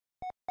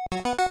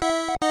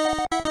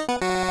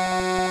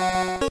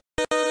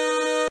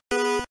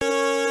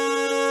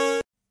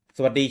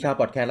วัสดีชาว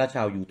พอดแคสต์และช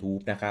าว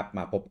YouTube นะครับม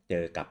าพบเจ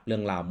อกับเรื่อ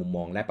งราวมุมม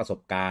องและประส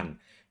บการณ์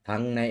ทั้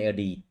งในอ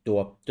ดีตตัว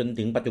จน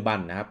ถึงปัจจุบัน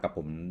นะครับกับผ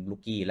มลู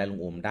กกี้และลุง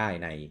โอมได้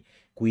ใน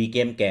คุยเก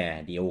มแก่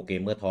DO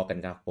Gamer Talk กัน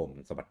ครับผม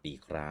สวัสดี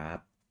ครับ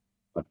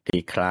สวัสดี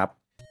ครับ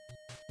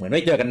เหมือนไ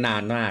ม่เจอกันนา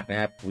นมากนะ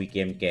ครับคุยเก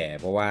มแก่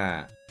เพราะว่า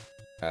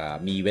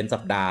มีเว้นสั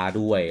ปดาห์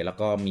ด้วยแล้ว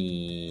ก็มี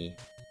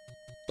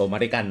ตัวมา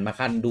ด้วยกันมา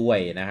ขั้นด้วย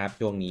นะครับ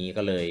ช่วงนี้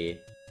ก็เลย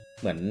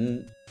เหมือน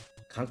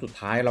ครั้งสุด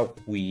ท้ายเรา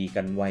คุย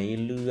กันไว้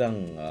เรื่อง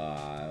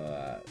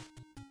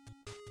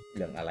เ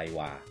รื่องอะไร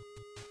วะ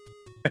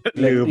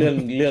เรื่องลืม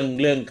เ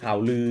รื่องข่าว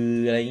ลือ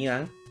อะไรอย่างเงี้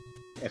ย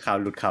ข่าว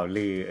หลุดข่าว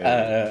ลือ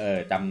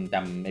จ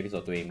ำเอพิโซ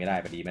ดตัวเองไม่ได้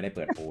พอดีไม่ได้เ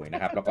ปิดโพยน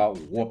ะครับแล้วก็โอ้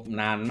โห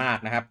นานมาก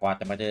นะครับกว่า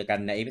จะมาเจอกัน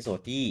ในเอพิโซด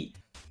ที่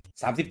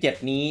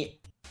37นี้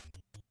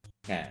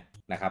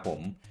นะครับผม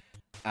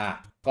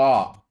ก็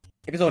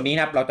เอพิโซดนี้น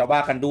ะครับเราจะว่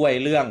ากันด้วย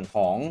เรื่องข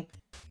อง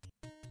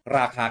ร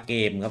าคาเก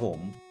มครับผม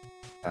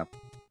ครับ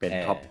เป็น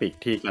ท็อปิก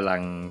ที่กำลั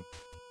ง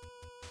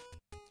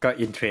ก็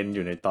อินเทรนด์อ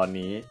ยู่ในตอน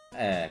นี้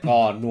ก็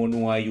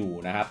นัวอยู่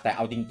นะครับแต่เอ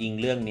าจริง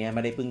ๆเรื่องนี้ไ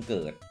ม่ได้เพิ่งเ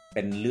กิดเ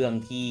ป็นเรื่อง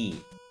ที่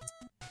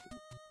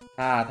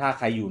ถ้าใ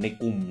ครอยู่ใน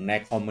กลุ่มใน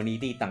คอมมูนิ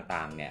ตี้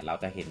ต่างๆเนี่ยเรา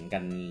จะเห็นกั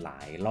นหล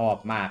ายรอบ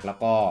มากแล้ว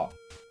ก็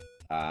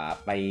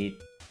ไป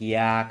เทีย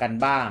ร์กัน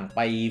บ้างไ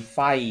ปไฟ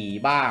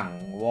บ้าง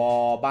วอ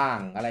บ้าง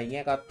อะไรเ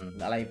งี้ยก็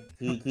อะไร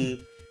คือ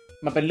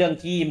มันเป็นเรื่อง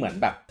ที่เหมือน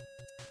แบบ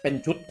เป็น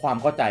ชุดความ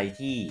เข้าใจ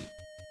ที่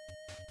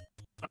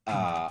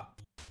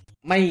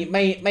ไ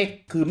ม่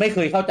คือไม่เค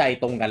ยเข้าใจ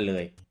ตรงกันเล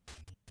ย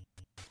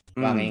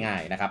ว่าง่า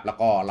ยๆนะครับแล้ว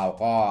ก็เรา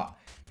ก็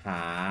หา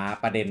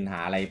ประเด็นหา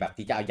อะไรแบบ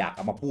ที่จะอยากเอ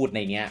ามาพูดใน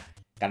เนี้ย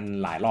กัน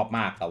หลายรอบม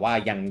ากแต่ว่า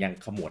ยัง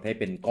ขมวดให้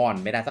เป็นก้อน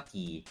ไม่ได้สัก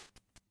ที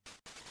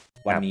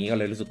วันนี้ก็เ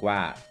ลยรู้สึกว่า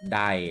ไ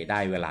ด้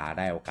เวลา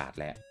ได้โอกาส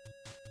แล้ว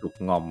สุก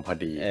งอมพอ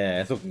ดี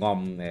สุกงอ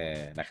ม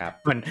นะครับ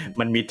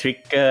มันมีทริก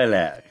เกอร์แห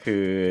ละคื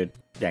อ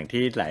อย่าง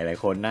ที่หลาย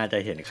ๆคนน่าจะ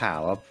เห็นข่าว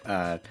ว่า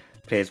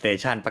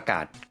PlayStation ประก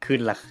าศขึ้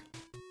น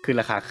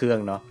ราคาเครื่อง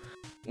เนาะ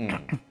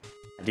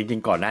จริ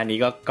งๆก่อนหน้านี้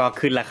ก็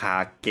ขึ้นราคา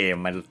เกม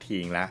มา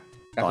ทิ้งละ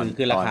ก็คือ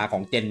ขึ้นราคาขอ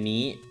งเจน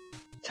นี้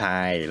ใ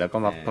ช่แล้วก็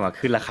มา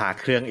ขึ้นราคา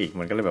เครื่องอีก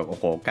มันก็เลยแบบโอ้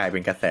โหกลายเป็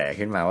นกระแส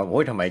ขึ้นมาว่าโ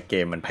อ้ยทำไมเก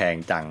มมันแพง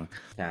จัง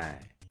ใช่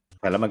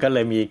แต่แล้วมันก็เล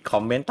ยมีคอ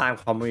มเมนต์ตาม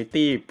คอมมูนิ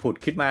ตี้ผุด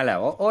ขึ้นมาแหละ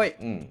ว่าโอ้ย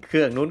เค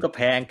รื่องนู้นก็แ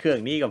พงเครื่อง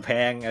นี้ก็แพ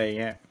งอะไร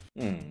เงี้ย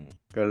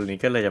ก็นี้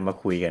ก็เลยจะมา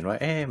คุยกันว่า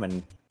มัน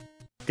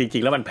จริ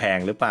งๆแล้วมันแพง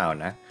หรือเปล่า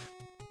นะ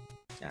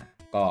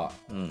ก็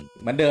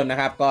เหมือนเดิมนะ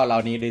ครับก็เรา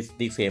นี้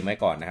ดิสเคลมไว้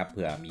ก่อนนะครับเ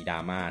ผื่อมีดรา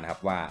ม่านะครับ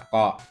ว่า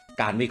ก็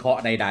การวิเคราะ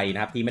ห์ใดๆน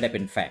ะครับที่ไม่ได้เ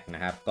ป็นแฟกต์น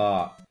ะครับก็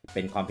เ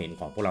ป็นความเห็น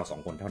ของพวกเรา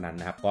2คนเท่านั้น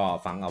นะครับก็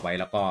ฟังเอาไว้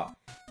แล้วก็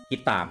คิด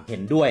ตามเห็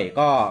นด้วย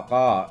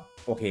ก็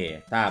โอเค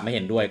ถ้าไม่เ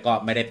ห็นด้วยก็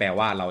ไม่ได้แปล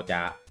ว่าเราจ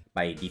ะไป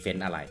ดีเฟน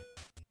ต์อะไร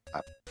ค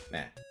รับ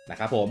นะ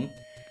ครับผม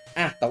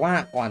แต่ว่า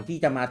ก่อนที่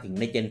จะมาถึง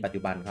ในเจนปัจ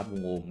จุบันครับลุ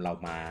งโอมเรา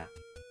มา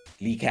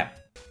รีแคป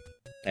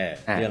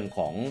เรื่องข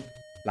อง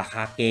ราค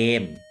าเก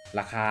ม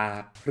ราคา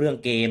เครื่อง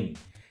เกม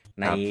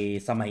ใน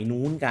สมัย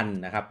นู้นกัน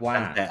นะครับว่า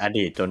ตั้งแต่อ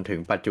ดีตจนถึง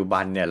ปัจจุบั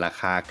นเนี่ยรา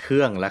คาเค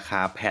รื่องราค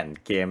าแผ่น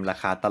เกมรา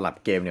คาตลับ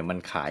เกมเนี่ยมัน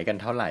ขายกัน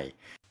เท่าไหร่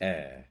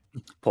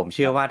ผมเ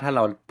ชื่อว่าถ้าเร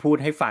าพูด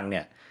ให้ฟังเ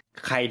นี่ย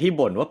ใครที่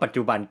บ่นว่าปัจ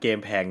จุบันเกม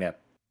แพงเนี่ย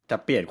จะ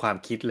เปลี่ยนความ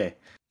คิดเลย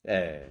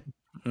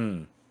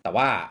แต่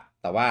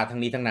ว่าทั้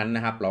งนี้ทั้งนั้นน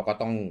ะครับเราก็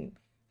ต้อง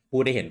พู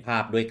ดได้เห็นภา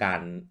พด้วยกา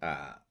ร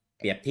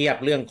เปรียบเทียบ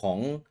เรื่องของ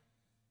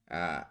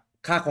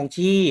ค่าของ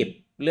ชีพ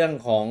เรื่อง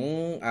ของ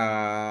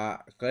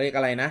เขาเรียก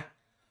อะไรนะ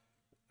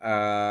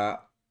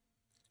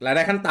รายไ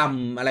ด้ขั้นต่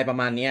ำอะไรประ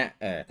มาณนี้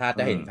ถ้า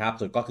จะเห็นภาพ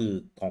สุดก็คือ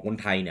ของคน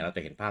ไทยเนี่ยเราจ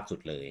ะเห็นภาพสุด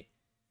เลย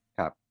ค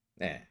รับ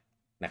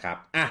นะครับ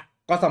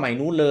ก็สมัย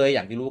นู้นเลยอ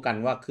ย่างที่รู้กัน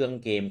ว่าเครื่อง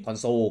เกมคอน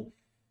โซล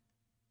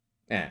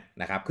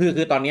นะครับ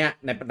คือตอนนี้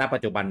ในปั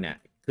จจุบันเนี่ย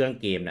เครื่อง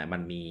เกมเนี่ยมั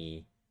นมี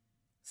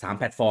3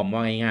แพลตฟอร์มว่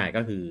าง่ายๆ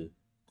ก็คือ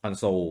คอน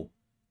โซล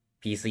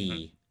PC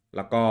แ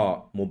ล้วก็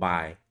โมบา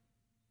ย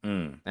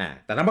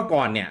แต่ถ้าเมื่อ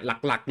ก่อนเนี่ย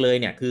หลักๆเลย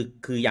เนี่ย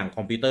คืออย่างค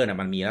อมพิวเตอร์เนี่ย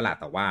มันมีแล้วแหละ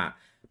แต่ว่า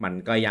มัน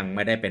ก็ยังไ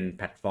ม่ได้เป็นแ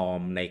พลตฟอร์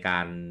มในกา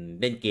ร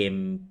เล่นเกม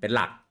เป็นห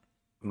ลัก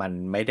มัน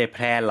ไม่ได้แพ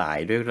ร่หลาย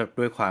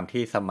ด้วยความ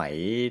ที่สมัย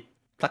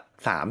สัก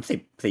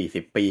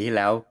30-40 ปีที่แ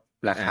ล้ว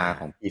ราคา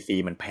ของ PC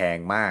มันแพง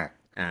มาก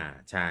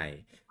ใช่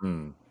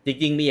จ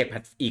ริงๆมี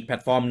อีกแพล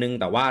ตฟอร์มนึง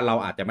แต่ว่าเรา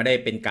อาจจะไม่ได้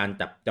เป็นการ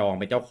จับจอง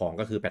เป็นเจ้าของ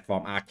ก็คือแพลตฟอร์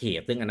มอาร์เค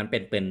ดซึ่งอันนั้น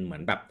เป็นเหมือ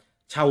นแบบ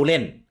เช่าเล่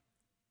น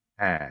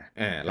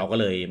เราก็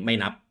เลยไม่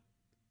นับ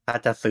ถ้า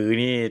จะซื้อ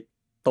นี่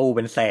ตู้เ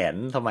ป็นแสน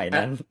สมัย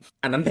นั้น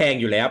อันนั้นแพง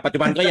อยู่แล้วปัจจุ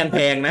บันก็ยังแพ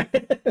งนะ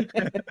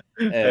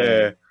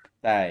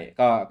ใช่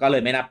ก็เล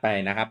ยไม่นับไป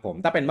นะครับผม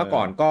ถ้าเป็นเมื่อ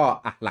ก่อนก็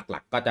หลั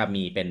กๆก็จะ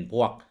มีเป็นพ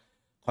วก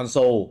คอนโซ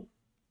ล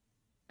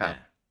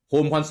โฮ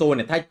มคอนโซลเ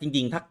นี่ยถ้าจ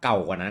ริงๆถ้าเก่า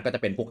กว่านั้นก็จะ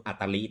เป็นพวกอั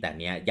ตาลีแต่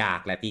เนี้ยยาก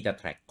และที่จะ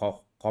track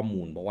ข้อ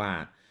มูลเพราะว่า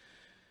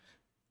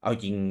เอา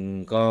จริง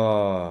ก็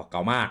เก่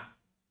ามาก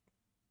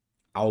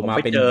เอามา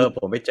เป็น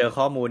ผมไปเจอ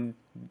ข้อมูล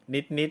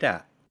นิด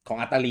ของ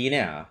อัตาลีเ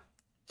นี่ย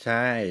ใ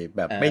ช่แ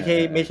บบไม่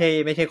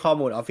ใช่ข้อ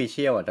มูลออฟฟิเ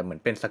ชียลแต่เหมือ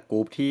นเป็นส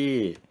กู๊ปที่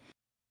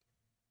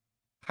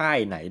ค่าย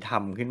ไหนท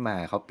ำขึ้นมา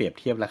เขาเปรียบ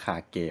เทียบราคา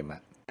เกม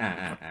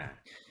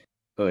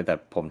แต่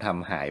ผมท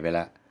ำหายไปแ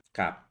ล้ว ค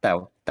รับ แต่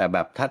แต่แบ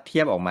บถ้าเที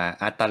ยบออกมา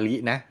อาตาลิ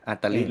นะอา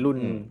ตาลิรุ่น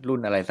อืมรุ่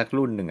นอะไรสัก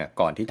รุ่นหนึ่งอ่ะ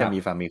ก่อนที่จะครับมี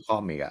ฟามิคอ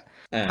มอีกอ่ะ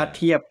อ่าถ้าเ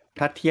ทียบ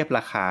ถ้าเทียบร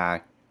าคา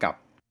กับ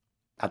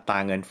อัตรา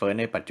เงินเฟ้อ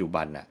ในปัจจุ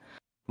บันอ่ะ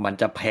มัน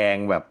จะแพง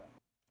แบบ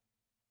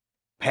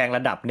แพงร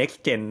ะดับ next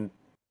gen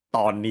ต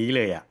อนนี้เ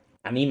ลยอ่ะ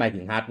อันนี้หมายถึ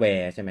งฮาร์ดแว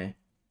ร์ใช่ไหม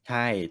ใ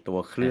ช่ตัว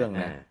เครื่อง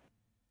อ่านะ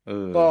เอ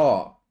อก็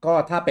ก็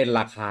ถ้าเป็น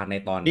ราคาใน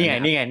ตอนนี่นั้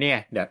นเนี่ยไงนี่ไงนี่ไง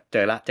เดี๋ยวเจ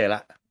อล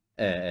ะ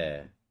เออ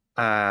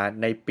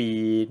ในปี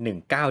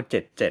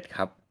1977ค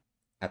รับ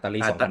อัตราลี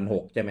อาตา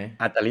2006ใช่ไหม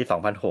อาตาลี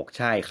2006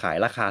ใช่ขาย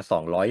ราคา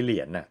200 เหรี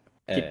ยญน่ะ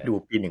เออคิดดู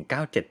ปี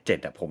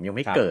1977อ่ะผมยังไ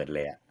ม่ครับเกิดเล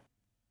ยอ่ะ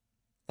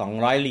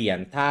200 เหรียญ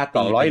ถ้าส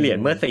องร้อตีเป็นยเหรียญ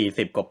เมื่อ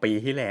40 กว่าปี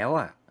ที่แล้ว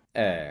อ่ะ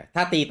ถ้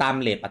าตีตาม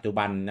เรทปัจจุ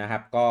บันนะครั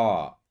บก็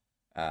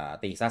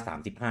ตีซะ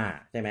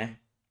35ใช่ไหม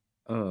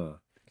เออ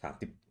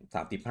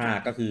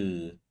35ก็คือ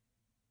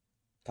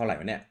เท่าไหร่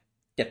วะเนี่ย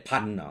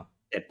7,000เหรอ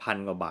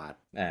7,000 กว่าบาท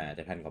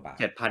7,000 กว่าบาท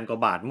7,000 กว่า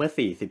บาทเมื่อ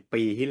40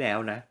 ปีที่แล้ว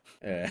นะ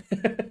เออ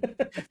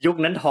ยุค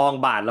นั้นทอง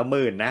บาทละ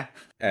10,000นะ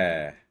เอ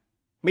อ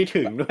ไม่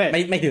ถึงด้วยไ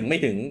ม่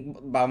ถึง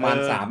ประเอมาณ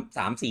อ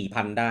3-4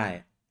 พันได้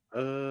เอ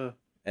อ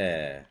เอ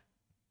อ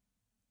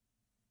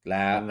แ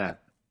ล้วนั่นน่ะ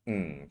อื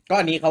มก็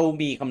อันนี้เขา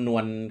มีคำนว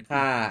ณค่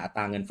าอัต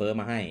ราเงินเฟ้อ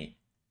มาให้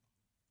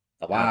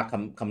แต่ว่าครั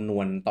บคำน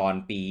วณตอน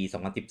ปี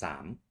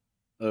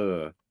2013เออ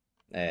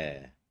เออ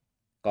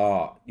ก็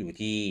อยู่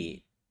ที่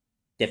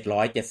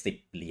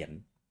770 เหรียญ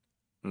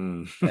อืม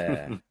เอ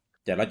อ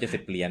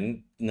770 เหรียญ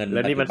เงินแ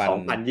ล้วนี่มันปัจ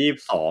จุบัน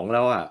2022แ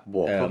ล้วอ่ะบ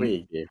วเออกเข้าไปอี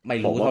กดิไม่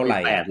รู้ผมว่ามีเท่าไหร่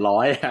อ่ะ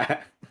800อ่ะ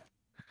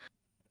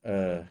เอ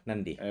อนั่น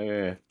ดิ เอ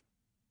อ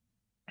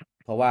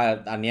เพราะว่า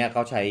อันเนี้ยเข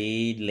าใช้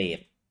เร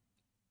ท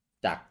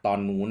จากตอน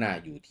นู้นน่ะ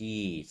อยู่ที่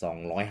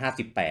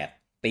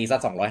258ตีซะ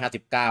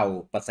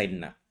259%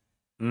น่ะ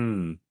อืม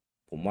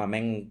ผมว่าแ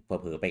ม่งเผ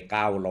ลอๆไป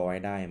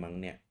900ได้มั้ง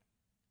เนี่ย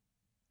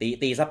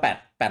ตีซะ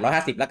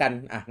850แล้วกัน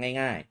อ่ะ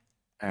ง่าย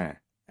อ่า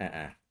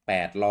ๆ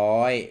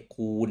800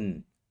คูณ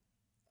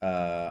เอ่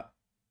อ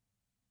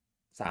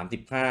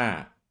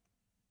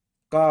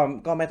35ก็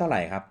ก็ไม่เท่าไห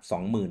ร่ครับ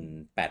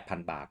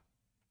28,000 บาท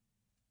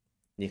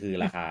นี่คือ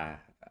ราคา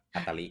อั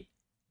ตลิ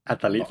อั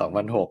ตราลิ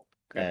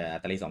2006อั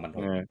ตลิ2006เ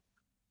ออ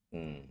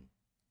อืม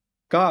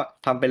ก็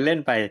ทำเป็นเล่น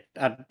ไป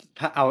อ่ะ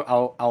ถ้าเ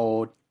อา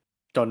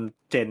จน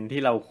เจน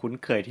ที่เราคุ้น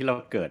เคยที่เรา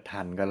เกิด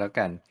ทันก็แล้ว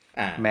กัน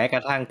อ่า แม้กร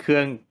ะทั่งเครื่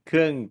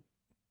อง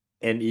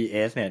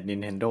NES เนี่ย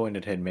Nintendo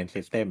Entertainment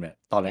System เนี่ย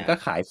ตอนนั้นก็อ่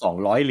าขาย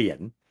200 เหรียญ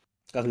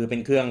ก็คือเป็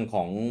นเครื่องข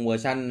องเวอ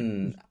ร์ชั่น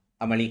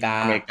อเมริกา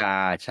อเมริกา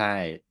ใช่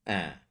อ่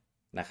า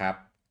นะครับ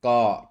ก็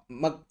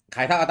เมื่อข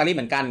ายเท่าอัตราลีเ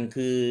หมือนกัน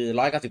คือ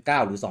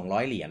199หรือ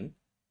200 เหรียญ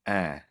อ่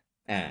า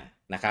อ่า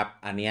นะครับ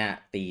อันเนี้ย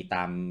ตีต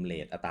ามเร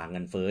ทอัตราเงิ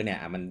นเฟ้อเนี่ย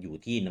มันอยู่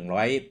ที่117%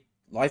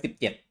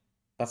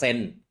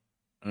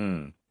อืม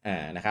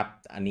นะครับ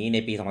อันนี้ใน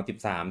ปี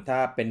2013ถ้า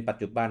เป็นปัจ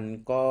จุบัน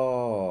ก็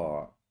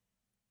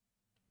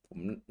ผม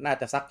น่า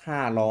จะสัก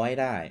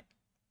500ได้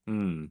อื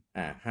ม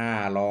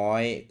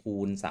500คู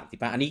ณ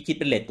 35อันนี้คิด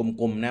เป็นเรทก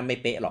ลมๆนะไม่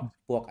เป๊ะหรอก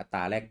พวกอัตร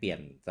าแลกเปลี่ยน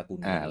สกุล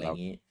เงินอะไรเรา อย่า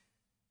งนี้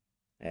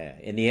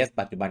NES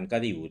ปัจจุบันก็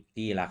จะอยู่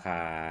ที่ราคา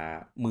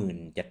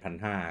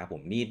17,500ครับผ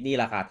มนี่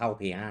ราคาเท่า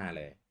P5 เ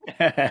ลย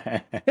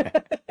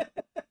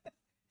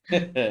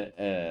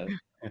เออ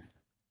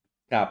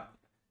ครับ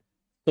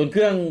ส่วนเค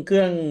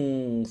รื่อง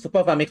ซูเปอ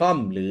ร์ฟามิคอม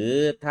หรือ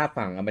ถ้า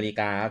ฝั่งอเมริ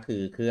กาก็คื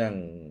อเครื่อง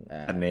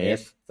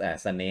S SNES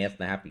SNES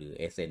นะครับหรือ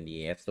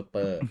SNES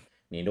Super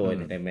Nintendo อืม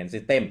Entertainment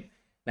System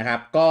นะครับ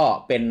ก็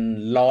เป็น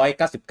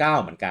199เ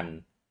หมือนกัน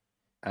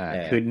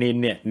คือนิน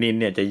เ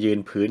นี่ยจะยืน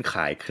พื้นข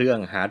ายเครื่อง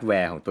ฮาร์ดแว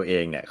ร์ของตัวเอ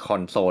งเนี่ยคอ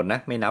นโซลนะ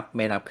ไม่นั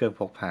บเครื่อง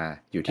พกพา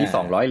อยู่ที่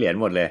200 เหรียญ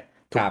หมดเลย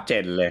คทุกรับเจ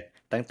นเลย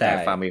ตั้งแต่ใ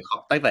ช่ฟามิคอม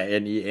ตั้งแต่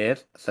NES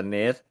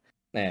SNES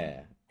เออ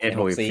N64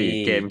 N64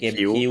 เกมเกม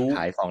คิวคิวข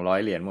าย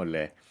200 เหรียญหมดเล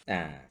ย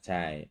ใ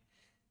ช่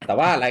แต่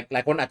ว่าหล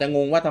ายคนอาจจะง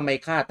งว่าทำไม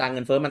ค่าตังเ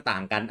งินเฟ้อมันต่า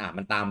งกัน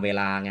มันตามเว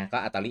ลาไงก็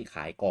อัตราลิข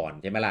ายก่อน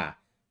ใช่ไหมล่ะ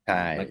ใ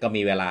ช่มันก็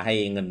มีเวลาให้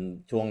เงิน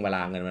ช่วงเวล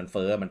าเงินมันเ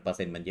ฟ้อมันเปอร์เ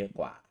ซ็นต์มันเยอะ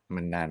กว่า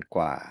มันนานก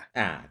ว่า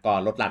ก็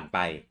ลดหลั่นไป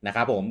นะค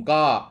รับผม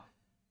ก็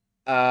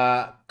เอ่อ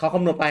เขาค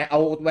ำนวณไปเอา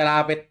เวลา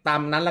ไปตา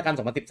มนั้นละกัน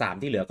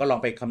2013ที่เหลือก็ลอง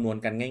ไปคำนวณ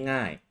กัน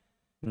ง่าย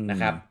อืมๆนะ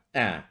ครับ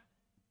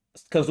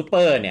เครื่องซูเป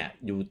อร์เนี่ย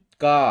อยู่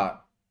ก็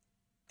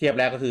เทียบ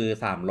แล้วก็คือ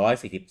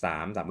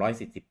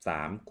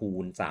343คู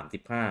ณ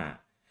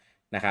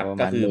 35นะครับก็ประ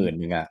ก็คือมาณ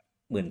10,000อ่ะ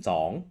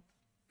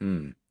12,000อื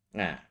ม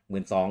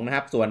12,000นะค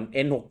รับส่วน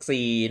N64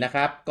 นะค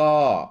รับก็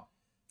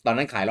ตอน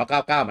นั้นขาย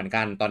199เหมือน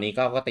กันตอนนี้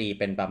ก็ตี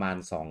เป็นประมาณ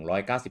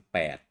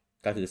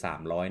298ก็คือ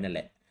300นั่นแห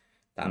ละ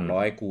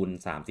300คูณ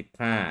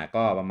 35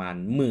ก็ประมาณ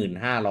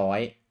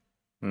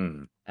1,500อืม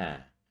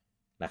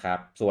นะครับ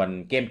ส่วน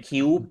เกม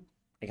คิวบ์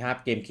นะครับ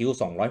เกมคิว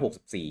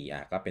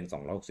264ก็เป็น265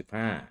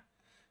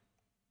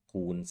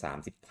คูณ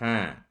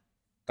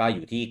 35ก็อ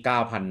ยู่ที่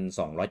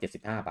9,275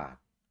 บาท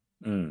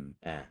อืม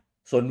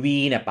ส่วน V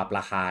เนี่ยปรับร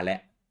าคาแล้ว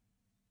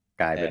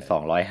กลายเป็น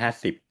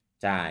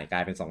250ใช่กล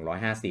ายเป็น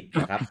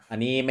250นะครับอัน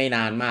นี้ไม่น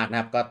านมากนะ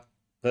ครับก็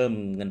เพิ่ม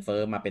เงินเฟ้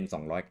อมาเป็น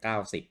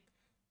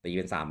290ตีเ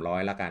ป็น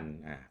300แล้วกัน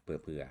เ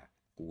ผื่อ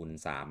คูณ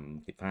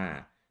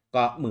35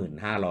ก็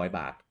1,500 บ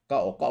าทก็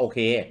โอเค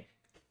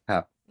ครั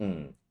บ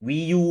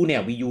Wii U เนี่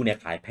ย Wii U เนี่ย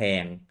ขายแพ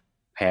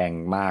ง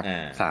มาก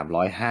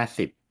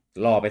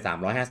350รอไป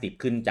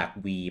350ขึ้นจาก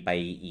V ไป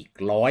อีก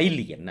100 เห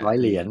รียญนะ100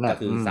 เหรียญก็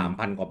คือ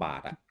 3,000 กว่าบา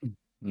ทอ่ะ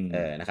อืม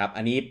นะครับ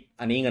อัน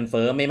นี้เงินเ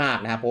ฟ้อไม่มาก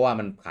นะครับเพราะว่า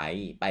มันขาย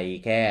ไป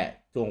แค่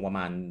ช่วงประม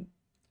าณ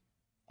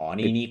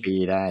นี่ปี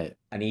ได้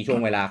อันนี้ช่ว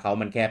งเวลาเขา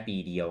มันแค่ปี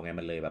เดียวไง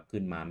มันเลยแบบ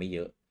ขึ้นมาไม่เย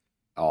อะ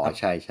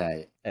ใช่ใช่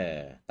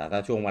แต่ถ้า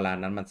ช่วงเวลา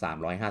นั้นมัน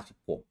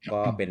356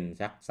ก็เป็น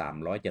สัก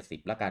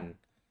370แล้วกัน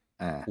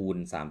คูณ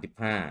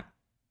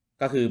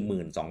35ก็คือ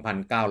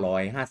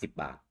12,950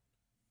 บาท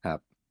ครับ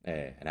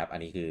นะครับอัน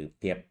นี้คือ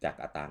เทียบจาก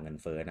อัตราเงิน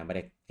เฟ้อนะไม่ไ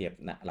ด้เทียบ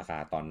ณราคา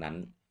ตอนนั้น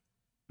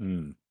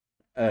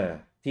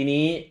ที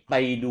นี้ไป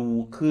ดู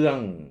เครื่อง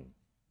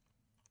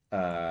เ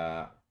อ่อ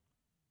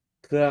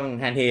เครื่อง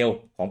แฮนด์เฮล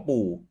ของ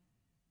ปู่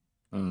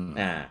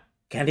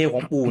แฮนด์เฮลข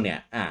องปู่เนี่ย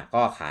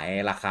ก็ขาย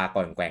ราคา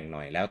ก่อนแกว่งห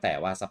น่อยแล้วแต่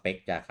ว่าสเปค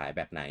จะขายแ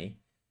บบไหน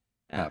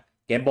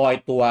เกมบอย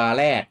ตัว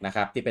แรกนะค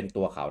รับที่เป็น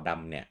ตัวขาวด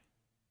ำเนี่ย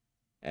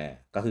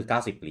ก็คือ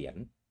90 เหรียญ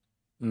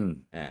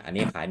อัน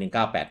นี้ขาย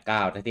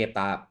1989ถ้าเทียบ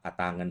อั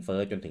ตราเงินเฟ้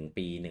อจนถึง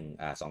ปี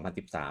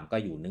2013ก็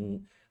อยู่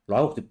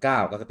169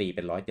ก็ตีเ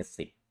ป็น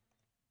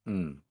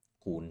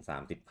170คูณ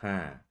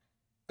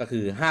35ก็คื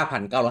อ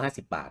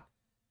5,950 บาท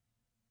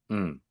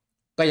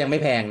ก็ยังไม่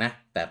แพงนะ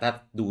แต่ถ้า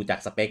ดูจาก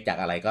สเปคจาก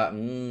อะไรก็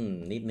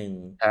นิดนึง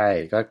ใช่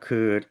ก็คื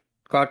อ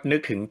ก็นึก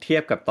ถึงเทีย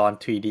บกับตอน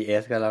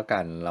 3DS ก็แล้วกั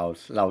น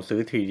เราซื้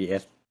อ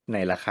 3DS ใน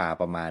ราคา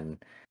ประมาณ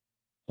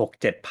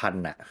6-7 พัน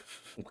อ่ะ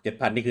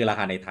7,000นี่คือราค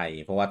าในไทย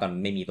เพราะว่าตอน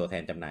ไม่มีตัวแท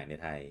นจำหน่ายใน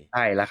ไทยใ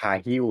ช่ราคา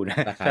หิ้วนะ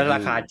ถ้ารา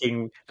คาจ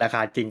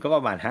ริงก็ป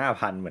ระมาณ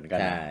 5,000 เหมือนกัน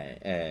ใช่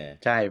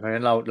ใช่เพราะฉะ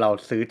นั้นเรา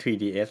ซื้อ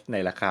 3DS ใน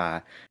ราคา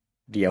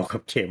เดียวกั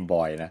บเกมบ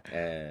อยนะ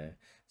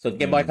ส่วนเ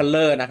กมบอยคัลเล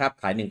อร์นะครับ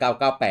ขาย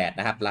1998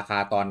นะครับราคา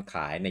ตอนข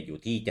ายเนี่ยอยู่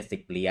ที่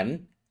70 เหรียญ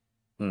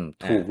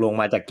ถูกลง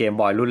มาจากเกม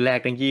บอยรุ่นแรก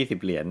ตั้ง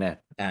20 เหรียญเนี่ย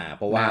เ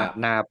พราะว่า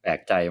น่าแปล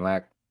กใจมา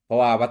กเพรา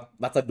ะว่า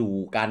วัสดุ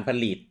การผ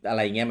ลิตอะไร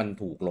เงี้ยมัน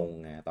ถูกลง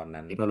ไงตอน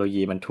นั้นเทคโนโล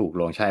ยีมันถูก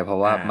ลงใช่เพราะ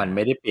ว่ามันไ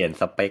ม่ได้เปลี่ยน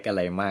สเปคอะไ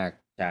รมาก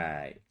ใช่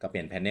ก็เป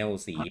ลี่ยนแผง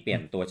สีเปลี่ย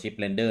นตัวชิป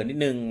เรนเดอร์นิด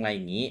นึงอะไรอ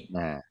ย่างนี้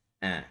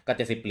ก็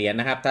70 เหรียญ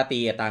นะครับถ้าตี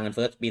อัตราเงินเ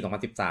ฟ้อปี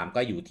2013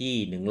ก็อยู่ที่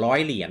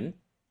100 เหรียญ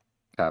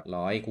ครับ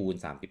100คูณ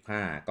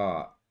35ก็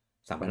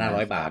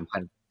3,500 บาท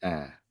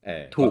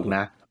ถูกน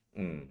ะ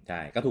ใช่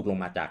ก็ถูกลง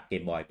มาจากเก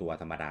มบอยตัว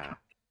ธรรมดา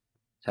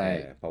ใช่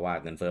เพราะว่า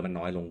เงินเฟ้อมัน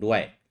น้อยลงด้ว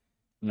ย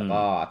แล้ว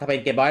ก็ถ้าเป็น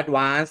เกมบอยแอดว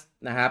านซ์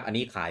นะครับอัน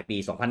นี้ขายปี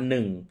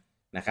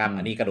2001นะครับ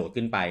อันนี้กระโดด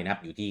ขึ้นไปนะครับ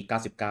อยู่ที่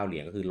99 เหรี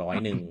ยญก็คือ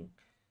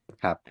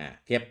101ครับ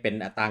เทียบเป็น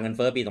อัตราเงินเ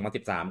ฟ้อปี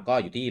2013ก็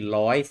อยู่ที่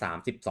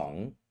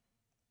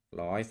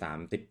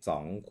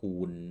132คู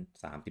ณ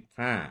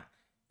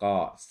35ก็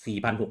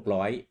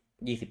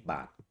4,620 บ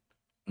าท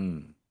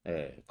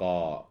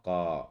ก็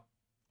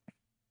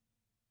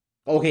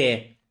โอเค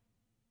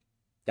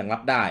ยังรั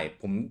บได้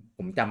ผ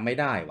มจำไม่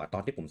ได้ว่าตอ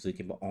นที่ผมซื้อเก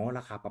มบอยร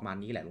าคาประมาณ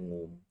นี้แหละลุงง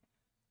ม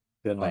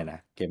เครื่องอะไรนะ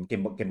เก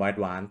มบอยแอด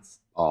วานซ์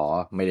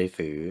ไม่ได้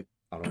ซื้อ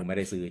เราไม่ไ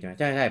ด้ซื้อใช่ไหม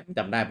ใช่ผม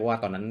จำได้เพราะว่า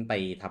ตอนนั้นไป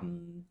ท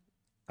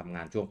ำง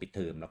านช่วงปิดเท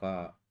อมแล้วก็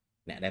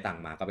เนี่ยได้ตัง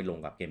ค์มาก็ไปลง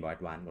กับเกมบอยแอ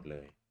ดวานซ์หมดเล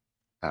ย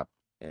ครับ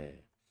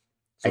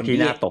ไอที่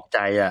น่าตกใจ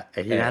ไอ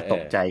ที่น่าต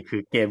กใจคื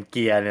อเกมเ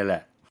กียร์เนี่ยแหล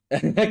ะ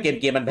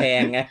เกมมันแพ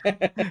งไง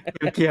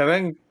เกียร์แม่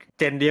งเ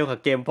จนเดียวกับ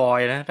เกมบอย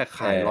นะแต่ข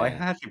าย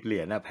150 เหรี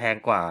ยญแพง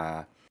กว่า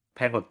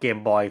เกม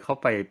บอยเข้า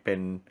ไปเป็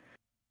น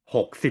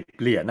60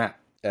 เหรียญ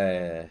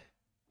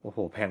โอ้โห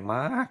แพงม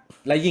าก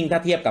แล้วยิ่งถ้า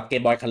เทียบกับเก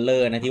มบอยคัลเลอ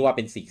ร์นะที่ว่าเ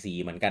ป็นสี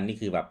เหมือนกันนี่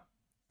คือแบบ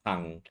พั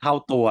งเท่า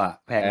ตัว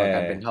แพงกว่ากั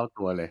นเป็นเท่า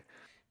ตัวเลย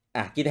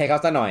คิดให้เขา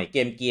ซะหน่อยเก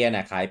มเกียร์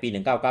น่ะขายปี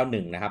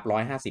1991นะครับ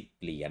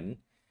150 เหรียญ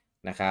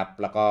นะครับ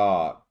แล้วก็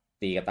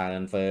ตีกระตาเ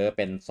งินเฟ้อเ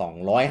ป็น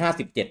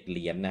257 เห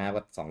รียญนะครับ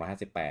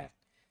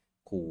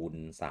258คูณ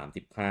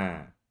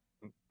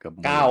35เกือบ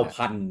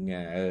 9,000ไง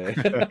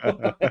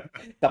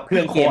กับเครื่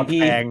องเกม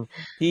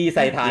ที่ใ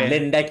ส่ฐานเ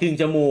ล่นได้ครึ่ง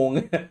ชั่วโมง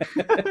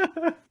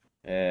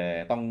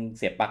ต้องเ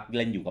สียบปลั๊กเ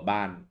ล่นอยู่กับ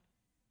บ้าน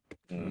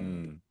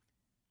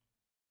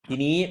ที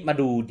นี้มา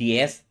ดู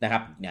DS นะครั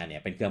บเนี่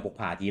ยเป็นเครื่องพก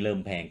พาที่เริ่ม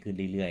แพงขึ้น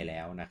เรื่อยๆแล้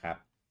วนะครับ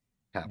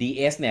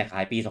DS เนี่ยขา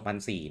ยปี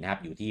2004นะครับ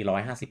อยู่ที่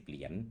150 เห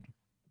รียญ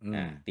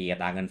ตีอั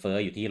ตราเงินเฟ้อ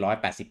อยู่ที่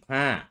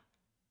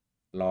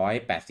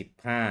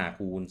185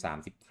คูณ35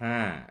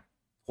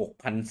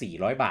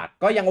 6,400 บาท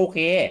ก็ยังโอเค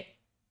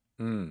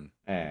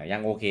ยั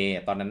งโอเค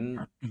ตอน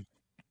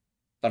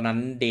นั้น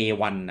Day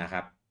 1นะค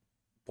รับ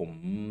ผม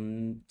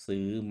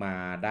ซื้อมา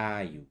ได้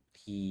อยู่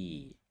ที่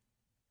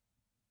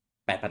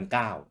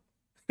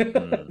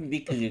8,900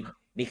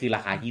นี่คือร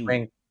าคาหิ้ว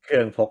เครื่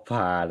องพกพ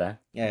านะ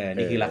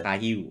นี่คือราคา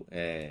หิ้ว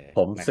ผ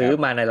มซื้อ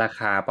มาในรา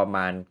คาประม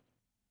าณ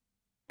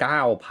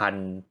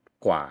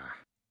 9,000 กว่า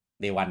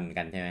Day 1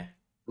กันใช่ไหม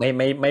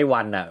ไม่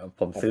วัน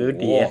ผมซื้อ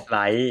DS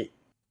Lite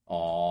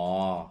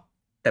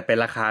แต่เป็น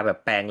ราคาแบบ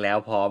แปลงแล้ว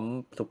พร้อม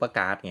ซุปเปอร์ก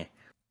าร์ดไง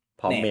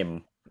พร้อมเมม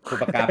ซุป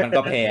เปอร์การ์ดมัน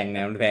ก็แพงน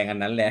ะมันแพงอัน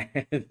นั้นแหละ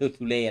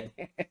ทุเรศ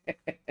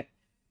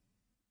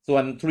ส่ว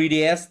น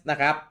 3DS นะ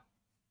ครับ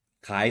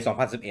ขาย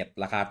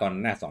2011ราคาตอน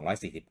นั้น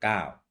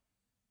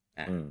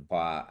249พอ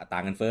อัตรา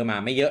เงินเฟ้อมา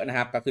ไม่เยอะนะค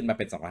รับก็ขึ้นมาเ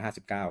ป็น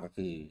259ก็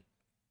คือ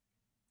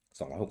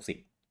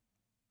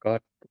260 ก็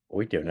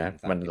อุ้ยเดี๋ยวนะ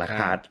มันรา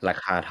คา 35รา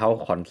คาเท่า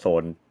คอนโซ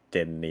ลเจ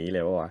นนี้เล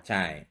ยวะใ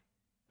ช่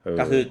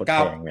ก็คือโคตร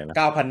แพงเลยนะ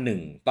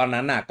 9,100ตอน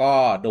นั้นน่ะก็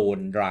โดน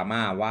ดราม่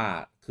าว่า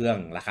เครื่อง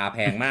ราคาแพ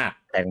งมาก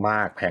แพงม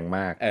ากแพงม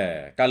าก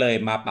ก็เลย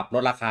มาปรับล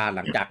ดราคาห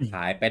ลังจากข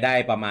ายไปได้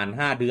ประมาณ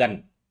5เดือน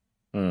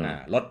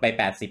ลดไป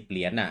80เห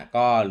รียญน่ะ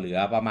ก็เหลือ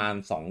ประมาณ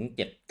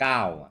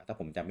279ถ้า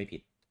ผมจำไม่ผิ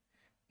ด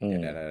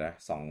เดี๋ยว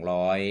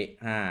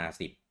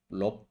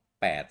250ลบ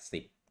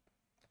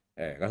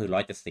80ก็คือ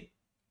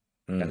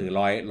170ก็คือ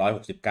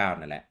169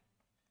นั่นแหละ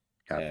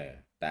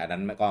แต่อันนั้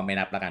นก็ไม่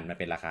นับแล้วกันมัน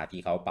เป็นราคา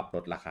ที่เขาปรับล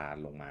ดราคา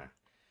ลงมา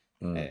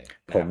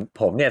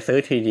ผมเนี่ยซื้อ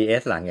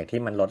 3DS หลังอย่าง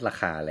ที่มันลดรา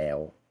คาแล้ว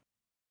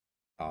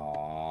อ๋อ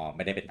ไ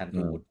ม่ได้เป็นท่าน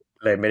ทูต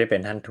เลยไม่ได้เป็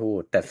นท่านทู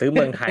ตแต่ซื้อเ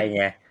มืองไทย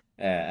ไง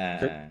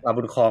ซื้อมา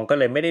บุญครองก็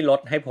เลยไม่ได้ล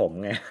ดให้ผม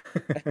ไง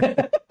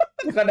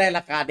ก็ได้ร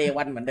าคาเด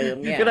วันเหมือนเดิม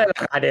เนี่ยก็ได้รา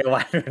คาเด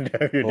วันเหมือนเดิ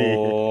มอยู่ดี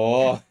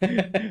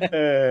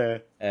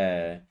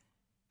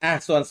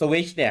ส่วน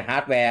Switch เนี่ยฮา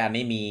ร์ดแวร์อัน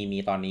นี้มี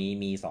ตอนนี้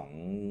มี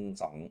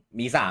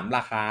มี3ร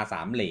าคา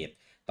3เรท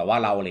แต่ว่า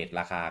เราเรท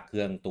ราคาเค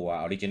รื่องตัว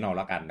ออริจินอลแ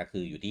ล้วกันก็คื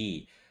ออยู่ที่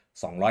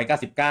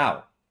299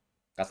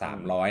กับ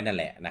300นั่น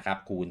แหละนะครับ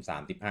คูณ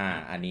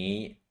35อันนี้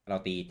เรา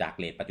ตีจาก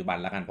เรทปัจจุบัน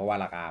แล้วกันเพราะว่า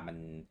ราคามัน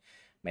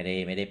ไม่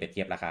ได้ไปเ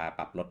ทียบราคาป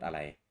รับลดอะไร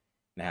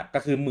นะครับก็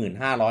คือ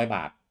 1,500 บ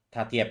าทถ้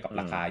าเทียบกับ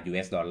ราคา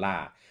US ดอลลา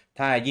ร์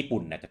ถ้าญี่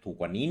ปุ่นน่ะจะถูก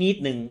กว่านี้นิด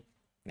นึง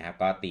นะครับ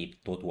ก็ตี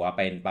ถั่วๆเ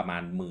ป็นประมา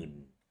ณหมื่น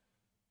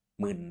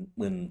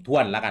ท้ว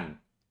นแล้วกัน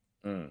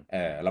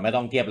เราไม่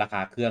ต้องเทียบราค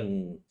าเครื่อง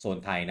โซน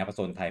ไทยนะเพราะโ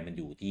ซนไทยมัน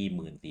อยู่ที่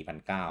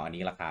14,900อัน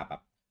นี้ราคา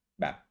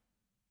แบ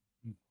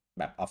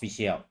บออฟฟิเ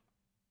ชียล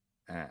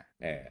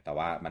แต่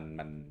ว่า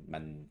มั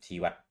นชี้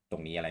วัดตร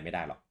งนี้อะไรไม่ไ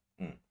ด้หรอก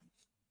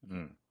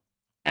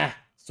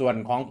ส่วน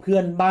ของเพื่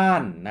อนบ้า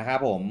นนะครับ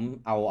ผม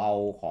เอา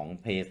ของ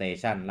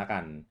PlayStation ละกั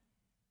น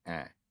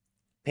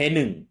Play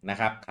 1นะ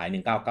ครับขาย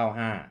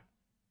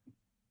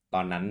1995ต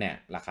อนนั้นเนี่ย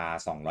ราคา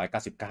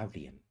299เห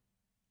รียญ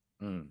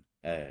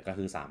ก็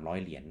คือ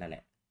300เหรียญนั่นแหล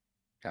ะ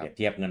เปรียบเ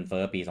ทียบเงินเ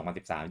ฟ้อปี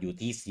2013อยู่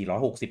ที่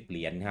460เห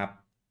รียญครับ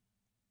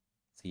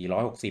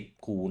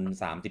460คูณ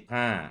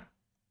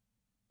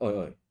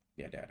35เ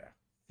ดี๋ยว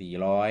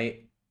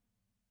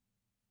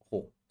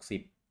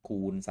460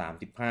คูณ35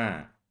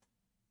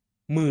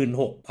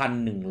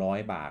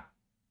 16,100 บาท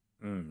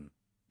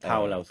เท่า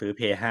เราซื้อ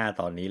Play 5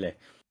ตอนนี้เลย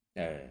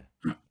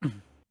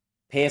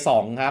Play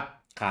 2ครับ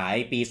ขาย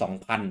ปี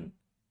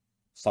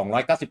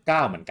2,299เ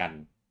หมือนกัน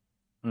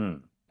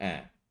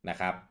นะ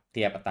ครับเ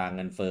ทียบอัตราเ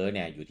งินเฟ้อเ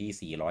นี่ยอยู่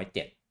ที่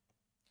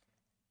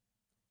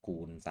407คู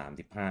ณ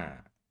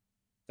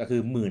35ก็คื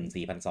อ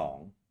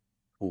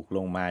 14,200 ถูกล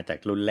งมาจาก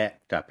รุ่นแรก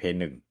จาก Play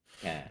 1Play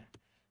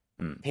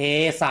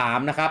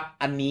 3นะครับ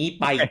อันนี้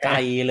ไปไกล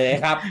เลย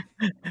ครับ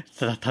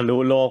ทะลุ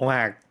โลกม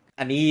าก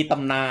อันนี้ต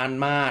ำนาน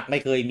มากไม่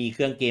เคยมีเค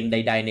รื่องเกมใ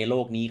ดๆในโล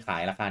กนี้ขา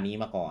ยราคานี้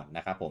มาก่อนน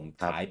ะครับผม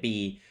ขายปี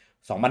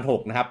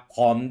2006นะครับพ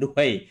ร้อมด้ว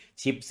ย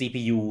ชิป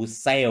CPU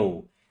เซลล์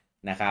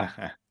นะครับ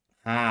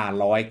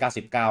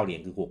599เหรีย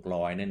ญคือ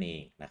600นั่นเอ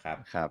งนะครับ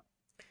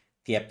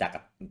เทียบจาก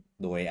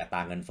โดยอัตร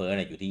าเงินเฟ้อเ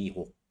นี่ยอยู่ที่695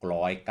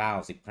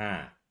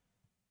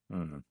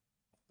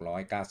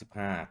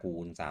คู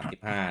ณ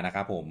35นะค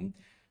รับผม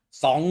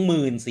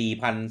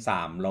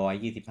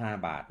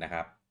 24,325 บาทนะค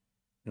รับ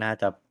น่า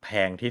จะแพ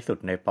งที่สุด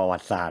ในประวั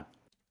ติศาสตร์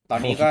ตอน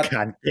นี้ก็ก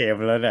ารเกม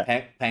แล้วเนี่ย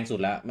แพงสุด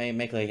แล้วไ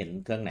ม่เคยเห็น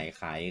เครื่องไหน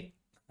ขาย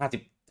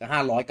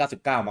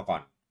599มาก่อ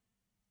น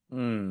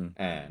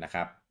นะค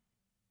รับ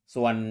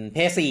ส่วน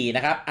PS4 น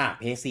ะครับ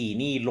PS4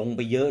 นี่ลงไ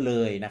ปเยอะเล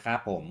ยนะครับ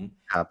ผม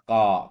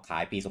ก็ขา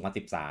ยปี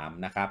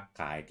2013นะครับ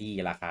ขายที่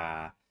ราคา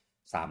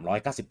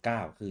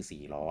399คือ400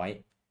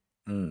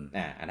น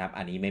ะครับ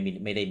อันนี้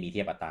ไม่ได้มีเที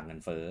ยบอัตราเงิน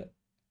เฟ้อ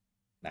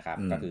นะครับ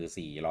ก็คือ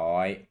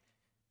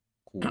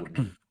400คูณ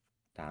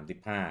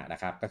35นะ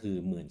ครับก็คือ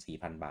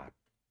 14,000 บาท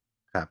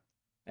ครับ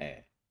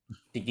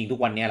จริงๆทุก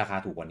วันนี้ราคา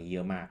ถูกกว่านี้เย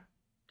อะมาก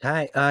ใช่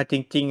จ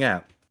ริงๆ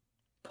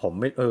ผม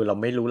ไม่เรา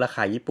ไม่รู้ราค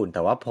าญี่ปุ่นแ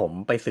ต่ว่าผม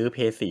ไปซื้อ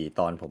PS4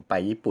 ตอนผมไป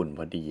ญี่ปุ่นพ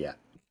อดี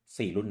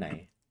4รุ่นไหน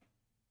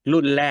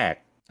รุ่นแรก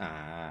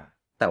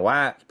แต่ว่า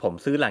ผม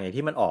ซื้อหลังจาก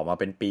ที่มันออกมา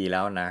เป็นปีแล้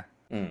วนะ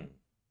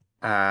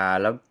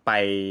แล้วไป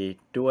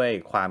ด้วย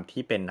ความ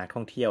ที่เป็นนักท่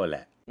องเที่ยวแห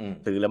ละ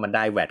ซื้อแล้วมันไ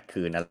ด้แวต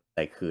คืนอะไ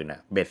รคืน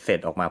เบ็ดเสร็จ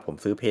ออกมาผม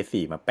ซื้อ PS4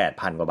 มา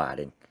 8,000 กว่าบาท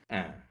เอง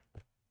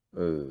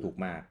ถูก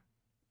มาก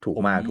ถูก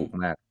มา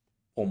ก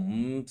ผม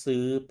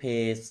ซื้อ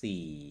PS4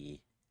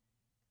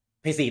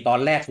 ตอน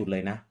แรกสุดเล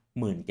ยนะ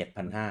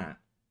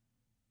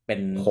 17,500 เป็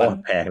นโคตร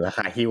แพงราค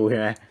าฮิวใช่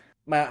ไหม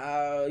มา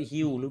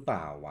ฮิวหรือเป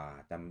ล่าวะ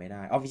จำไม่ไ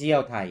ด้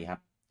Official ไทยครับ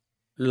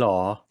หรอ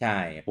ใช่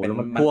เป็น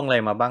มันพ่วงอะไร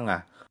มาบ้าง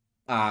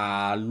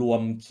รว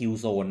ม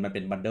Qzone มันเ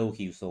ป็น Bundle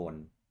Qzone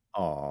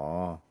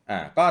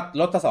ก็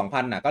ลดซะ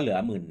 2,000 ก็เหลือ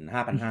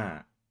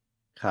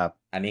 15,500 ครับ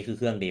อันนี้คือเ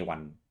ครื่อง Day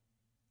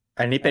 1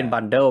อันนี้เป็น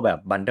Bundle แบบ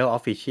Bundle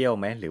Official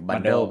ไหมหรือ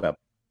Bundle แบบ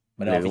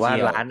หรือว่า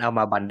ร้านเอา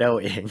มาบันเดิล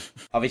เอง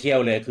Official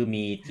เลยคือ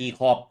มีที่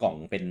ครอบกล่อง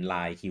เป็นล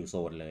าย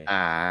Qzone เลย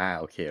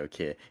โอเค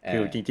คื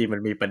อจริงๆมั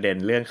นมีประเด็น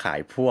เรื่องขาย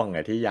พ่วง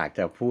ที่อยากจ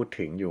ะพูด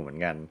ถึงอยู่เหมือน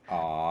กัน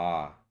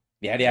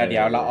เดี๋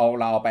ยวเราเ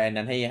อาไปอัน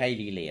นั้นให้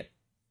รีเลท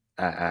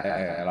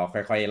เราค่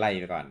อยๆไล่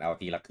ไปก่อนเอา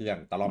ทีละเครื่อง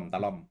ตะล่อม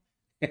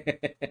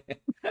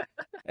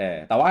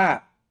แต่ว่า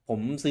ผม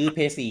ซื้อ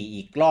PS4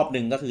 อีกรอบห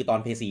นึ่งก็คือตอน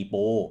PS4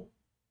 Pro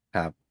ค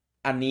รับ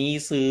อันนี้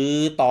ซื้อ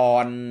ตอ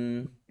น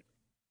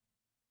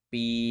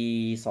ปี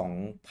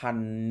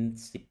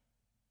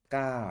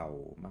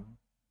2019มั้ง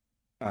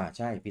ใ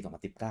ช่ปี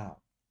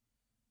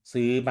2019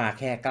ซื้อมา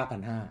แค่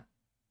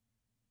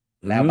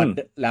9,500แล้วอืมบัน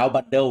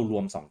เดิลร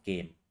วม2เก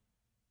ม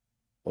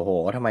โอ้โห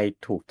ทำไม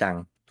ถูกจัง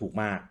ถูก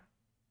มาก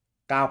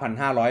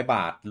9,500 บ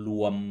าทร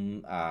วม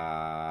อ่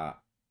า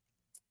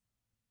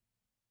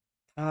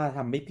ถ้าท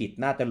ำไม่ผิด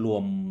น่าจะรว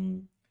ม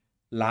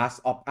Last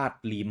of Us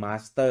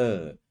Remaster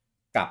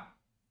กับ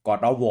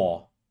God of War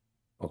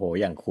โอ้โห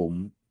อย่างคุ้ม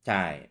ใ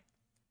ช่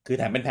คือแ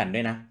ถมเป็นแผ่นด้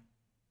วยนะ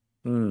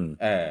อืม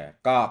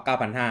ก็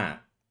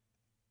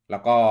9,500แล้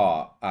วก็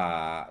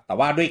แต่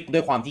ว่าด้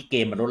วยความที่เก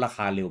มมันลดราค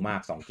าเร็วมา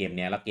ก2เกมเ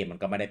นี้ยแล้วเกมมัน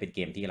ก็ไม่ได้เป็นเก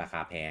มที่ราคา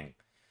แพง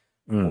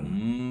อืมผม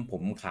ผ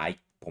มขาย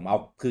ผมเอา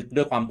คือ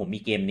ด้วยความผมมี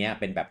เกมเนี้ย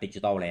เป็นแบบดิจิ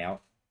ตอลแล้ว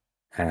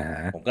อ่า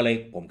ผมก็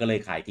เลย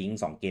ขายทิ้ง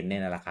2เกมเนี่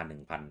ยในราคา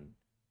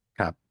 1,000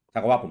ครับถ้า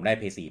ก็ว่าผมได้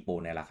PS4 Pro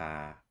ในราคา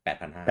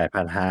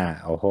 8,500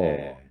 8,500โอ้โห เอ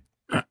อ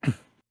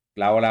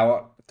แล้ว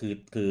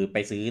คือไป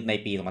ซื้อใน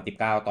ปี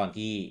2019ตอน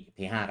ที่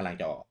PS5 กำลัง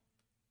จะออก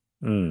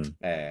อืม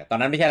ตอน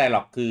นั้นไม่ใช่อะไรหร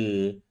อกคือ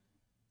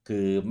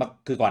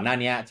คือก่อนหน้า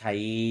นี้ใช้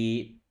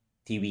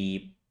ทีวี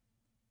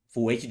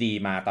Full HD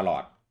มาตลอ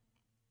ด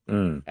อื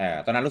ม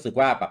ตอนนั้นรู้สึก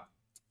ว่าแบบ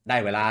ได้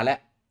เวลาแล้ว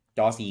จ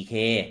อ 4K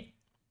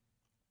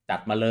จัด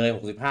มาเลย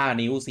65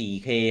นิ้ว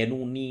 4K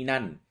นู่นนี่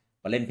นั่น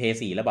มาเล่น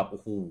PS4 แล้วแบบโ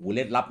อ้โหเ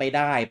ล่นรับไม่ไ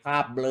ด้ภา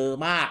พเบลอ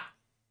มาก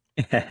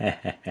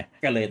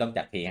ก็เลยต้อง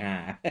จัด PS5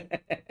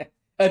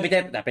 ไม่ใช่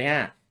จัด PS5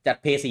 จัด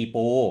PS4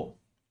 Pro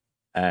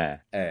อ่า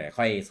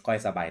ค่อย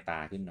สบายตา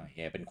ขึ้นหน่อย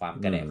เป็นความอื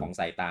กระแดะของม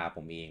สายตาผ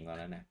มเองตอน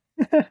นั้นนะ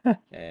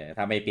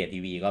ถ้าไม่เปลี่ยนที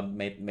วีก็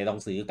ไม่ต้อง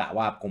ซื้อกะ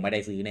ว่าคงไม่ได้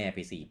ซื้อแน่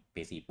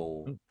PS4 Pro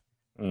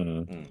อื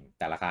มแ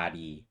ต่ราคา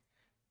ดี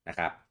นะ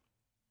ครับ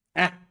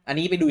อัน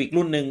นี้ไปดูอีก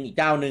รุ่นหนึ่งอีก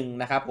เจ้าหนึ่ง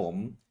นะครับผม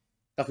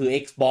ก็คือ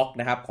Xbox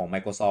นะครับของ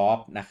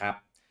Microsoft นะครับ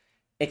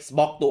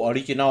Xbox ตัว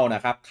Original น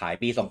ะครับขาย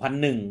ปี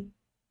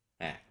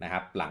 2001นะครั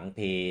บหลัง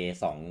Play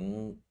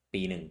 2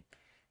ปีหนึ่ง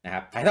นะค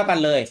รับขายเท่ากัน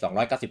เลย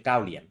299เ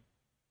หรียญ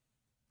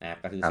นะครับ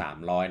ก็คือครับ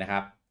300นะครั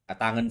บอั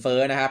ตราเงินเฟ้อ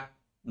นะครับ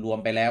รวม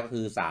ไปแล้วก็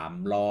คือ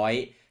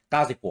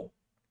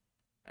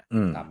396อื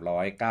ม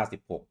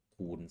396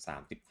คูณ35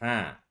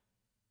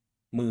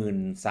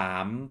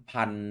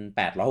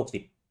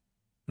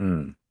 13,860อื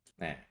ม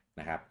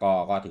นะครับ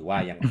ก็ถือว่า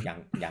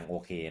ยังโอ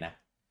เคนะ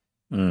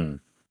อืม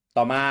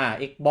ต่อมา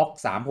Xbox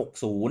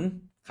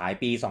 360ขาย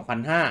ปี 2005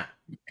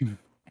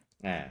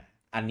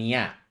อันเนี้ย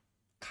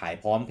ขาย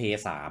พร้อม Play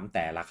 3แ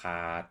ต่ราคา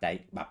ใจ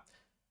แบบ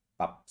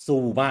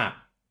สู้มาก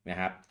นะ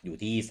ครับอยู่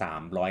ที่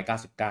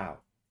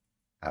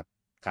399ครับ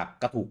ครับ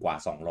ก็ถูกกว่า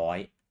200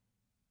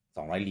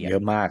เหรียญเย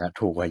อะมากอะ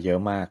ถูกกว่าเยอะ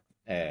มาก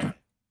เออ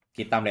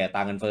คิดตามเรทต่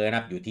างเงินเฟ้อนะค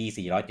รับอยู่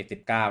ที่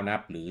479นะค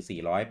รับหรือ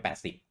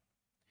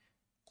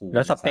480คูณแ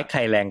ล้วสเปคใคร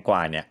แรงกว่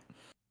าเนี่ย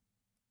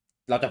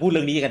เราจะพูดเ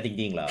รื่องนี้กันจ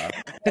ริงๆเหรอ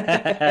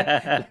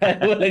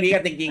พูดเรื่องนี้กั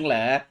นจริงๆเหร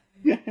อ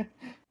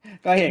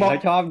ก็เห็นเขา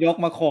ชอบยก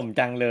มาข่ม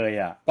จังเลย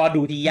อ่ะก็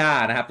ดูที่ย่า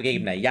นะครับเก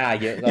มไหนย่า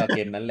เยอะก็เก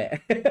มนั้นแหละ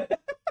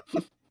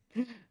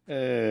เอ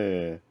อ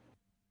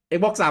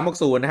Xbox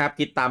 360นะครับ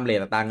คิดตามเรท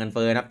อัตราเงินเ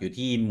ฟ้อนะครับอยู่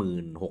ที่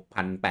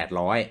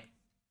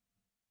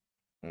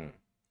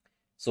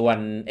16,800ส่วน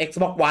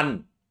Xbox One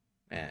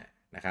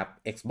นะครับ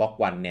Xbox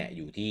One เนี่ยอ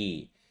ยู่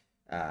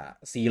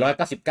ที่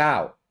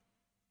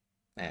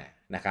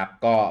499นะครับ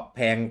ก็แพ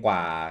งกว่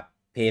า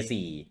PS4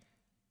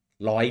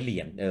 100เหรี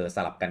ยญส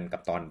ลับกันกั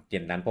บตอนเจ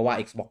นนั้นเพราะว่า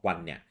Xbox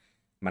One เนี่ย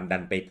มันดั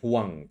นไปพ่ว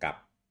งกับ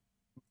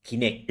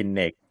Kinect กินเ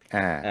น็ก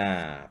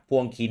พ่ว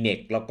ง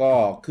Kinect แล้วก็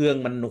เครื่อง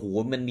มันโห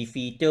มันมี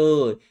ฟีเจอ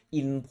ร์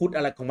Input อ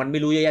ะไรของมันไม่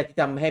รู้เยอะแยะที่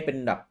ทำให้เป็น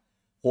แบบ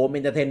Home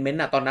Entertainment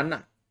ตอนนั้น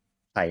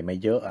ใส่มา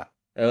เยอะอ่ะ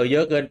เยอ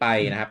ะเกินไป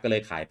นะครับก็เล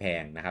ยขายแพ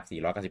งนะครับ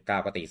499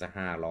ก็ตีซะ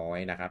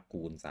500นะครับ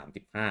คูณ35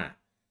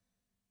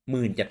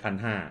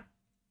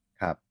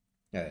 17,500ครับ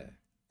เออ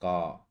ก็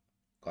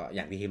อ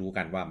ย่างที่ให้รู้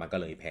กันว่ามันก็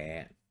เลยแพ้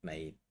ใ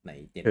น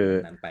เจน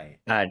นั้นไป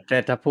แต่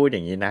ถ้าพูดอ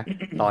ย่างนี้นะ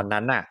ตอน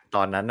นั้นน่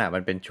ะมั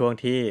นเป็นช่วง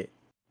ที่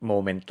โม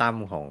เมนตัม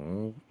ของ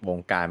วง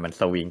การมัน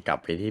สวิงกลับ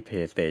ไปที่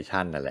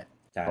PlayStation นั่นแหละ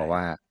เพราะว่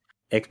า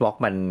Xbox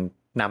มัน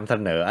นำเส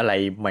นออะไร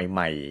ให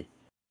ม่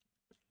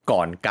ๆก่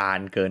อนการ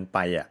เกินไป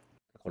อ่ะ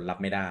คนรับ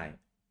ไม่ได้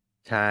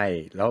ใช่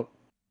แล้ว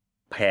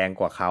แพง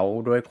กว่าเขา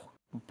ด้วย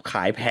ข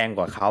ายแพงก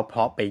ว่าเขาเพ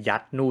ราะไปยั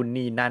ดนู่น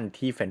นี่นั่น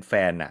ที่แฟ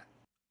นๆน่ะ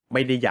ไ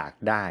ม่ได้อยาก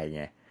ได้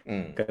ไง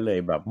ก็เลย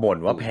แบบบ่น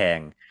ว่าแพง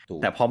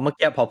แต่พอเมื่อ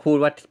กี้พอพูด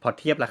ว่าพอ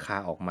เทียบราคา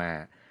ออกมา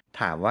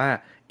ถามว่า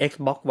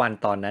Xbox One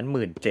ตอนนั้น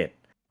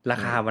17,000รา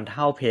คามันเ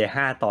ท่า PS5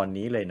 ตอน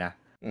นี้เลยนะ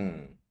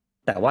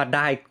แต่ว่าไ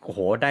ด้โอ้โห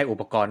ได้อุ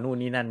ปกรณ์นู่น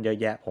นี่นั่นเยอะ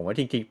แยะผมว่า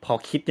จริงๆพอ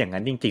คิดอย่าง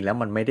นั้นจริงๆแล้ว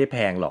มันไม่ได้แพ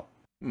งหรอก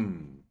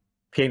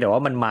เพียงแต่ว่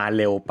ามันมา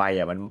เร็วไป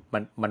อ่ะ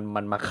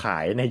มันมาขา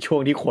ยในช่ว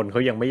งที่คนเข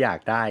ายังไม่อยาก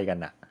ได้กัน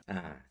อ่ะ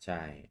ใ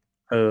ช่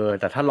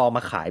แต่ถ้าลองม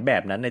าขายแบ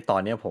บนั้นในตอ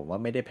นนี้ผมว่า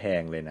ไม่ได้แพ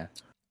งเลยนะ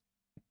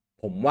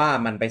ผมว่า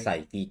มันไปใส่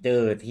ฟีเจอ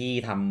ร์ที่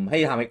ทำให้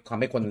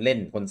คนเล่น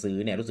คนซื้อ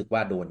เนี่ยรู้สึกว่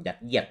าโดนยัด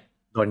เยียด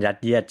โดนยัด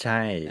เยียดใ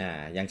ช่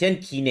อย่างเช่น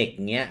Kinect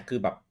เงี้ยคือ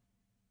แบบ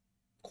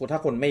ถ้า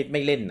คนไ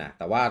ม่เล่นนะ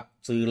แต่ว่า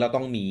ซื้อแล้ว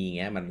ต้องมีเ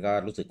งี้ยมันก็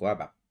รู้สึกว่า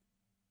แบบ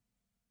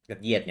ยัด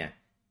เยียดไง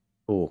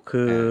ถูก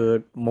คืออ่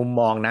ามุม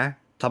มองนะ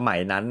สมัย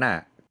นั้นน่ะ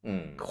อื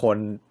มคน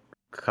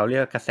เขาเรีย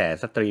กกระแส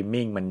สตรีม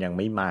มิ่งมันยังไ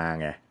ม่มา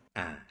ไง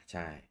อ่าใ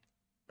ช่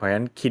เพราะฉะ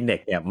นั้นคินเน็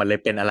กเนี่ยมันเลย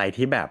เป็นอะไร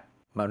ที่แบบ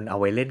มันเอา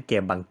ไว้เล่นเก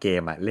มบางเก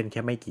มอ่ะเล่นแ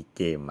ค่ไม่กี่เ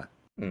กมอ่ะ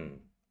อืม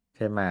ใ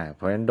ช่ไหมเพ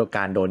ราะฉะนั้นก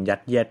ารโดนยั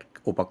ดเยียด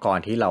อุปกร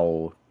ณ์ที่เรา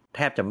แท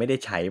บจะไม่ได้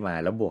ใช้มา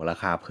แล้วบวกรา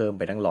คาเพิ่มไ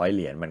ปตั้ง100 เห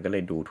รียญมันก็เล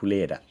ยดูทุเร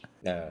ศอ่ะ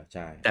ใ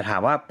ช่แต่ถา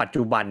มว่าปัจ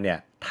จุบันเนี่ย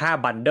ถ้า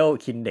บันเดิล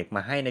คินเน็กม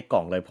าให้ในกล่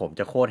องเลยผม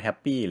จะโคตรแฮป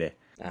ปี้เลย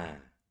อ่า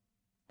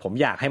ผม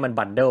อยากให้มัน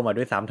บันเดิลมา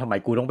ด้วยซ้ำทำไม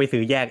กูต้องไป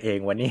ซื้อแยกเอง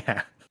วะเนี่ย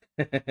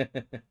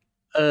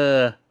เออ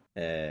เ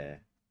ออ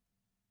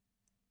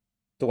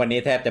ทุกวันนี้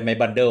แทบจะไม่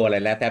บันเดิลอะไร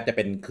แล้วแทบจะเ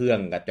ป็นเครื่อง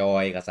กับจอ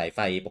ยกับสายไฟ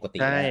ปกติ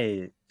ใช่แล้ว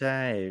ใช่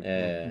เอ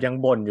อยัง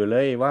บ่นอยู่เล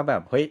ยว่าแบ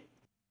บเฮ้ย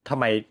ทำ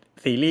ไม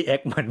ซีรีส์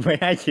X มันไม่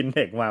ให้คินเ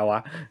น็กมาวะ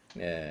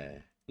เออ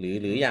ห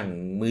รืออย่าง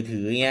มือถื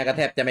อเงี้ยก็แ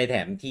ทบจะไม่แถ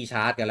มที่ช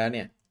าร์จกันแล้วเ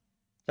นี่ย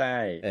ใช่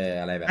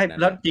อะไรแบบใช่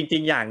แล้วนั้นนะจริ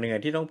งๆอย่างหนึ่งอ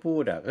ะที่ต้องพู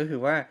ดอะก็คื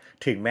อว่า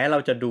ถึงแม้เรา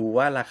จะดู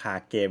ว่าราคา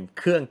เกม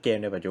เครื่องเกม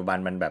ในปัจจุบัน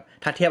มันแบบ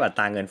ถ้าเทียบอัต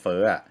ราเงินเฟ้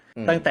ออะ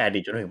อืมตั้งแต่อดี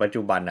ตจนถึงปัจ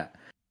จุบันอะ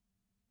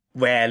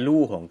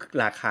value ของ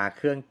ราคาเ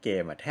ครื่องเก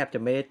มอะแทบจะ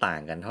ไม่ได้ต่า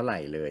งกันเท่าไหร่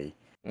เลย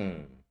อืม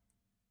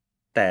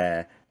แต่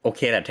โอเค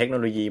แหละเทคโน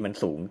โลยีมัน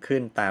สูงขึ้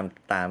น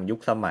ตามยุค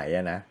สมัยอ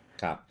ะนะ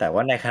ครับแต่ว่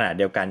าในขณะเ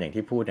ดียวกันอย่าง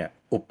ที่พูดเนี่ย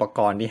อุปก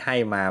รณ์ที่ให้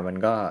มามัน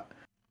ก็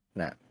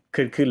นะ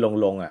ขึ้น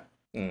ลงอ่ะ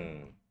อืม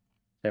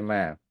ใช่ไหม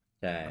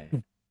ใช่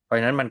เพราะฉ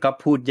ะนั้นมันก็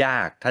พูดย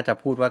ากถ้าจะ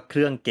พูดว่าเค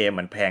รื่องเกม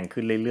มันแพง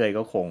ขึ้นเรื่อยๆ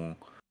ก็คง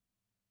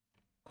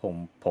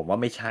ผมว่า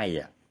ไม่ใช่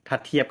อ่ะถ้า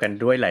เทียบกัน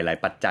ด้วยหลาย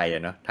ๆปัจจัยอ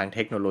ะเนาะทั้งเท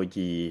คโนโล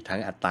ยีทั้ง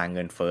อัตราเ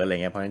งินเฟ้ออะไรเ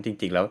งี้ยเพราะฉะนั้นจ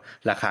ริงๆแล้ว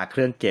ราคาเค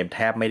รื่องเกมแท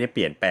บไม่ได้เป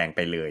ลี่ยนแปลงไป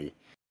เลย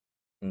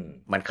อืม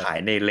มันก็ขาย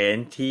ในเลน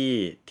ส์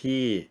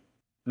ที่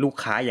ลูก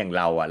ค้าอย่าง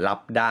เราอ่ะรั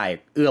บได้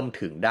เอื้อม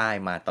ถึงได้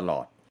มาตล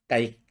อด ใกล้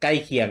ใกล้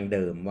เคียงเ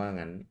ดิมว่า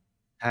งั้น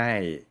ใช่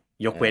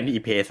ยกเว้น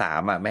EP3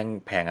อ่ะแม่ง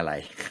แพงอะไร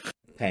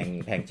แ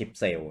พงชิป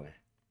เซลล์ไง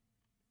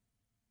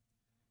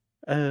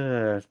เอ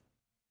อ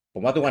ผ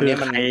มว่าทุกวันคือนี้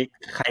มัน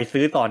ใคร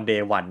ซื้อตอนเด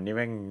ย์วันนี่แ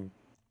ม่ง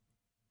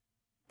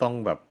ต้อง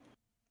แบบ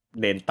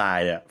เดนตาย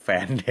อ่ะแฟ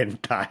นเดน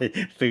ตาย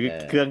ซื้อเอ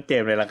เครื่องอเก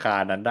มในราคา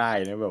นั้นได้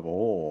นะแบบโอ้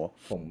โห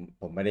ผม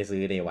ผมไม่ได้ซื้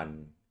อ Day One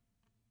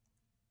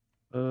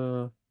เออ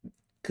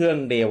เครื่อง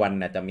Day One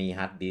น่ะจะมีฮ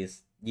าร์ดดิส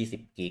ก์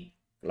20กิก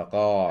แล้ว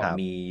ก็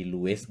มีครับรู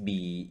USB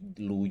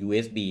รู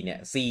USB เนี่ย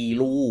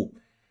4รู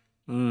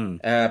อืม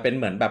เป็น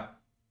เหมือนแบบ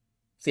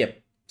เสียบ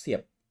เสีย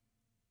บ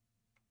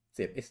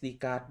SD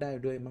card ได้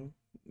ด้วยมั้ง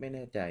ไม่แ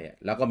น่ใจอ่ะ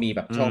แล้วก็มีแบ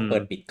บอืมช่องเปิ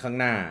ดปิดข้าง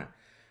หน้า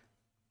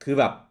คือ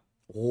แบบ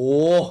โอ้โห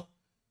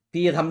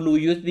พี่จะทำรู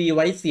USB ไ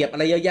ว้เสียบอะ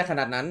ไรเยอะแยะข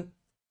นาดนั้น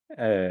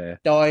เออ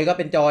จอยก็เ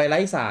ป็นจอยไร้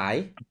สาย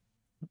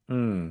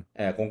อืม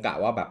คงกะ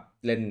ว่าแบบ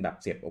เล่นแบบ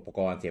เสียบอุปก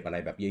รณ์เสียบอะไร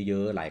แบบเยอ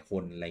ะๆหลายค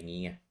นอะไรอย่างเงี้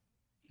ย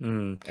อื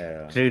มเอ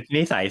อคือ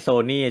นิสัยโซ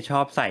นี่ชอ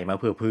บใส่มา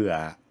เผื่อ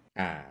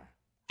อ่า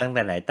ๆตั้งแ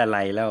ต่ไหนแต่ไร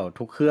แล้ว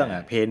ทุกเครื่องอ่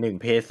ะเพย์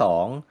 1เพย์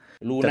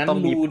 2รูนั้นจะต้อง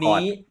มีรู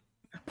นี้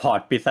พอร์ต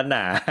ปริศน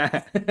า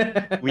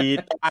วี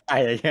ต้า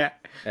อย่างเงี้ย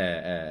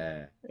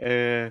เอ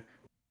อ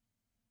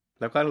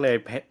แล้วก็เลย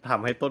ท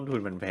ำให้ต้นทุน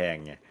มันแพง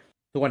ไง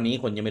ทุกวันนี้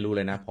คนยังไม่รู้เ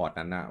ลยนะพอร์ต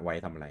นั้นอะไว้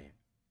ทำอะไร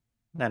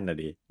นั่นน่ะ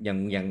ดิ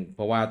ยังเพ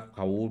ราะว่าเข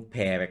าแพ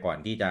ร่ไปก่อน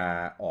ที่จะ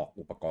ออก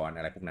อุปกรณ์อ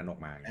ะไรพวกนั้นออก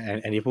มาไง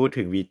อันนี้พูด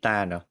ถึงวีต้า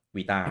เนาะ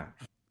วีต้า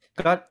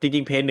ก็จ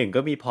ริงๆเพย์ 1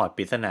ก็มีพอร์ตป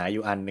ริศนาอ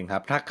ยู่อันหนึ่งครั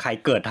บถ้าใคร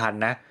เกิดทัน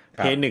นะค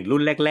รับเพย์ 1รุ่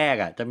นแรก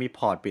ๆอ่ะจะมีพ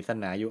อร์ตปริศ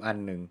นาอยู่อัน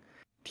หนึ่ง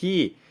ที่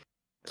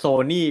โซ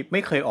นี่ไ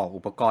ม่เคยออก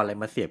อุปกรณ์อะไร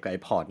มาเสียบกับไอ้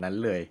พอร์ตนั้น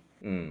เลย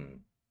อืม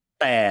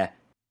แต่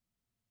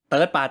เติ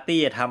ร์ดปาร์ตี้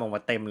ทำออกม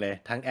าเต็มเลย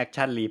ทั้งแอค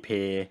ชั่นรีเพ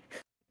ย์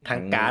ทั้ทั้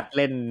งงการ์ดเ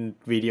ล่น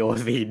วิดีโอ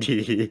ซีดี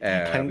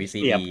ทั้งเ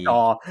สียบ VCD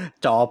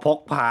จอพก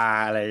พา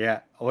อะไรเงี้ย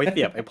เอาไว้เ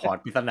สียบไอ้พอร์ต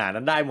ปริศนา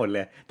นั้นได้หมดเล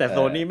ยแต่เอโซ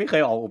นี่ไม่อเค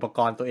ยออกอุปก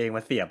รณ์ตัวเองม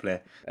าเสียบเลย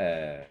เอ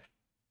อ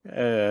เ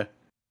ออ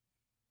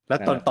แล้ว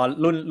นั่นแหละตอน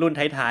รุ่น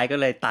ท้ายๆก็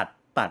เลย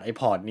ตัดไอ้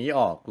พอร์ตนี้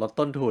ออกลด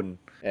ต้นทุน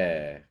เอ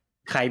อ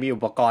ใครมีอุ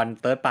ปกรณ์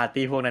เติร์ดปาร์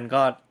ตี้พวกนั้น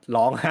ก็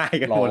ร้องไห้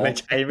กันร้อง หมดเลย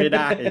ใช้ไม่ไ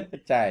ด้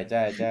ใช่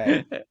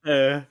เอ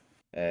อ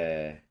เอ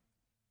อ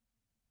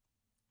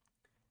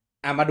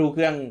มาดูเค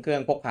รื่อ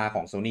งพกพาข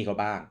อง Sony เขา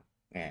บ้าง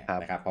นะครับ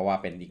ครับเพราะว่า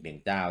เป็นอีกหนึ่ง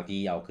เจ้าที่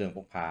เอาเครื่องพ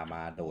กพาม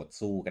าโดด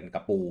สู้กันกร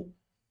ะปู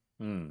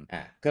อืม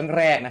เครื่องแ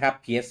รกนะครับ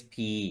PSP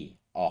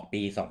ออก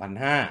ปี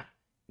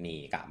 2005นี่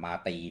กะมา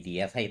ตี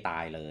DS ให้ตา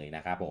ยเลยน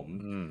ะครับผม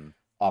อืม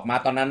ออกมา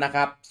ตอนนั้นนะค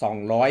รับ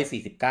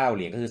249เห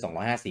รียญก็คือ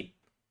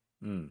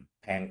250อืม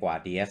แพงกว่า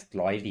DS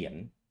 100เหรียญ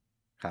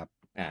ครับ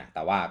แ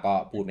ต่ว่าก็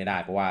พูดไม่ได้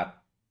เพราะว่า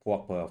พวก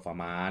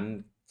performance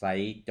ไซ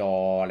ส์จอ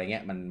อะไรเ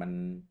งี้ยมันมั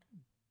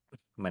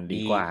นดี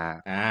ดีกว่า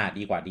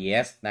ดีกว่า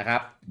DS นะครั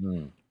บอื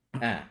ม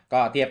ก็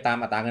เทียบตาม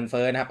อัตราเงินเ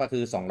ฟ้อนะครับก็คื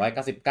อ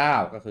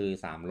299ก็คือ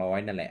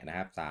300นั่นแหละนะค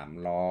รับ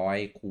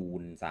300คู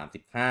ณ35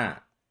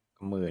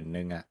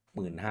 10,000อ่ะ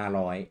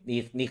1,500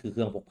นี่คือเค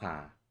รื่องพกพา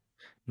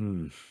อื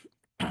ม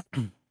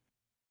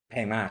แพ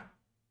งมาก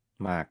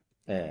มาก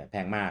แพ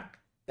งมาก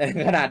แต่ใน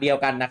ขณะเดียว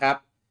กันนะครับ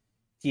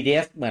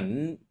TDS เหมือน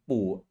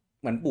ปู่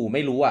เหมือนปู่ไ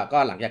ม่รู้อ่ะก็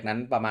หลังจากนั้น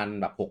ประมาณ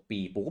แบบ6 ปี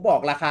ปู่ก็บอ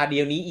กราคาเดี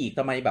ยวนี้อีก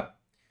ทำไมแบบ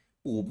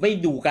ปู่ไม่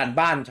ดูการ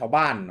บ้านชาว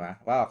บ้านวะ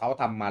ว่าเขา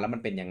ทำมาแล้วมั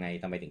นเป็นยังไง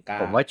ทำไมถึงกล้า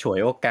ผมว่าฉวย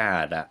โอกา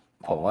สอ่ะ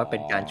อ๋อผมว่าเป็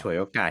นการฉวย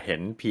โอกาสเห็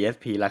น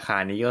PSP ราคา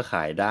นี้ก็ข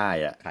ายได้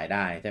อ่ะขายไ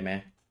ด้ใช่ไหม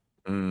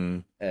อืม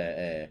เอ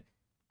อ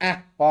อ่ะ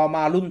พอม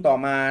ารุ่นต่อ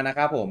มานะค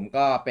รับผม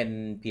ก็เป็น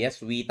PS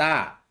Vita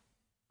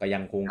ก็ยั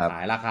งคงครับขา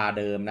ยราคา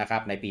เดิมนะครั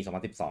บในปี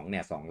2012เนี่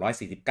ย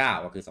249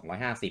ก็คือ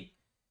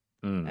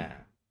250อืมอ่า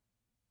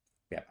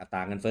แบบอัตร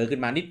าเงินเฟ้อขึ้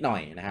นมานิดหน่อ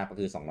ยนะครับก็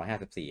คือ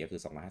254ก็คื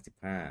อ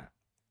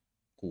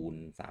255คูณ35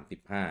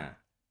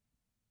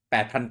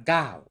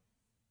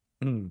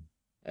 8,900อืม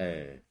เอ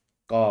อ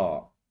ก็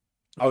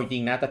เอาจริ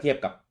งๆนะถ้าเทียบ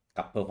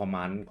กับเพอร์ฟอร์ม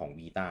านซ์ของ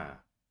Vita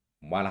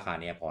ผมว่าราคา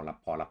เนี้ยพ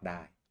อรับได้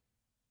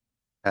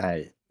ใช่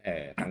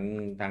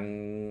ทั้ง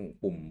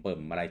ปุ่มเปิ่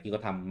มอะไรที่เข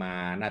าทำมา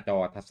หน้าจอ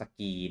ทัชส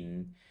กรีน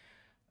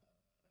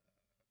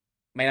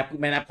ไ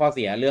ม่นับข้อเ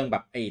สียเรื่องแบ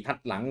บไอ้ทัด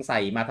หลังใส่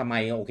มาทำไม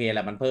โอเคแห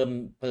ละมันเพิ่ม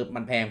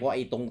มันแพงเพราะไ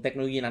อ้ตรงเทคโน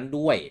โลยีนั้น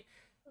ด้วย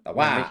แต่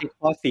ว่ามันไม่ใช่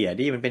ข้อเสีย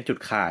ดิมันเป็นจุด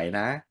ขาย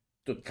นะ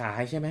จุดขา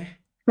ยใช่ไหม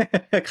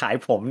ขาย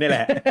ผมนี่แห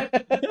ละ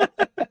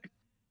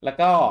แล้ว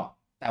ก็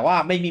แต่ว่า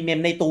ไม่มีเม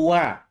มในตัว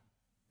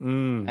อื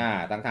ม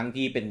ทั้ง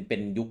ที่เป็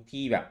นยุค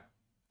ที่แบบ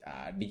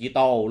ดิจิต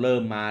อลเริ่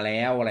มมาแล้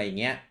วอะไรอย่าง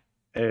เงี้ย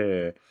เออ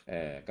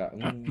ก็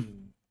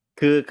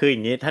คืออย่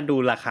างนี้ถ้าดู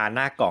ราคาห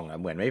น้ากล่องอ่ะ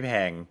เหมือนไม่แพ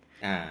ง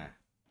อ่า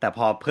แต่พ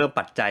อเพิ่ม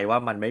ปัจจัยว่า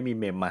มันไม่มี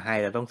เมมมาให้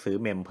แล้วต้องซื้อ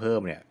เมมเพิ่ม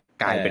เนี่ย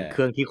กลายเป็นเออเค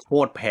รื่องที่โค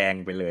ตรแพง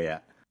ไปเลยอ่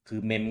ะคือ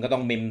เมมก็ต้อ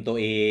งเมมตัว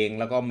เอง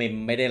แล้วก็เมม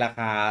ไม่ได้รา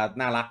คา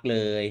น่ารักเล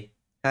ย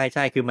ใ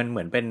ช่คือมันเห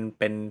มือนเ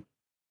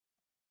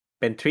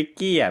ป็นทริก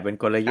กี้อ่ะเป็น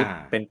กลยุทธ์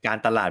เป็นการ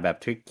ตลาดแบบ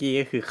ทริกกี้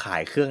ก็คือขา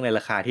ยเครื่องในร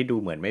าคาที่ดู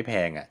เหมือนไม่แพ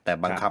งอ่ะแต่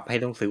บังคับให้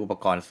ต้องซื้ออุป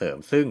กรณ์เสริม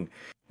ซึ่ง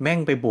แม่ง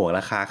ไปบวกร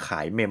าคาข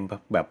ายเมม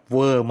แบบเว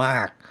อร์ม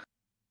าก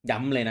ย้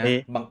ำเลยนะ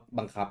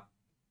บังคับ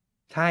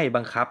ใช่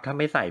บังคับถ้า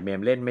ไม่ใส่เม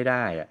มเล่นไม่ไ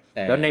ด้อ่ะเอ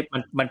แล้วอ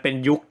มันเป็น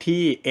ยุค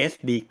ที่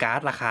SD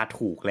card ราคา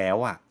ถูกแล้ว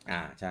อ่ะ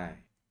ใช่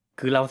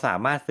คือเราสา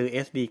มารถซื้อ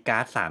SD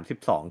card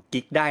 32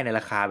กิกได้ในร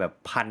าคาแบบ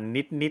พัน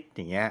นิดอ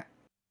ย่างเงี้ย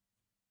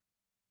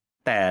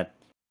แต่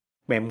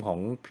เมมของ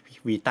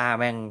Vita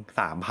แม่ง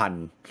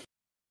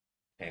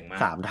3,000แพงมาก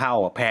3 เท่า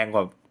อ่ะแพงก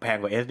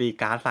ว่า SD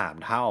card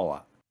 3 เท่าอ่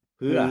ะเ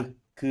พื่อ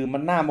คือมั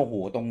นน่าโมโห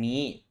ตรงนี้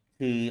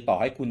คือต่อ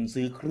ให้คุณ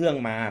ซื้อเครื่อง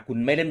มาคุณ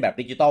ไม่เล่นแบบ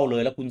ดิจิตอลเล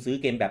ยแล้วคุณซื้อ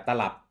เกมแบบต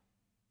ลับ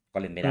ก็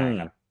เล่นไม่อืมได้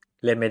ครับ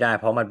เล่นไม่ได้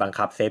เพราะมันบัง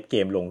คับเซฟเก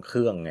มลงเค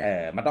รื่องไง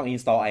มันต้อง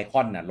install ไอค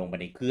อนน่ะลงไป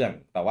ในเครื่อง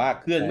แต่ว่า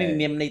เครื่องใช่ไม่มี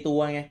เมมในตัว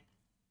ไง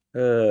เอ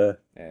อ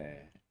เออ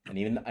อัน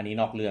นี้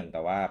นอกเรื่องแ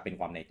ต่ว่าเป็น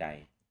ความในใจ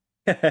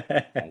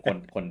ของ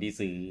คนที่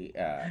ซื้อ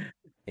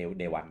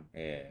เดวัน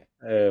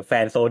แฟ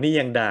นโซนี่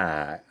ยังด่า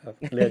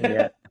เรื่องเนี้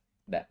ย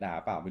ด่า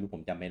เปล่าไม่รู้ผ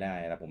มจำไม่ได้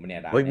แต่ผมเนี่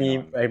ยด่าเฮ้ยมีแน่น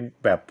อนไอ้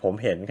แบบผม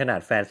เห็นขนา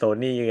ดแฟนโซ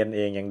นี่กันเ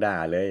องยังด่า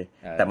เลย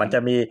แต่มัน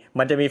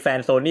มันจะมีแฟน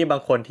โซนี่บา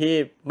งคนที่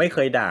ไม่เค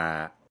ยด่า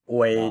อ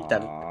วยอ๋อ จั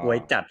ดอวย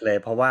จัดเลย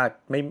เพราะว่า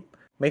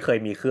ไม่เคย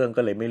มีเครื่อง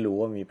ก็เลยไม่รู้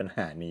ว่ามีปัญห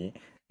านี้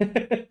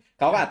เ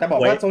ขาก็อาจจะบอ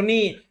อวยกว่าโซ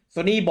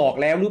นี่บอก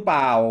แล้วหรือเป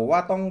ล่าว่า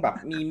ต้องแบบ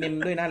มีเมม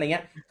ด้วยนะอะไรเ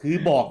งี้ยคือ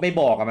บอกไม่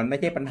บอกอะมันไม่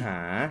ใช่ปัญหา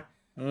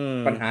อืม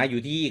ปัญหาอ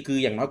ยู่ที่คือ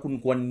อย่างน้อยคุณ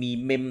ควรมี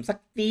เมมสัก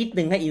นิดห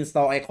นึ่งให้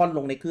install ไอคอนล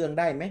งในเครื่อง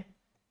ได้ไหม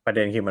ประเ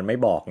ด็นคือมันไม่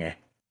บอกไง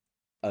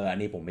อัน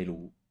นี้ผมไม่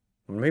รู้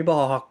มันไม่บ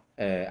อก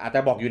อาจจะ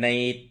บอกอยู่ใน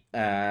เ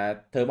อ่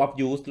term of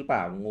use หรือเปล่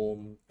างง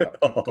แบบ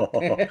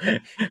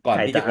ก่อใค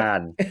รนที่จะกด จะอ่า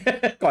น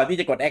ก่อนที่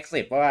จะกด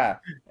accept เพราะว่า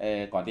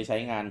ก่อนที่ใช้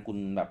งานคุณ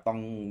แบบต้อง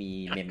มี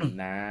เมม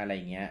นะอะไร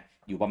เงี้ย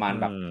อยู่ประมาณอื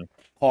แบบม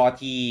ข้อ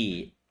ที่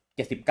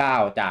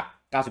79จาก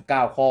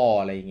99ข้อ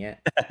อะไรเงี้ย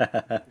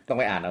ต้อง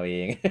ไปอ่านเอาเอ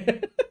ง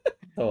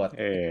โทษ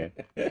เออ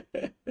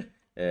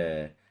เออ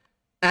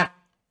อ่ะ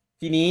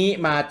ทีนี้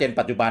มาเจน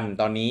ปัจจุบัน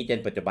ตอนนี้เจ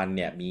นปัจจุบันเ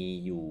นี่ยมี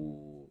อยู่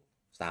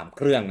3เค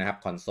รื่องนะครับ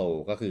คอนโซล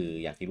ก็คือ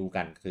อย่างที่รู้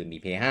กันคือมี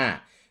PS5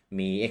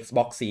 มี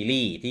Xbox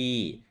Series ที่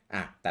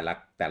แต่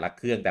ละเ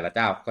ครื่องแต่ละเ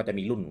จ้าก็จะ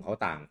มีรุ่นของเขา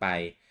ต่างไป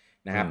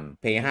นะครับ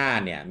PS5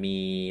 เนี่ยมี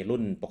รุ่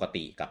นปก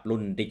ติกับรุ่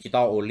นดิจิตอ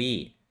ลโอลี่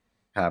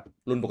ครับ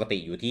รุ่นปกติ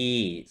อยู่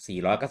ที่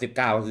499ก็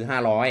คือ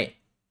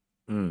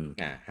500อืม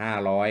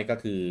500ก็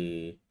คือ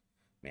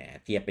แหม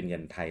เทียบเป็นเงิ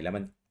นไทยแล้ว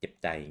มันเจ็บ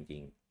ใจจริ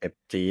งเอฟ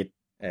จีด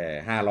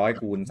ๆ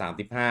500คูณ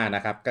35น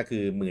ะครับก็คื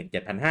อ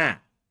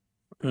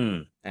17,500อืม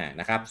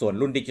นะครับส่วน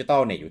รุ่นดิจิตอ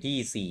ลเนี่ยอยู่ที่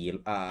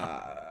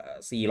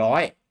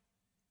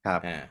400ครับ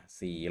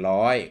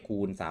400คู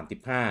ณ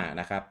35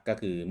นะครับก็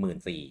คือ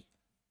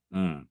14,000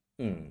อืม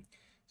อืม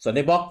ส่วนใน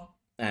บล็อก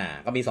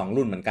ก็มี2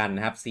รุ่นเหมือนกันน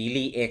ะครับซี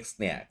รีส์ X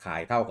เนี่ยขา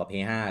ยเท่ากับ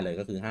P5 เลย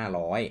ก็คือ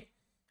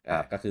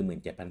500ก็คือ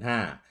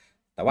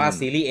17,500แต่ว่า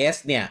ซีรีส์ S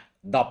เนี่ย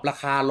ดรอปรา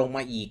คาลงม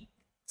าอีก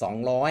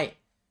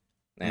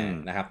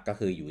200นะครับก็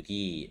คืออยู่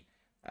ที่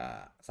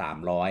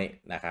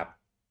300นะครับ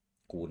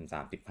คูณ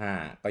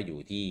35ก็อยู่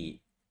ที่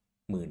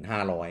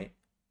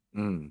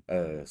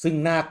1,500ซึ่ง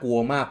น่ากลัว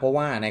มากเพราะ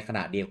ว่าในขณ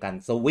ะเดียวกัน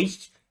Switch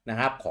นะ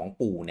ครับของ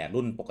ปู่เนี่ย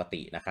รุ่นปก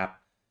ตินะครับ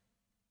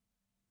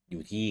อ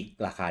ยู่ที่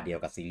ราคาเดียว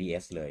กับซีรีส์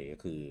S เลยก็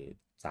คือ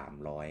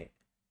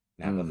300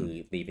นะก็คือ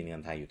ตีเป็นเงิ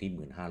นไทยอยู่ที่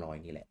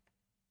1,500นี่แหละ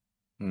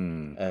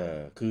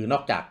คือนอ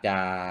กจากจะ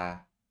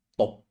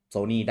ตบโซ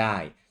นี่ได้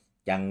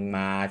ยังม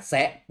าแซ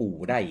ะปู่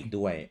ได้อีก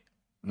ด้วย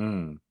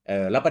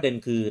แล้วประเด็น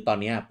คือตอน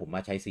เนี้ยผมม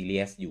าใช้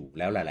Series อยู่แ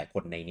ล้วหลายๆค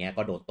นในเนี้ย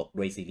ก็โดนตก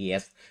ด้วย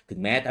Series ถึง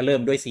แม้จะเริ่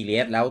มด้วย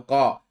Series แล้ว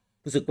ก็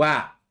รู้สึกว่า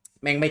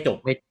แม่งไม่จบ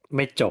ไ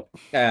ม่จบ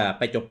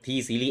ไปจบที่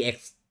Series X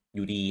อ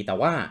ยู่ดีแต่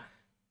ว่า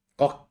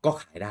ก็ก็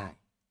ขายได้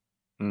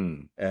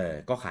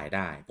ก็ขายไ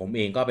ด้ผมเ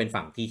องก็เป็น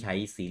ฝั่งที่ใช้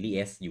Series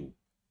S อยู่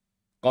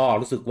ก็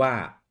รู้สึกว่า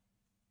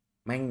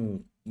แม่ง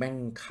แม่ง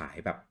ขาย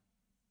แบบ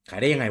ขาย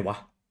ได้ยังไงวะ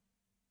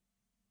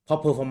เพราะ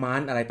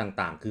performance อะไร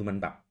ต่างๆคือมัน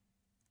แบบ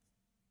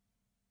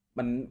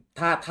มัน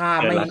ถ้า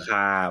เกินไม่ ราค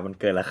ามัน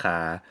เกินราคา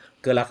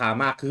เกินราคา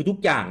มากคือทุก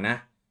อย่างนะ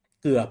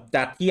เกือบจ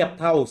ะเทียบ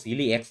เท่าซี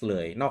รีส์ X เล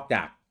ยนอกจ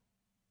าก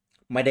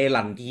ไม่ได้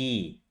รันที่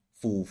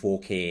Full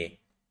 4K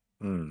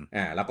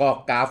แล้วก็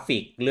กราฟิ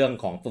กเรื่อง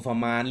ของ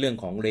performance เรื่อง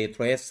ของ ray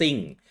tracing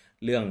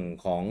เรื่อง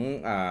ของ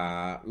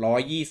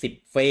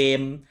120เฟร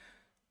ม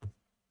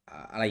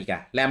อะไรอีกอ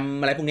ะแรม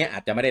อะไรพวกนี้อา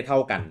จจะไม่ได้เท่า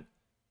กัน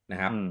นะ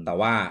ครับแต่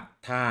ว่า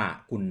ถ้า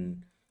คุณ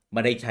ไ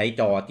ม่ได้ใช้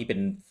จอที่เป็น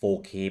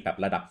 4K แบบ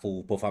ระดับ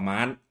Full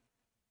Performance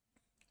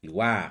หรือ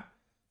ว่า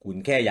คุณ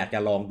แค่อยากจะ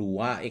ลองดู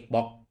ว่า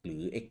Xbox หรื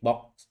อ Xbox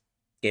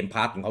Game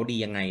Pass ของเขาดี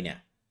ยังไงเนี่ย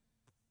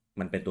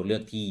มันเป็นตัวเลื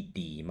อกที่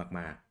ดี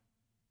มาก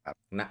ๆครับ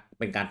นะ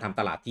เป็นการทำ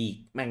ตลาดที่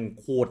แม่ง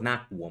โคตรน่า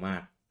กลัวมา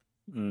ก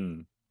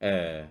เอ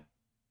อ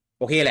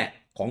โอเคแหละ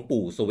ของ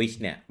ปู่สวิช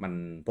เนี่ยมัน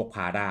พกพ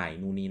าได้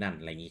นู่นนี่นั่น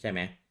อะไรอย่างนี้ใช่ไห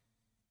ม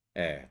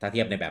ถ้าเที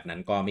ยบในแบบนั้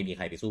นก็ไม่มีใ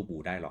ครไปสู้ปู่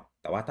ได้หรอก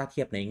แต่ว่าถ้าเ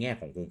ทียบในแง่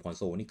ของโฮมคอนโ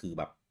ซลนี่คือ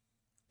แบบ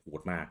โห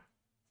ดมาก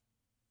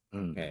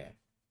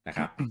นะค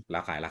รับแล้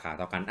วขายราคาเ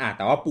ท่ากันแ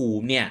ต่ว่าปู่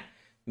เนี่ย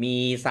มี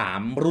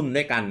3 รุ่น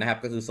ด้วยกันนะครับ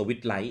ก็คือสวิ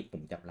ตไลท์ผ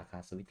มจำราคา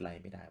สวิตไล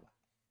ท์ไม่ได้ว่ะ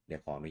เดี๋ย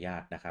วขออนุญา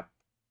ตนะครับ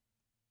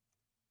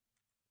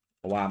เ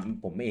พราะว่า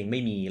ผมเองไ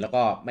ม่มีแล้ว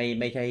ก็ไ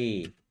ม่ใ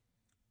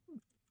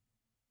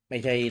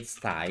ช่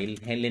สาย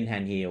ให้เล่นแฮ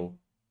นด์เฮล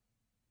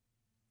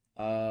เ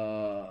อ่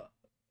อ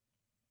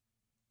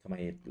ทำไม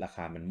ราค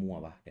ามันมั่ว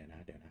วะเดี๋ยวนะ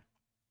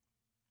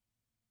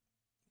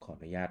ขออ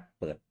นุญาต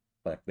เปิด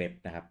เว็บ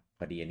นะครับพ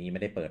อดีอันนี้ไ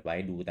ม่ได้เปิดไว้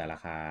ดูแต่รา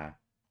คา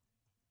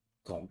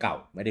ของเก่า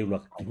ไม่ได้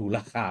ดูร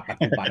าคาปัจ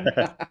จุบัน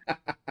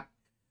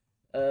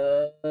เอ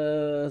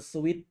ส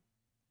วิต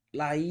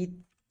ไล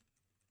ท์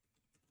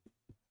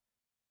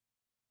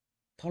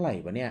เท่าไหร่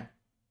วะเนี่ย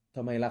ท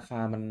ำไมราคา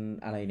มัน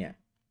อะไรเนี่ย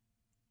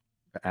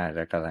จ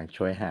ะกำลัง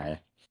ช่วยหาย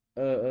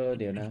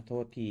เดี๋ยวนะโท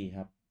ษทีค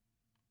รับ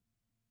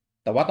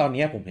แต่ว่าตอน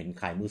นี้ผมเห็น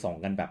ขายมือสอง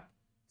กันแบบ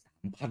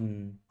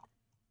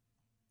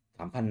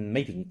3,0003,000ไ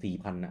ม่ถึง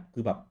4,000อะคื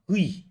อแบบเ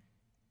ฮ้ย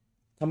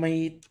ทำไม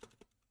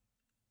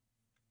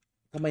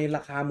ทำไมร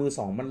าคามือส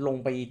องมันลง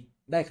ไป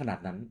ได้ขนาด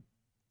นั้น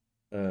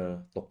เออ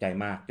ตกใจ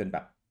มากจนแบ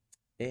บ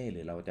หรื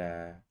อเราจะ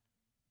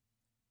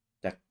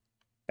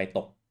ไปต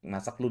กมา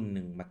สักรุ่นห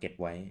นึ่งมาเก็บ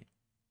ไว้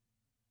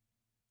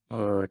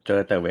เจ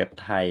อแต่เว็บ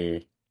ไทย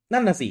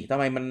นั่นน่ะสิทำ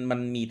ไมมัน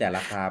มีแต่ร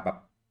าคาแบบ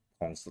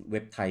ของเว็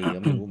บไทยก็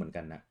ไม่รู้เหมือน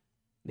กันนะ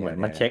เหมือน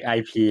มันเช็ค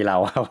IP เรา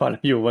พอเร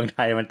าอยู่เมืองไท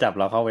ยมันจับ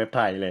เราเข้าเว็บไ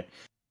ทยเลย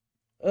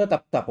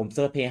แต่ผมเ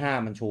ซิร์ชเพย์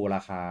 5มันโชว์ร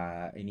าคา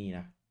ไอ้นี่น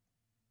ะ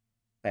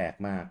แปลก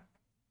มาก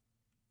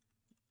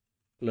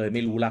เลยไ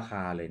ม่รู้ราค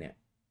าเลยเนี่ย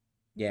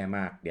แย่ม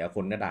ากเดี๋ยวค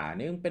นก็ด่าเ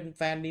นี่ยมึงเป็นแ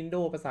ฟน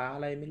Nintendo ภาษาอะ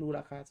ไรไม่รู้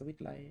ราคาสวิต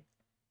ไลท์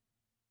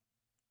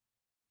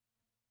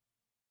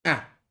อ่ะ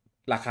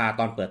ราคา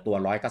ตอนเปิดตัว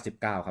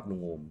199ครับลุ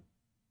งโอม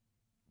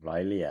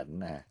100 เหรียญ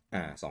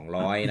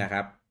200นะค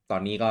รับตอ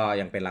นนี้ก็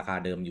ยังเป็นราคา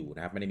เดิมอยู่น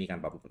ะครับไม่ได้มีการ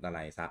ปรับอะไร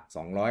ซะ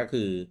200ก็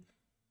คือ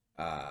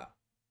อ่า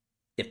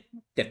7,000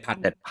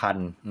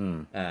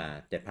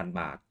 7,0007,000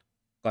 บาท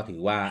ก็ถือ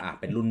ว่า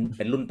เป็น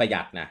รุ่นประห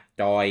ยัดนะ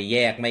จอยแย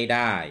กไม่ไ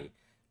ด้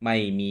ไม่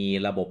มี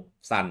ระบบ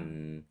สั่น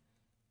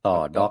ต่อ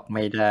แล้วก็ด็อกไ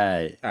ม่ได้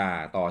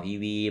ต่อที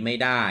วีไม่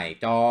ได้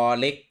จอ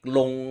เล็กล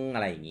งอ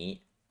ะไรอย่างนี้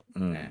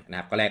นะค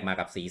รับก็แลกมา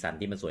กับสีสัน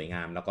ที่มันสวยง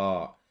ามแล้วก็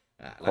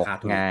พรากคา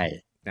ถูกง่าย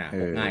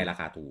พกง่ายรา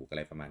คาถูกอะไ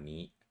รประมาณ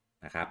นี้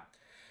นะครับ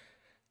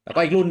แล้ว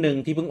ก็อีกรุ่นหนึ่ง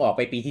ที่เพิ่งออกไ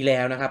ปปีที่แล้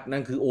วนะครับนั่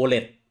นคือ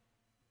OLED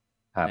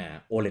ครับ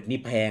OLED นี่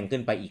แพงขึ้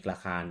นไปอีกรา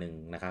คาหนึ่ง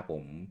นะครับผ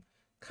ม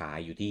ขาย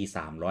อยู่ที่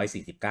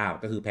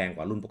349ก็คือแพงก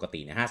ว่ารุ่นปกติ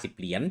เนี่ย50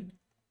 เหรียญ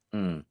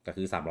ก็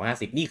คือ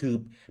350นี่คือ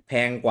แพ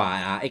งกว่า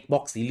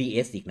Xbox Series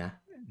S อีกนะ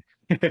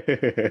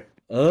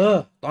เออ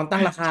ตอนตั้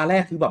งราคาแร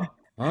กคือแบบ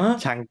ฮะ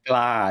ช่างก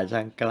ล้าช่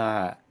างกล้า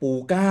ปู่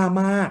กล้า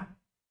มาก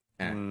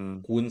อืม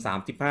คูณ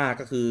35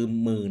ก็คือ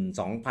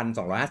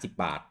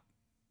12,250 บาท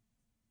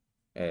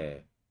เออ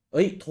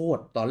โทษ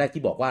ตอนแรก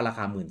ที่บอกว่าราค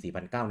า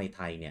14,900ในไ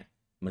ทยเนี่ย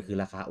มันคือ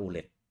ราคา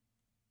OLED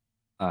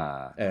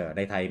ใ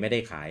นไทยไม่ได้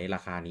ขายรา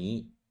คานี้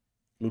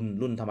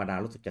รุ่นธรรมดา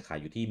รู้สึกจะขาย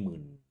อยู่ที่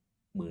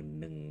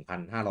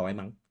11,500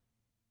มั้ง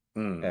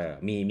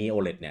มี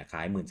OLED เนี่ยข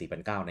าย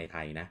14,900ในไท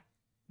ยนะ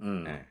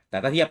แต่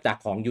ถ้าเทียบจาก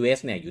ของ US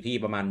เนี่ยอยู่ที่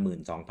ประมาณ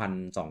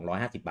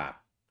12,250 บาท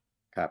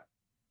ครับ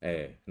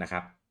นะครั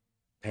บ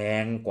แพ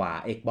งกว่า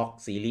Xbox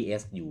Series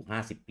S อยู่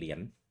50 เหรียญ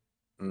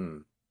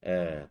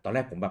ตอนแร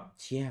กผมแบบ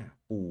เชี่ย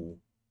ปู่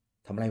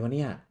ทำอะไรวะเ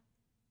นี่ย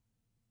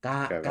กล้า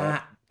ก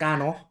ล้า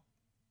เนาะ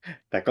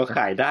แต่ก็ข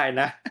ายได้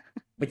นะ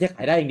ไม่ใช่ข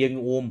ายได้อย่างเดียว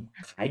โอม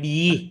ขายดี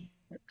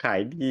ขาย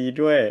ดี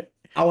ด้วย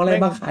เอาอะไร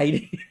มาขาย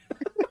ดี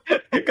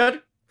ก็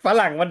ฝ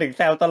รั่งมันถึงแ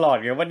ซวตลอด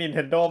ไงว่า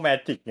Nintendo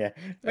Magic ไง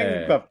แม่ง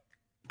แบบ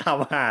ท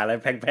ำหาอะไร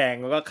แพง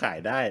ๆมันก็ขาย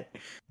ได้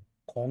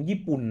ของญี่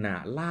ปุ่นน่ะ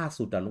ล่า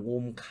สุดอะลุงโอ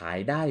มขาย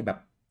ได้แบบ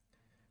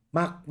ม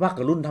ากก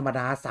ว่ารุ่นธรรมด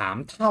า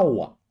3 เท่า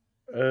อ่ะ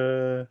เอ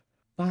อ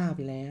บ้าไป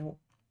แล้ว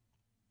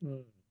อื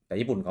มแต่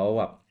ญี่ปุ่นเขา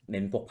แบบเ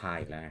น้นพวกพาย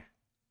แล้วไง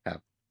ครับ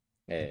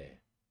เออ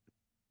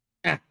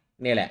อ่ะ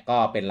เนี่ยแหละก็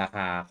เป็นราค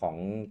าของ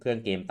เครื่อง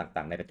เกมต่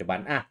างๆในปัจจุบัน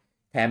อ่ะ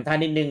แถมท่าน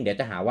นิดนึงเดี๋ยว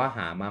จะหาว่าห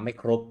ามาไม่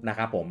ครบนะค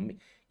รับผม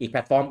อีกแพล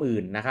ตฟอร์มอื่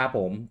นนะครับผ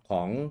มข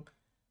อง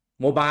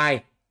โมบาย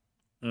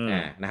อืม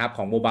นะครับข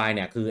องโมบายเ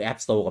นี่ยคือ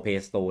App Store กับ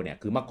Play Store เนี่ย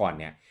คือเมื่อก่อน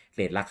เนี่ยเ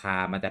รทราคา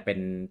มันจะเป็น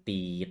ตี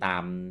ตา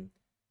ม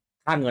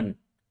ค่าเงิน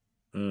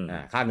อืม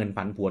ค่าเงิน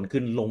ผันผวน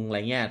ขึ้นลงอะไร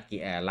เงี้ย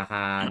ราค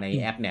าใน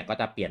แอปเนี่ยก็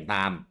จะเปลี่ยนต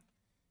าม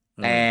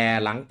อืแต่ม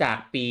หลังจาก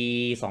ปี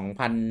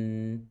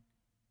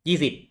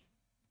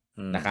2020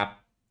อืมนะครับ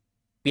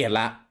เปลี่ยนล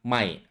ะไ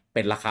ม่เ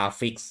ป็นราคา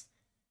ฟิกซ์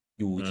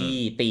อยู่อืมที่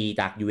ตี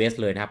จาก US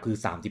เลยนะครับคือ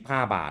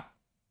35 บาท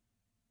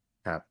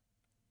ครับ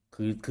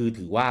คือ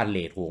ถือว่าเร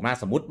ทโหดมาก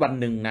สมมติวัน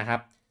หนึ่งนะครั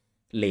บ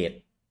เรท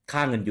ค่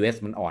าเงิน US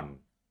มันอ่อน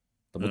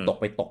สมมอืมติตก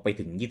ไป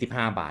ถึง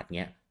25 บาทเ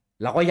งี้ย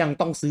เราก็ยัง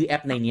ต้องซื้อแอ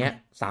ปในเนี้ย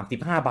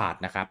35 บาท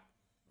นะครับ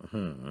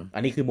อืมอั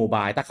นนี้คือโมบ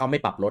ายถ้าเขาไม่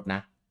ปรับลดน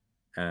ะ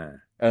อ่า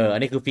อัน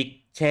นี้คือฟิก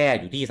แช่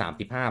อยู่ที่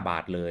35 บา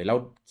ทเลยแล้ว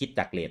คิดจ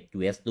ากเรท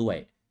US ด้วย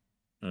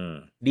อืม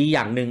ดีอ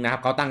ย่างหนึ่งนะครั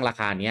บเขาตั้งรา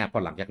คาเนี้ยพอ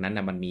หลังจากนั้นน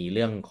ะมันมีเ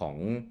รื่องของ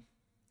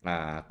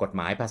กฎห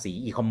มายภาษี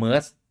อีคอมเมิ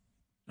ร์ซ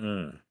อื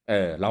ม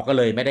เราก็เ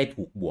ลยไม่ได้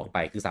ถูกบวกไป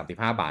คือ35 บ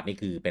าทนี่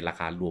คือเป็นรา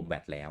คารวมแว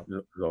ตแล้ว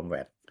รวมแว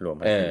ตรวม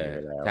เอภาษีอไป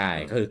แล้วใช่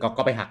อืมคือ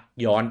ก็ไปหัก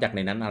ย้อนจากใน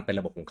นั้นเป็น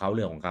ระบบของเขาเ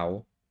รื่องของเขา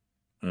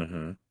อืม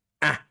ฮึ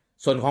อ่ะ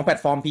ส่วนของแพลต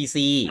ฟอร์ม PC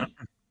ค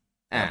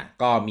รับ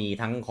ก็มี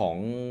ทั้งของ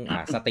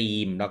สตรี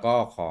มแล้วก็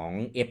ของ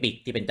Epic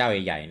ที่เป็นเจ้าใ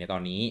หญ่ๆในตอ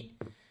นนี้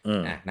อื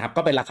มนะครับ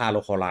ก็เป็นราคา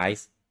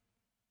localize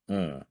อื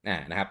ม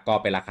นะครับก็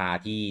เป็นราคา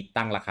ที่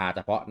ตั้งราคาเฉ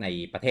พาะใน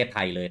ประเทศไท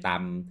ยเลยตา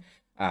ม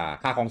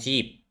ค่าครองชี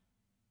พ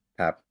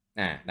ครับ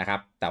นะครั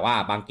บแต่ว่า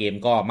บางเกม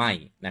ก็ไม่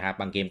นะครับ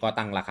บางเกมก็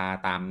ตั้งราคา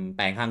ตามแป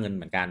ลงค่าเงินเ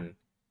หมือนกัน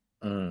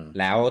อืม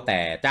แล้วแต่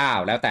เจ้า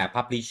แล้วแต่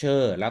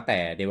Publisher แล้วแต่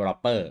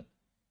Developer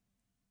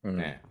อืม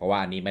เพราะว่า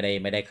อันนี้ไม่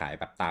ได้ขาย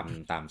แบบ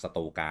ตามส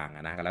ตูกลาง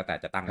นะแล้วแต่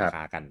จะตั้งครับราค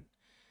ากัน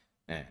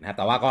นะครับแ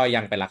ต่ว่าก็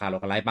ยังเป็นราคาโล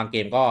คอลไลซ์บางเก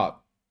ม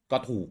ก็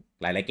ถูก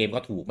หลายๆเกม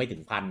ก็ถูกไม่ถึ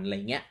งพันอะไร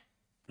เงี้ย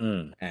อืม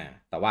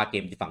แต่ว่าเก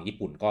มฝั่งญี่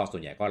ปุ่นก็ส่ว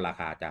นใหญ่ก็รา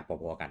คาจะพ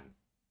อๆกัน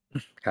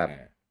ครับ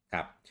ค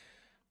รับ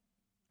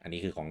อันนี้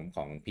คือข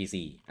อง PC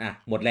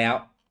หมดแล้ว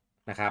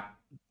นะครับ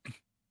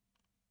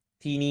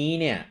ทีนี้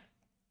เนี่ย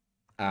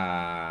อ่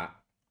า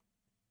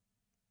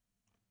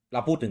เร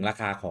าพูดถึงรา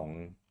คาของ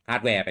ฮาร์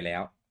ดแวร์ไปแล้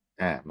ว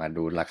มา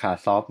ดูราคา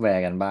ซอฟต์แว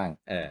ร์กันบ้าง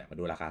มา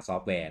ดูราคาซอฟ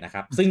ต์แวร์นะค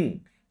รับซึ่ง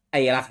ไอ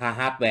ราคา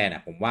ฮาร์ดแวร์เนี่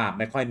ยผมว่าไ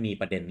ม่ค่อยมี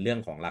ประเด็นเรื่อง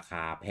ของราค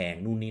าแพง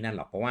นู่นนี่นั่นห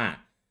รอกเพราะว่า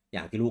อ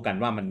ย่างที่รู้กัน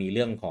ว่ามันมีเ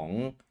รื่องของ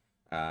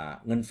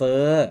เงินเฟ้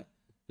อ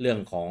เรื่อง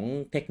ของ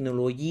เทคโน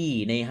โลยี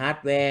ในฮาร์ด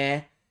แวร์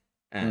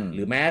ห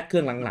รือแม้เครื่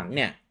องหลังๆเ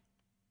นี่ย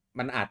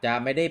มันอาจจะ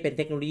ไม่ได้เป็นเ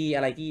ทคโนโลยีอ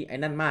ะไรที่ไอ้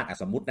นั่นมาก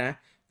สมมตินะ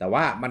แต่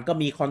ว่ามันก็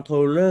มีคอนโทร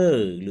ลเลอ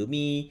ร์หรือ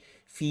มี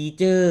ฟี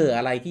เจอร์อ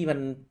ะไรที่มัน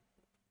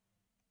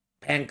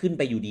แพงขึ้นไ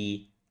ปอยู่ดี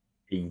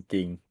จ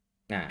ริง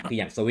คือ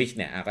อย่าง Switch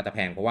เนี่ยก็จะแพ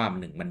งเพราะว่า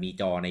หนึ่งมันมี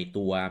จอใน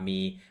ตัวมี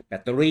แบ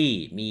ตเตอรี่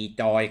มี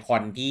จอยคอ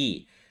นที่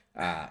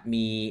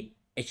มี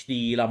HD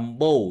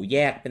Rumble แย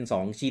กเป็น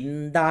2 ชิ้น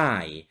ได้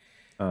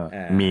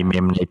มีเม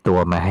มในตัว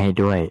มาให้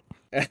ด้วย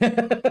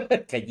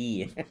ขยี้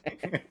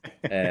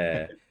เออ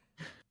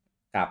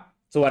ครับ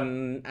ส่วน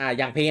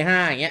อย่าง Play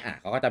 5อย่างเงี้ย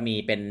เขาก็จะมี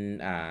เป็น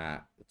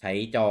ใช้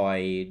จอย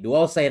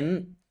DualSense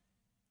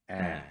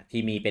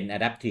ที่มีเป็น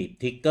Adaptive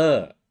Trigger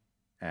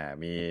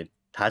มี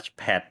ทัช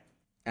แพด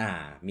อ่า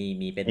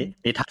มีเป็น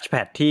มีทัชแพ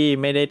ดที่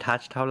ไม่ได้ทั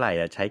ชเท่าไหร่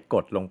ใช้ก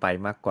ดลงไป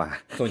มากกว่า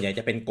ส่วนใหญ่จ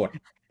ะเป็นกด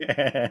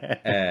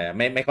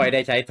ไม่ค่อยไ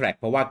ด้ใช้ track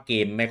เพราะว่าเก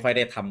มไม่ค่อยไ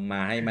ด้ทำม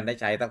าให้มันได้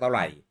ใช้ตั้งเท่าไห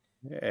ร่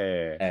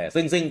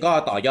ซึ่งก็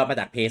ต่อยอดมา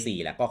จาก PS4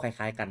 แหละก็ค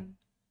ล้ายๆกัน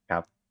ครั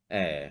บ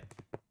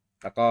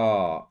แล้วก็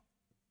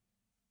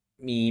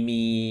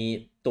มี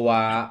ตัว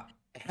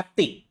แฮป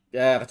ติก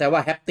เขาใช้ว่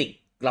า Haptic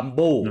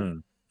Rumble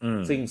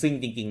ซึ่ง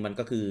จริงๆมัน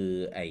ก็คือ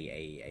ไอ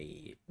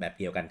แบบ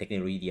เดียวกันเทคโน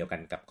โลยีเดียวกั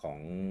นกับของ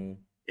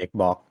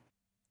Xbox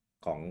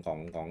ขอ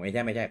งไม่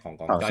ใช่ของ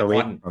จอยค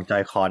อนของจอ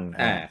ยคอน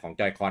ของ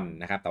จอยคอน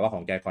นะครับแต่ว่าข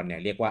องจอยคอนเนี่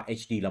ยเรียกว่า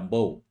HD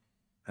Rumble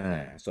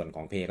ส่วนข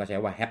อง Play ก็ใช้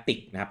ว่า Haptic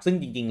นะครับซึ่ง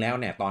จริงๆแล้ว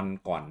เนี่ยตอน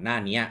ก่อนหน้า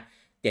นี้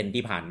เจน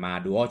ที่ผ่านมา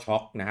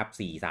DualShock นะครับ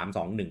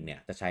4321เนี่ย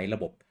จะใช้ระ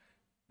บบ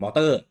มอเต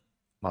อร์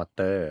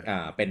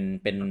เ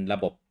ป็นระ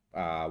บบ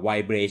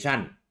vibration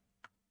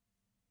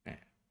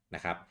น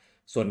ะครับ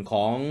ส่วนข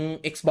อง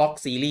Xbox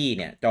Series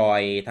เนี่ยจอ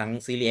ยทั้ง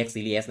Series X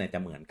Series S เนี่ยจะ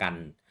เหมือนกัน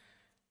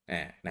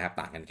นะครับ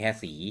ต่างกันแค่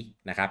สี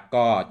นะครับ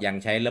ก็ยัง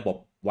ใช้ระบบ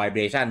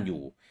vibration อ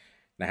ยู่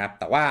นะครับ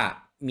แต่ว่า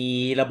มี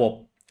ระบบ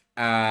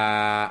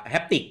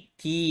haptic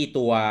ที่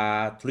ตัว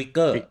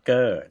trigger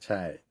ใ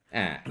ช่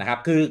นะครับ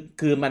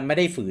คือมันไม่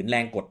ได้ฝืนแร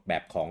งกดแบ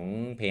บของ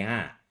PS5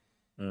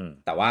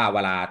 แต่ว่าเว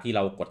ลาที่เร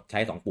ากดใช้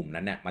2 ปุ่ม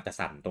นั้นเนี่ยมันจะ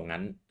สั่นตรงนั้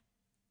น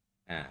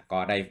ก็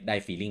ได้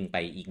feeling ไป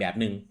อีกแบบ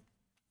หนึ่ง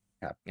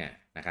ครับ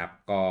นะครับ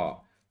ก็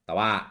แต่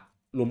ว่า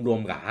รวม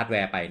ๆกับฮาร์ดแว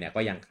ร์ไปเนี่ย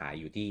ก็ยังขาย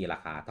อยู่ที่รา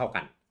คาเท่า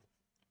กัน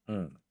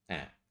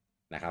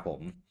นะครับผ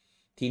ม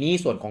ทีนี้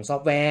ส่วนของซอฟ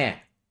ต์แวร์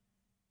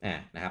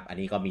นะครับอัน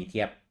นี้ก็มีเ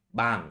ทียบ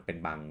บ้างเป็น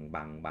บาง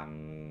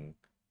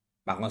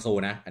คอนโซล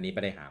นะอันนี้ไ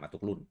ม่ได้หามาทุ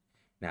กรุ่น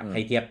นะครับใ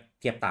ห้เ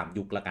ทียบตาม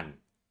ยุคละกัน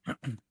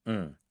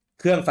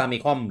เครื่อง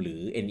Famicom หรื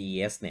อ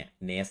NES เนี่ย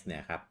NES เนี่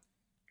ยครับ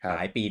ข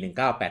ายปี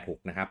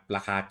 1986 นะครับร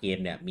าคาเกม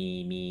เนี่ย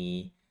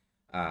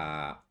อ่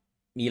า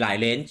มีหลาย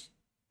เลนจ์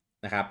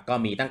นะครับก็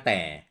มีตั้งแต่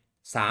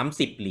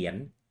30เหรียญ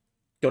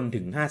จน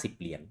ถึง50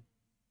เหรียญ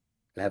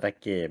แล้วแต่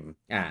เกม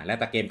แล้ว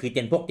แต่เกมคือ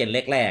พวกเจน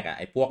แรกๆไ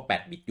อ้พวก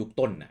8บิตยุค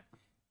ต้นน่ะ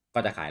ก็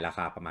จะขายราค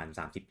าประมาณ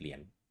30เหรียญ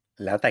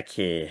แล้วแต่เค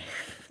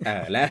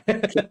แล้ว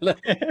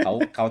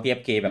เขาเทียบ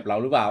เคแบบเรา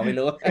หรือเปล่าไม่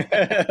รู้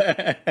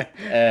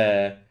เออ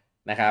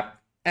นะครับ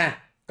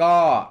ก็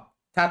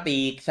ถ้าตี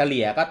เฉ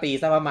ลี่ยก็ตี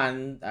ซะประมาณ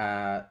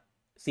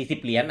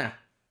40เหรียญ40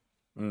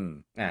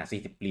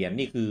เหรียญ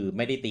นี่คือไ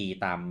ม่ได้ตี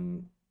ตาม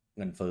เ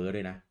งินเฟ้อด้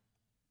วยนะ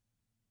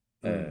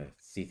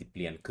40เห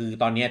รียญคือ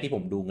ตอนนี้ที่ผ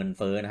มดูเงินเ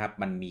ฟ้อนะครับ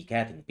มันมีแค่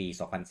ถึงปี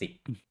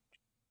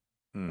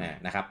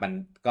2010นะครับ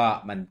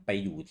มันไป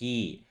อยู่ที่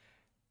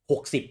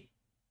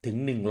60ถึง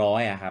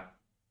100ครับ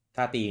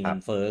ถ้าตีเงิน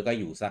เฟ้อก็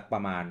อยู่สักปร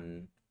ะมาณ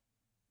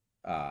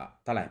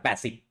เท่าไหร่80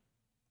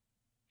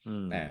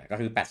ก็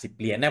คือ80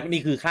เหรียญ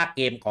นี่คือค่าเ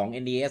กมของ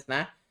NDS น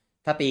ะ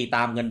ถ้าตีต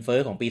ามเงินเฟ้อ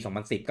ของปี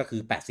2010ก็คื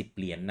อ80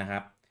เหรียญนะครั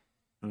บ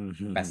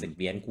80เ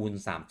หรียญคูณ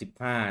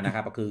35นะค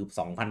รับก็คือ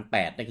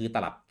 2,800 นี่คือต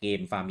ลับเกม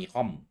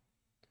Famicom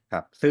ค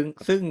รับ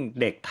ซึ่ง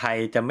เด็กไทย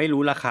จะไม่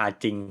รู้ราคา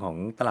จริงของ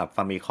ตลับ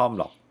Famicom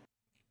หรอก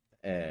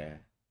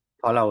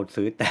เพราะเรา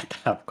ซื้อแต่ต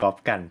ลับกอล์ฟ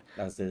กัน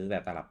เราซื้อแต่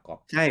ตลับกอล์ฟ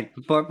ใช่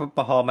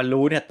พอมัน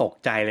รู้เนี่ยตก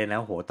ใจเลยนะ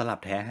โหตลับ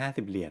แท้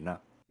50เหรียญอ่ะ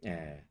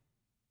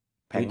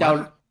หรื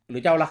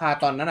อเจ้าราคา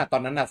ตอนนั้นตอ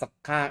นนั้นสัก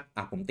ค่า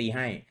ผมตีใ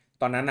ห้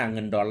ตอนนั้นเ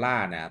งินดอลลา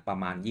ร์เนี่ยประ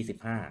มาณ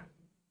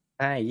25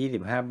ใช่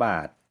25 บา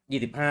ท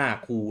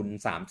25คูณ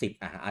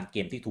30อันเก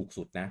มที่ถูก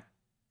สุดนะ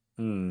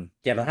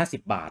750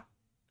 บาท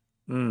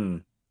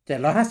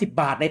750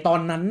 บาทในตอ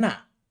นนั้นน่ะ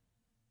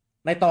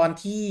ในตอน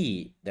ที่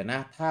เดี๋ยวน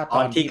ะถ้าต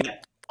อน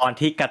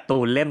ที่การ์ตู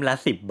นเล่มละ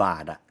10 บา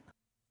ทอ่ะ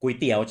ก๋วย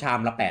เตี๋ยวชาม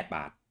ละ8 บ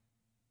าท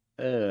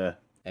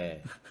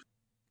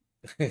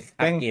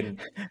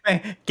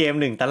เกม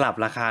หนึ่งตลับ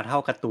ราคาเท่า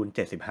การ์ตูน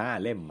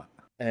75 เล่มอ่ะ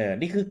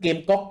นี่คือเกม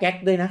ก๊อกแก๊ก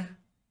ด้วยนะ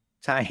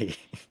ใช่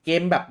เก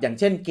มแบบอย่าง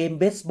เช่นเกม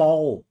เบสบอ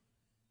ล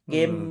เก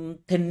ม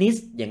เทนนิส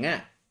อย่างเงี้ย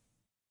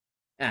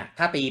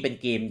ถ้าตีเป็น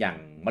เกมอย่าง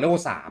มาริโอ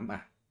3ม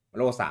า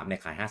ริโอ3เนี่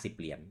ยขาย50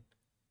เหรียญ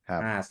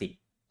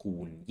50คู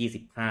ณ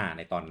25ใ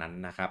นตอนนั้น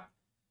นะครับ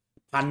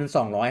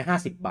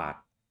 1,250 บาท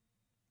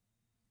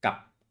กับ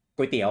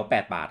ก๋วยเตี๋ยว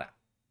8 บาท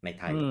ใน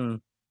ไทย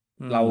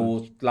เร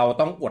า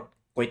ต้องก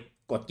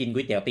ดกินก๋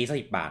วยเตี๋ยวตี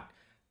10 บาท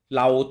เ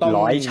ราต้อง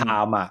100 ชา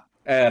ม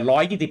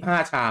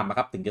125 ชามค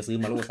รับถึงจะซื้อ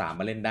มาริโอ3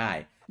มาเล่นได้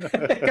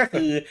ก็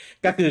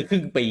คือค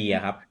รึ่งปี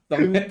ครับ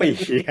ครึ่งปี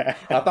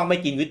เราต้องไม่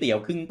กินก๋วยเตี๋ยว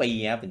ครึ่งปี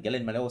ครับถึงจะเ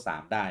ล่นมาริโอ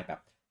3ได้แบบ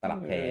ตลับ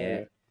แท้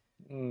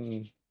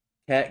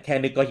แค่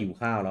นึกก็หิว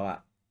ข้าวแล้ว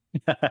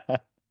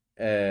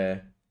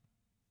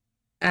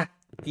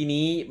ที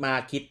นี้มา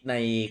คิดใน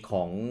ข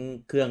อง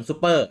เครื่องซู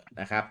เปอร์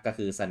นะครับก็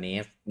คือ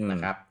SNES นะ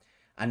ครับ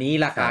อันนี้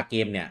ราคาเก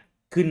มเนี่ย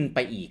ขึ้นไป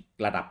อีก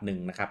ระดับหนึ่ง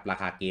นะครับรา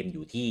คาเกมอ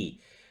ยู่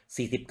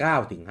ที่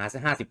49ถึง59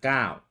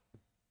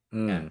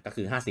ก็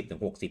คือ50ถึ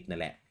ง60นั่น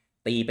แหละ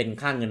ตีเป็น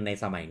ค่าเงินใน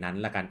สมัยนั้น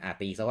ละกัน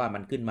ตีซะว่ามั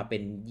นขึ้นมาเป็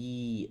น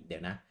เดี๋ย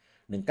วนะ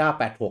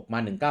1986มา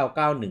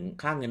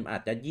1991ค่าเงินอา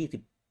จจะ27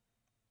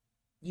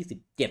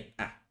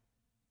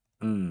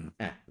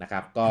นะครั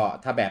บก็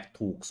ถ้าแบบ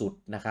ถูกสุด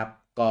นะครับ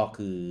ก็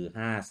คือ50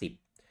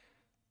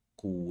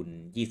คูณ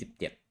27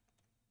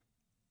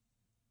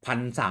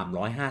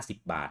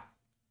 1,350 บาท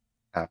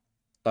ครับ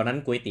ตอนนั้น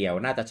ก๋วยเตี๋ยว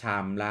น่าจะชา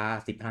มละ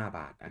15 บ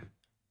าท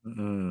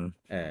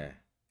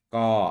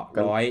ก็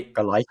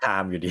100 ชา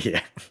มอยู่ดี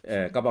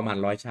ก็ประมาณ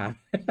100 ชาม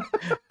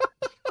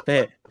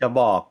จะ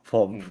บอกผ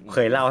มเค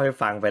ยเล่าให้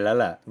ฟังไปแล้ว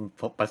แหละ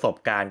ประสบ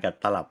การณ์กับ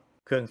ตลับ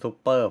เครื่องซู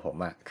เปอร์ผม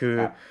คือ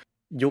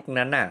ยุค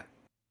นั้นน่ะ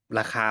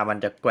ราคามัน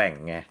จะแกว่ง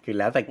ไงคือ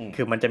แล้วแต่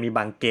คือมันจะมีบ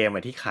างเกม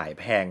ที่ขาย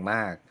แพงม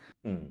าก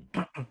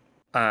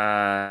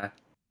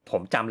ผ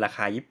มจำราค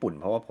าญี่ปุ่น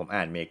เพราะว่าผม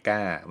อ่านเมกา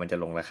มันจะ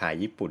ลงราคา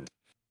ญี่ปุ่น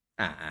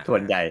ส่ว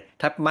นใหญ่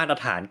ถ้ามาตร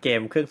ฐานเก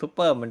มเครื่องซูเป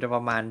อร์มันจะป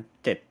ระมาณ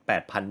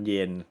 7-8 พันเย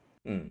น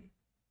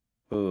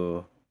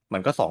มั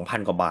นก็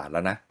 2,000 กว่าบาทแล้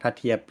วนะถ้า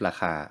เทียบรา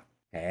คา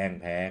แพ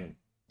ง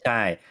ใ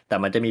ช่แต่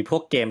มันจะมีพว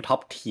กเกมท็อ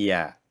ปเทีย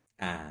ร์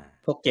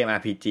พวกเกม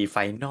RPG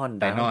Final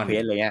Dragon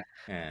Quest อะไรเงี้ย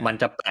มัน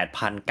จะ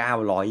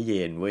 8,900 เย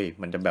นเว้ย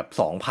มันจะแบบ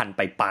 2,000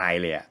 ปลาย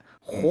ๆเลย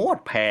โคต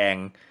รแพง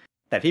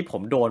แต่ที่ผ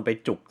มโดนไป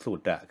จุกสุด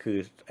คือ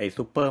ไอ้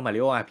Super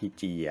Mario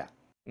RPG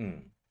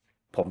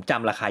ผมจ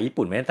ำราคาญี่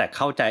ปุ่นไม่ได้แต่เ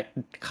ข้า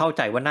ใ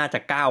จว่าน่าจะ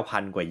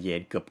 9,000 กว่าเย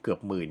นเกือบ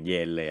หมื่นเย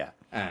นเลย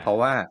เพราะ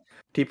ว่า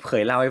ที่เค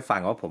ยเล่าให้ฟั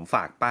งว่าผมฝ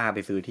ากป้าไป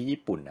ซื้อที่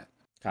ญี่ปุ่น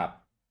ครับ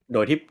โด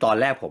ยที่ตอน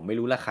แรกผมไม่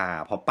รู้ราคา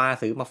พอป้า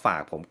ซื้อมาฝา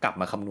กผมกลับ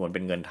มาคำนวณเป็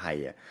นเงินไทย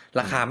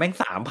ราคาแม่ง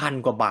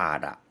 3,000 กว่าบาท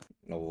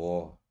โอ้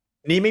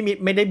นี่ไ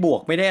ม่ได้บว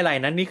กไม่ได้อะไร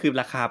นะนี่คือ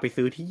ราคาไป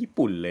ซื้อที่ญี่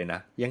ปุ่นเลยนะ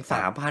ยัง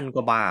 3,000 ก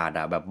ว่าบาท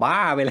แบบบ้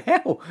าไปแล้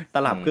วต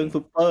ลับเครื่อง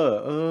ซุปเปอร์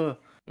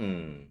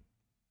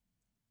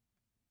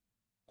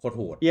โคตรโ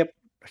หด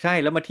ใช่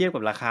แล้วมาเทียบกั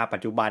บราคาปั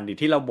จจุบันดิ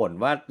ที่เราบ่น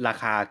ว่ารา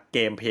คาเก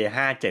ม PS5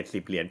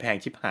 70 เหรียญแพง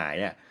ชิบหาย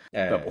อ่ะเอ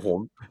อ แบบโอ้โห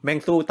แม่ง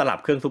สู้ตลับ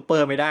เครื่องซูเปอ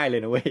ร์ไม่ได้เล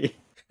ยนะเว้ย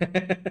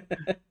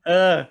เอ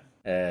อ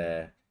เออ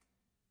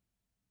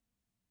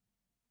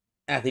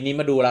ทีนี้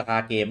มาดูราคา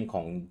เกมข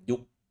อง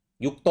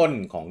ยุคต้น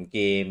ของเก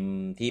ม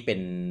ที่เป็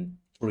น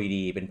 3D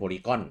เป็นโพลี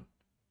กอน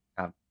ค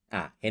รับ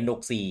เฮนดก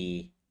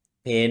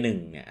4 P1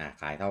 เนี่ย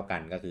ขายเท่ากั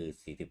นก็คือ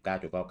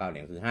 49.99 เหรี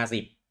ยญคือ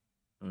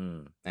50อืม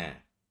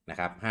นะ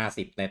ครับ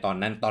50ในตอน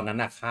นั้น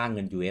น่ะค่าเ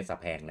งิน US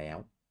แพงแล้ว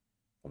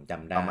ผมจ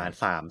ำได้ประมาณ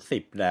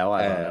30แล้วอ่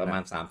ะตอนนั้นประมา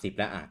ณนะ30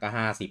แล้วก็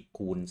50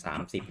คูณ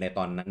30ในต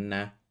อนนั้นน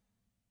ะ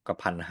ก็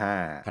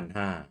1,500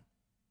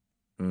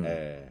 1,500อืม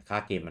ค่า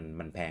เกม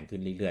มันแพงขึ้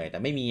นเรื่อยๆแต่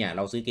ไม่มีเ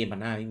ราซื้อเกม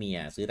1,500ไม่มี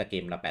ซื้อแต่เก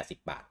มละ80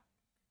 บาท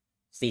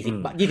40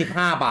 บาท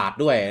25 บาท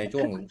ด้วย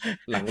ช่วง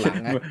หลัง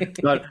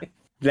ๆก็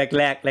แ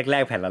รก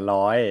แผ่นละ100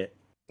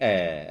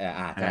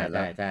ใช่แ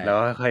ล้วใช่แล้ว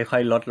ค่อ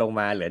ยๆลดลง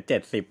มาเหลือ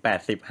70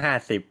 80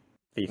 50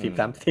 40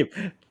 30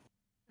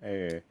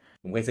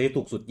ผมเคยซื้อ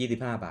ถูกสุด25 บ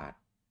าท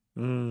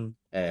อืม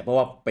เพราะ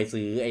ว่าไป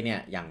ซื้อไอเนี่ย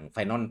อย่างไฟ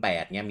นอล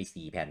8เนี่ยมี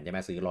4 แผ่นใช่ไหม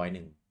ซื้อ100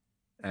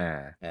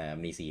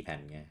มี4 แผ่น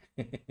ไง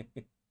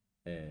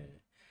เออ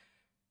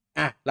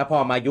แล้วพอ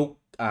มายุค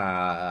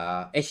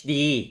HD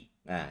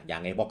อย่า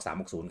ง Xbox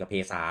 360กับ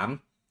PS3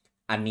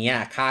 อันเนี้ย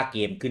ค่าเก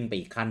มขึ้นไป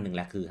อีกขั้นหนึ่งแ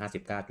ล้วคือ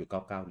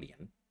59.99 เหรียญ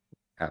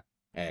ครับ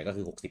ก็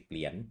คือ60 เห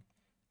รียญ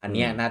อันเ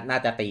นี้ยน่า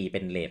จะตีเป็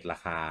นเรทรา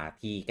คา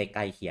ที่ใก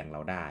ล้ๆเคียงเร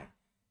าได้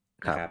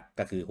นะครับ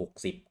ก็คือ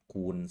60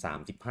คูณ35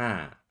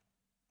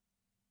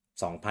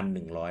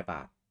 2,100 บ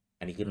าท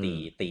อันนี้คือ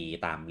ตี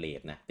ตามเร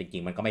ทนะจริ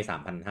งๆมันก็ไม่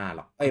3,500ห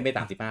รอกไม่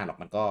35หรอก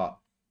มันก็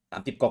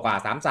30กว่า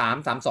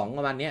33 32ป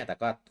ระมาณเนี้ยแต่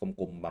ก็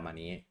กลมๆประมาณ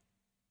นี้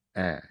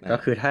ก็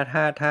คือถ้า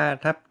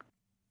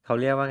เขา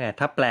เรียกว่าไง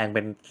ถ้าแปลงเ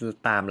ป็น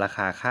ตามราค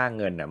าค่า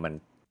เงินอ่ะมัน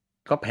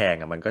ก็แพง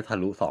อ่ะมันก็ทะ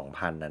ลุ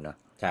 2,000นะเนาะ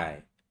ใช่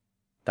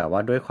แต่ว่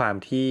าด้วยความ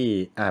ที่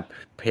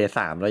PS3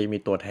เรายังมี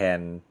ตัวแทน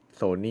โ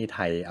ซนี่ไท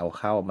ยเอา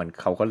เข้ามัน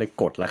เขาก็เลย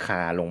กดราคา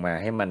ลงมา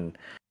ให้มัน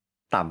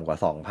ต่ำกว่า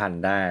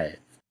 2,000ได้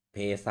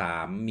PS3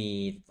 มี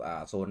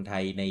โซนไท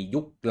ยใน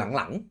ยุค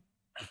หลัง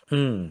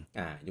อืม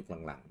ๆยุค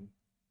หลัง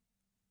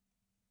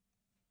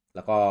ๆแ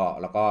ล้ว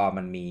ก็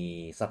มันมี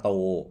สโต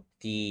ร์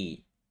ที่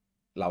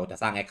เราจะ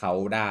สร้าง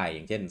Account ได้อ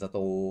ย่างเช่นสโต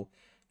ร์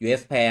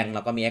US แพงแ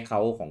ล้วก็มี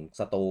Account ของ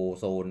สโตร์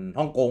โซน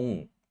ฮ่องกง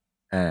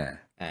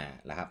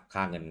แล้วครับ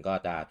ค่าเงินก็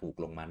จะถูก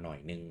ลงมาหน่อย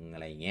นึงอะ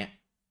ไรอย่างเงี้ย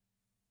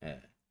เอ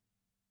อ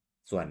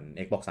ส่วน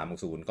Xbox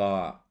 360ก็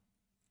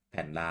แ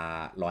ผ่นละ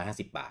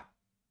150 บาท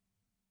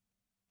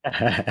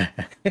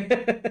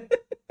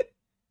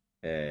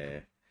เออ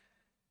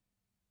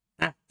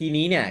ที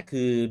นี้เนี่ย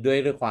คือด้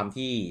วยความ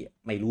ที่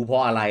ไม่รู้เพรา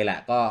ะอะไรแหละ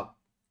ก็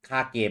ค่า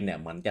เกมเนี่ย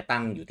เหมือนจะตั้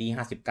งอยู่ที่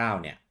59เ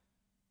นี่ย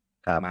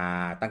มา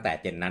ตั้งแต่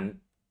เจนนั้น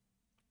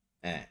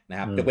นะ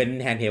ครับจะเป็น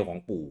แฮนด์เฮลของ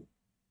ปู่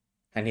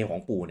แฮนด์เฮลขอ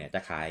งปู่เนี่ยจะ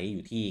ขายอ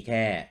ยู่ที่แ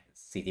ค่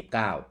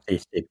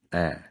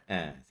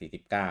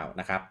49 4049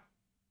นะครับ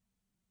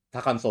ถ้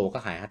าคอนโซลก็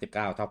ขาย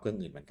59เท่าเครื่อง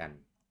อื่นเหมือนกัน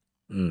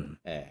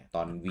ต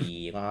อน V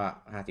ก็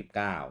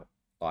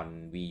59ตอน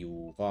VU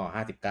ก็59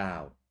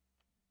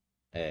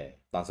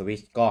ตอน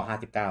Switch ก็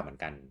59เหมือน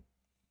กัน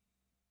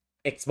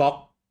Xbox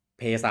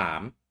PS3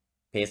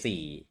 PS4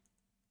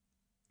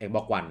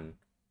 Xbox One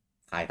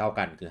ขายเท่า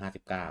กันคือ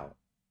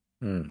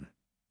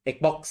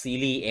59Xbox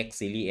Series X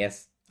Series S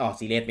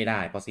Series ไม่ได้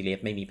เพราะ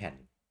Series ไม่มีแผ่น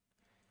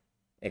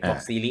Xbox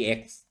Series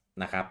X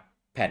นะครับ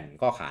แผ่น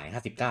ก็ขาย59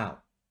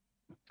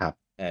ครับ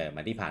มั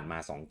นที่ผ่านมา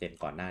2เจน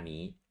ก่อนหน้า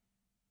นี้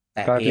แ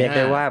ต่ ก็ PS5 เรียกไ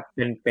ด้ว่า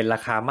เป็นรา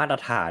คามาตร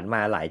ฐานม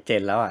าหลายเจ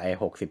นแล้วไอ้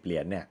60 เหรี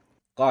ยญเนี่ย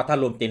ก็ถ้า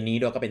รวมเจนนี้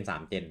ด้วยก็เป็น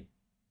3เจน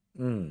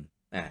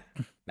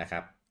นะครั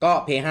บก็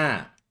PS5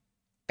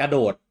 กระโด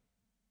ด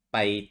ไป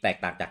แตก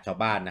ต่างจากชาว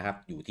บ้านนะครับ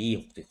อยู่ที่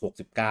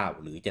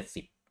69หรือ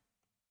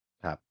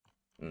70ครับ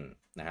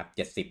นะครับ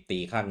70ตี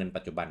ค่าเงิน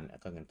ปัจจุบัน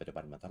ค่าเงินปัจจุ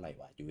บันมันเท่าไหร่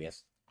วะ US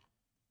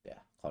เดี๋ยว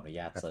ขออนุญ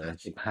าตเซิร์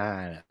ช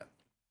35นะ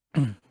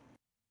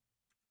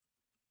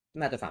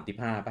น่าจะ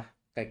35ป่ะ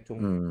ใกล้ช่วง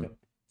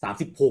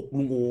36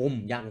ลุงโอม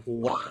ยังโห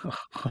ด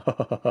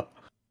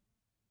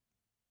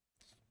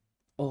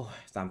โอ้ย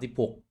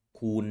36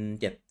คูณ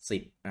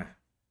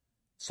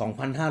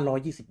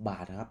702,520 บา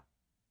ทครับ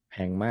แพ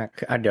งมาก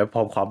เดี๋ยวผ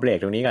มขอเบรก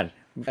ตรงนี้ก่อน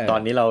ตอน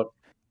นี้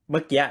เมื่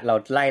อกี้เรา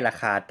ไล่รา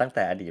คาตั้งแ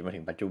ต่อดีตมา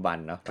ถึงปัจจุบัน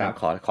เนาะ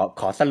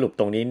ขอสรุป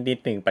ตรงนี้นิด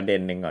นึงประเด็น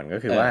หนึ่งก่อนก็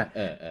คือว่า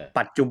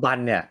ปัจจุบัน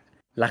เนี่ย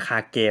ราคา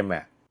เกมอ่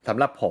ะสำ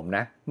หรับผมน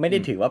ะไม่ได้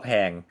ถือว่าแพ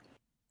ง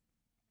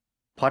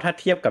เพราะถ้า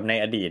เทียบกับใน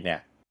อดีตเนี่ย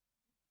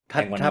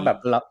ถ้าแบบ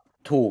เรา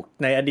ถูก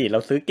ในอดีตเรา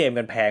ซื้อเกม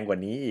กันแพงกว่า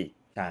นี้อีก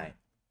ใช่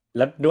แ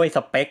ล้วด้วยส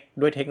เปค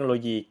ด้วยเทคโนโล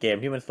ยีเกม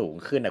ที่มันสูง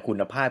ขึ้นคุ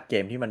ณภาพเก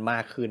มที่มันมา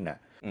กขึ้น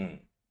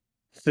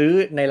ซื้อ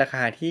ในราค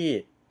าที่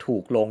ถู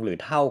กลงหรือ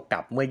เท่ากั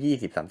บเมื่อ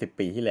 20-30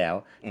 ปีที่แล้ว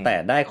แต่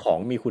ได้ของ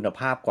มีคุณภ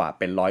าพกว่า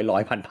เป็นร้อ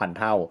ยพัน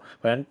เท่าเ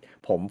พราะฉะนั้น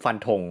ผมฟัน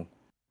ธง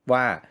ว่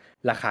า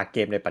ราคาเก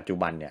มในปัจจุ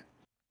บันเนี่ย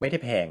ไม่ได้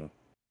แพง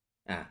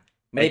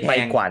ไม่ได้ไป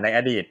กว่าในอ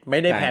ดีตไม่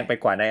ได้แพงไป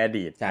กว่าในอ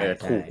ดีต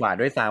ถูกกว่า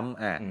ด้วยซ้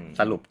ำ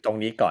สรุปตรง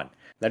นี้ก่อน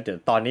แล้วเดี๋ยว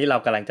ตอนนี้เรา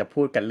กำลังจะ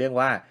พูดกันเรื่อง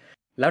ว่า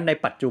แล้วใน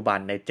ปัจจุบัน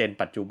ในเจน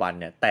ปัจจุบัน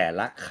เนี่ยแต่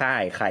ละค่า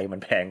ยใครมัน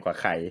แพงกว่า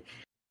ใคร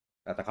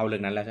แต่เข้าเรื่อ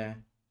งนั้นแล้วใช่ไหม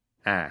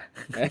อ่า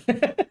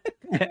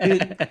คือ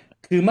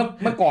คือเ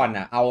มื่อก่อน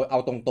อ่ะเอา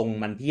ตรง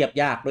ๆมันเทียบ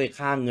ยากด้วย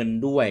ค่าเงิน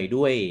ด้ว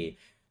ย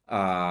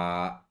อ่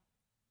า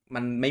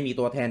มันไม่มี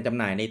ตัวแทนจำ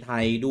หน่ายในไท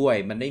ยด้วย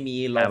มันไม่มี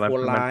มั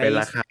นเป็น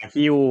รา localize คา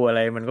ฮิ้วอะไร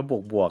มันก็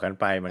บวกกัน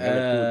ไปมันเอก็เล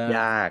ยพูดอย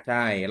ากใ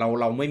ช่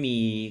เราไม่มี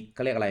เข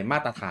าเรียกอะไรมา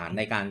ตรฐานใ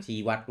นการชี้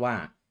วัดว่า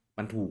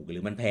มันถูกหรื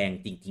อมันแพง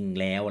จริงๆ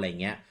แล้วอะไร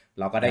เงี้ย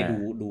เราก็ได้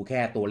ดูแค่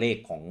ตัวเลข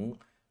ข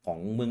อง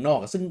เมืองนอก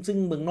ซึ่ง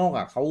เมืองนอก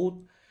อ่ะเขา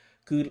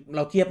คือเร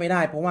าเทียบไม่ไ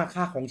ด้เพราะว่า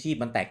ค่าครองชีพ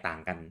มันแตกต่าง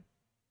กัน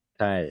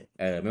ใช่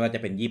ไม่ว่าจะ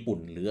เป็นญี่ปุ่น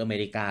หรืออเม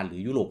ริกาหรือ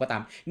ยุโรปก็ตา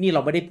มนี่เร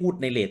าไม่ได้พูด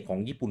ในเรทของ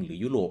ญี่ปุ่นหรือ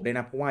ยุโรปด้วยน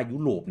ะเพราะว่ายุ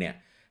โรปเนี่ย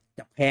จ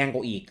ะแพงก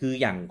ว่าอีกคือ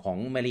อย่างของ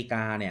อเมริก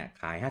าเนี่ย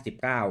ขาย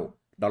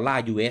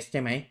$59 USใ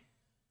ช่ไหม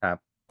ครับ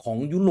ของ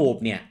ยุโรป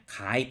เนี่ยข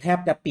ายแทบ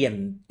จะเปลี่ยน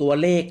ตัว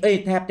เลข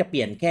แทบจะเป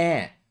ลี่ยนแค่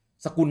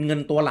สกุลเงิ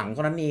นตัวหลังเท่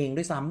านั้นเอง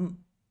ด้วยซ้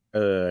เอ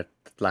อ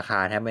ราคา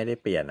แทบไม่ได้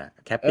เปลี่ยนอ่ะ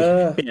แค่ำ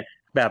เปลี่ยน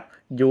แบบ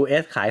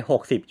US ขาย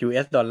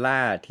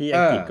$60ที่เอออั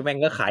งกฤษก็แม่ง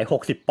ก็ขาย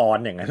60 ปอน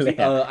ด์อย่างนั้นเลย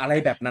อ่ะอะไร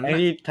แบบนั้นนะ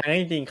ทั้ง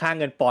ที่จริงค่า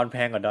เงินปอนด์แพ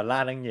งกว่าดอลลา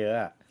ร์ตั้งเยอะ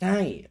อะใช่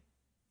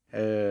เอ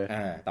อ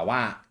แต่ว่า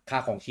ค่า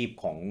ของชีพ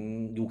ของ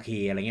UK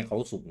อะไรเงี้ยเขา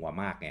สูงกว่า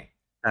มากไง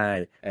ใช่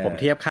เออผม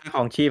เทียบค่าคร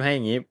องชีพให้อ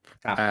ย่างนี้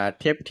ครับ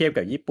เทียบ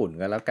กับญี่ปุ่น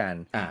ก็แล้วกัน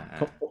อ่า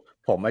ผม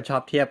ผมมาชอ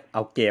บเทียบเอ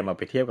าเกมมา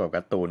ไปเทียบกับก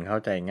าร์ตูนเข้า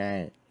ใจง่าย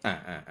อ่า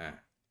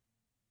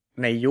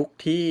ในยุค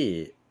ที่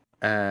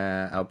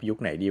เอายุค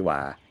ไหนดีว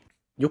ะ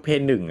ยุคเพ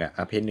ย์ 1อ่ะ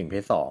เพย์ 1เพ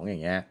ย์ 2อย่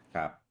างเงี้ยค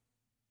รับ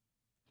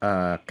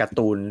การ์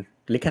ตูน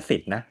ลิขสิ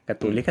ทธิ์นะกา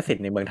ร์ตูอืม นลิขสิท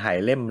ธิ์ในเมืองไทย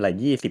เล่มละ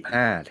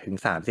25 ถึง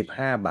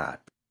 35 บาท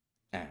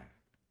อ่า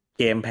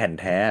เกมแผ่น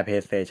แท้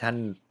PlayStation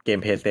เกม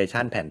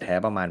PlayStation แผ่นแท้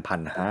ประมาณ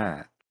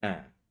1,500อ่า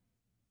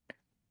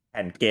แ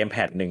ผ่นเกมแ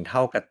ผ่นหนึ่งเท่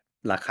ากับ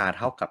ราคาเ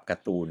ท่ากับกา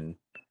ร์ตูน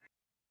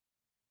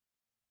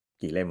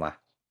กี่เล่มวะ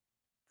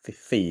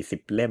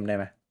40 เล่มได้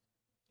ไหม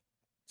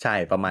ใช่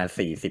ประมาณ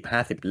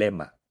40-50 เล่ม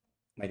อ่ะ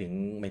หมาย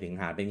ถึง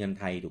หาเป็นเงิน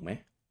ไทยถูกไหม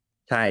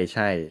ใช่ใ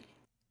ช่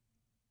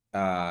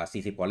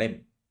 40 กว่าเล่ม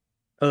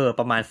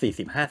ประมาณ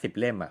40-50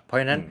 เล่มอ่ะเพราะ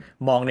ฉะนั้นอื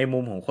มมองในมุ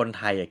มของคนไ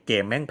ทยอ่ะเก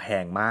มแม่งแพ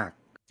งมาก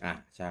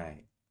ใช่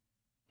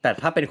แต่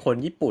ถ้าเป็นคน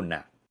ญี่ปุ่น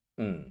อ่ะ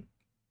อืม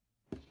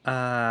อ่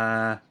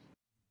า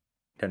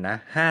เดี๋ยวนะ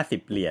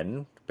50 เหรียญ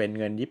เป็น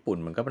เงินญี่ปุ่น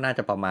มันก็น่าจ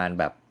ะประมาณ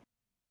แบบ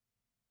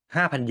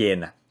5,000 เยน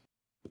อ่ะ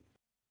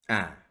อ่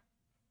า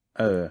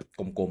เออ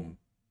กลม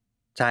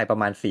ใช่ประ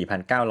มาณ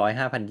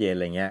4,900-5,000 เยนอ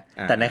ะไรเงี้ย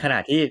ๆแต่ในขณะ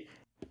ที่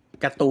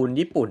การ์ตูน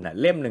ญี่ปุ่นอ่ะ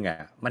เล่มหนึ่งอ่ะ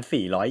มัน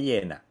400 เย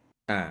นอ่ะ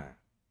อ่า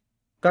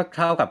ก็เ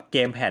ท่ากับเก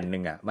มแผ่นห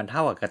นึ่งอ่ะมันเท่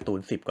ากับการ์ตูน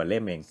10 กว่า เล่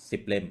มเอง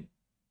 10 เล่ม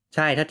ใ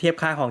ช่ถ้าเทียบ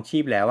ค่าครองชี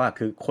พแล้วอ่ะ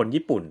คือคน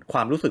ญี่ปุ่นคว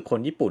ามรู้สึกคน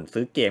ญี่ปุ่น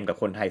ซื้อเกมกับ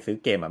คนไทยซื้อ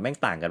เกมอ่ะแม่ง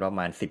ต่างกันประ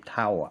มาณ10 เ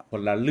ท่าอ่ะค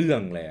นละเรื่อ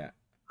งเลยอ่ะ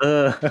เอ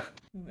อ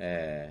เอ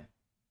อ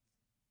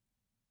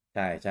ใ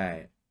ช่ใช่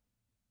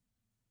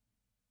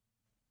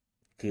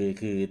คือ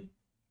คื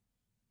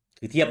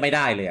อเทียบไม่ไ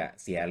ด้เลยอ่ะ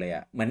เสียเลยอ่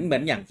ะเหมือ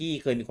นอย่างที่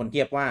เคยมีคนเ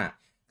ทียบว่า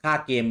ค่า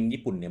เกม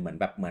ญี่ปุ่นเนี่ยเหมือน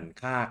แบบเหมือน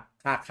ค่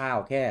าข้าว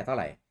แค่เท่าไ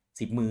หร่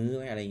10 มื้อ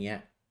อะไรเงี้ย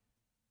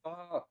ก็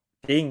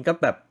จริงก็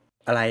แบบ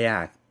อะไรอ่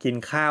ะกิน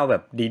ข้าวแบ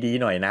บดี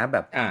ๆหน่อยนะแบ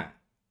บอ่า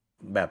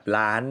แบบ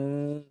ร้าน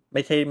ไ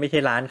ม่ใช่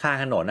ร้านข้าง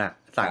ถนนอ่ะ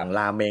คสั่งรับร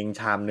าเมง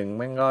ชามหนึ่งแ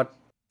ม่งก็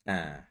อ่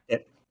า เจ็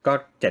ดก็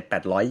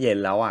700-800 เยน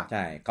แล้วอ่ะใ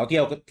ช่เขาเ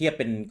ทียบ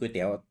เป็นก๋วยเ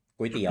ตี๋ยว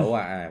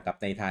กับ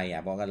ในไทย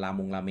บอกกันรา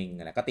เมง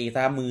อะไรก็ตีซ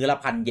ะมื้อละ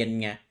1,000 เยน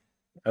ไง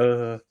เอ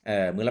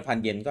อมื้อละ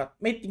1,000 เยนก็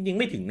ไม่จริงๆ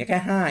ไม่ถึงนะแค่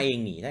5เอง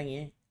หนีถ้าอย่าง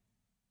งี้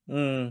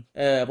อืม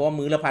เพราะว่า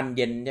มื้อละ1,000 เ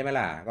ยนใช่ไหม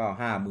ล่ะก็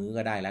5 มื้อ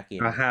ก็ได้ละเกม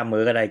ก็5 มื้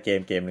อก็ได้เก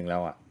มหนึ่งแล้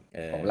วอ่ะเอ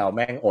ของอ เราแ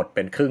ม่งอดเ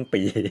ป็นครึ่ง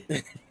ปี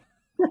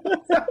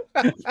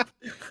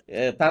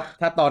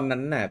ถ้าตอนนั้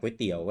นน่ะก๋วย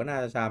เตี๋ยวก็น่า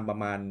จะชามประ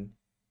มาณ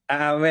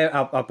ไม่เอ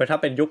าไปถ้า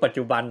เป็นยุคปัจ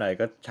จุบันหน่อย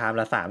ก็ชาม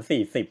ละ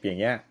30-40อย่าง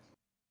เงี้ย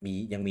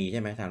ยังมีใช่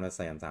ไหมชามละ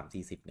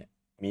30-40เนี่ย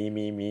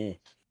มี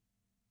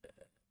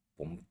ผ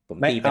มผม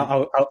ไม่ตีเป็น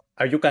เ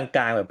อายุคกล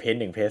างๆแบบเพย์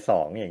 1เพย์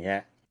 2อย่างเงี้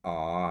ยอ๋อ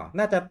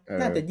น่าจะเอ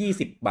น่าจะอ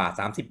20 บาท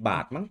30 บา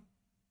ทมั้ง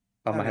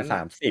ประมาณถ้างั้นน่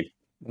ะ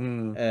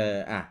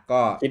30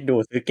ก็คิดดู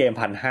ซื้อเกม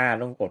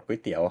1,500ต้องอดก๋วย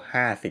เตี๋ยว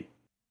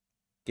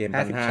50เกมห้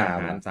าสิบชาม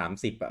หารอ่ะ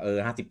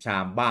3050 ชา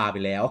มบ้าไป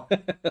แล้ว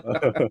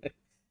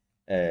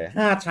เออ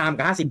 5 ชาม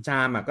กับ50 ชา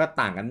มก็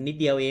ต่างกันนิด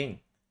เดียวเอง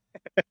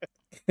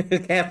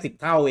แค่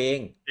10 เท่าเอง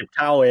10 เ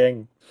ท่าเอง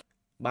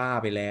บ้า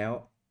ไปแล้ว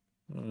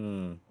อื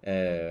ม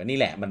นี่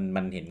แหละ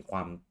มันเห็นคว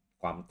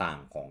ามต่าง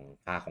ของ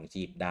ค่าของ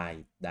ชีพไ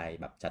ด้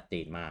แบบชัดเจ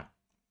นมาก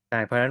ใช่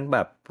เพราะฉะนั้นแบ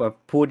บ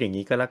พูดอย่าง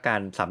นี้ก็แล้วกั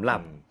นสำหรับ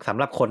อืมสำ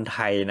หรับคนไท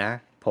ยนะ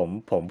ผ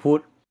ม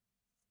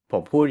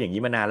พูดอย่าง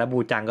นี้มานานแล้วบู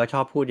จังก็ช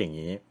อบพูดอย่าง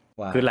นี้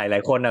ว่าคือหลา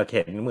ยๆคนเ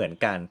ห็นเหมือน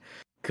กัน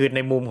คือใน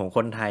มุมของค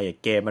นไทย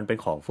เกมมันเป็น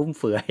ของฟุ่ม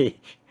เฟือย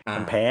อ่ามั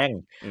นแพง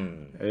อืม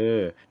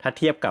ถ้าเ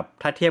ทียบกับ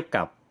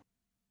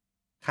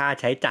ค่า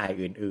ใช้จ่าย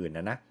อื่น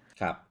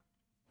ๆครับ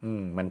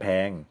มันแพ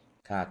ง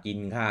ค่ากิน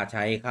ค่าใ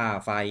ช้ค่า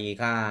ไฟ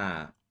ค่า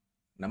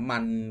น้ำมั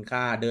นค่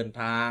าเดิน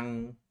ทาง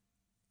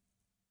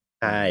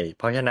อืใช่มเ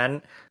พราะฉะนั้น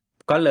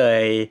ก็เล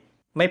ย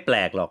ไม่แปล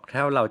กหรอกถ้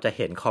าเราจะเ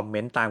ห็นคอมเม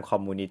นต์ตามคอ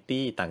มมูนิ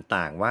ตี้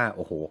ต่างๆว่าโ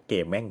อ้โหเก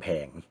มแม่งแพ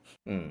ง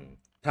อืม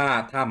ถ้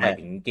าหมาแต่ย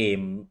ถึงเกม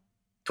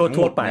ทั้งห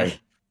ทั่วๆไปมดนะ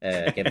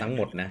เกมทั้งห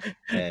มดนะ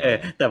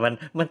แต่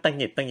มันตังห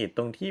งิดต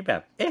รงที่แบ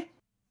บ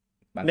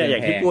บางเคเนี่ยรื่องแพงอย่า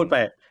งที่พูดไป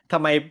ทำ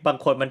ไมบาง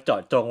คนมันเจา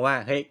ะจงว่า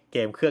เฮ้ยเก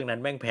มเครื่องนั้น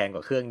แม่งแพงก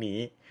ว่าเครื่องนี้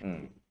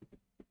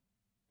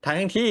ทั้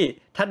งที่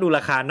ถ้าดูร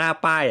าคาหน้า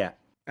ป้าย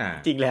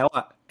จริงแล้ว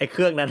ไอ้เค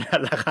รื่องนั้น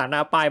ราคาหน้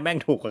าป้ายแม่ง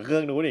ถูกกว่าเครื่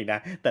องนู้นอีกนะ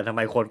แต่ทำไม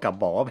คนกลับ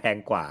บอกว่าแพง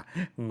กว่า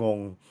งง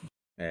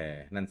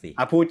นั่นสิ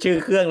พูดชื่อ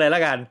เครื่องเลยแล้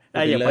วกันอ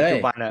ย่างปัจจุ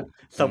บัน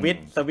ส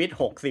วิต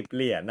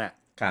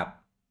$60ครับ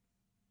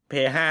เพ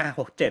ย์5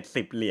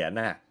 70 เหรียญ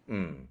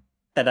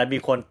แต่ดันมี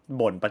คน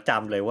บ่นประจ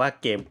ำเลยว่า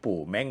เกมปู่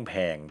แม่งแพ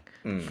ง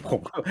ผ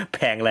มแพ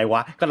งอะไรว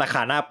ะก็ราค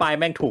าหน้าป้าย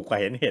แม่งถูกกว่า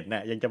เห็นน่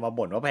ะยังจะมา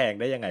บ่นว่าแพง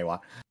ได้ยังไงวะ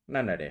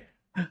นั่นน่ะเด้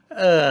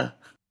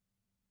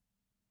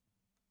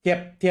เ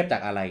ทียบจา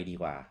กอะไรดี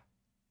กว่า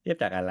เทียบ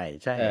จากอะไร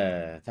ใช่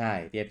ใช่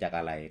เทียบจาก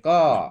อะไร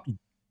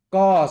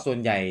ก็ส่วน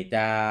ใหญ่จ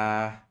ะ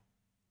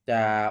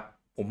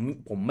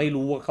ผมไม่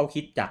รู้ว่าเขา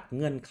คิดจากเ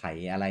งื่อนไข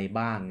อะไร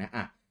บ้างนะ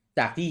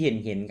จากที่เ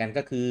ห็นกัน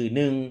ก็คือห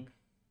นึ่ง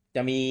จ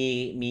ะ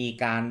มี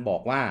การบอ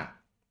กว่า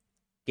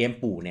เกม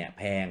ปู่เนี่ย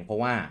แพงเพราะ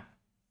ว่า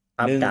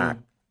หนึ่ง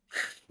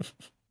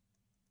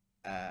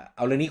เอ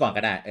าเรื่องนี้ก่อน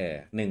ก็ได้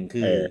หนึ่ง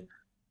คือ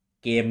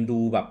เกมดู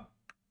แบบ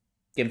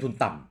เกมทุน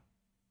ต่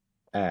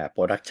ำโป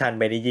รดักชัน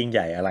ไม่ได้ยิ่งให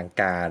ญ่อลัง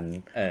การ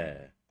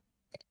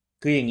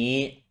คืออย่างนี้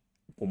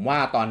ผมว่า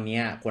ตอนนี้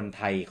คนไ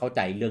ทยเข้าใจ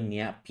เรื่อง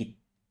นี้ผิด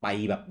ไป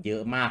แบบเยอ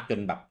ะมากจน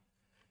แบบ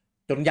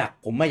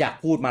ผมไม่อยาก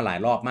พูดมาหลาย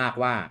รอบมาก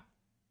ว่า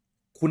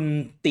คุณ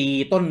ตี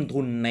ต้น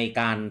ทุนใน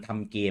การท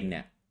ำเกมเ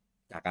นี่ย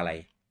จากอะไร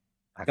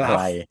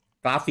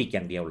กราฟิกอ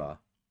ย่างเดียวเหรอ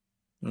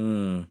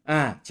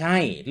ใช่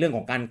เรื่องข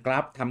องการ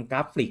ทำกร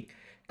าฟิก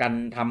การ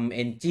ทำเอ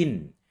นจิน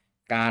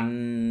การ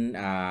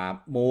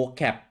โมแ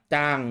คป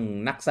จ้าง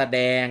นักแสด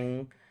ง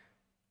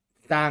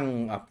จ้าง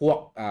พวก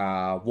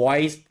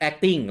voice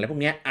acting อะไรพว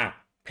กเนี้ย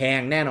แพ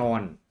งแน่นอ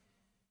น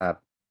ครับ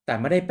แต่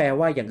ไม่ได้แปล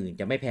ว่าอย่างอื่น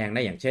จะไม่แพงน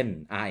ะอย่างเช่น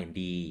R&D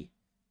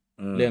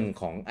เรื่อง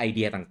ของไอเ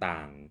ดียต่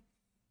าง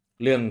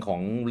ๆเรื่องขอ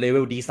ง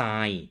level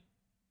design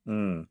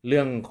เ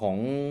รื่องของ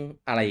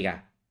อะไรกัน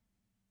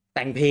แ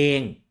ต่งเพลง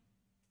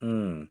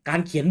การ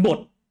เขียนบท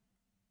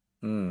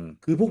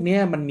คือพวกนี้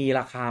มันมี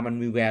ราคามัน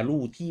มี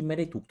value ที่ไม่ไ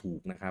ด้ถู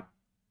กๆนะครับ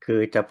คือ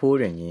จะพูด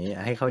อย่างนี้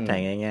ให้เข้าใจ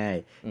ง่าย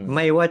ๆไ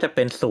ม่ว่าจะเ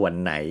ป็นส่วน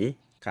ไหน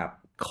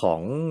ขอ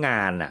งง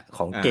านข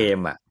องเกม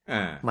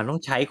มันต้อง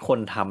ใช้คน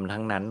ทำ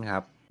ทั้งนั้นครั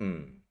บ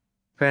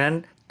เพราะฉะนั้น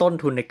ต้น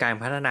ทุนในการ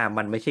พัฒนา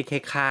มันไม่ใช่แค่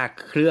ค่า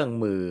เครื่อง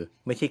มือ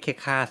ไม่ใช่แค่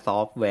ค่าซอ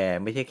ฟต์แวร์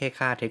ไม่ใช่แค่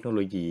ค่าเทคโนโล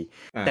ยี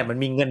แต่มัน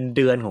มีเงินเ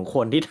ดือนของค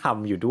นที่ท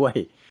ำอยู่ด้วย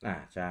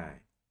ใช่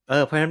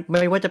เพราะฉะนั้นไ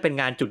ม่ว่าจะเป็น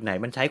งานจุดไหน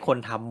มันใช้คน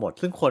ทำหมด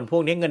ซึ่งคนพว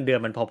กนี้เงินเดือ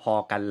นมันพอ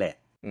ๆกันแหละ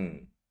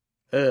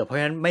เพราะฉ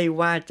ะนั้นไม่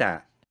ว่าจะ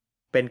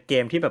เป็นเก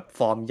มที่แบบฟ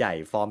อร์มใหญ่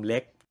ฟอร์มเล็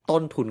กต้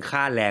นทุนค่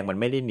าแรงมัน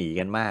ไม่ได้หนี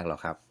กันมากหรอก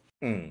ครับ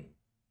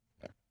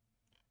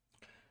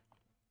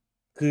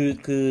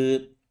คือ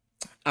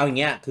เอาอย่าง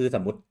เงี้ยคือส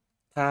มมติ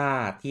ถ้า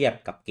เทียบ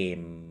กับเกม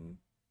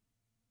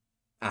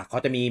เขา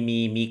จะ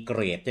มีเก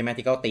รดใช่ไหม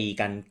ที่เขาตี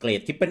กันเกร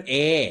ดTriple A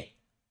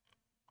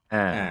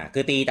คื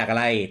อตีจากอะ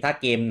ไรถ้า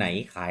เกมไหน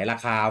ขายรา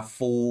คา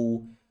full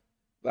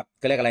แบบ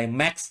ก็เรียกอะไร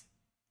max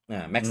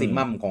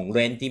maximum ของเร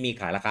นที่มี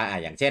ขายราคา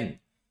อย่างเช่น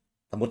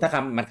สมมติถ้า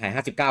มันขาย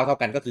59เท่า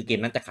กันก็คือเกม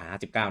นั้นจะขาย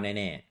59แ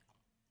น่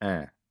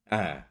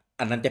ๆ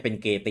อันนั้นจะเป็น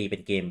ตีเป็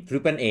นเกม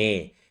Triple A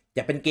จ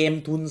ะเป็นเกม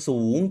ทุน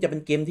สูงจะเป็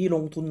นเกมที่ล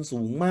งทุน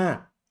สูงมาก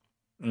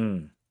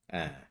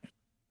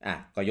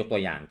ก็ยกตั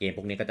วอย่างเกมพ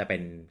วกนี้ก็จะเป็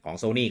นของ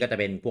Sony ก็จะ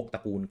เป็นพวกตร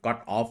ะกูล God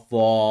of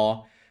War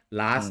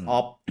Last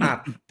of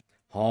Us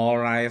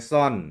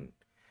Horizon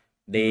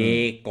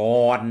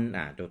Dagon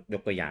ย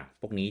กตัวอย่าง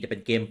พวกนี้จะเป็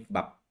นเกมแบ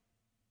บ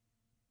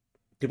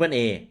Triple A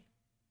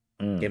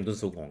เกมทุน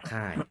สูงของ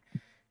ค่าย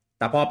แ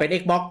ต่พอเป็น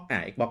Xbox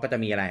Xbox ก็จะ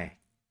มีอะไร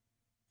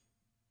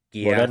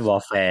Modern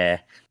Warfare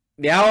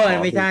เดี๋ยว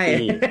ไม่ใช่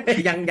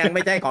ยังไ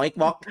ม่ใช่ของ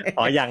Xbox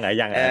ยัง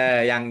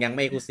ยังไ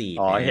ม่Exclusive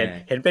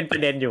เห็นเป็นปร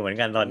ะเด็นอยู่เหมือน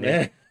กันตอนนี้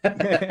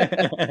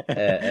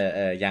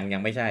ยั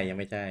งไม่ใ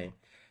ช่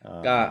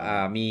ก็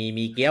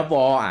มี Gears of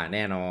War แ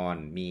น่นอน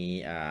มี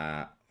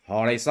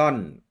Horizon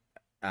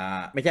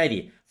ไม่ใช่ดิ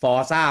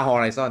Forza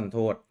Horizon โท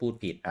ษพูด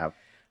ผิดครับ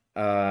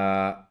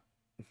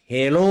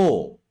Halo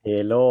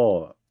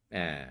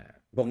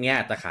พวกเนี้ย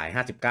จะขาย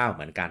59เ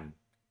หมือนกัน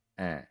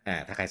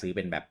ถ้าใครซื้อเ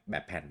ป็นแบ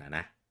บแผ่นน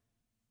ะ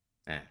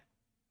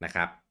นะค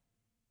รับ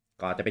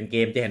ก็จะเป็นเก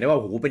มจะเห็นได้ว่าโ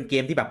อ้โหเป็นเก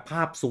มที่แบบภ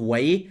าพสว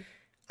ย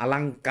อลั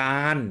งก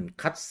าร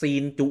คัตซี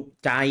นจุ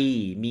ใจ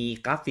มี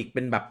กราฟิกเ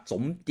ป็นแบบส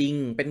มจริง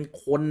เป็น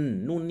คน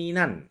นู่นนี่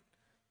นั่น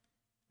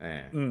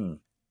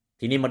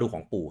ทีนี้มาดูข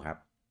องปู่ครับ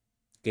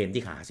เกม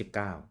ที่ขาย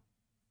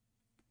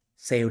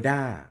19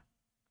 Zelda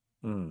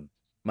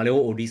Mario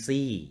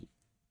Odyssey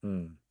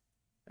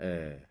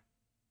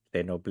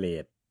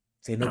Xenoblade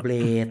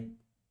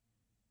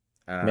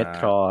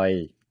Metroid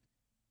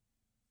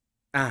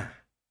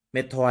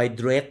Metroid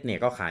Dread เนี่ย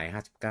ก็ขาย59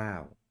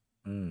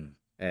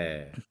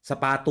ส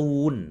ปาตู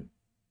น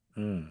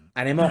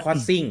Animal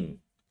Crossing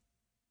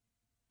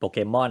โปเก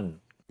มอน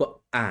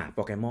โป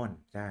เกมอน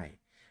ใช่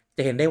จ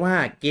ะเห็นได้ว่า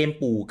เกม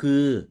ปู่คื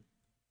อ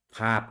ภ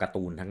าพการ์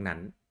ตูนทั้งนั้น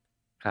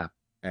ครับ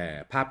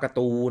ภาพการ์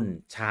ตูน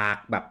ฉาก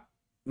แบบ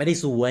ไม่ได้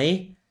สวย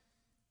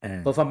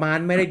เปอร์ฟอร์มาน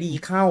ซ์ไม่ได้ดี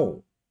เข้า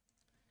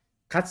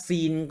คัต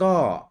ซีนก็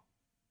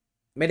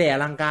ไม่ได้อ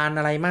ลังการ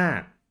อะไรมา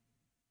ก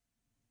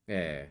เอ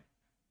อ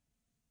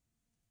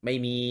ไม่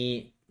มี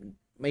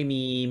ไม่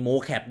มีโม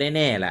แคปแ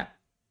น่ๆแหละ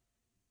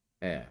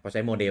เพราะใ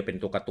ช้โมเดลเป็น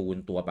ตัวการ์ตูน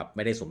ตัวแบบไ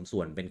ม่ได้สมส่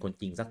วนเป็นคน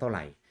จริงสักเท่าไห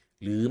ร่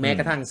หรือแม้ก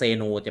ระทั่งเซ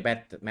โนจะ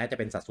แม้จะ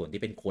เป็นสัดส่วน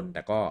ที่เป็นคนแ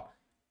ต่ก็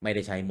ไม่ไ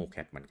ด้ใช้โมแค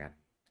ปเหมือนกัน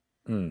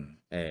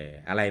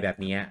อะไรแบบ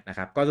นี้นะค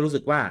รับก็รู้สึ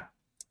กว่า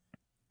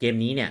เกม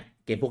นี้เนี่ย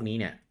เกมพวกนี้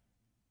เนี่ย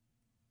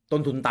ต้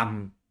นทุนต่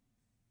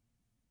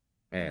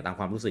ำตาม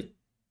ความรู้สึก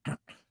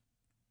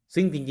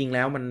ซึ่งจริงๆแ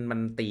ล้วมัน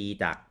ตี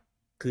จาก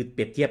คือเป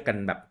รียบเทียบกัน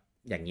แบบ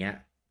อย่างเงี้ย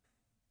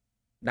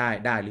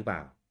ได้หรือเปล่า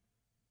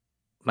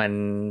มัน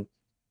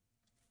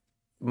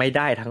ไม่ไ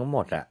ด้ทั้งหม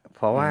ดอะเพ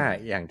ราะว่า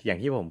อย่าง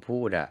ที่ผมพู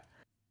ดอะ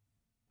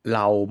เร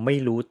าไม่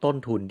รู้ต้น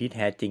ทุนที่แ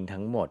ท้จริง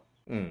ทั้งหมด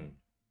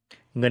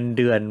เงินเ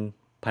ดือน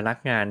พนัก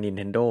งาน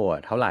Nintendo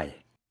เท่าไหร่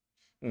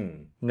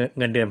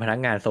เงินเดือนพนัก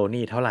งาน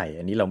Sony เท่าไหร่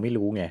อันนี้เราไม่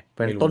รู้ไงเพร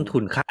าะต้นทุ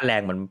นค่าแร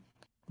ง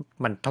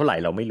มันเท่าไหร่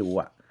เราไม่รู้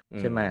อ่ะ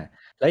ใช่ไหม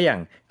แล้วอย่าง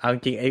เอาจ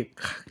ริงไอ้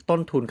ต้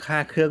นทุนค่า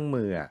เครื่อง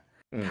มือ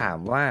ถาม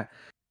ว่า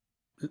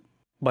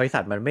บริษั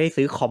ทมันไม่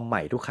ซื้อคอมให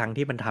ม่ทุกครั้ง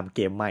ที่มันทำเก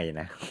มใหม่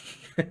นะ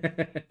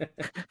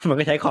มัน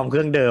ก็ใช้คอมเค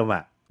รื่องเดิม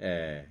เ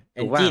อ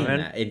นจิน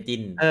เอนจิ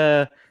น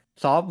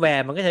ซอฟต์แว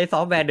ร์มันก็ใช้ซอ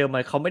ฟต์แวร์เดิม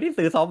เขาไม่ได้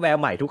ซื้อซอฟต์แวร์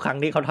ใหม่ทุกครั้ง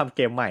ที่เขาทำเ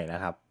กมใหม่น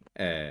ะครับ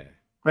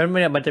เพราะฉะนั้น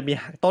มันจะมี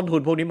ต้นทุ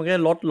นพวกนี้มันก็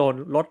ล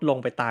ดลง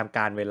ไปตามก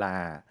าลเวลา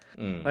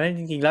เพราะฉะนั้น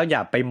จริงๆแล้วอย่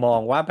าไปมอง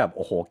ว่าแบบโ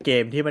อ้โหเก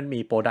มที่มันมี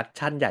โปรดัก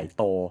ชันใหญ่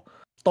โต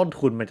ต้น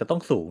ทุนมันจะต้อ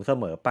งสูงเส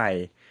มอไป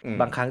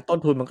บางครั้งต้น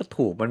ทุนมันก็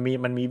ถูกมั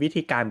นมีวิ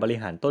ธีการบริ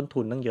หารต้นทุ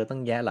นตั้งเยอะตั้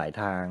งแยะหลาย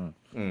ทาง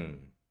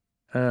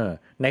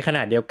ในขณ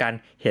ะเดียวกัน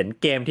เห็น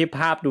เกมที่ภ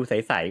าพดูใ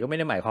สๆก็ไม่ไ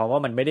ด้หมายความว่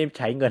ามันไม่ได้ใ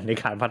ช้เงินใน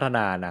การพัฒน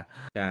านะ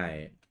ใช่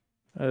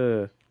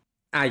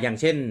อย่าง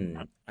เช่น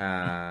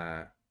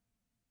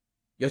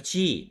โย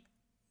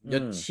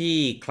ชิ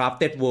คราฟ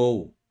เต็ดเวิล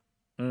ด์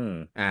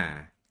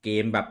เก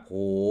มแบบโห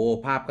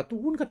ภาพการ์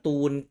ตู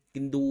นกิ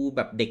นดูแบ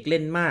บเด็กเ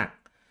ล่นมาก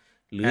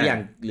หรืออ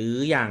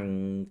ย่าง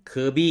เค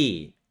อร์บี้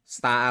ส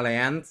ตาร์อ l ไลแ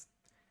อนซ์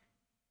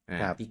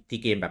ที่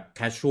เกมแบบแค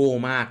ชชวล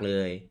มากเล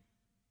ย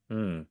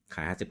ข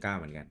าย59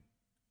เหมือนกัน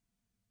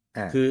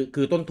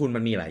คือต้นทุนมั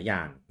นมีหลายอย่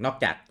างนอก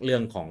จากเรื่อ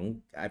งของ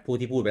ผู้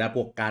ที่พูดไปแล้วพ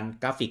วกการ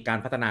กราฟิกการ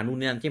พัฒนานู่น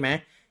นี่นั่นใช่ไหม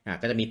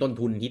ก็จะมีต้น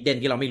ทุนฮิดเด้น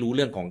ที่เราไม่รู้เ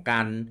รื่องของกา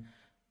ร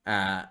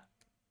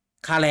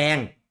ค่าแรง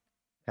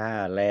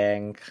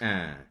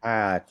ค่า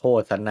โฆ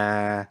ษณา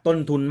ต้น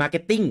ทุนมาร์เ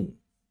ก็ตติ้ง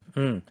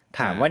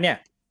ถามว่าเนี่ย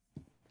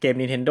เกม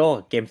Nintendo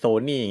เกม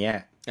Sony อย่างเงี้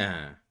ย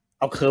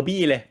เอาเคอร์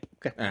บี้เลย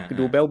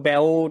ดูเบ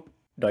ล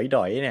ด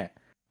อยๆเนี่ย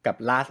กับ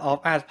Last of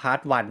Us Part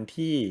 1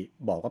 ที่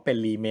บอกว่าเป็น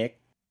รีเมค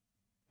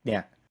เนี่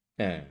ย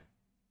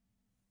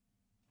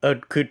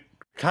คือ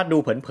ถ้าดู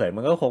เผินๆมั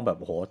นก็คงแบบ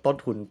โอ้โหต้น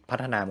ทุนพั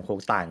ฒนามันคง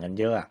ต่างกัน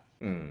เยอะ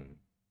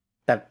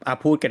แต่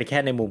พูดกันแค่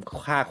ในมุม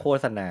ค่าโฆ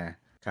ษณา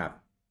ครับ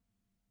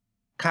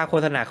ค่าโฆ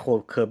ษณา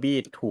เคอร์บี้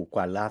ถูกก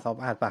ว่า Last of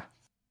Us ป่ะ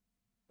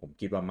ผม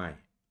คิดว่าไ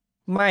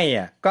ม่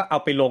ก็เอา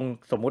ไปลง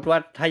สมมุติว่า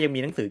ถ้ายังมี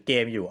หนังสือเก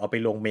มอยู่เอาไป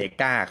ลงเม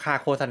กาค่า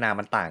โฆษณา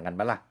มันต่างกัน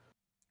ปะล่ะ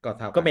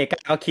ก็เมกา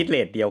เอาคิดเร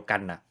ทเดียวกั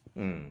น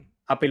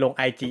เอาไปลง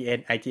IGN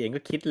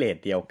ก็คิดเรท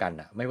เดียวกัน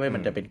ไม่ว่ามั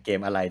นจะเป็นเกม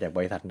อะไรจากบ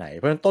ริษัทไหนเ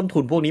พราะฉะนั้นต้นทุ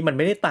นพวกนี้มันไ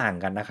ม่ได้ต่าง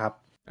กันนะครับ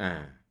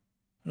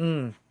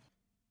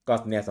ก็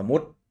เนี่ยสมม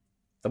ติ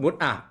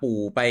ปู่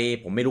ไป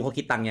ผมไม่รู้เขา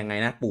คิดตังค์ยังไง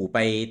นะปู่ไป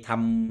ท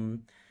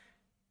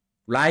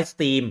ำไลฟ์ส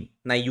ตรีม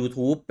ใน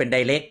YouTube เป็นได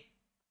เรก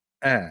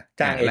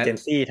จ้างเอเจน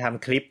ซี่ท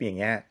ำคลิปอย่าง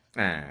เงี้ย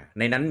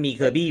ในนั้นมีเ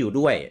คอร์บี้อยู่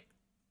ด้วย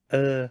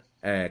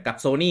กับ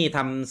Sony ท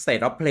ำ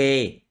State of Play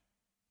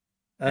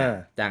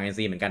จ้างเอเจน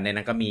ซี่เหมือนกันใน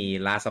นั้นก็มี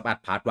Last of Us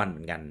Part 1เห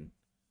มือนกัน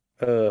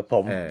ผ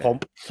ม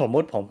สมมุ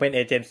ติผมเป็นเอ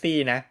เจนซี่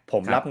นะผ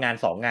มรับงาน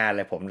2งานเ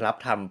ลยผมรับ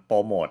ทำโปร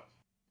โมท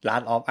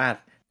Last of Us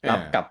รับ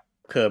กับ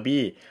เคอร์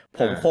บี้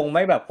ผมคงไ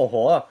ม่แบบโอ้โห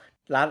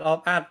Last of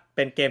Us เ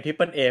ป็นเกม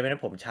Triple A ไม่งั้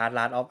นผมชาร์จ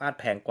Last of Us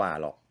แพงกว่า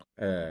หรอก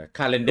ค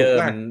าเลนเด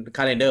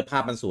อร์ภา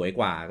พมันสวย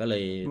กว่าก็เล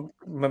ย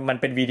มัน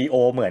เป็นวิดีโอ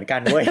เหมือนกั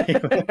นเว้ย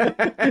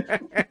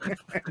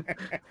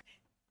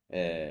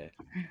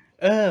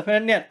เพราะฉะ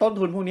นั้นเนี่ยต้น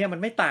ทุนพวกนี้มัน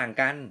ไม่ต่าง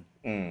กัน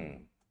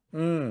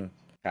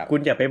คุณ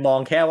อย่าไปมอง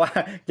แค่ว่า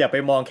อย่าไป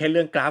มองแค่เ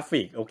รื่องกรา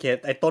ฟิกโอเค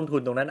ไอ้ต้นทุ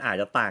นตรงนั้นอาจ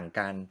จะต่าง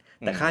กัน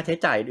แต่ค่าใช้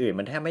จ่ายอื่น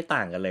มันแทบไม่ต่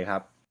างกันเลยครั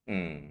บ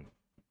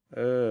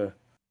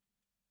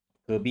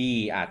Kirby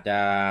อาจจะ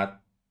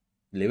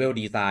เลเวล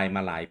ดีไซน์ม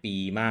าหลายปี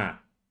มาก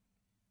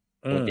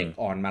โปรเจกต์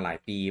ออนมาหลาย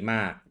ปีม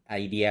ากไอ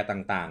เดีย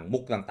ต่างๆมุ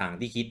กต่างๆ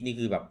ที่คิดนี่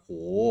คือแบบโห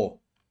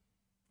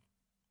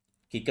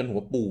คิดกันหั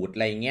วปูดอะ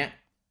ไรเงี้ย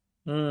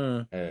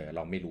เร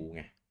าไม่รู้ไ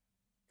ง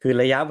คือ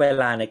ระยะเว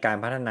ลาในการ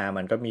พัฒนา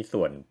มันก็มี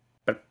ส่วน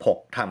ผก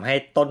ทำให้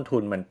ต้นทุ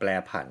นมันแปร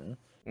ผัน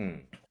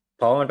เ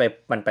พราะมันไ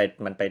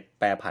ป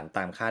แปรผันต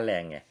ามค่าแร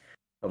งไง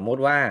สมมุ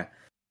ติว่า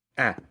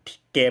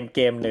เก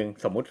มหนึ่ง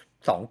สมมุติ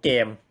2เก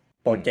ม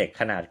โปรเจกต์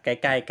ขนาดใก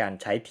ล้ๆกัน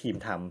ใช้ทีม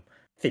ท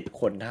ำ10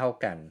คนเท่า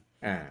กัน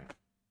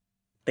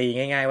ตี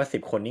ง่ายๆว่า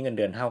10คนนี้เงินเ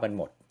ดือนเท่ากัน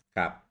หมดค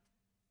รับ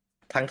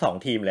ทั้ง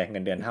2ทีมเลยเงิ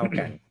นเดือนเท่า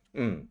กัน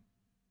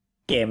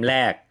เกมแร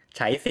กใ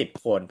ช้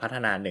10คนพัฒ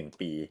นา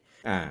1ปี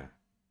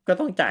ก็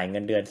ต้องจ่ายเงิ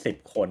นเดือน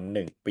10 คน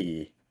1 ปี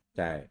ใ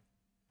ช่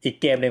อีก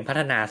เกมหนึ่งพั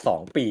ฒนา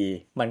2 ปี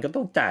มันก็ต้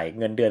องจ่าย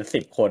เงินเดือน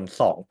10 คน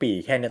2 ปี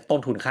แค่นี้ต้น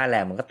ทุนค่าแร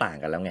งมันก็ต่าง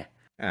กันแล้วไง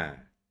อ่า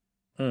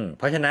เ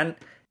พราะฉะนั้น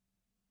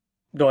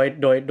โ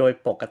ดย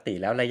ปกติ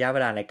แล้วระยะเว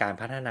ลาในการ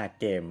พัฒนา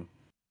เกม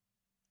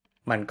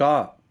มันก็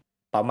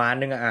ประมาณ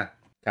นึงอะ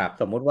ครับ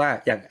สมมุติว่า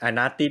อย่าง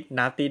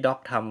Naughty Dog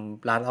ท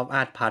ำ Last of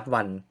Us Part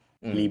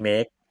 1รีเม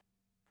ค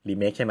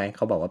ใช่ไหมเข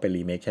าบอกว่าเป็น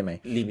รีเมคใช่ไหม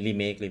รีเมครี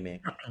เมครีเม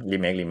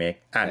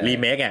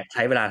คเนี่ยใ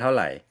ช้เวลาเท่าไ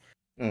หร่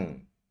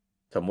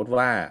สมมุติ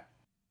ว่า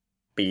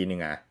ปีหนึ่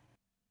ง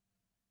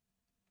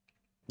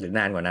หรือน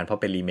านกว่านั้นเพรา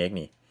ะเป็นรีเมค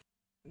นี่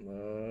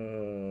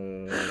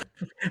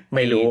ไ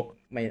ม่รู้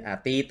ไม่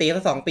ตี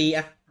สัก2 ปี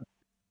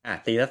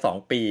ตีสัก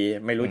2 ปี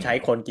ไม่รู้ใช้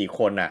คนกี่ค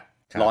น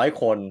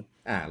100 คน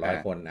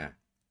100 คน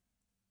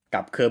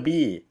กับเคอร์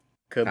บี้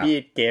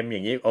เกมอย่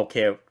างนี้โอเค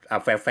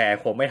แฟร์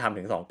คงไม่ทำ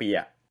ถึง2 ปี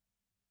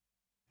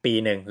ปี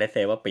หนึ่งเลทเซ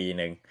ว่าปี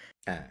หนึ่ง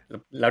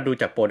แล้วดู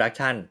จากโปรดัก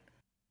ชัน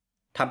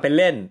ทำเป็น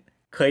เล่น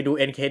เคยดูเ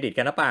อ็นเครดิต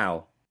กันหรือเปล่า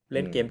เ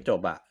ล่นเกมจ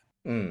บ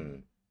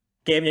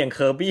เกมอย่างเค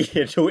อร์บี้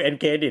ดูเอ็น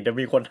เครดิตจะ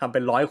มีคนทำเป็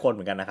น100 คนเห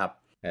มือนกันนะครับ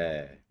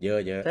เยอะ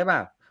ใช่ป่ะ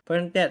เพราะฉะ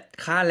นั้นเนี่ย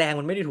ค่าแรง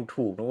มันไม่ได้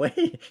ถูกนะเว้ย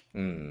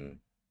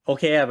โอ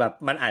เคแบบ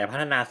มันอาจจะพั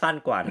ฒนาสั้น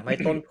กว่าทำให้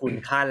ต้นทุน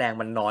ค่าแรง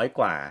มันน้อย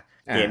กว่า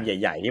เกมใ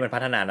หญ่ๆที่มันพั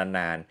ฒนาน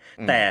าน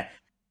ๆแต่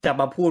จะ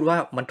มาพูดว่า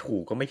มันถู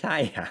กก็ไม่ใช่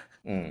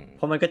เพ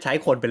ราะมันก็ใช้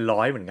คนเป็น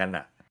100เหมือนกัน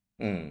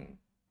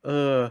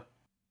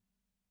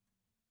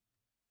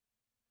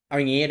เอา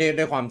อย่างนี้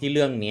ด้วยความที่เ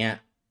รื่องเนี้ย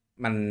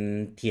มัน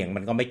เถียง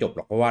มันก็ไม่จบหร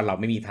อกเพราะว่าเรา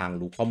ไม่มีทาง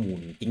รู้ข้อมูล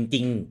จ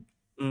ริง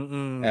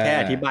แค่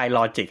อธิบายล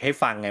อจิกให้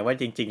ฟังไงว่า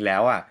จริงๆแล้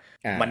ว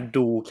มัน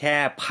ดูแค่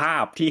ภา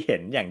พที่เห็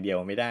นอย่างเดียว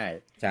ไม่ได้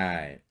ใช่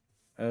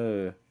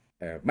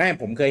แม่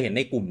ผมเคยเห็นใ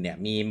นกลุ่มเนี่ย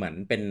มีเหมือน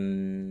เป็น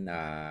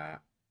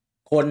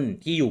คน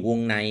ที่อยู่วง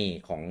ใน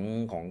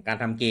ของการ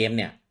ทำเกม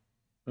เนี่ย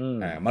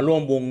มาร่ว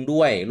มวง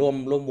ด้วยร่วม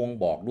วง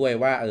บอกด้วย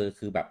ว่า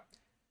คือแบบ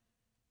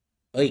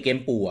เกม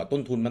ปู่ต้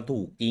นทุนมันถู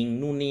กจริง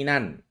นู่นนี่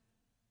นั่น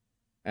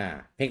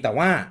เพียงแต่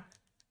ว่า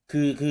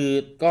คือ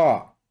ก็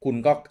คุณ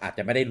ก็อาจจ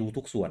ะไม่ได้รู้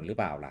ทุกส่วนหรือเ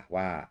ปล่าล่ะ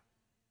ว่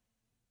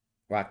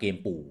าเกม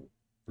ปู่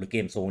หรือเก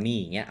มโซนี่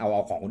อย่างเงี้ยเอา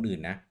ของคนอื่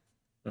นนะ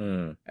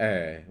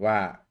ว่า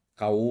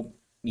เขา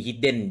มีฮิด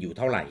เด้นอยู่เ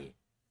ท่าไหร่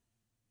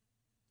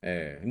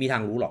มีทา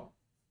งรู้หรอก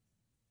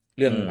เ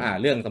รื่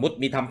องสมมติ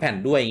มีทำแผ่น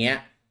ด้วยอย่างเงี้ย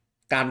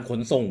การขน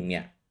ส่งเนี่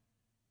ย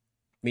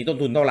มีต้น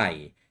ทุนเท่าไหร่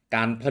ก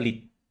ารผลิต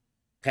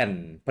แผ่น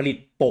ผลิต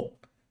ปก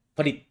ผ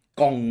ลิต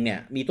กล่องเนี่ย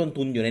มีต้น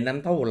ทุนอยู่ในนั้น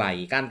เท่าไหร่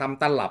การท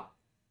ำตลับ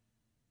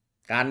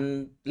การ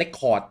เรค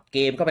คอร์ดเก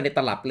มเข้าไปในต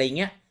ลับอะไร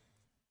เงี้ย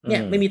เนี่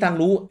ยไม่มีทาง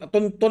รู้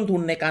ต้นทุ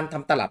นในการท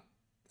ำตลับ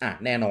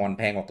แน่นอนแ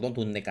พงกว่าต้น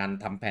ทุนในการ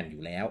ทำแผ่นอ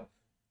ยู่แล้ว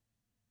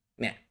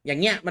เนี่ยอย่าง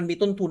เงี้ยมันมี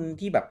ต้นทุน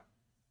ที่แบบ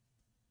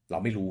เรา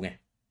ไม่รู้ไง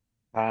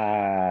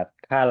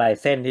ค่าลาย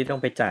เส้นที่ต้อ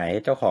งไปจ่ายให้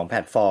เจ้าของแพล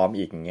ตฟอร์ม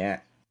อีกอย่างเงี้ย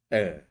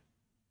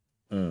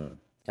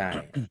ใช่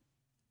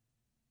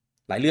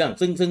หลายเรื่อง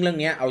ซึ่งเรื่อง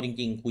นี้เอาจ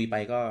ริงๆคุยไป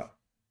ก็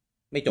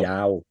ไม่จบย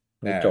าว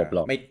ไม่จบหร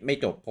อกไม่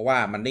จบเพราะว่า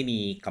มันไม่มี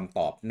คำต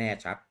อบแน่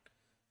ชัด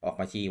ออก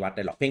มาชี้วัดไ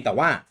ด้หรอกเพียงแต่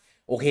ว่า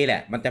โอเคแหล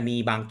ะมันจะมี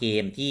บางเก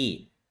มที่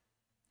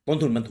ต้น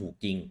ทุนมันถูก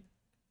จริง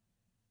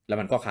แล้ว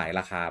มันก็ขาย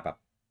ราคาแบบ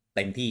เ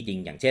ต็มที่จริง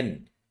อย่างเช่น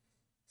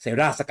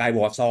Zelda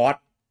Skyward Sword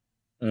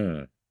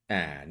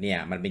เนี่ย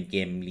มันเป็นเก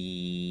มรี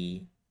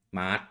ม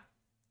าร์ท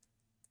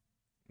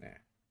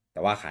แต่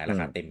ว่าขายรา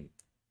คาเต็ม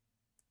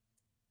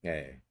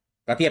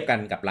ก็เทียบกัน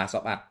กับ Last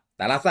of Us แ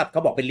ต่ Last of Us เข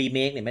าบอกเป็นรีเม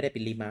คเนี่ยไม่ได้เป็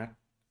นรีมาร์ท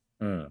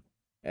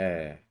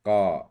ก็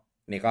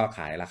นี่ก็ข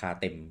ายราคา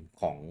เต็ม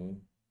ของ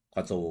ค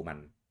อนโซลมัน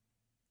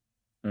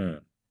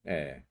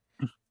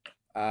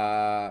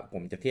ผ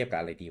มจะเทียบกับ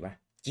อะไรดีวะ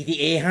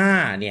GTA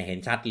 5เนี่ยเห็น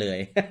ชัดเลย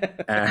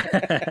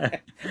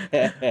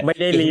ไม่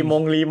ได้รี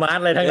มาร์ท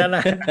เลยทั้งนั้นน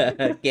ะ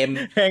เก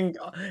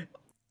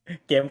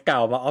มเก่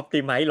ามาออป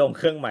ติไมซ์ลงเ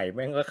ครื่องใหม่แ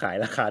ม่งก็ขาย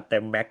ราคาเต็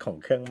มแม็กของ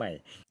เครื่องใหม่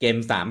เกม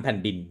3 แผ่น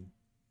ดิน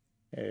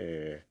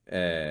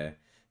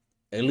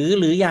ห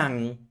รืออย่าง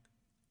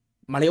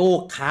Mario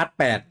Kart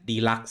 8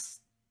 Deluxe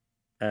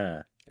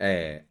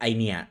ไอ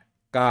เนี่ย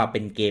ก็เป็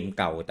นเกม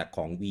เก่าจากข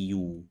อง Wii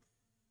U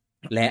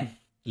และ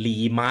รี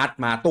มาร์ท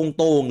มาตร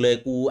งๆเลย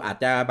กูอาจ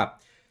จะแบบ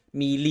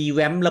มีรีแว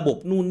มระบบ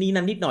นู่นนี่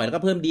นั่นนิดหน่อยแล้ว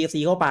ก็เพิ่ม DLC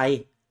เข้าไป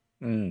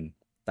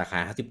แต่ขา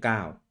ย59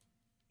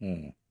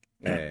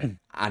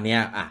อันเนี้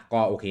ยก็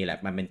โอเคแหละ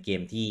มันเป็นเก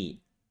มที่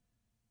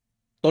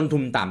ต้นทุ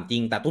นต่ำจริ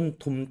งแต่ต้น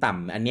ทุนต่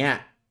ำอันเนี้ย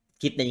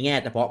คิดในแง่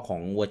เฉพาะขอ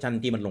งเวอร์ชัน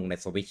ที่มันลงใน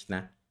Switch น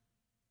ะ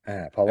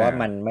เพราะว่า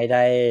มันไม่ไ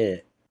ด้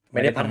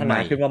พัฒนา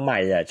ขึ้นมาใหม่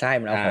ใช่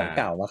มันเอาของ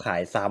เก่ามาขา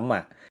ยซ้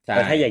ำแ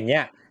ต่ถ้าอย่างเงี้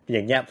ย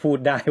พูด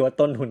ได้ว่า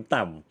ต้นทุน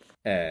ต่ำ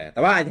แต่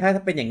ว่าถ้า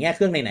เป็นอย่างเงี้ยเค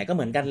รื่องไหนๆก็เ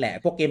หมือนกันแหละ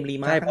พวกเกมรี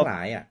มาร์ทั้งหล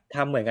ายท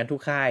ำเหมือนกันทุ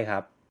กค่ายครั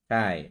บใ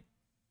ช่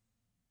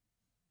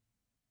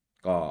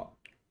ก็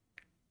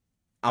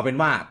เอาเป็น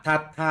ว่า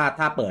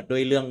ถ้าเปิดด้ว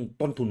ยเรื่อง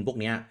ต้นทุนพวก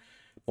เนี้ย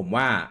ผม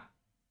ว่า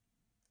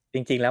จ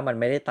ริงๆแล้วมัน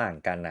ไม่ได้ต่าง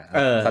กัน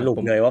สรุป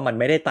เลยว่ามัน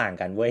ไม่ได้ต่าง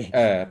กันเว้ย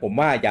ผม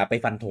ว่าอย่าไป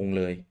ฟันธง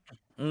เลย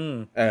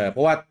เพร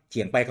าะว่าเ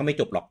ถียงไปก็ไม่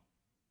จบหรอก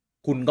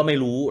คุณก็ไม่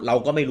รู้เรา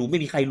ก็ไม่รู้ไม่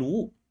มีใครรู้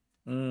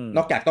น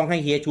อกจากต้องให้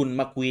เฮียชุน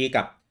มาคุย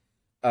กับ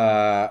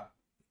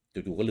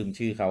จู่ๆก็ลืม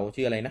ชื่อเขา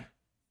ชื่ออะไรนะ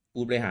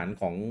ผู้บริหาร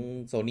ของ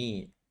โซนี่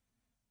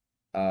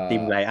ติ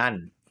มไลอัน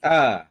เอ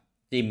อ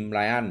จิมไร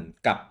อัน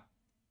กับ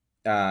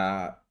อ่า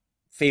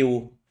ฟิล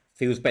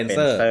ฟิลสเปนเปเซ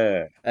อร์นเซอร์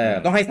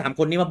ต้องให้3 ค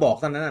นนี้มาบอก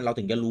เท่านั้นนะเรา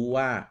ถึงจะรู้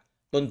ว่า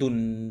ต้นทุน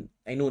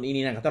ไอ้นู่นไอ้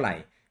นี่นั่นเขาเท่าไหร่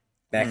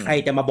แต่ใคร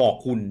จะมาบอก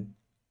คุณ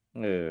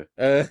เอ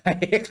อ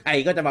ใคร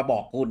ก็จะมาบอ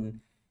กคุณ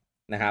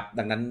นะครับ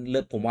ดังนั้น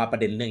ผมว่าปร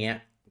ะเด็นเรื่องเนี้ย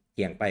เ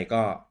กี่ยงไป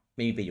ก็ไ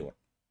ม่มีประโยชน์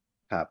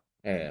ครับ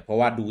เพราะ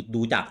ว่า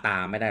ดูจากตา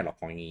ไม่ได้หรอก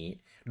ของอย่างนี้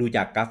ดูจ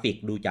ากกราฟิก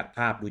ดูจากภ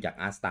าพดูจาก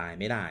อาร์ตสไตล์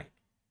ไม่ได้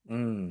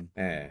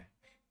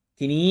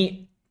ทีนี้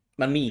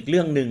มันมีอีกเ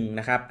รื่องหนึ่ง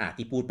นะครับ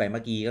ที่พูดไปเ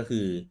มื่อกี้ก็คื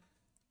อ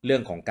เรื่อ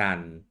งของการ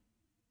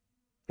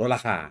ลดร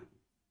าคา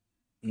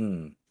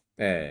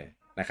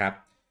นะครับ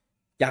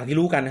อย่างที่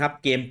รู้กันนะครับ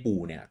เกมปู่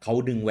เนี่ยเขา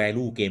ดึง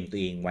value เกมตัว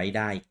เองไว้ไ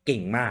ด้เก่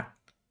งมาก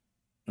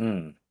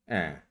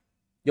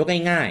ยก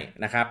ง่าย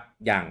ๆนะครับ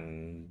อย่าง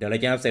The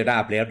Legend of Zelda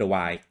Breath of the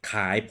Wild ข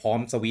ายพร้อม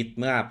สวิตช์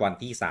เมื่อวัน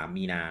ที่3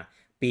 มีนา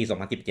ปี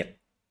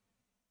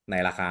 2017ใน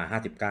ราคา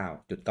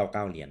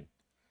 59.99 เหรียญ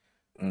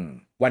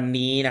วัน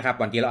นี้นะครับ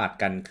วันที่เราอัด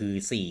กันคือ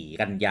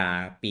4 กันยา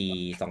ปี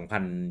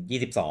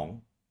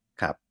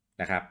 2022ครับ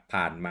นะครับ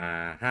ผ่านมา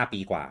5 ปี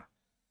กว่า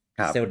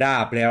Zelda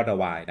Breath of the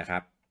Wild นะครั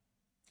บ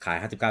ขาย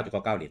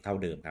 59.99 เหรียญเท่า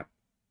เดิมครับ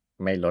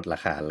ไม่ลดรา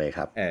คาเลยค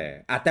รับ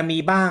อาจจะมี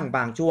บ้างบ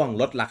างช่วง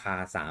ลดราคา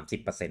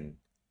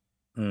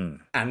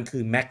 30%อันคื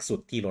อแม็กสุ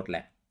ดที่ลดแหล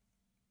ะ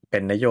เป็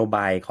นนโยบ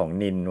ายของ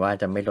นินว่า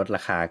จะไม่ลดร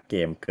าคาเก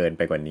มเกินไ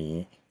ปกว่านี้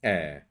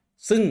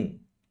ซึ่ง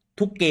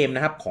ทุกเกมน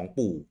ะครับของ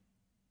ปู่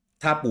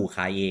ถ้าปู่ข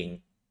ายเอง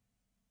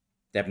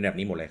จะเป็นแบบ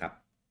นี้หมดเลยครับ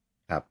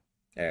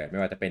ไม่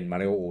ว่าจะเป็น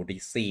Mario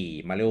Odyssey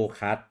Mario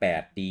Kart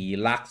 8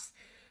 Deluxe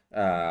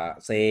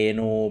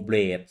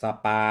Xenoblade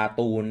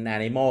Splatoon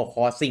Animal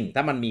Crossing ถ้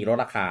ามันมีลด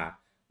ราคา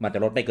มันจะ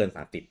ลดไม่เกิน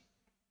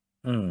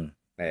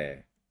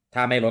30ถ้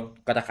าไม่ลด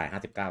ก็จะขาย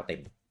59เต็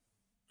ม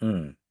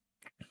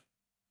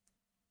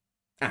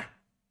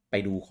ไป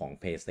ดูของ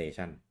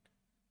PlayStation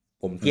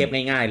ผมเทียบ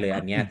ง่ายๆเลย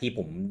อันเนี้ยที่ผ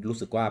มรู้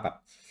สึกว่าแบบ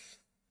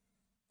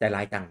ใจร้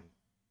ายจัง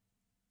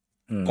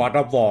God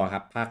of War ค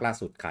รับภาคล่า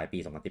สุดขายปี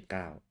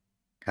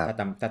 2019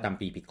ถ้าจ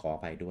ำปีผิดขออ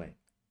ภัยด้วย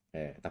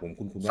แต่ผม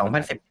คุ้นๆ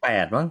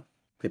2018มั้ง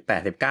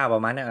18 19ปร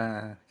ะมาณนี้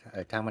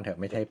ช่างมันเถอะ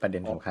ไม่ใช่ประเด็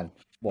นสำคัญ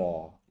War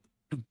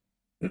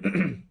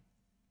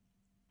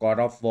God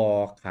of War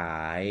ขา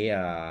ย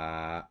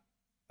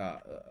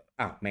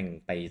แม่ง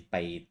ไป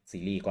ซี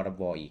รีส์ God of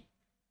War อีก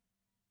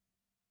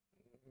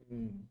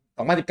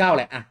2019แ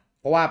หละ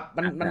เพราะว่า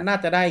มันน่า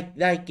จะ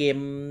ได้เกม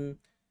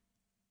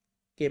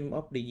อ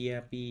อฟเดอะเยีย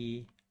ร์ปี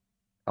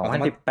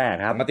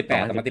2018ครับ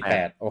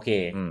2018โอเค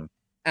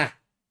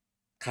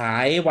ขา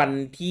ยวัน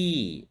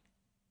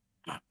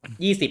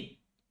ที่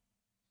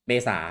20 เม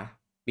ษา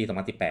ปี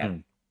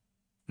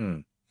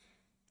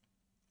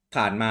 2018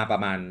ผ่านมาปร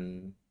ะมาณ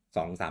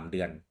 2-3 เ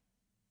ดือน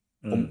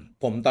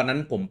ผมตอนนั้น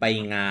ผมไป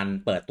งาน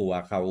เปิดตัว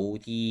เขา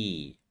ที่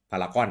พา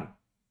รากอน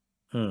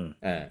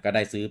ก็ไ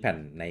ด้ซื้อแผ่น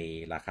ใน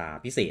ราคา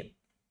พิเศษ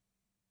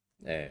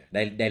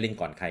ได้เล่น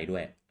ก่อนใครด้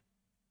วย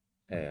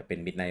เป็น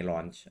Midnight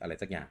Launch อะไร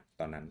สักอย่าง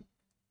ตอนนั้น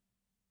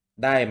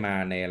ได้มา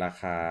ในรา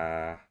คา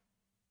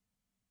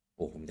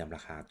ผมจำร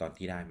าคาตอน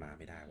ที่ได้มา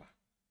ไม่ได้ว่ะ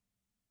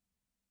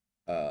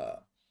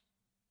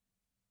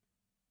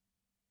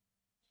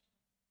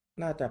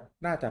น่า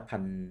จะ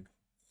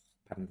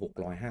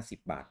1,650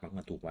 บาท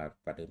มันถูกก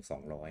ว่าเดิม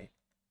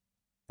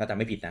200ถ้าจำ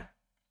ไม่ผิดนะ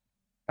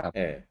ครับ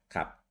ค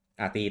รับ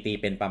ตี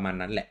เป็นประมาณ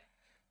นั้นแหละ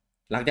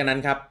หลังจากนั้น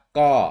ครับ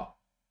ก็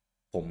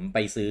ผมไป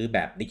ซื้อแบ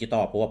บดิจิตอ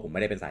ลเพราะว่าผมไ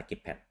ม่ได้เป็นสายเก็บ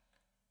แผ่น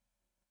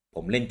ผ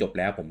มเล่นจบ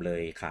แล้วผมเล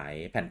ยขาย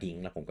แผ่นทิ้ง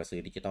แล้วผมก็ซื้อ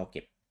ดิจิตอลเ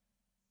ก็บ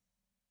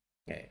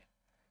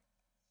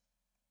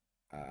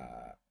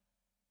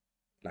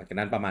หลังจาก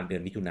นั้นประมาณเดือ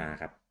นมิถุนา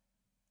ครับ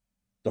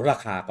ลดรา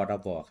คา God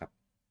of War ครับ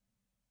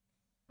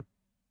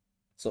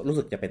รู้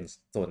สึกจะเป็น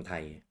โซนไท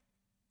ย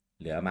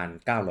เหลือประมาณ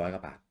900 กว่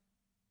าบาท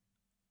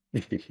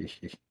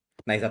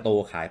ในสโต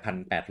ร์ขาย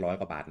 1,800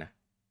 กว่าบาทนะ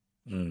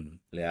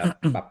เหลือ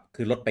แบบ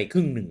คือลดไปค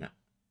รึ่งหนึ่ง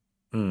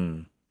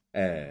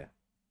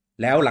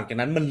แล้วหลังจาก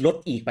นั้นมันลด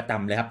อีกประจ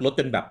ำเลยครับลด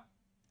จนแบบ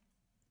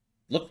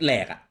ลดแหล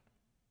ก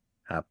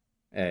ครับ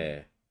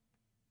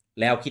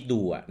แล้วคิดดู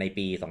ใน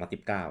ปี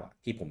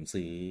2019ที่ผม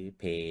ซื้อ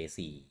PS4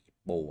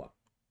 Pro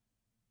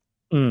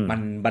มั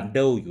นบันเ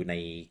ดิลอยู่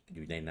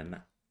ในนั้น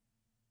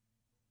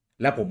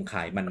แล้วผมข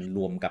ายมันร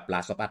วมกับ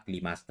Last of Us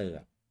Remaster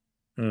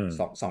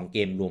สองเก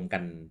มรวมกั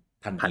น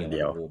1,000 เดี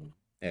ยวรวม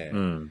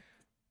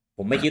ผ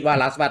มไม่คิดว่า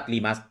Last of Us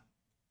Remaster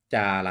จ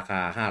ะราค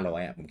า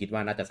500ผมคิดว่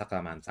าน่าจะสักป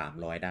ระมาณ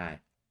300ได้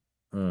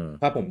เ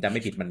พราะผมจำไ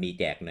ม่ผิดมันมี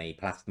แจกใน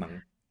Plus มั้ง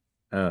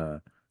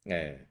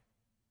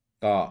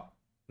ก็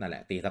นั่นแหล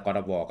ะตีสกอต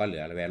วอลก็เหลื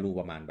อ value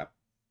ประมาณแบบ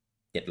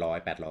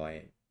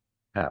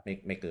700-800ครับ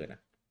ไม่เกิน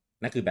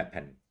นั่นคือแบบแ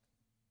ผ่น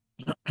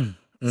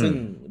ซึ่ง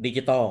ดิ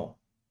จิตอล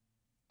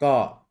ก็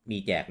มี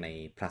แจกใน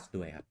Plus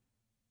ด้วยครับ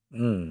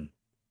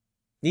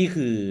นี่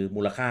คือ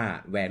มูลค่า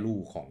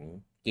value ของ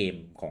เกม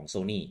ของ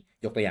Sony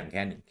ยกตัวอย่างแ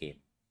ค่1 เกม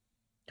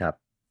ครับ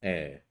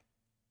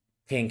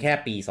เพียงแค่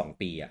ปี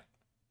2 ปี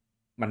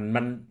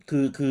มัน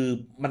คือ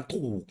มัน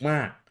ถูกม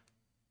าก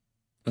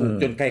ถูก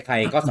จนใคร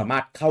ๆก็สามา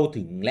รถเข้า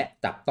ถึงและ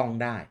จับต้อง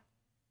ได้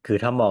คือ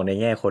ถ้ามองใน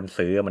แง่คน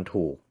ซื้อมัน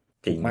ถูก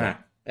จริงมาก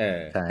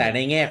ใช่ แต่ใน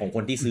แง่ของค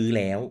นที่ซื้อ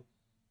แล้ว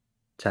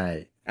ใช่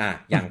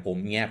อย่างผม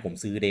เนี้ยผม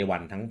ซื้อ Day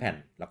 1ทั้งแผ่น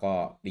แล้วก็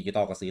ดิจิตอ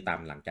ลก็ซื้อตาม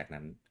หลังจาก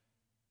นั้น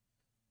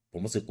ผ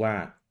มรู้สึกว่า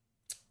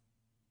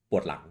ป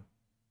วดหลัง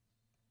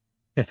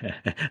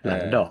หลั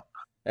งดอก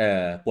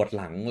ปวด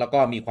หลังแล้วก็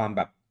มีความแ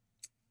บบ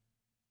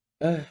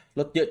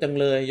ลดเยอะจัง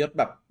เลยยศ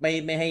แบบไ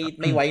ม่ให้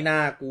ไม่ไว้หน้า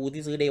กู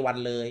ที่ซื้อ Day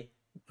 1เลย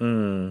อื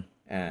ม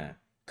อ่า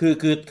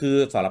คือ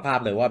สารภาพ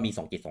เลยว่ามีส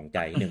องจิตสองใจ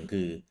หนึ่ง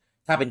คือ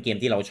ถ้าเป็นเกม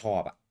ที่เราชอ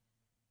บ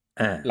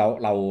เ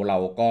รา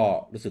ก็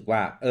รู้สึกว่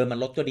ามัน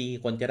ลดก็ดี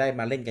คนจะได้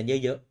มาเล่นกัน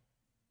เยอะ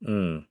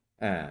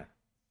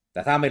ๆแ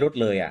ต่ถ้าไม่ลด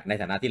เลยใน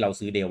ฐานะที่เรา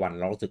ซื้อ Day 1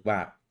เรารู้สึกว่า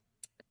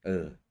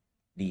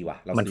ดีว่ะ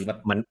เรามันซื้อมา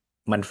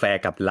มันแฟ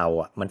ร์กับเรา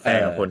มันแฟร์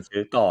กับคนซื้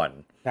อก่อน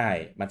ใช่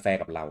มันแฟร์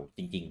กับเราจ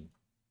ริง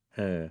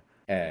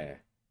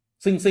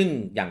ๆซึ่ง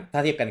อย่างถ้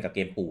าเทียบกันกับเก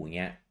มปู่เ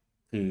งี้ย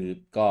คือ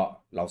ก็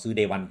เราซื้อ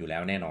Day 1อยู่แล้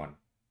วแน่นอน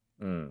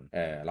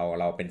เ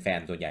ราเป็นแฟน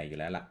ส่วนใหญ่อยู่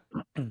แล้วล่ะ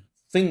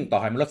ซึ่งต่อ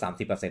ให้มันลด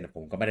30%ผ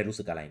มก็ไม่ได้รู้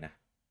สึกอะไรนะ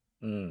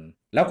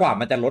แล้วกว่า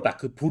มันจะลด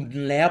คือพุน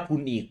แล้วพุ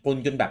นอีกพุน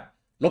จนแบบ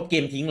ลบเก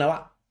มทิ้งแล้ว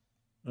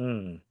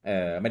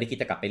ไม่ได้คิด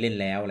จะกลับไปเล่น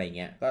แล้วอะไรเ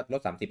งี้ยก็ล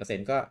ด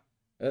30%ก็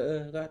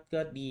ก็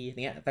ดี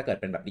เงี้ยถ้าเกิด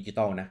เป็นแบบดิจิต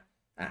อลนะ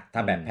ถ้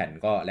าแบบแผ่น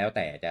ก็แล้วแ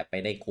ต่จะไป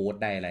ได้โค้ด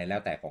ได้อะไรแล้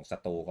วแต่ของส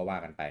โตร์ก็ว่า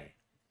กันไป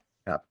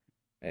ครับ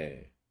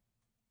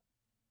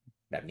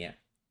แบบเนี้ย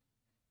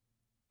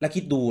แล้ว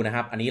คิดดูนะค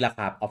รับอันนี้ราค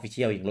า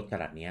Official ยังลดข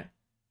นาดเนี้ย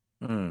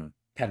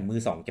แผ่นมือ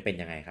2จะเป็น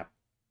ยังไงครับ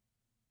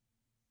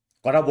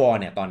God of War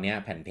เนี่ยตอนเนี้ย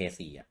แผ่น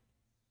PS4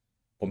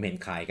 ผมเห็น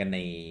ขายกันใน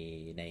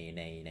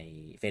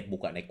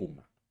Facebook ในกลุ่ม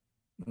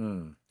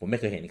ผมไม่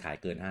เคยเห็นขาย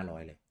เกิน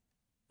500เลย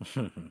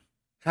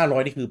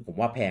500นี่คือผม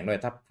ว่าแพงด้วย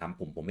ถ้าถาม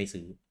ผมไม่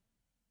ซื้อ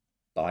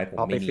ต่อให้ผมไ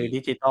ม่มีไปซื้อ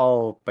ดิจิต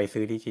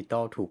อ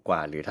ลถูกกว่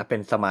าหรือถ้าเป็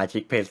นสมาชิ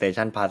ก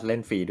PlayStation Plus เล่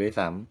นฟรีด้วย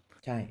ซ้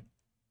ำใช่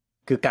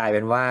คือกลายเ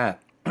ป็นว่า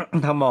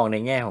ถ้ามองใน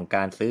แง่ของก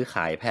ารซื้อข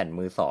ายแผ่น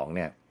มือสองเ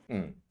นี่ย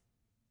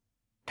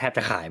แทบจ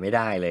ะขายไม่ไ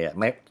ด้เลย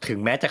ไม่ถึง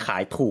แม้จะขา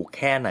ยถูกแ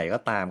ค่ไหนก็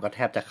ตามก็แท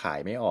บจะขาย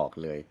ไม่ออก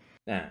เลย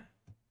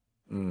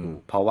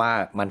เพราะว่า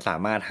มันสา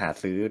มารถหา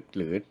ซื้อห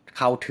รือ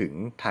เข้าถึง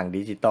ทาง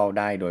ดิจิตอล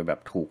ได้โดยแบบ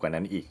ถูกกว่า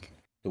นั้นอีก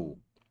ถูก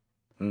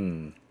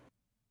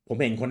ผม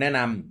เห็นคนแนะน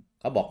ำ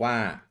เขาบอกว่า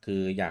คื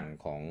ออย่าง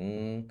ของ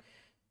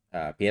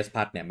PS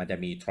Plus เนี่ยมันจะ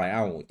มี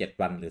trial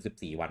 7 วันหรือ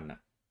14 วัน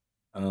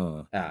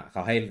เข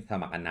าให้ส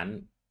มัครอันนั้น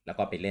แล้ว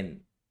ก็ไปเล่น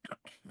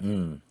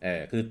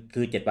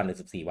คือ7 วันหรือ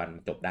14 วัน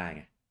จบได้ไ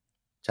ง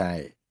ใช่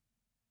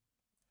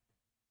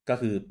ก็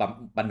คือ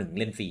ปันหนึ่ง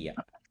เล่นฟรี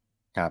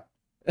ครับ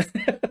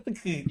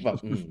คือแบบ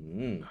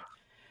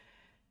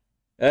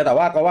แต่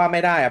ว่าก็ว่าไ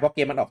ม่ได้เพราะเก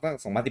มมันออกตั้ง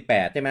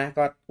2018ใช่ไหม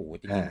ก็โอ้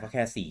จริงๆก็แ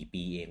ค่4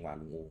 ปีเองว่ะ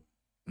ลุงโอ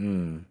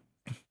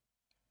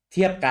เ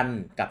ทียบกัน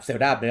กับ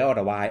Zelda Breath of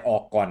the Wild ออ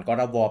กก่อน God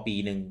of War ปี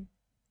หนึ่ง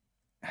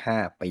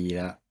5 ปีแ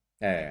ล้ว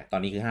ตอ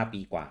นนี้คือ5 ปี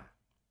กว่า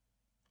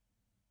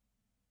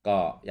ก็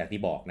อย่างที่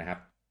บอกนะครับ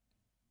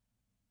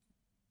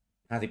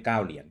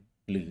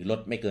$59หรือลด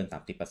ไม่เกิน 30%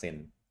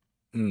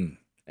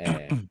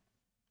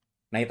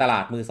ในตลา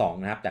ดมือสอง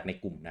นะครับจากใน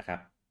กลุ่มนะครับ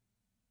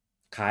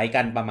ขาย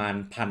กันประมาณ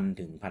1,000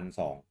 ถึง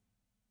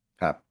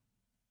 1,200ครับ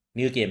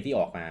นี่คือเกมที่อ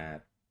อกมา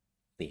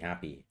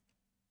 4-5 ปี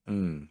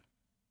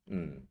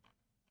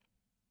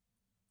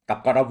กับ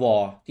God of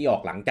War ที่ออ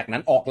กหลังจากนั้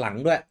นออกหลัง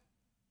ด้วย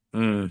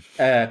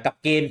กับ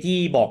เกมที่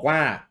บอกว่า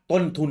ต้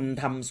นทุน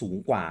ทำสูง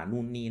กว่า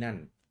นู่นนี่นั่น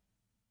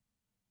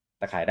แ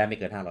ต่ขายได้ไม่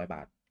เกิน500 บ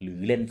าทหรือ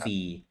เล่นฟรี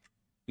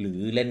หรือ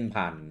เล่น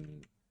ผ่าน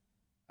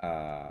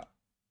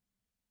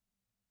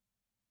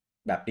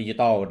แบบดิจิ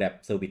ตอลแบบ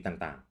เซอร์วิส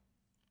ต่างๆ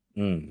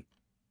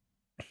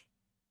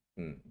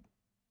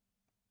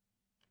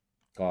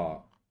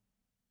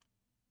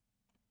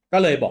ก็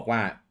เลยบอกว่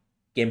า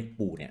เกม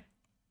ปู่เนี่ย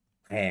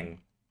แพง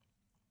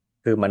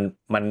คือ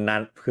มันนั้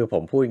นคือผ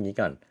มพูดอย่างนี้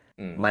ก่อน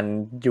มัน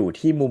อยู่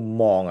ที่มุม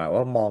มอง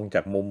ว่ามองจ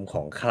ากมุมข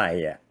องใคร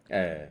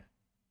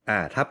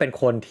ถ้าเป็น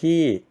คน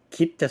ที่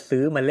คิดจะ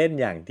ซื้อมาเล่น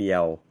อย่างเดีย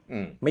ว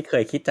ไม่เค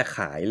ยคิดจะข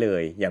ายเล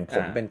ยอย่างผ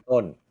มเป็นต้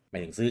นหมา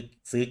ยถึง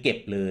ซื้อเก็บ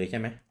เลยใช่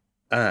ไหม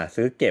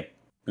ซื้อเก็บ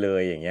เล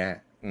ยอย่างเงี้ย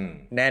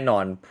แน่นอ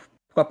น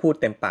ก็พูด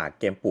เต็มปาก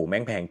เกมปู่แม่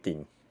งแพงจริง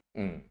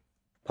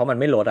เพราะมัน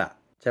ไม่ลด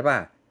ใช่ป่ะ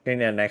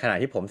ในขณะ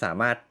ที่ผมสา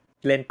มารถ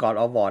เล่น God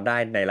of War ได้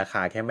ในราค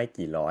าแค่ไม่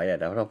กี่ร้อย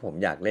แต่ถ้าผม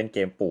อยากเล่นเก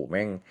มปู่แ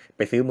ม่งไ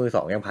ปซื้อมือส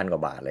องยัง1,000 กว่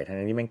าบาทเลยทั้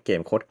งที่แม่งเก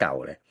มโคตรเก่า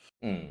เลย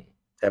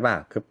ใช่ป่ะ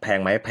คือแพง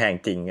ไหมแพง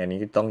จริงอันนี้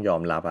ต้องยอ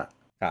มรับ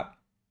ครับ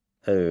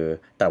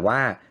แต่ว่า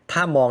ถ้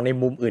ามองใน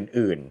มุม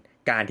อื่น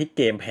ๆการที่เ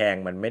กมแพง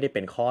มันไม่ได้เ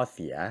ป็นข้อเ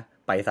สีย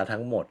ไปซะทั้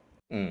งหมด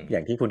อย่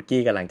างที่คุณ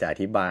กี้กำลังจะอ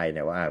ธิบายเ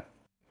นี่ยว่า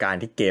การ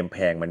ที่เกมแพ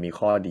งมันมี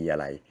ข้อดีอะ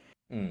ไร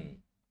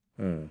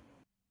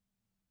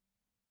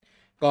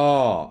ก็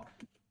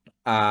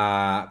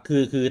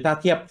คือถ้า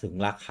เทียบถึง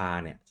ราคา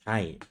เนี่ยใช่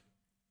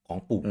ของ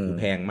ปู่คือ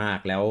แพงมาก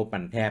แล้วมั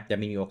นแทบจะ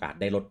ไม่มีโอกาส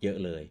ได้ลดเยอะ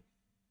เลย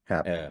ครั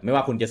บไม่ว่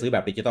าคุณจะซื้อแบ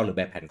บดิจิตอลหรือแ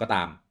บบแผ่นก็ต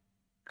าม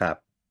ครับ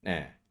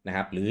นะค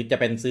รับหรือจะ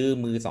เป็นซื้อ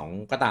มือสอง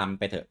ก็ตาม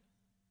ไปเถอะ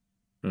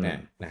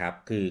นะครับ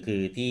คื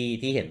อ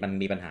ที่เห็นมัน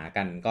มีปัญหา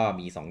กันก็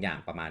มี2 อย่าง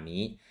ประมาณ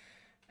นี้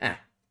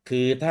คื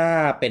อถ้า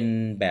เป็น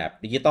แบบ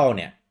ดิจิตอลเ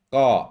นี่ย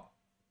ก็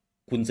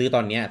คุณซื้อต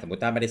อนเนี้ยสมม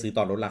ติถ้าไม่ได้ซื้อต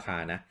อนลดราคา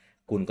นะ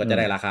คุณก็อืมจะ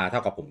ได้ราคาเท่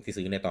ากับผมที่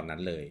ซื้อในตอนนั้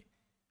นเลย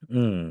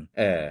อืม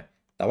เออ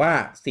แต่ว่า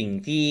สิ่ง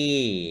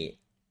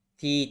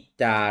ที่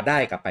จะได้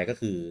กลับไปก็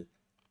คือ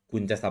คุ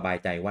ณจะสบาย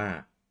ใจว่า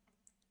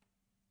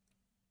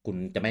คุณ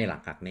จะไม่หลั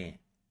งหักแน่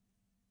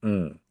อื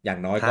มอย่าง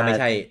น้อยถ้าก็ไม่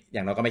ใช่อย่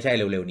างน้อยก็ไม่ใช่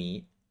เร็วๆนี้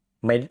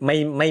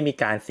ไม่มี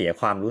การเสีย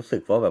ความรู้สึ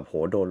กว่าแบบโห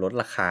โดนลด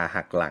ราคา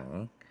หักหลัง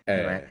เอใ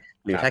ช่ไหมอ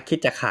หรืครับอถ้าคิด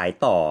จะขาย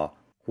ต่อ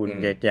คุณอื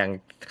มจะยัง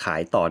ขา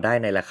ยต่อได้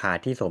ในราคา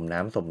ที่สมน้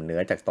ำสมเนื้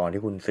อจากตอน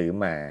ที่คุณซื้อ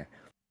มา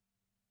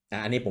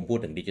อันนี้ผมพูด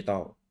ถึงดิจิตอ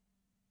ล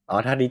อ๋อ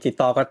ถ้าดิจิต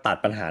อลก็ตัด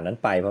ปัญหานั้น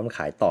ไปเพราะมันข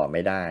ายต่อไ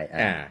ม่ได้อ่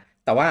าอ่ะ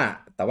แต่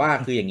ว่า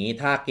คืออย่างนี้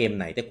ถ้าเกม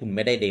ไหนที่คุณไ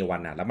ม่ได้เดวั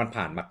นอ่ะแล้วมัน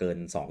ผ่านมาเกิน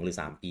2 หรือ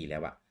 3 ปีแล้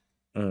วอะ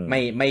อืมไ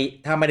ม่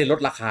ถ้าไม่ได้ลด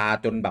ราคา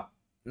จนแบบ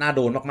น่าโ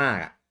ดนมาก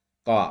ๆอ่ะ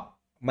ก็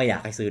ไม่อยา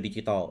กให้ซื้อดิ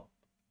จิตอล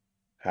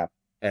ครับ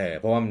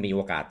เพราะว่ามันมีโอ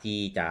กาสที่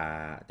จะ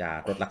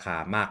ลดราคา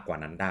มากกว่า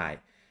นั้นได้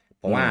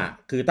เพราะว่าอืม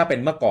คือถ้าเป็น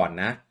เมื่อก่อน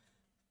นะ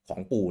ของ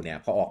ปู่เนี่ย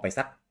พอออกไป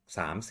สัก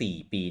3-4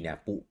 ปีเนี่ย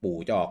ปู่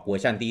จะออกเวอ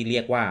ร์ชันที่เรี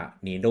ยกว่า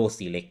Nintendo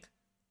Select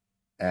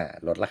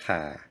ลดราคา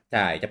ใ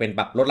ช่จะเป็นแ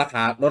บบลดราค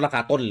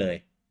าต้นเลย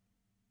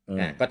อื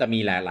มก็จะมี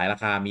หลายรา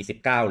คามี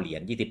19 เหรีย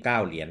ญ29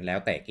 เหรียญแล้ว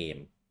แต่เกม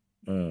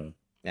อืม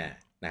อ่า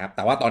นะครับแ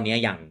ต่ว่าตอนนี้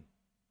ยัง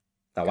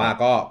แต่ว่าครับ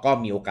ก็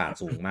มีโอกาส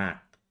สูงมาก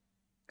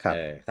ครับ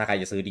ถ้าใคร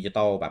จะซื้อดิจิต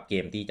อลแบบเก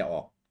ม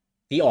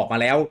ที่ออกมา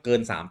แล้วเกิ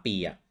น3 ปี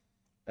อ่ะ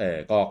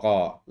ก็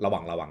ระ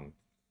วัง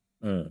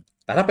อืม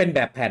แต่ถ้าเป็นแบ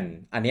บแผ่น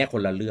อันเนี้ยค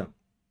นละเรื่อง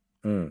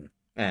อืม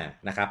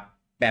นะครับ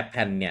แบบแ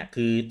ผ่นเนี่ย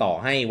คือต่อ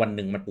ให้วันห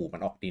นึ่งมัน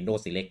ออก Nintendo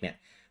Select เนี่ย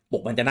ป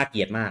กมันจะน่าเก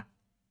ลียดมาก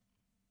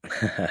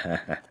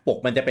ปก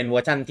มันจะเป็นเวอ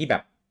ร์ชั่นที่แบ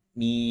บ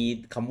มี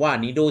คำว่า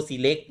Nido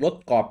Select ลด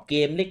กรอบเก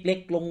มเล็ก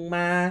ๆลงม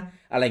า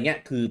อะไรเงี้ย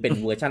คือเป็น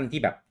เวอร์ชั่นที่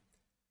แบบ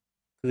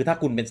คือถ้า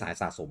คุณเป็นสาย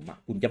สะสมอ่ะ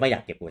คุณจะไม่อยา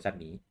กเก็บเวอร์ชัน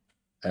นี้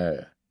เออ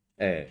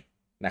เออ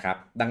นะครับ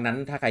ดังนั้น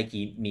ถ้าใคร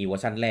มีเวอ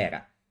ร์ชันแรกอ่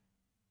ะ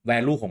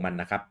value ของมัน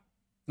นะครับ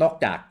นอก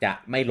จากจะ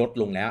ไม่ลด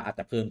ลงแล้วอาจ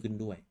จะเพิ่มขึ้น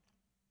ด้วย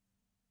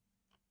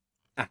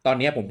ตอน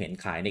นี้ผมเห็น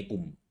ขายในก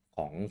ลุ่มข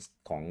อง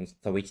ของ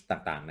สวิตช์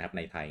ต่างๆนะครับใ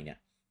นไทยเนี่ย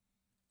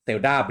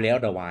Zelda Breath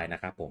of the Wild น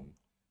ะครับผม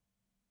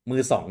มื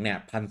อสองเนี่ย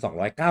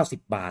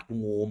1,290 บาทลุ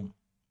งโอม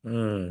อื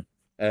ม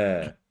เออ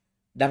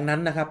ดังนั้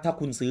นนะครับถ้า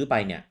คุณซื้อไป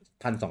เนี่ย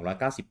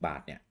1,290 บา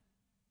ทเนี่ย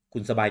คุ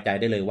ณสบายใจ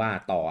ได้เลยว่า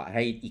ต่อใ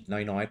ห้อีก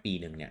น้อยๆปี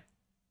หนึ่งเนี่ย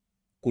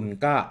คุณ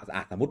ก็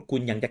สมมติคุ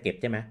ณยังจะเก็บ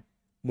ใช่ไหม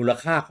มูล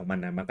ค่าของมัน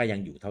นะมันก็ยัง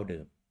อยู่เท่าเดิ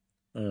ม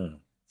อืม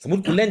สมม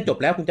ติคุณเล่นจบ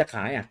แล้วคุณจะข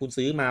ายคุณ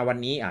ซื้อมาวัน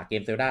นี้เก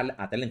มเซลดา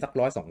อาจจะเล่นสัก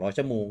100-200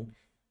 ชั่วโมง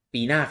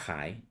ปีหน้าขา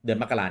ยเดือน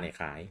มกราเนี่ย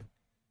ขาย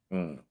อื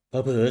ม เ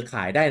ผลอๆข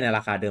ายได้ในร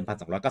าคาเดิม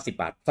1,290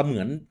 บาทเสมื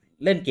อน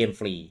เล่นเกม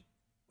ฟรี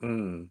อื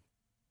ม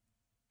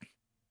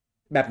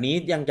แบบนี้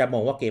ยังจะม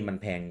องว่าเกมมัน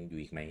แพงอยู่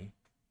อีกไหม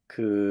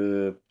คือ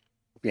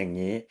อย่าง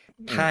นี้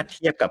อืมถ้าเ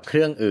ทียบกับเค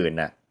รื่องอื่น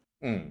น่ะ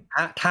อืม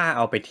ถ้าเ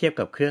อาไปเทียบ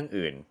กับเครื่อง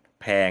อื่น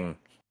แพง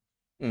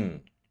อืม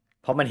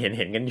เพราะมันเ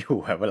ห็นกันอยู่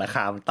แบบราค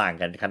ามันต่าง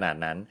กันขนาด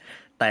นั้น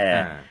แต่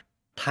อ่า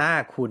ถ้า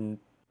คุณ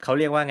เขา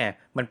เรียกว่าไง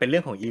มันเป็นเรื่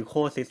องของอีโค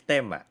ซิสเต็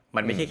มอ่ะมั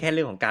นไม่อืมใช่แค่เ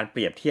รื่องของการเป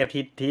รียบเทียบ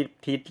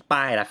ที่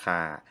ป้ายราคา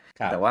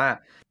ครับแต่ว่า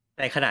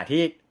ในขณะ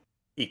ที่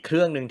อีกเค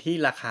รื่องหนึ่งที่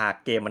ราคา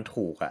เกมมัน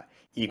ถูกอ่ะ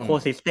อีโคอืม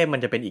ซิสเต็มมั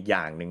นจะเป็นอีกอ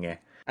ย่างหนึ่งไง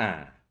อ่า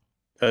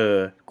เออ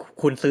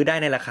คุณซื้อได้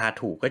ในราคา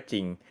ถูกก็จ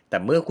ริงแต่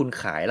เมื่อคุณ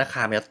ขายราค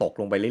ามันจะตก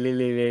ลงไปเ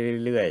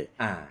รื่อยๆๆ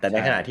ๆๆแต่ในใ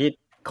ช่ขณะที่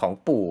ของ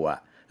ปู่อ่ะ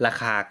รา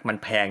คามัน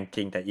แพงจ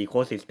ริงแต่อีโค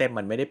ซิสเต็ม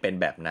มันไม่ได้เป็น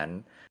แบบนั้น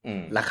อื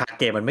มราคา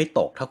เกมมันไม่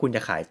ตกถ้าคุณจ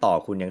ะขายต่อ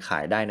คุณยังขา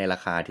ยได้ในรา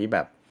คาที่แบ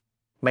บ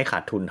ไม่ขา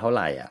ดทุนเท่าไห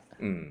ร่อ่ะ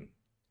อืม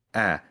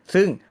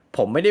ซึ่งผ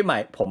มไม่ได้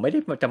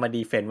จะมา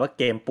ดีเฟนต์ว่า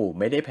เกมปู่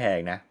ไม่ได้แพง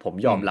นะผม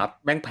ยอืมอมรับ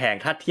แม่งแพง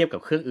ถ้าเทียบกั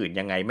บเครื่องอื่น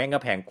ยังไงแม่งก็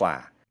แพงกว่า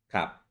ค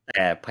รับแ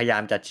ต่พยายา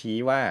มจะชี้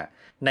ว่า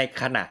ใน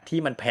ขณะที่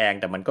มันแพง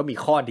แต่มันก็มี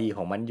ข้อดีข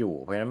องมันอยู่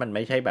เพราะฉะนั้นมันไ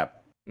ม่ใช่แบบ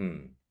อืม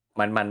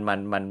มัน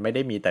ไม่ไ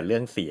ด้มีแต่เรื่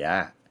องเสีย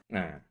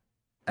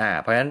อ่า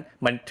เพราะฉะนั้น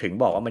มันถึง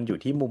บอกว่ามันอยู่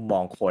ที่มุมม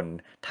องคน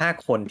ถ้า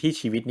คนที่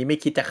ชีวิตนี้ไม่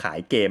คิดจะขาย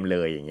เกมเล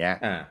ยอย่างเงี้ย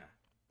อ่า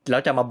แล้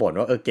วจะมาบ่น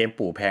ว่าเกม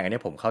ปู่แพงอัน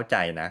นี้ผมเข้าใจ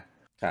นะ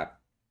ครับ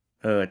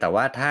แต่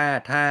ว่า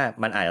ถ้า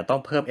มันอาจจะต้อ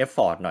งเพิ่มเอฟฟ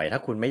อร์ตหน่อยถ้า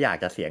คุณไม่อยาก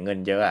จะเสียเงิน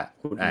เยอะอะ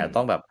คุณอืมอาจจะ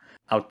ต้องแบบ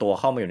เอาตัว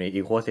เข้ามาอยู่ใน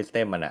อีโคซิสเ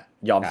ต็มมันอะ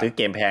ยอมครับซื้อเ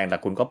กมแพงแต่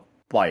คุณก็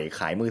ปล่อย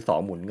ขายมือสอง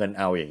หมุนเงิน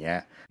เอาอย่างเงี้ย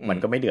อืมมัน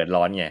ก็ไม่เดือด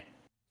ร้อนไง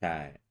ใช่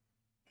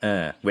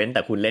เว้นแ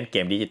ต่คุณเล่นเก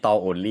มดิจิตอล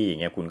โอลี่อย่า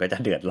งเงี้ยคุณก็จะ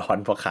เดือดร้อน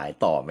เพราะขาย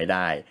ต่อไม่ไ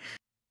ด้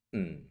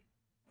อืม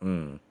อื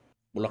ม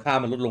มูลค่า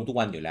มันลดลงทุก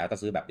วันอยู่แล้วถ้า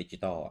ซื้อแบบดิจิ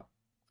ตอล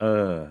เอ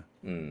อ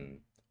อืม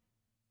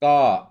ก็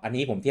อัน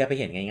นี้ผมเทียบให้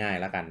เห็นง่ายๆ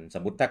แล้วกันส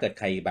มมติถ้าเกิด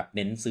ใครแบบเ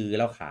น้นซื้อแ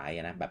ล้วขาย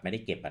นะแบบไม่ได้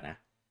เก็บนะ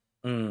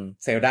อืม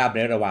เซลดาเบร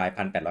ดวาย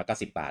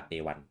1,890 บาทเด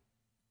วัน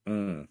อื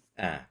ม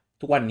อ่า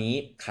ทุกวันนี้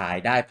ขาย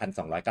ได้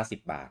1,290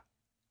 บาท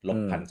ลบ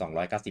อืม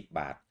1,290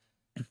 บาท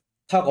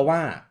เท่ากับว่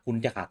าคุณ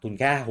จะขาดทุน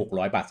แค่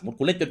600 บาทสมมติ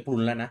คุณเล่นจนพลุ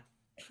นแล้วนะ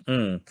อื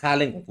มค่า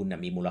เล่นของคุณ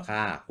มีมูลค่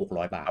า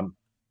600 บาทประ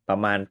ประ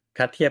มาณ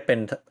ถ้าเทียบเป็น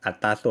อั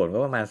ตราส่วนก็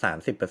ประมาณ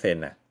30%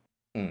น่ะ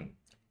อืม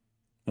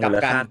กมูล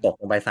ลับกันค่าตก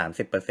ลงไป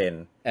30%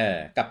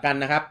กลับกัน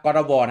นะครับก็ร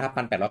วนะครับ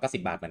1,890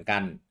 บาทเหมือนกั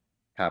น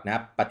ครับนะค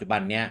รับปัจจุบั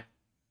นเนี้ย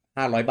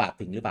 500 บาท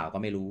ถึงหรือเปล่าก็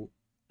ไม่รู้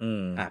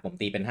ผม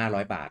ตีเป็น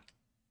500 บาท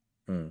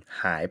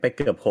หายไปเ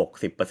กือบ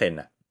60%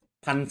อ่ะ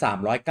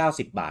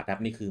1,390 บาทครับ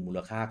นี่คือมูล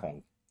ค่าของ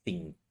สิ่ง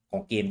ขอ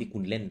งเกมที่คุ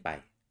ณเล่นไป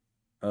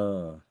เอ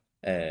อ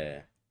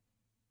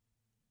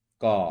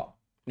ก็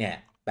เนี่ย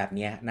แบบเ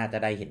นี้ยน่าจะ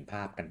ได้เห็นภ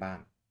าพกันบ้าง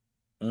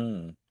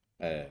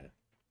เออ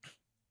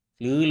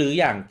หรือ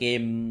อย่างเก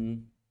ม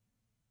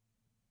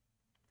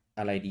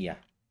อะไรดีอ่ะ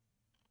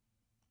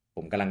ผ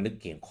มกำลังนึก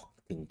เกม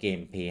ถึงเกม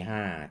PS5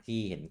 ที่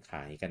เห็นข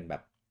ายกันแบ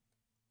บ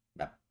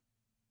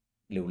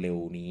เร็ว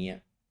ๆนี้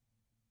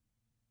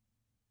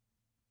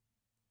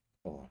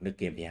โอ้นึก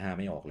เกม PS5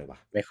 ไม่ออกเลยว่ะ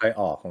ไม่ค่อย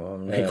ออก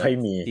ไม่ค่อย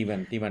มีที่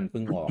มันเ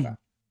พิ่งออกอ่ะ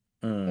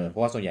เพรา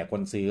ะว่าส่วนใหญ่ค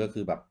นซื้อก็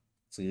คือแบบ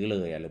ซื้อเล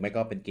ยอ่ะหรือไม่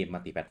ก็เป็นเกมมั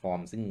ลติแพลตฟอร์ม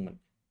ซึ่ง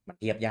มัน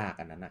เทียบยาก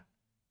อันนั้นอ่ะ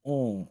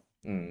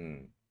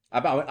เอ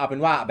าเป็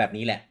นว่าแบบ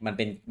นี้แหละมัน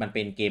เ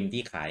ป็นเกม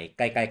ที่ขายใ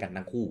กล้ๆกัน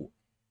ทั้งคู่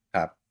ค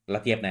รับแล้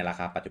วเทียบในรา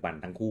คาปัจจุบัน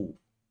ทั้งคู่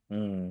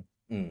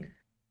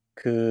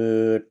คือ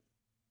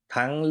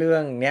ทั้งเรื่อ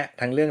งเนี้ย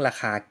ทั้งเรื่องรา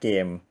คาเก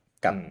ม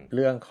กับเ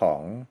รื่องขอ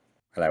ง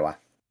อะไรวะ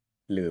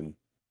ลืม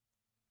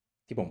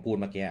ที่ผมพูด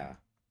เมื่อกี้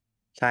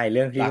ใช่เ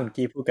รื่องที่คุณ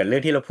กี้พูดกับเรื่อ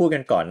งที่เราพูดกั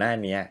นก่อนหน้า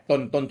นี้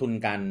ต้นทุน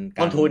การ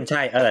ต้นทุนใ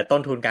ช่ต้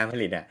นทุนการผ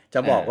ลิตเนี่ยจะ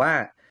บอกว่า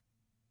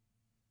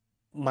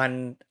มัน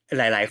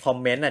หลายๆคอม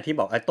เมนต์ที่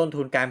บอกต้น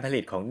ทุนการผลิ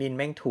ตของนินแ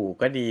ม่งถูก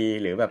ก็ดี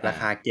หรือแบบรา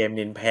คาเกม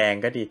นินแพง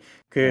ก็ดี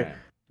คือ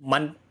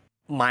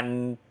มัน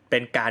เป็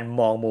นการ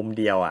มองมุม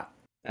เดียว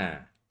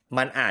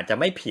มันอาจจะ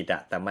ไม่ผิด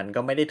แต่มันก็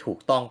ไม่ได้ถูก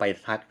ต้องไป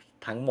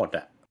ทั้งหมด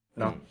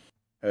เนาะ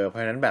เพรา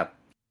ะฉะนั้นแบบ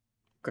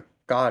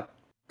ก็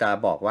จะ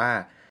บอกว่า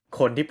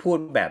คนที่พูด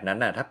แบบนั้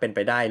นถ้าเป็นไป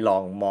ได้ลอ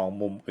งมอง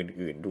มุม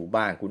อื่นๆดู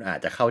บ้างคุณอาจ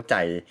จะเข้าใจ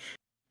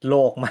โล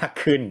กมาก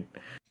ขึ้น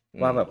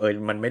ว่าแบบ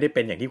มันไม่ได้เ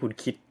ป็นอย่างที่คุณ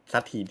คิดสั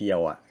กทีเดียว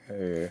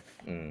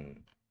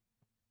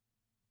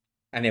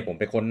อันนี้ผม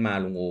ไปค้นมา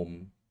ลุงโอม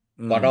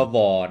God of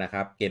War นะค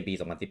รับเกมปี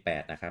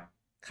2018นะครับ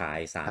ขาย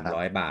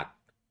300 บาท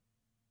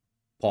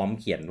พร้อม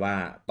เขียนว่า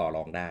ต่อร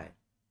องได้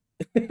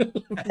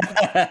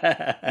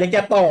ยังจ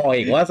ะต่อ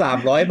อีกว่า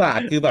300 บาท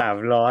คือแบบ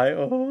300โ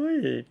อ้ย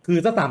คือ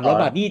ถ้า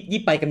300 บาทนี่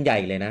ไปกันใหญ่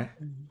เลยนะ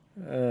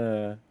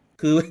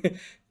คือ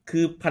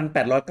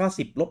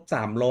1,890 ลบ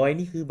300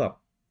นี่คือแบบ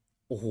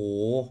โอ้โห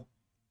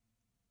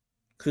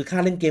คือค่า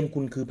เล่นเกมคุ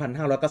ณคือ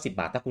1,590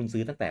 บาทถ้าคุณ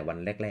ซื้อตั้งแต่วัน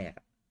แรก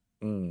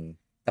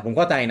ๆแต่ผมเ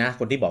ข้าใจนะ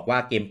คนที่บอกว่า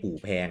เกมปู่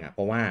แพงเพ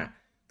ราะว่า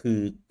คือ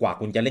กว่า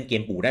คุณจะเล่นเก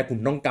มปู่ได้คุณ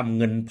ต้องกำ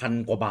เงิน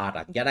1,000 กว่าบาท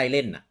จะได้เ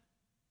ล่น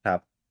ครับ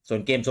ส่ว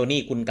นเกมโซ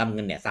นี่คุณกำเ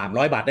งินเนี่ย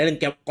300 บาทได้เล่น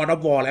เกม God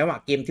of War แล้ว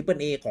เกม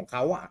Triple A ของเข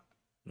า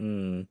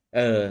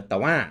แต่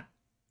ว่า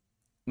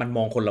มันม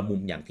องคนละมุ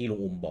มอย่างที่ลุง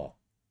อุ้มบอก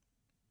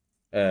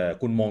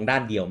คุณมองด้า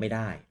นเดียวไม่ไ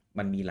ด้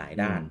มันมีหลาย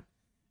ด้าน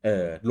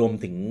รวม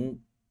ถึง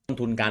ต้น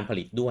ทุนการผ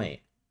ลิตด้วย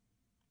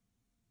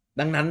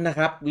ดังนั้นนะค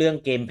รับเรื่อง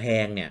เกมแพ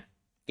งเนี่ย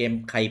เกม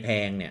ใครแพ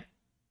งเนี่ย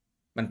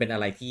มันเป็นอะ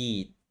ไรที่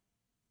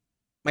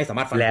ไม่สาม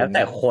ารถฟันธงแล้วแ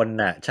ต่คน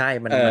ใช่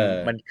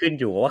มันขึ้น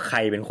อยู่ว่าใคร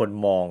เป็นคน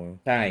มอง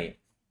ใช่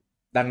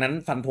ดังนั้น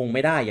ฟันธงไ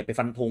ม่ได้อย่าไป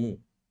ฟันธง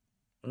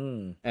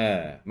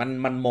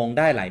มันมอง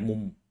ได้หลายมุ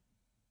ม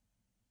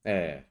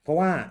เพราะ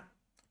ว่า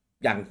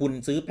อย่างคุณ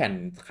ซื้อแผ่น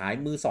ขาย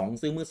มือสอง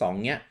ซื้อมือสอง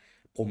เนี้ย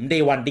ผมเด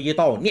ย์วันดิจิต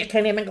อลเนี่ยแค่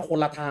นี้แม่งก็คน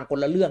ละทางคน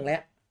ละเรื่องแล้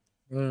ว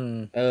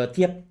เ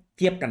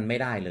ทียบกันไม่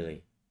ได้เลย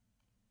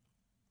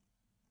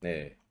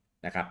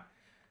นะครับ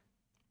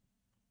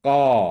ก็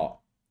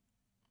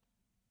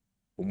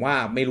ผมว่า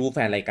ไม่รู้แฟ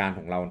นรายการข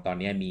องเราตอน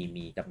นี้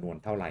มีจำนวน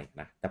เท่าไหร่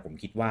นะแต่ผม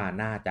คิดว่า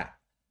น่าจะ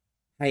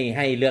ใ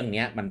ห้เรื่อง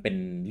นี้มันเป็น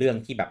เรื่อง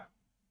ที่แบบ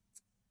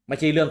ไม่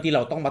ใช่เรื่องที่เร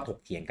าต้องมาถก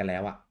เถียงกันแล้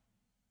ว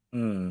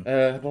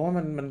เพราะว่า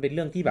มันเป็นเ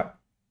รื่องที่แบบ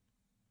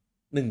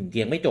1เ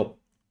ถียงไม่จบ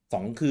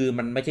2คือ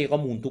มันไม่ใช่ข้อ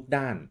มูลทุก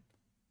ด้าน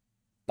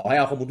ต่อให้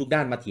เอาข้อมูลทุกด้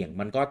านมาเถียง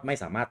มันก็ไม่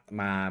สามารถ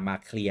มา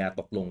เคลียร์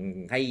ตกลง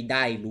ให้ไ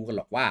ด้รู้กันห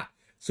รอกว่า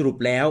สรุป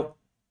แล้ว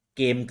เ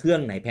กมเครื่อ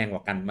งไหนแพงก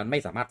ว่ากันมันไม่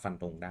สามารถฟัน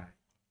ธงได้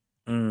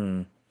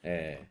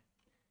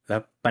แล้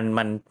ว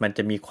มันจ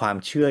ะมีความ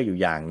เชื่ออยู่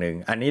อย่างหนึ่ง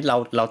อันนี้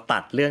เราตั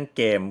ดเรื่องเ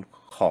กม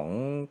ของ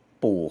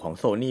ปู่ของ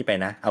โซนี่ไป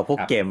นะเอาพวก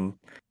เกม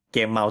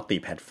มัลติ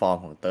แพลตฟอร์ม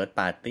ของ Third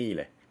Party เ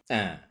ลย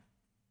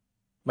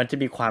มันจะ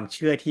มีความเ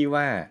ชื่อที่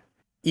ว่า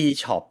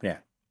eShop เนี่ย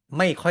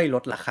ไม่ค่อยล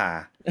ดราคา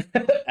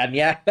อันเ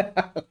นี้ย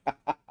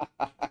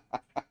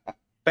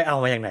ไปเอา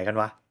มาอย่างไหนกัน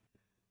วะ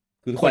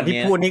คือคนที่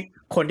พูด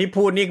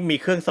นี่มี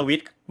เครื่องสวิต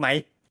ช์ไหม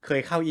เค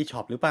ยเข้า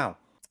eShop หรือเปล่า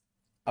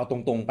เอาตร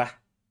งๆปะ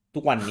ทุ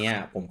กวันเนี้ย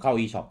ผมเข้า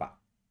eShop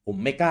ผม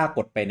ไม่กล้าก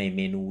ดไปในเ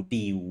มนู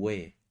ดีลเว้ย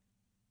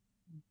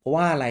เพราะ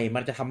ว่าอะไรมั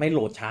นจะทำให้โหล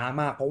ดช้า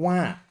มากเพราะว่า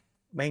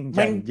แม่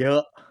งเยอ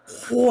ะ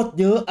โคตร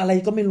เยอะอะไร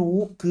ก็ไม่รู้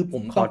คือผ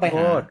มต้องไปห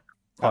า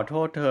ขอโท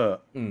ษเถอะ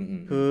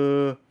คือ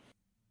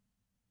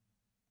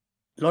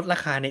ลดรา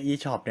คาใน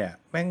eShop เนี่ย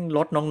แม่งล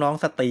ดน้อง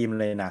ๆสตรีม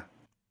เลยนะ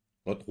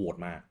ลดโหด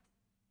มาก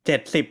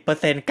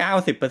70%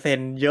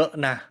 90% เยอะ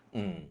นะ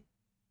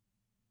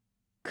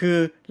คือ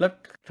แล้ว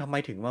ทำไม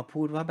ถึงมา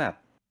พูดว่าแบบ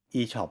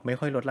eShop ไม่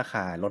ค่อยลดราค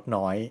าลด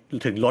น้อย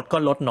ถึงลดก็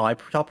ลดน้อย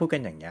ชอบพูดกั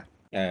นอย่างเงี้ย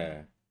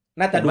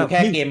น่าจะดูแค่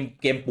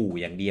เกมปู่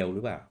อย่างเดียวห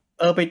รือเปล่า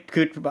ไป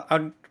คือเอา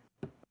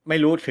ไม่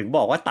รู้ถึงบ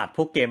อกว่าตัดพ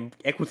วกเกม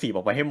Exclusive อ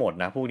อกไปให้หมด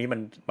นะพวกนี้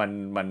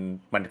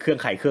มันเครื่อง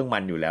ใครเครื่องมั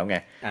นอยู่แล้วไง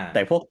แ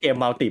ต่พวกเกม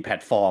มัลติแพล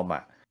ตฟอร์มอ่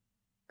ะ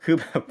คือ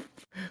แบบ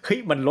เฮ้ย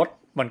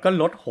มันก็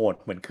ลดโหด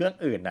เหมือนเครื่อง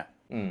อื่นอ่ะ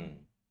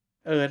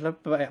แล้ว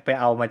ไป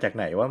เอามาจากไ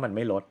หนว่ามันไ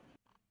ม่ลด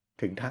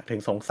ถึง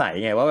สงสัย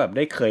ไงว่าแบบไ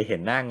ด้เคยเห็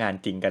นหน้างาน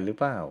จริงกันหรือ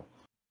เปล่า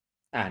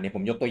เนี่ยผ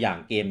มยกตัวอย่าง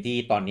เกมที่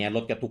ตอนนี้ล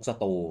ดกันทุกส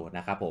โตร์น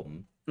ะครับผม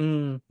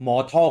ม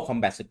Mortal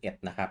Kombat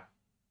 11นะครับ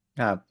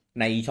ครับ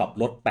ใน eShop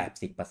ลด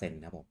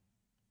 80%ครับผม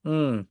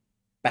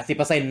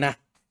80%นะ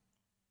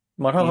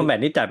Mortal Kombat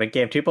นี่จัดเป็นเก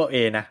ม Triple A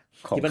นะ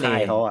ของค่าย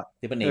เขาอ่ะ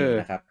Triple A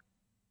นะครับ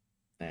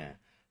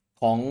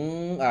ของ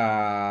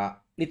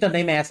Little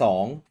Nightmares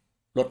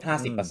 2ลด 50%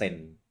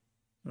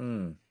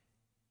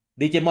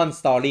 Digimon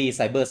Story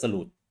Cyber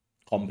Sleuth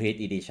Complete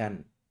Edition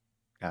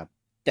ครับ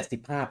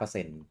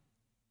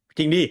 75% จ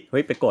ริงดิเฮ้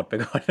ยไปกดไป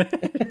ก่อน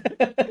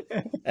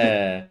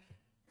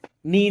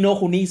Ni no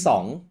Kuni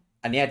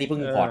 2อันนี้ที่เพิ่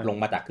งพอร์ตลง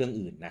มาจากเครื่อง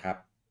อื่นนะครับ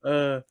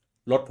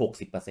ลด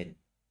 60%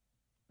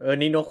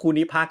นี่โนคู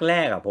นี้ภาคแร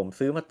กอ่ะผม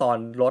ซื้อมาตอน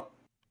ลด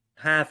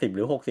50ห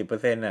รือ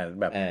 60% อ่ะ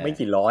แบบไม่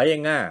กี่ร้อยเอ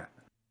งอ่ะ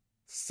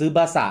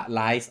Tsubasa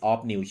Rise of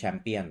New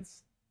Champions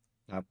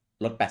ครับ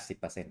ลด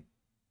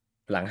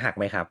 80% หลังหัก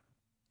ไหมครับ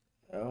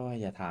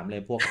อย่าถามเล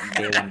ยพวก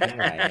Day One ทั้ง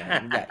หลาย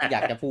อย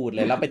ากจะพูดเล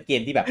ยแล้วเป็นเก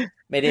มที่แบบ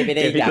ไม่ได้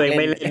อยากเล่น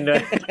ไม่เล่นด้ว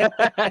ย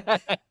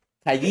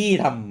ขยี้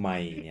ทำไม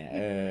เนี่ย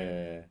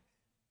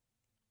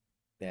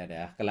เดี๋ย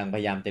วกำลังพ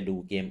ยายามจะดู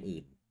เกม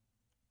อื่น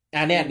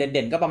เนี่ยเ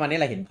ด่นๆก็ประมาณนี้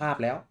แหละเห็นภาพ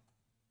แล้ว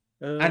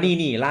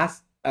นี่ last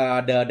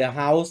the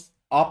House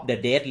of the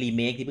Dead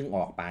remake ที่เพิ่งอ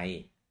อกไป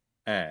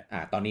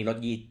ตอนนี้ลด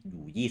อ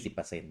ยู่ 20%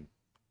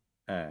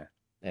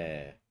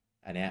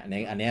อันเ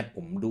นี้ยผ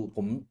มดู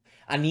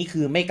อันนี้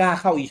คือไม่กล้า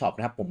เข้า eShop น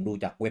ะครับผมดู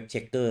จากเว็บเ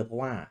ช็คเกอร์เพราะ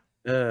ว่า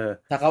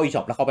ถ้าเข้า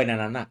eShop แล้วเข้าไปใน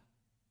นั้นน่ะ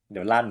เ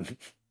ดี๋ยว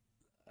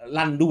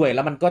ลั่นด้วยแ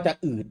ล้วมันก็จะ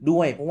อืดด้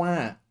วยเพราะว่า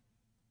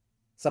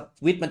ส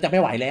วิตช์มันจะไม่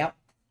ไหวแล้ว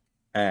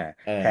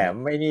แถม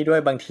ไม่นี่ด้วย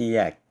บางที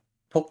อ่ะ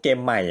พวกเกม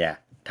ใหม่อ่ะ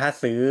ถ้า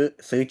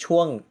ซื้อช่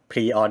วงพ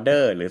รีออเดอ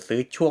ร์หรือซื้อ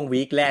ช่วง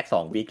วีคแรก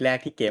2วีคแรก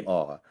ที่เกมอ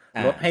อก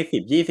ลดให้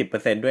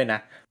 10-20% ด้วยนะ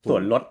ส่ว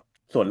น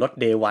ลด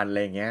Day 1อะไ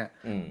รอย่างเงี้ย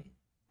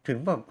ถึง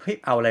แบบเฮ้ย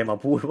เอาอะไรมา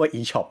พูดว่า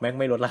eShop แม่ง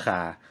ไม่ลดราคา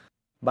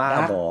บ้า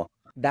บอ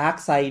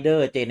Darksider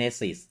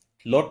Genesis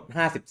ลด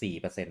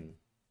 54%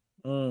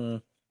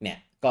เนี่ย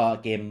ก็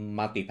เกม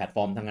มัลติแพลตฟ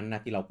อร์มทั้งนั้นน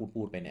ะที่เรา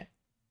พูดไปเนี่ย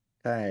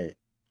ใช่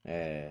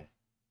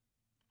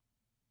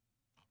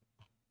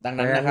ดัง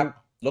นั้นนะครับ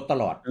ลดต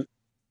ลอด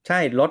ใช่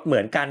ลดเหมื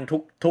อนกัน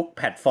ทุกแ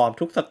พลตฟอร์ม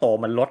ทุกสโต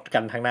ร์มันลดกั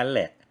นทั้งนั้นแห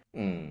ละ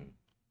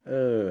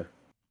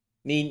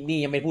นี่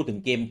ยังไม่พูดถึง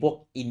เกมพวก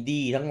อิน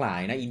ดี้ทั้งหลา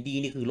ยนะอินดี้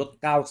นี่คือลด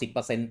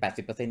 90%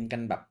 80% กั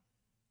นแบบ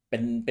เ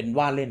ป็น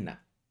ว่าเล่นน่ะ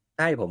ใ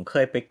ช่ผมเค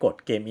ยไปกด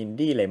เกมอิน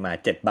ดี้เลยมา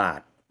7 บา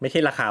ทไม่ใช่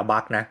ราคา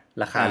บั๊กนะ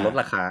ราคา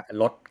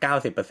ลด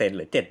 90% ห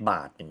รือ7 บ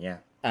าทอย่างเงี้ย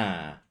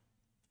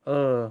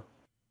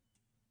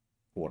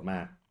โหดม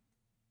าก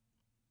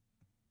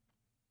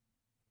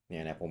เนี่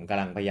ยนะผมก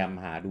ำลังพยายาม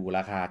หาดูร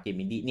าคาเกม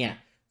อินดี้เนี่ย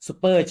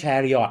Super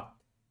Chariot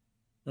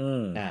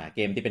เก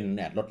มที่เป็น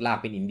รถลาก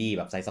เป็นอินดี้แ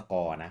บบไซส์สก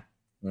อร์นะ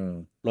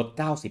ลด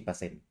 90%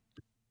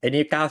ไอ้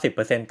นี่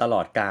 90% ตล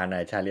อดกาลน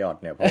ะชาริออต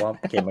เนี่ยเพราะว่า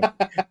เกม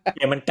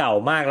มันเก่า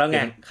มากแล้วไง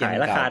ขาย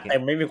ราคาเต็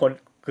มไม่มีคน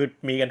คือ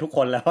มีกันทุกค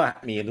นแล้วอ่ะ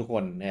มีกันทุกค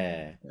น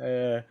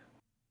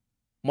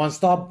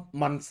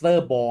Monster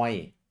Boy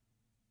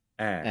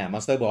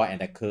Monster Boy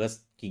and the Cursed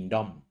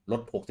Kingdom ล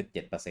ด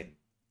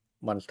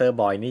 67% Monster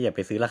Boy นี่อย่าไป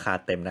ซื้อราคา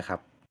เต็มนะครับ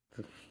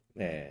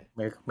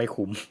ไม่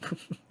คุ้ม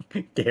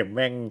เกมแ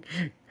ม่ง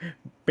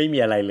ไม่มี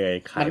อะไรเลย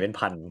ขายเป็น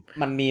พัน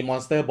มันมี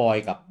Monster Boy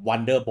กับ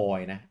Wonder Boy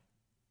นะ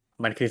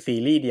มันคือซี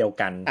รีส์เดียว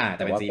กันแ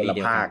ต่เป็นซีรีส์เ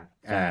ดียวกัน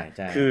ใ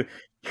ช่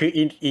คือ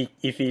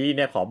อีซีรีส์เ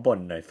นี่ยขอบ่น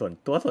หน่อยส่วน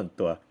ตัว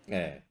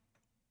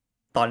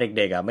ตอนเ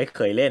ด็กๆไม่เ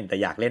คยเล่นแต่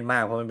อยากเล่นมา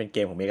กเพราะมันเป็นเก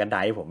มของเมกาได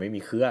ฟ์ผมไม่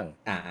มีเครื่อง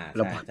แ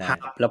ล้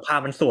วภาพ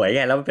มันสวยไ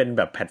งแล้วมันเป็นแ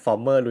บบแพลตฟอร์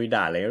มเมอร์ลุย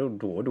ด่าอะไร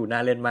ดูน่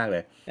าเล่นมากเล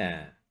ย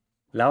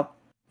แล้ว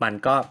มัน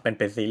ก็เ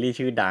ป็นซีรีส์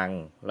ชื่อดัง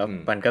แล้ว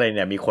มันก็เลยเ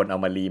นี่ยมีคนเอา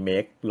มารีเม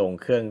คลง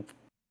เครื่อง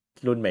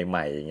รุ่นให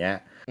ม่ๆอย่างเงี้ย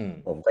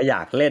ผมก็อย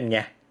ากเล่นไง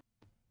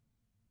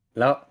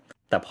แล้ว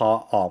แต่พอ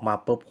ออกมา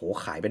ปุ๊บโห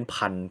ขายเป็น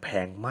พันแพ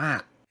งมา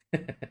ก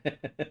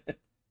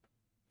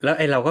แล้ว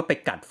เราก็ไป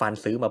กัดฟัน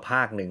ซื้อมาภ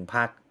าคหนึ่งภ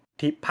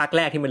าคแ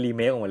รกที่มันรีเ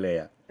มคออกมาเลย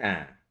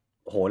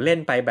โหเล่น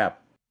ไปแบบ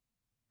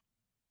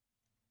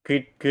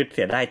คือเ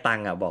สียดายตัง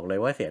ค์บอกเลย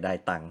ว่าเสียดาย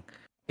ตังค์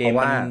เพราะ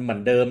ว่าเหมือ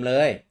นเดิมเล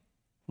ย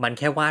มันแ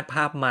ค่วาดภ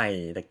าพใหม่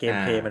แต่เกม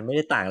เพลย์มันไม่ไ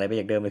ด้ต่างอะไรไป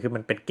จากเดิมเลยคือ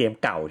มันเป็นเกม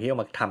เก่าที่เอา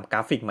มาทำกร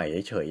าฟิกใหม่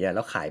เฉยๆแ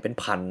ล้วขายเป็น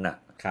พัน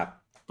ครับ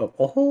แบบโ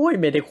อ้โห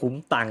ไม่ได้คุ้ม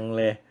ตังค์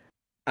เลย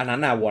อันนั้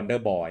น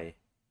Wonder Boy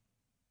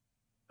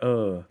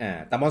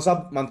แต่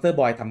Monster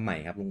Boy ทำใหม่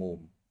ครับลุงโอม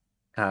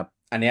ครับ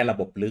อันนี้ระ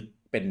บบลึก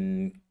เป็น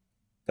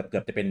เกื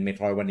อบจะเป็น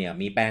Metroidvania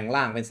มีแปลง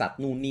ร่างเป็นสัตว์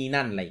นู่นนี่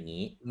นั่นอะไรอย่าง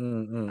นี้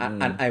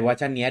ไอเวอร์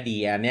ชันนี้ดี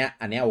อันเ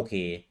นี้ยโอเค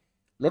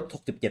ลด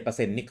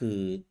 67% นี่คือ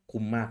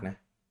คุ้มมากนะ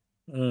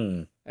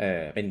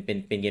เ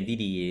ป็นเกมที่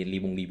ดีรี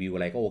วิวอ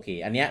ะไรก็โอเค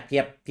อันเนี้ยเ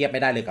ทียบไม่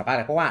ได้เลยกับภา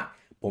คเพราะว่า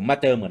ผมมา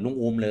เจอเหมือนลุง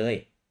อูมเลย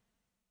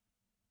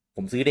ผ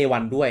มซื้อ Day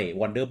 1ด้วย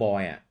Wonder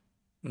Boy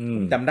ผ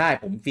มจำได้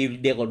ผมฟีล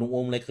เดียวกับลุงโอ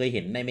มเลยเคยเ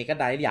ห็นในเมกา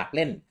ไดอยากเ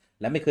ล่น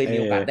แล้วไม่เคยมี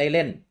โอกาสได้เ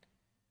ล่น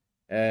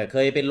เค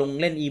ยไปลง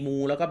เล่นอีมู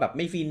แล้วก็แบบไ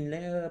ม่ฟินแ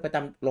ล้วไปจ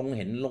ำลงเ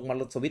ห็นลงมา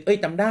สวิต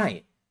จำได้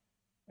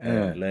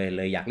เ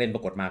ลยอยากเล่นปร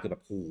ากฏมาคือแบ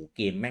บโหเ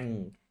กมแม่ง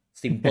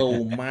ซิมเปิล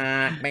มา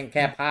กแม่งแ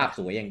ค่ภาพส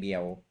วยอย่างเดีย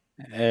ว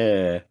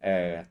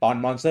ตอน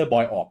Monster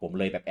Boy ออกผม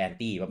เลยแบบแอน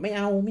ตี้แบบไม่เ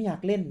อาไม่อยา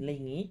กเล่นอะไรอ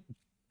ย่างนี้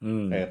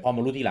พอม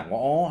ารู้ทีหลังว่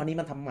าอ๋ออันนี้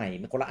มันทำใหม่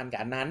มันคนละอันกับ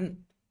อันนั้น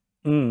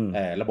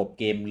ระบบ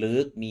เกมลึ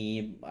กมี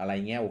อะไร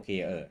เงี้ยโอเค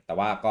แต่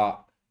ว่าก็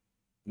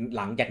ห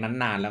ลังจากนั้น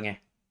นานแล้วไง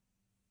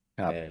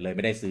เลยไ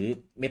ม่ได้ซื้อ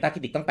เมตาคิ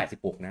ติกต้อง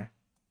86นะ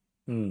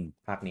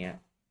ภาคเนี้ย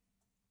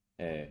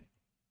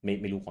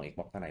ไม่รู้ของ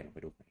Xbox เท่าไหร่ลองไป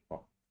ดูของ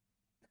Xbox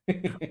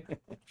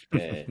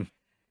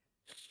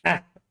อ่ะ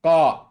ก็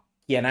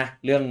เคลียร์นะ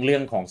เรื่อ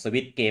งของสวิ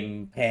ตเกม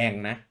แพง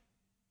นะ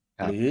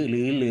ห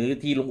รือ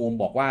ที่ลุงโอม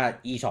บอกว่า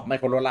eShop ไม่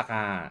เคารพราค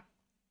า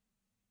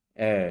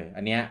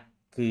อันเนี้ย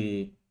คือ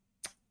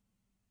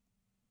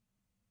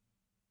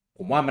ผ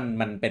มว่า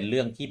มันเป็นเ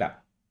รื่องที่แบบ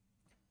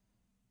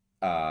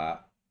เอ่อ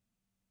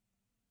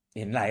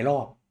เห็นหลายรอ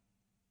บ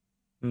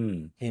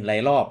เห็นหลา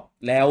ยรอบ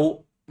แล้ว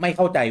ไม่เ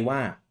ข้าใจว่า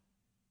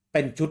เ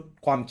ป็นชุด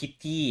ความคิด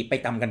ที่ไป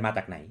จำกันมาจ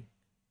ากไหน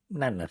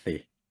นั่นน่ะสิ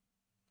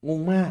ง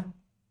งมาก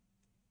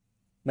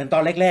เหมือนตอ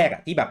นแรกๆอ่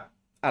ะที่แบบ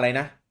อะไร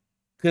นะ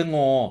เครื่องง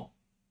อ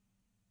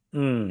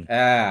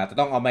จะ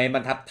ต้องเอาไม้บร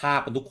รทัดทา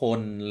บกันทุกคน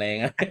อะไร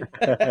เงี้ย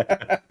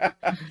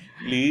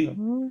หรือ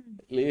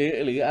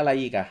หรืออะไร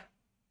อีกอะ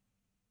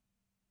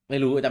ไม่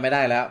รู้จำไม่ไ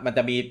ด้แล้วมันจ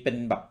ะมีเป็น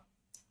แบบ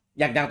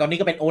อย่างตอนนี้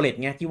ก็เป็น OLED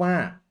ไงที่ว่า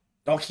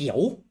จอเขียว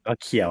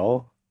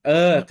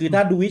คือถ้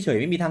าดูเฉย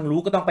ไม่มีทางรู้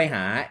ก็ต้องไปห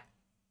า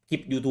คลิ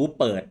ป YouTube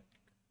เปิด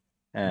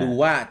ดู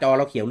ว่าจอเ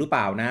ราเขียวหรือเป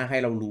ล่านะให้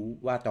เรารู้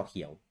ว่าจอเ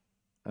ขียว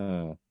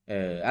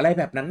อะไร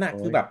แบบนั้นน่ะ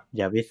คือแบบอ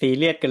ย่าไปซี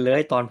เรียสกันเล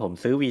ยตอนผม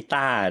ซื้อวี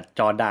ต้า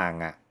จอด่าง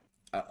อ่ะ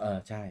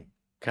ใช่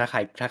ถ้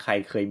าใคร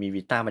เคยมี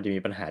วีต้ามันจะมี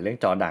ปัญหาเรื่อง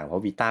จอด่างเพรา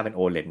ะวีต้าเป็น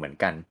OLED เหมือน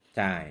กันใ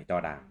ช่จอ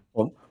ด่าง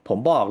ผม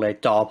บอกเลย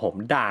จอผม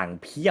ด่าง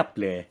เพียบ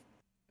เลย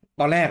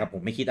ตอนแรกอะผ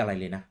มไม่คิดอะไร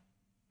เลยนะ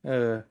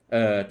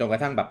จนกร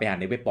ะทั่งแบบไปอ่าน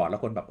ในเว็บบอร์ดแล้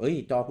วคนแบบเอ้ย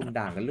จอคุณ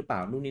ด่างกันหรือเปล่า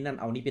นู่นนี่นั่น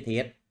เอานี่ไปเท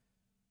ส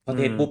พอเ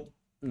ทสปุ๊บ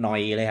หน่อ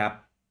ยเลยครับ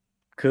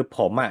คือผ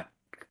มอ่ะ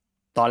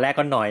ตอนแรก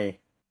ก็หน่อย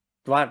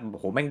ว่า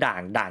โหแม่งด่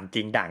างจ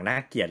ริงด่างน่า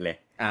เกลียดเลย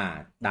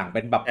ด่างเ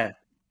ป็นแบบ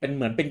เป็นเ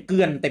หมือนเป็นเก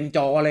ลื่อนเต็มจ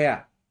อเลยอ่ะ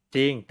จ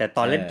ริงแต่ต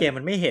อนเล่นเกม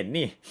มันไม่เห็น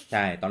นี่ใ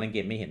ช่ตอนเล่นเก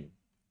มไม่เห็น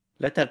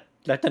แล้ว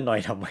จะหน่อย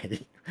ทำไม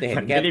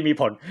มันไม่ได้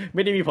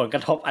มีผลกร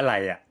ะทบอะไร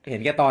อ่ะเห็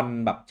นแค่ตอน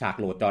แบบฉาก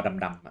โหลดจอด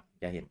ำๆอ่ะ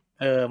จะเห็น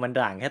มัน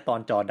ด่างแค่ตอน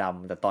จอด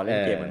ำแต่ตอนเล่น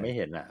เกมมันไม่เ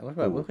ห็นอ่ะก็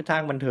แบบว่าช่า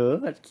งมันเถอะ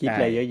คิดอะ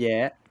ไรเยอะแย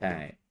ะใช่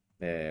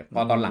พ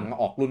อตอนหลัง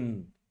ออก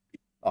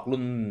รุ่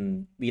น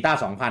วีต้า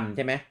2000ใ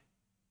ช่ไหม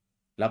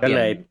แล้วก็เ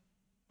ลย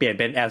เปลี่ยนเ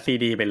ป็น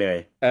LCD ไปเลย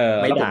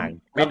ไม่ด่าง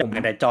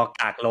แต่จอ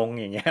กากลง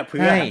อย่างเงี้ยเพื่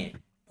อใช่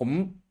ผม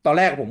ตอน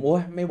แรกผมโอ้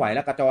ยไม่ไหวแ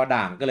ล้วกระจอ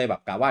ด่างก็เลยแบ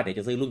บกะว่าเดี๋ยว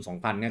จะซื้อรุ่น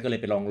2000งั้นก็เลย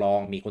ไปลอ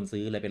งมีคน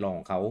ซื้อเลยไปลองข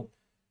องเขา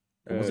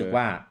ผมรู้สึก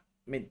ว่า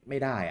ไม่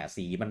ได้อ่ะ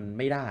สีมัน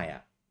ไม่ได้อ่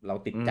ะเรา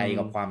ติดใจ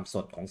กับความส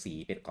ดของสี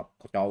เป็นกับ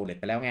จอ OLED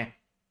ไปแล้วไง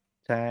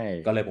ใช่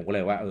ผมก็เล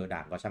ยว่าด่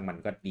างก็ช่างมัน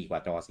ก็ดีกว่า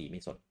จอสีไ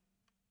ม่สด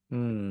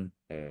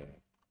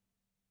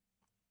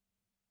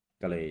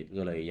ก็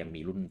เลยยัง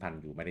มีรุ่นพัน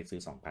อยู่ไม่ได้ซื้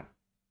อ2000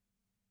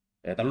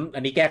แต่รุ่นอั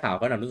นนี้แก้ข่าว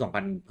ก็นะรุ่น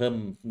2000เพิ่ม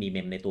มีเม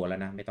มในตัวแล้ว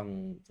นะไม่ต้อง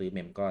ซื้อเม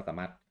มก็สา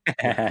มารถ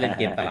เล่น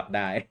เกมตลับไ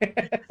ด้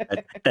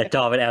แต่จ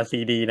อเป็น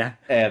LCD นะ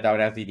จอเป็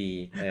น LCD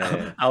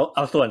เอ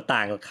าส่วนต่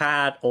างค่า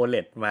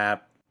OLED มา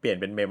เปลี่ยน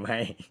เป็นเมมให้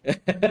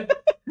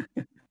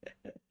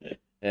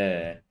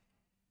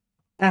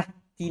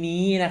ที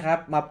นี้นะครับ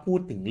มาพูด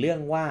ถึงเรื่อ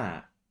งว่า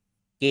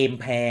เกม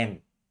แพง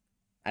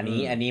อัน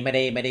นี้ไม่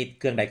ได้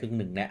เครื่องใดเครื่อง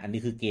หนึ่งนะอันนี้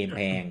คือเกมแ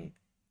พง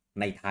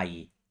ในไทย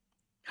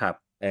ครับ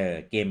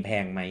เกมแพ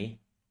งไหม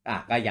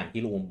ก็อย่าง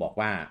ที่ลุงบอก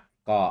ว่า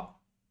ก็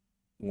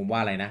งงว่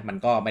าอะไรนะมัน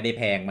ก็ไม่ได้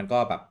แพงมันก็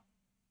แบบ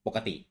ปก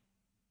ติ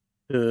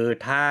คือ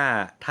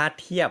ถ้า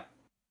เทียบ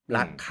ร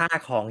าคา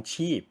ครอง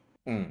ชีพ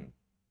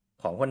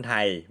ของคนไท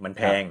ยมันแ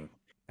พง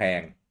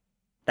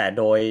แต่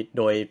โ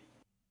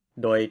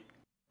ดย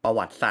ประ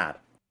วัติศาสต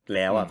ร์แ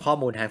ล้วข้อ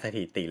มูลทางส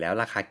ถิติแล้ว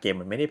ราคาเกม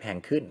มันไม่ได้แพง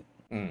ขึ้น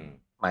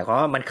หมายความ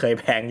ว่ามันเคย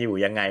แพงอยู่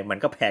ยังไงมัน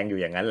ก็แพงอยู่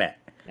อย่างนั้นแหละ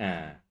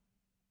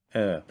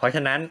เพราะฉ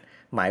ะนั้น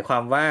หมายควา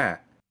มว่า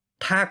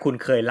ถ้าคุณ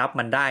เคยรับ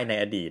มันได้ใน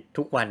อดีต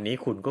ทุกวันนี้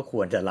คุณก็ค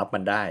วรจะรับมั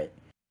นได้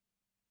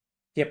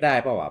เทียบได้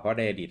เปล่าวะเพราะใ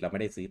นอดีตเราไม่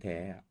ได้ซื้อแท้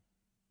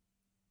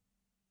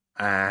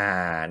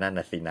นั่น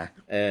น่ะสินะ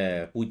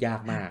พูดยา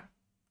กมาก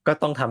ก็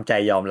ต้องทำใจ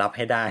ยอมรับใ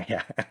ห้ได้อ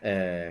ะ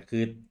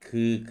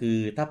คือ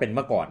ถ้าเป็นเ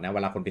มื่อก่อนนะเว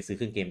ลาคนไปซื้อเ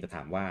ครื่องเกมจะถ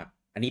ามว่า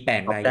อันนี้แปล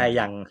งได้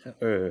ยัง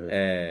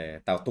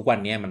แต่ทุกวัน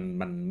นี้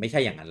มันไม่ใช่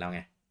อย่างนั้นแล้วไ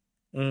ง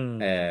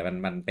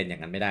มันเป็นอย่า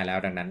งนั้นไม่ได้แล้ว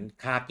ดังนั้น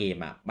ค่าเกม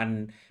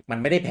มัน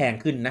ไม่ได้แพง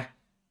ขึ้นนะ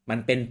มัน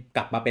เป็นก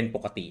ลับมาเป็นป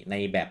กติใน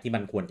แบบที่มั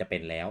นควรจะเป็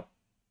นแล้ว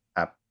ค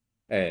รับ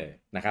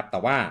นะครับแต่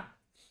ว่า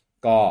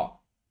ก็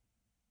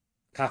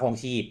ค่าครอง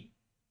ชีพ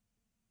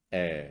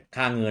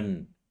ค่าเงิน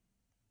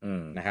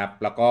นะครับ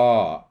แล้วก็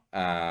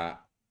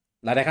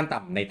รายได้ขั้นต่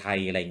ำในไทย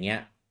อะไรเงี้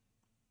ย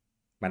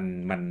มัน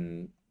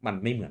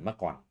ไม่เหมือนเมื่อ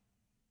ก่อน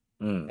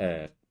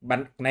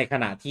ในข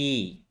ณะที่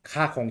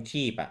ค่าครอง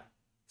ชีพ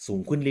สูง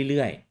ขึ้นเ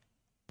รื่อย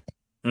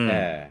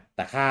ๆแ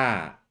ต่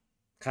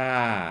ค่า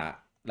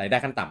รายได้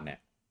ขั้นต่ำเนี่ย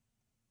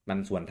มัน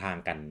ส่วนทาง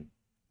กัน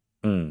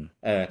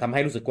ทำใ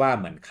ห้รู้สึกว่า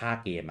เหมือนค่า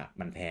เกม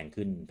มันแพง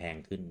ขึ้น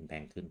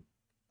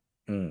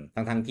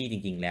ทั้งที่จ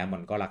ริงๆแล้วมั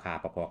นก็ราคา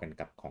พอๆกัน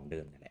กับของเดิ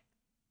มนั่นแหละ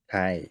ใ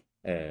ช่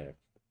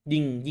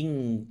ยิ่ง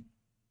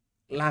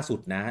ล่าสุด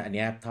นะ อันเ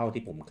นี้ยเท่า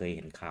ที่ผมเคยเ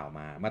ห็นข่าวม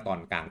าเมื่อตอน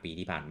กลางปี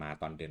ที่ผ่านมา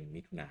ตอนเดือน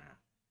มิถุนา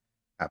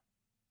ครับ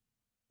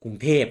กรุง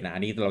เทพนะอั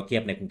นนี้เราเทีย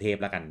บในกรุงเทพ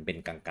แล้วกันเป็น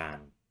กลาง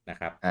ๆนะ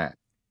ครับ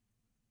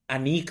อัน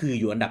นี้คือ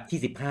อยู่อันดับที่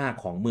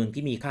15ของเมือง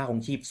ที่มีค่าครอ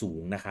งชีพสู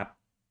งนะครับ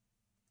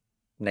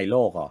ในโล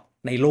กเหรอ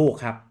ในโลก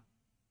ครับ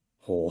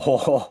โห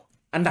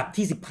อันดับ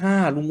ที่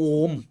15ลุงโอ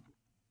ม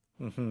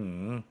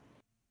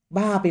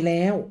บ้าไปแ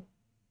ล้ว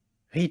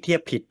เฮ้ยเทีย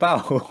บผิดเปล่า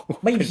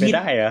ไม่ผิดไ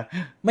ด้เหรอ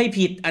ไม่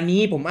ผิดอัน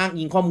นี้ผมอ้าง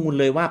อิงข้อมูล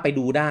เลยว่าไป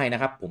ดูได้น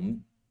ะครับผม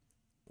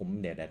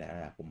เดี๋ยว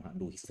ผม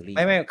ดู history ไ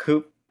ม่คือ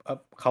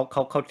เ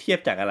ขาเทียบ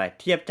จากอะไร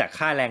เทียบจาก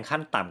ค่าแรงขั้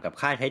นต่ำกับ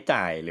ค่าใช้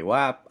จ่ายหรือว่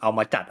าเอาม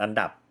าจัดอัน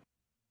ดับ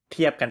เ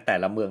ทียบกันแต่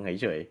ละเมือง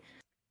เฉย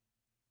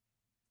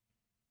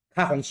ๆ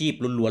ค่าของชีพ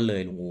ล้วนๆเล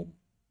ยลุงอูม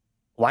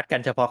วัดกั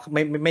นเฉพาะ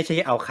ไม่ใช่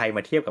เอาใครม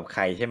าเทียบกับใค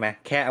รใช่ไหม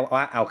แค่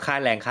เอาค่า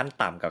แรงขั้น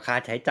ต่ำกับค่า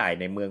ใช้จ่าย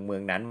ในเมือ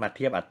งนั้นมาเ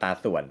ทียบอัตรา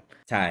ส่วน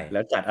ใช่แล้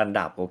วจัดอัน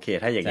ดับโอเค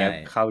ถ้าอย่างเงี้ย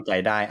เข้าใจ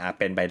ได้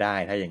เป็นไปได้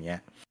ถ้าอย่างเงี้ย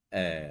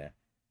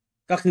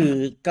ก็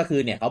คือ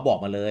เนี่ยเขาบอก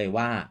มาเลย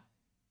ว่า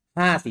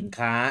5สิน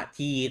ค้า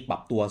ที่ปรั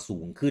บตัวสู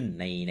งขึ้น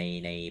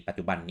ในปัจ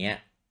จุบันเนี้ย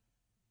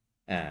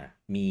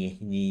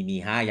มี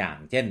5อย่าง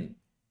เช่น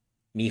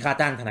มีค่า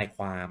จ้างทนายค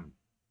วาม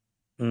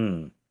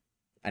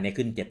อันนี้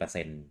ขึ้น7%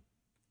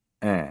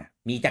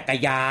มีจักร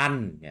ยาน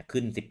เนี่ย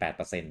ขึ้น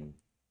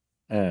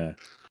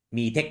18%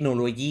มีเทคโน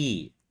โลยี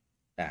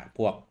พ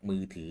วกมื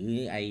อถือ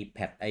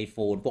iPad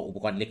iPhone พวกอุป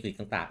กรณ์อิเล็กทรอนิกส์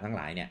ต่างๆทั้งห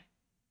ลายเนี่ย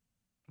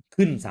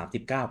ขึ้น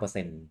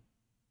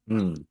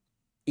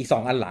39%อีก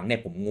2อันหลังเนี่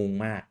ยผมงง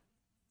มาก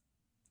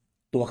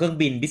ตัวเครื่อง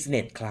บิน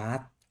Business Class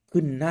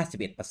ขึ้น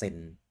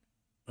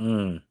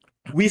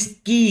51%วิส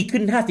กี้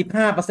ขึ้น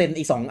55%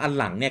อีก2อัน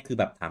หลังเนี่ยคือ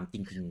แบบถามจ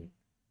ริง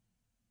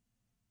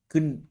ๆ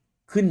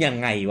ขึ้นยัง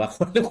ไงวะ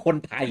คน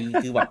ไทย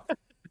คือแบบ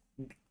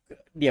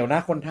เดี๋ยวนะ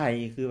คนไทย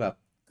คือแบบ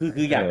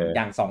คืออ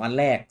ย่าง2อัน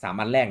แรก3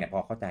อันแรกเนี่ยพ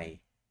อเข้าใจ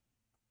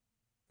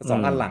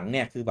2อันหลังเ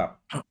นี่ยคือแบบ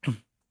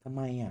ทำไ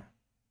ม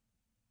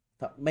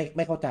ไ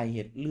ม่เข้าใจเห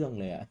ตุเรื่อง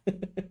เลย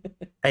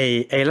ไ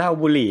อเหล้า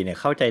บุหรี่เนี่ย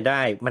เข้าใจไ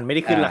ด้มันไม่ไ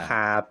ด้ขึ้นราค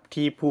า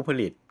ที่ผู้ผ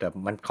ลิตแต่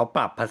มันเขาป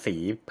รับภาษี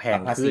แพง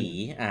ขึ้น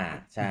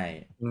ใช่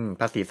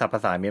ภาษีสรรพ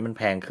สามิตมัน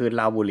แพงขึ้นเห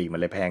ล้าบุหรี่มัน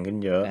เลยแพงขึ้น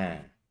เยอะ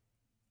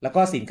แล้ว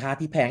ก็สินค้า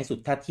ที่แพงสุด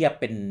ถ้าเทียบ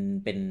เ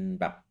ป็น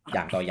แบบอ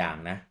ย่างต่ออย่าง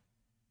นะ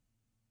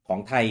ของ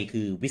ไทย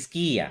คือวิส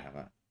กี้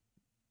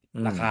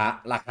ร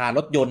าคาร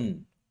ถยนต์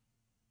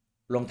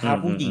รองเท้า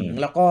ผู้หญิง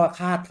แล้วก็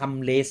ค่าท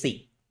ำเลสิก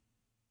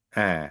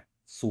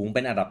สูงเป็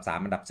นอันดับ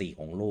3อันดับ4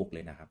ของโลกเล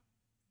ยนะครับ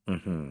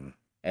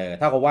เ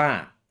ท่ากับว่า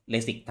เล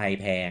สิกไทย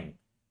แพง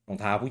รอง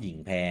เท้าผู้หญิง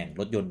แพง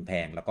รถยนต์แพ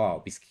งแล้วก็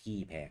วิสกี้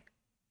แพง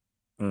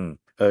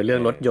เรื่อ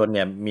งรถยนต์เ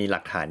นี่ยมีหลั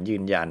กฐานยื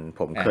นยัน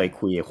ผมเคย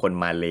คุยกับคน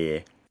มาเล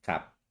ครั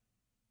บ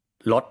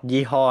รถ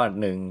ยี่ห้อ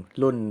หนึ่ง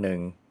รุ่นหนึ่ง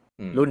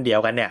รุ่นเดียว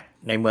กันเนี่ย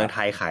ในเมืองไท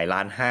ยขาย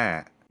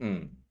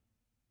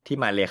1,500,000ที่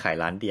มาเลขาย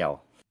1,000,000เดียว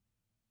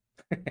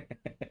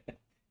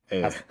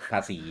ภา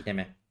ษีใช่ไห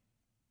ม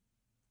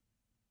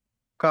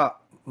ก็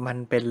มัน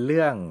เป็นเ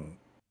รื่อง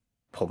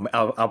ผมเ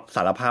อาส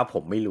ารภาพผ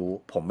มไม่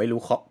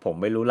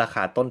รู้ราค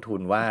าต้นทุ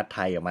นว่าไท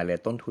ยกับมาเล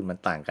ต้นทุนมัน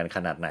ต่างกันข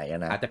นาดไหนน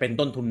ะอาจจะเป็น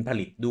ต้นทุนผ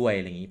ลิตด้วย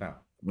อะไรอย่างนี้เปล่า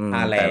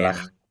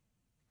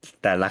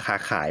แต่ราคา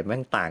ขายแม่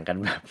งต่างกัน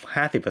แบบ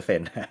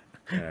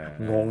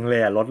50%งงเล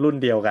ยรถรุ่น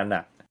เดียวกัน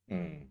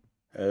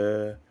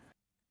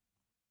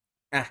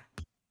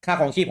ค่า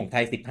ครองชีพของไท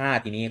ย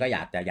15ทีนี้ก็อ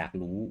ยาก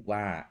รู้ว่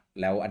า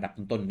แล้วอันดับ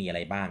ต้นๆมีอะไร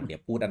บ้างเดี๋ย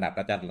วพูดอันดับแ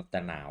ล้วจ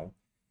ะหนาว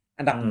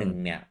อันดับ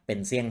1เนี่ยเป็น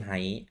เซี่ยงไฮ้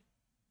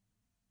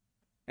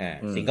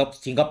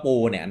สิงคโป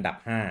ร์เนี่ยอันดับ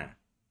5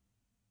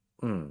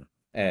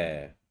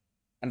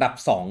อันดับ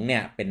2เนี่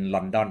ยเป็นล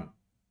อนดอน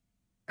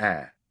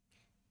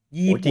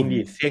ญี่ปุ่นดิ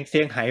เ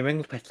ซี่ยงไฮ้แม่ง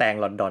แซง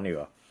ลอนดอนอยู่เ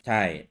หรอใ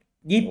ช่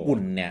ญี่ปุ่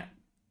นเนี่ย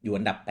อยู่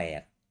อันดับ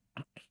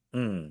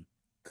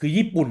8คือ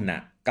ญี่ปุ่นน่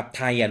ะกับไ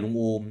ทยลุง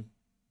โอม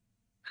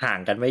ห่าง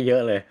กันไม่เยอ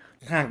ะเลย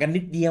ห่างกัน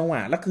นิดเดียว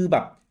แล้วคือแบ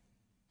บ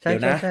ใช่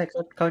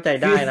เข้าใจ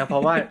ได้นะเพรา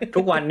ะว่า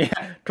ทุกวันเ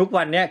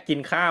นี้ยกิน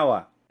ข้าว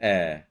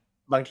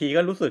บางที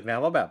ก็รู้สึกนะ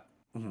ว่าแบบ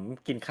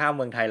กินข้าวเ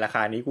มืองไทยราค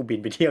านี้กูบิน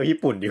ไปเที่ยวญี่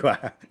ปุ่นดีกว่า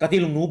ก็ที่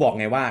ลุงนู้บอก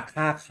ไงว่า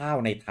ค่าข้าว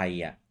ในไทย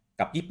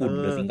กับญี่ปุ่น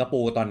หรือสิงคโป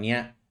ร์ตอนเนี้ย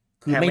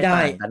คือไม่ได้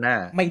แล้ว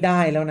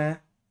นะ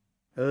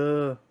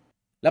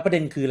แล้วประเด็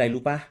นคืออะไร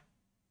รู้ปะ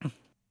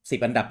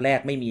10 อันดับแรก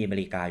ไม่มีอเม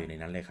ริกาอยู่ใน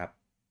นั้นเลยครับ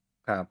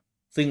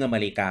ซึ่งอเม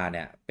ริกาเ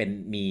นี่ยเป็น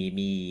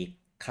มี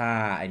ค่า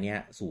ไอเนี้ย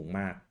สูงม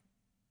าก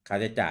ค่า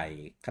ใช้จ่าย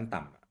ขั้น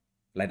ต่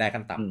ำรายได้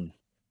ขั้นต่ำ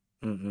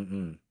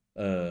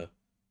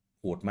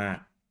โหดมาก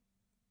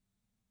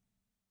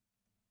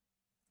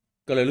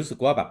ก็เลยรู้สึก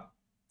ว่าแบบ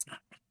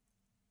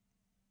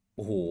โ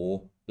อ้โห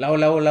แล้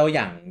วอ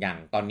ย่าง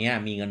ตอนนี้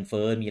มีเงินเ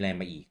ฟ้อมีอะไร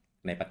มาอีก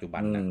ในปัจจุบั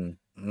นนะ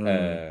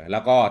แล้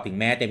วก็ถึง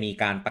แม้จะมี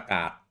การประก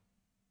าศ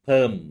เ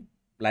พิ่ม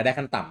รายได้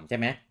ขั้นต่ำใช่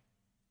ไหม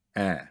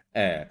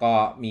อ่าก็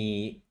มี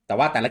แต่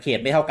ว่าแต่ละเขต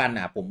ไม่เท่ากัน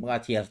ผมก็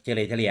เฉ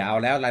ลี่ยเอา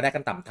แล้วรายได้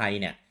ขั้นต่ำไทย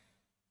เนี่ย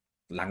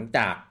หลังจ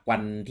ากวั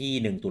นที่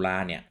1 ตุลา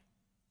เนี่ย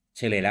เ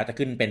ฉลี่ยแล้วจะ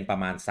ขึ้นเป็นประ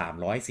มาณ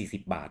340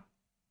 บาท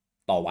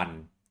ต่อวัน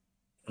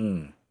อืม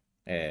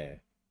เออ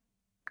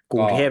กรุ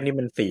งก็เทพนี่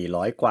มัน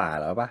400กว่า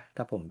แล้วปะ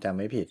ถ้าผมจำ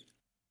ไม่ผิด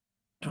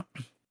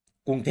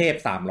กรุงเทพ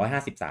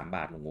353 บ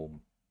าทหนุ่มมุม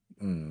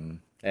อืม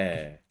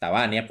แต่ว่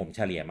าอันเนี้ยผมเ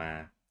ฉลี่ยมา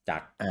จา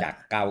กจากอ่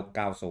าเ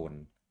ก้าโซน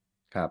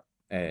ครับ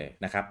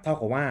นะครับเท่า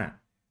กับว่า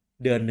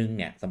เดือนหนึ่ง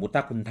เนี่ยสมมติถ้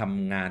าคุณท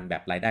ำงานแบ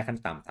บรายได้ขั้น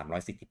ต่ำ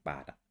340 บา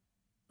ท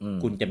อืม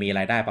คุณจะมีร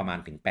ายได้ประมาณ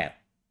ถึง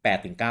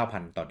8 ถึง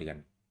 9,000ต่อเดือน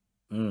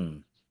อืม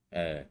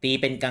ตี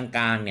เป็นกลา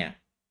งๆเนี่ย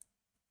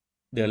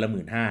เดือนละ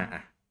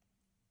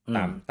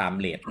15,000ตาม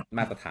เรทม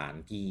าตรฐาน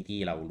ที่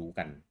เรารู้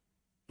กัน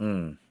อื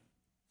ม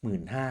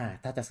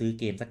15,000ถ้าจะซื้อ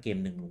เกมสักเกม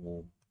หนึ่งงู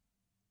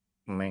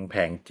แม่งแพ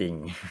งจริง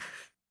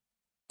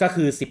ก็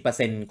คือ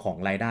10%ของ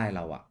รายได้เ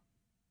รา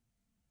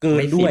เกิน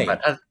ไม่สิด้วยบอ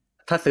ะ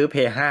ถ้าซื้อเพ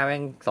ย์5แม่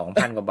ง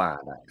2,000 กว่าบา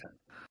ทอะ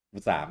อุ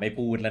ตส่าห์ไม่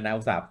พูดแล้วนะ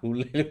อุตส่าห์พูด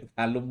เรื่องก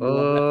ารเรว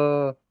มๆแล้ว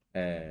อ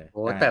อโ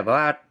อ้ใช่แต่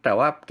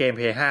ว่าเกมเ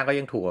พย์5ก็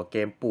ยังถูกกว่าเก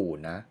มปู่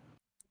นะ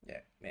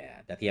เนี่ย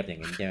จะเทียบอย่า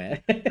งนี้ใช่ไหม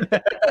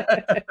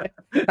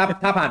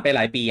ถ้าผ่านไปหล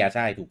ายปีใ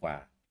ช่ถูกกว่า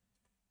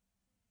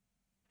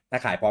ถ้า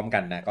ขายพร้อมกั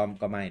นนะ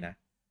ก็ไม่นะ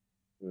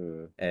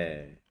เออ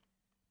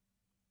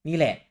นี่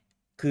แหละ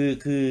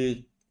คือ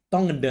ต้อ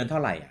งเงินเดือนเท่า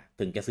ไหร่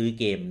ถึงจะซื้อ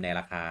เกมใน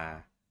ราคา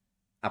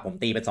ผม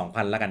ตีเป็น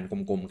2,000แล้วกันก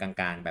ลมๆกลา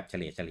งๆแบบเฉ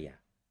ลี่ย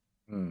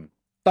อืม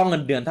ต้องเงิ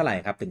นเดือนเท่าไหร่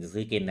ครับถึงจะ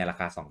ซื้อเกมในรา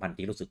คา2,000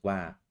ที่รู้สึกว่า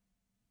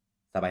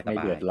สบายไม่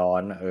เดือดร้อ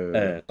น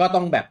ก็ต้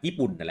องแบบญี่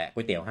ปุ่นนั่นแหละก๋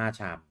วยเตี๋ยว5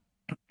 ชาม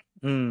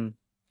อืม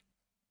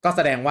ก็แ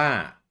สดงว่า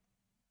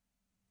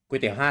ก๋วย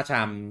เตี๋ยว5 ช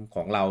ามข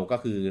องเราก็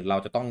คือเรา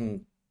จะต้อง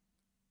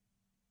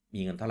มี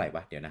เงินเท่าไหร่ว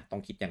ะเดี๋ยวนะต้อ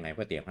งคิดยังไง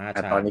ก๋วยเตี๋ยวห้า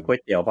ชามตอนนี้ก๋วย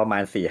เตี๋ยวประมา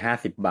ณ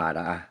4-50 บาท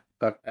อะ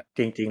ก็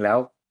จริงๆแล้ว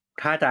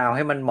ถ้าจะเอาใ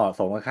ห้มันเหมาะ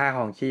สมกับค่าค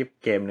รองชีพ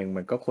เกมหนึ่ง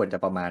มันก็ควรจะ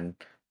ประมาณ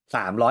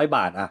300 บ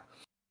าท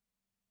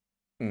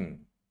อื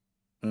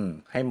ม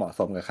ให้เหมาะ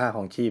สมกับค่าคร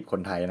องชีพค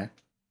นไทยนะ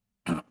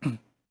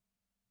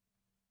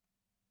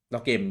แล้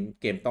วเ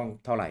กมต้อง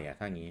เท่าไหร่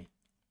ถ้างี้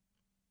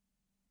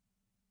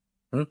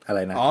อะไร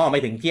นะไม่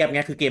ถึงเทียบไ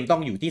งคือเกมต้อ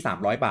งอยู่ที่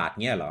300 บาท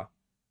เงี้ยเหรอ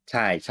ใ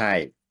ช่ใช่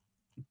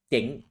เ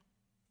จ๋ง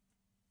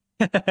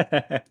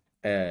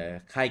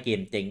ค่ายเก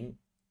มเจ๋ง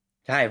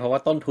ใช่เพราะว่า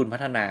ต้นทุนพั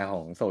ฒนาข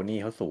องโซนี่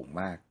เขาสูง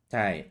มากใ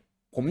ช่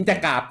ผมจะ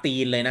กราบตี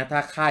นเลยนะถ้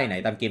าค่ายไหน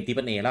ทำเกมทิปเ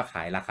ปิลเอแล้วข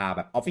ายราคาแ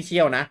บบออฟฟิเชี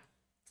ยลนะ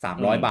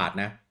300 บาท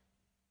นะ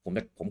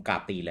ผมกรา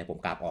บตีนเลยผม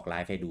กราบออกไล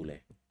ฟ์ให้ดูเลย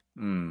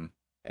อืม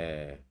เอ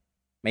อ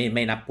ไ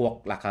ม่นับพวก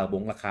ราค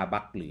าบั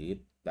คหรือ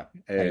แบบ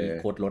ใช้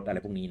โค้ดลดอะไร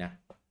พวกนี้นะ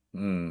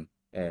อืม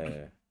เออ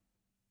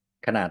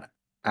ขนาด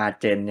อาร์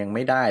เจนยังไ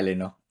ม่ได้เลย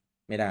เนาะ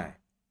ไม่ได้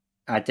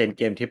อาร์เจนเ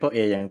กมทริปเปิลเอ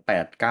ยัง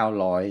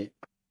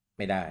800-900ไ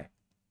ม่ได้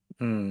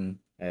อืม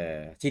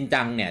ชิน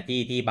จังเนี่ย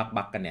ที่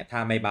บักกันเนี่ยถ้า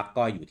ไม่บัก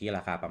ก็อยู่ที่ร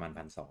าคาประมาณ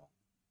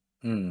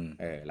1,200อืม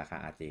ราคา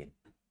อาร์เจน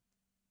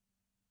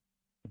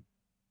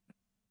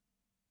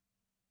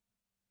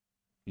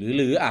หรือ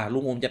ลุ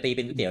งอมจะตีเ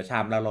ป็นก๋วยเตี๋ยวชา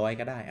มละ100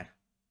ก็ได้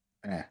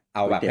เอ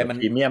าก๋วยเตี๋ยวแบบให้มัน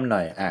พรีเมียมหน่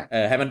อย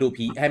ให้มัน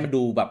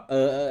ดูแบบ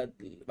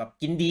แบบ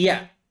กินดี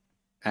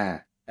อ่า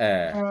เอ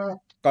อ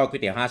ก็ก๋วย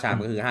เตี๋ยว5 ชาม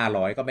ก็คือ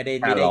500ก็ไม่ได้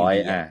อยู่500ดี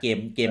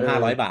เกม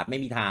500 บาทไม่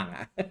มีทาง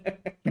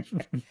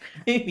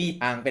ไม่มี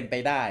ทางเป็นไป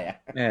ได้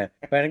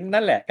เพราะ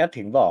นั่นแหละก็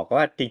ถึงบอก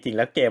ว่าจริงๆแ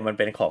ล้วเกมมัน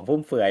เป็นของฟุ่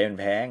มเฟือยมัน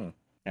แพง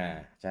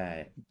ใช่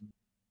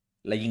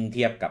และยิ่งเ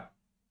ทียบกับ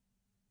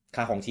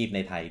ค่าของชีพใน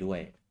ไทยด้วย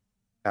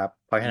ครับ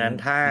เพราะฉะนั้น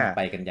ยิ่ง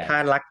ไปกันใหญ่ถ้า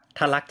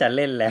รักจะเ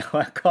ล่นแล้ว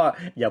ก็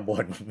อย่า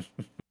บ่น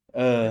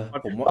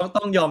ผม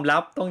ต้องยอมรั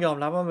บ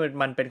ว่า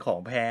มันเป็นของ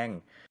แพง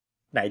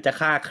ไหนจะ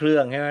ค่าเครื่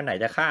องใช่ไหมไหน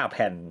จะค่าแ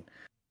ผ่น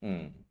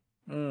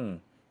อืม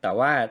แต่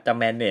ว่าจะ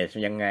manage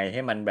ยังไงใ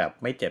ห้มันแบบ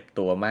ไม่เจ็บ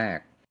ตัวมาก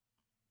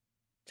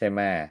ใช่ไหม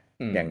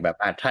อย่างแบบ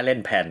ถ้าเล่น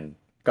แผ่น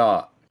ก็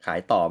ขาย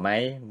ต่อไหม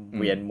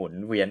เวียนหมุน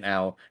เวียนเอา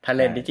ถ้า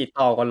เล่นดิจิต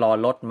อลก็รอ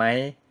ลดไหม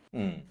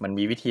มัน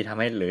มีวิธีทำ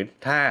ให้หรือ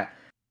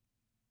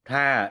ถ้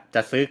าจ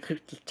ะซื้อ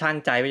ช่าง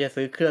ใจว่าจะ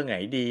ซื้อเครื่องไหน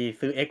ดี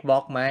ซื้อ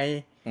Xbox ไหม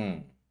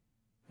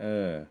เอ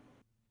อ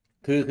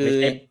คือ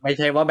ไม่ใ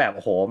ช่ว่าแบบ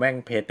โหแม่ง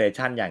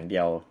PlayStation อย่างเดี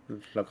ยว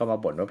แล้วก็มา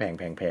บ่นว่าแพง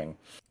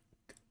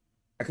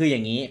คืออย่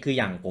างนี้คือ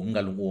อย่างผม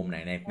กับลุงอูม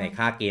ใน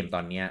ค่าเกมต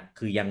อนเนี้ย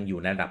คือยังอยู่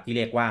ในระดับที่เ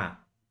รียกว่า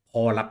พ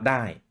อรับไ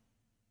ด้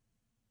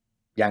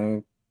ยัง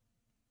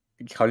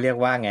เขาเรียก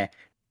ว่าไง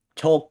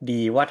โชค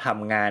ดีว่าท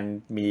ำงาน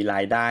มีร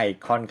ายได้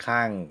ค่อนข้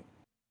าง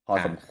พอ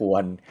สมคว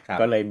ร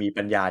ก็เลยมี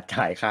ปัญญา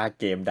จ่ายค่า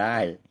เกมได้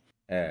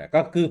ก็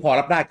คือพอ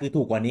รับได้คือ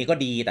ถูกกว่านี้ก็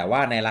ดีแต่ว่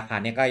าในราคา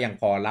เนี้ยก็ยัง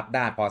พอรับไ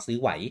ด้พอซื้อ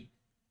ไหว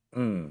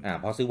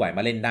พอซื้อไหวม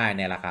าเล่นได้ใ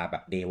นราคาแบ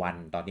บเดย์วัน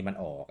ตอนที่มัน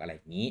ออกอะไรอ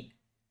ย่างนี้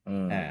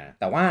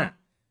แต่ว่า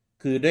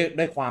คือ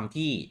ด้วยความ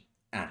ที่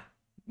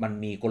มัน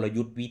มีกล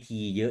ยุทธ์วิ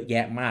ธีเยอะแย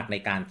ะมากใน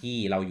การที่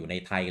เราอยู่ใน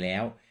ไทยแล้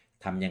ว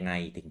ทำยังไง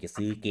ถึงจะ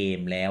ซื้อเกม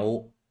แล้ว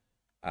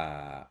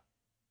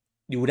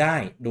อยู่ได้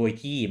โดย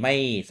ที่ไม่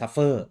ซัฟเฟ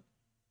อร์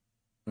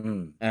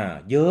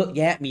เยอะแ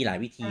ยะมีหลาย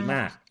วิธีม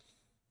าก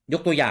ย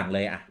กตัวอย่างเล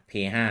ยเพ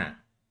ย์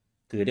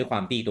5 คือด้วยควา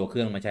มที่ตัวเค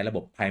รื่องมันใช้ระบ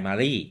บ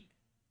primary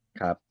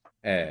ครับ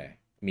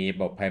มีร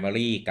ะบบ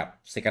primary กับ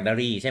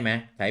secondary ใช่ไหม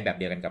ใช้แบบ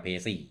เดียวกันกับ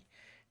PS4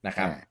 นะค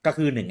รับก็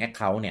คือ1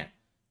 account เนี่ย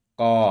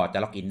ก็จะ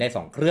ล็อกอินได้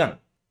2เครื่อง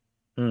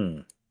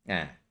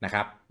นะค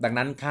รับดัง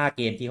นั้นค่าเ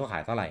กมที่เขาขา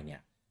ยเท่าไหร่เนี่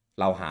ย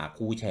เราหา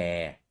คู่แช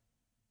ร์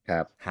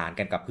หาร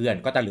กันกับเพื่อน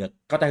ก็จะเหลื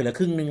อ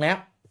ครึ่งนึงแล้ว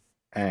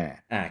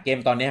เกม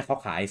ตอนนี้เขา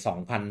ขาย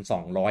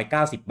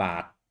 2,290 บา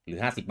ทหรือ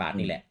50 บาท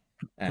นี่แหละ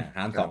ห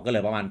าร2ก็เล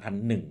ยประมาณ 1,100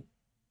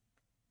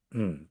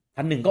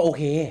 1,100ก็โอ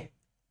เค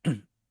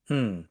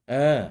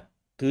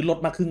คือลด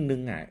มาครึ่งนึ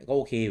งก็โ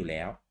อเคอยู่แ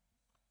ล้ว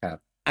ครับ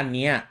อันเ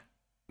นี้ย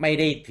ไม่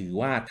ได้ถือ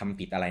ว่าทำ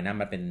ผิดอะไรนะ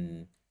มันเป็น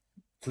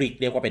ทริค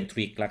เรียกว่าเป็นท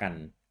ริคแล้วกัน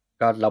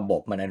ก็ระบ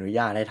บมันอนุญ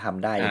าตให้ท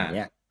ำได้อย่างเ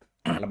งี้ย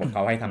ระบบเข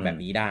าให้ทำแบบ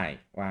นี้ได้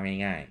ว่า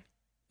ง่าย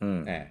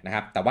ๆนะค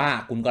รับแต่ว่า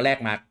คุณก็แลก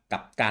มากั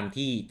บการ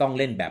ที่ต้อง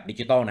เล่นแบบดิ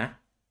จิตอลนะ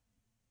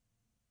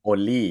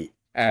only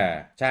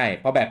ใช่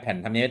เพราะแบบแผ่น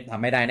ทำ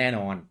ไม่ได้แน่น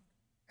อน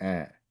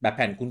แบบแ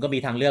ผ่นคุณก็มี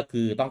ทางเลือก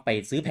คือต้องไป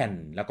ซื้อแผ่น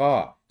แล้วก็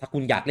ถ้าคุ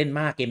ณอยากเล่น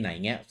มากเกมไหน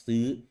เงี้ย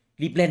ซื้อ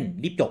รีบเล่น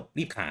รีบจบ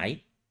รีบขาย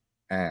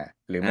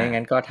หรือไม่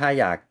งั้นก็ถ้า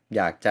อ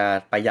ยากจะ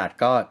ประหยัด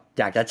ก็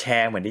อยากจะแช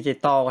ร์เหมือนดิจิ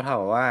ตอลก็เท่า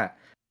กับว่า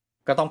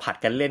ก็ต้องผัด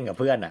กันเล่นกับ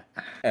เพื่อน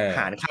ห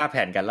ารค่าแ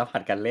ผ่นกันแล้วผั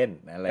ดกันเล่น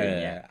อะไรอย่า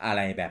งเงี้ยอะไ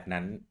รแบบ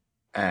นั้น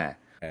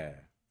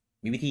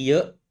มีวิธีเยอ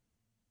ะ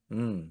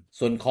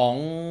ส่วนของ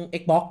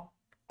Xbox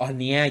อัน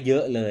เนี้ยเยอ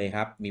ะเลยค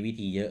รับมีวิ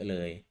ธีเยอะเล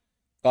ย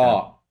ก็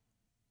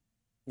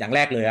อย่างแร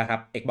กเลยครั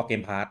บ Xbox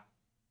Game Pass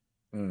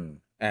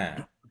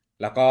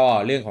แล้วก็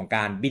เรื่องของก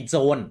ารบินโซ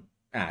น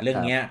เรื่อง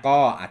นี้ก็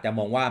อาจจะม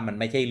องว่ามัน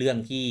ไม่ใช่เรื่อง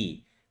ที่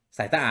ส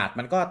ายสะอาด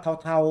มันก็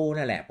เท่าๆ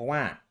นั่นแหละเพราะว่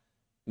า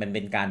มันเ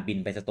ป็นการบิน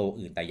ไปสโตร์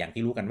อื่นแต่อย่าง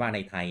ที่รู้กันว่าใน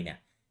ไทยเนี่ย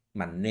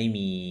มันไม่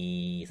มี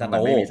สโต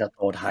ร์ไม่มีสโต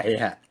ร์ไทย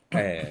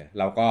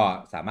เราก็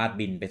สามารถ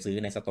บินไปซื้อ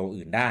ในสโตร์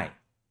อื่นได้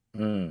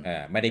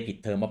ไม่ได้ผิด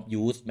Term of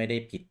Use ไม่ได้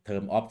ผิด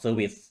Term of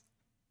Service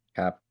ค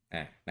รับ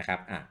นะครับ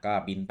ก็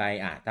บินไป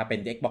ถ้าเป็น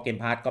Xbox Game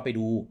Pass ก็ไป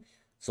ดู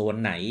โซน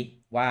ไหน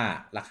ว่า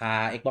ราคา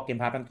Xbox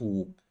Game Pass มันถู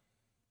ก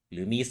ห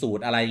รือมีสูต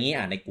รอะไรอย่างนี้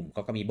ในกลุ่มเข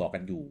าก็มีบอกกั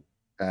นอยู่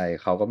ใช่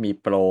เขาก็มี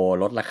โปร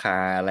ลดราคา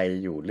อะไร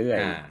อยู่เรื่อย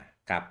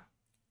ครับ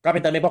ก็เป็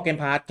นเติม Xbox Game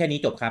Pass แค่นี้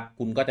จบครับ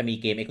คุณก็จะมี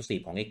เกม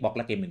Exclusive ของ Xbox แ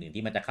ละเกมอื่นๆ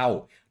ที่มันจะเข้า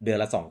เดือน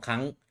ละ2 ครั้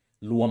ง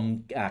รวม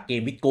เก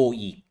มวิดโก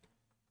อีก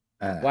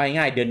ว่า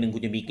ง่ายเดือนหนึ่งคุ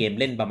ณจะมีเกม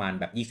เล่นประมาณ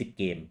แบบ20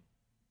 เกม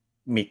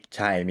มี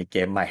เก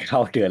มใหม่เข้า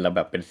เดือนละแ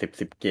บบเป็น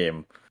10เกม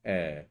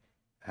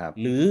ครับ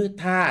หรือ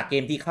ถ้าเก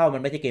มที่เข้ามั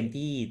นไม่ใช่เกม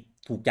ที่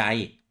ถูกใจ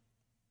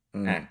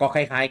ก็ค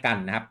ล้ายๆกัน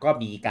นะครับก็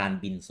มีการ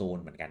บินโซน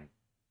เหมือนกัน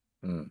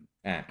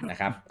นะ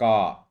ครับก็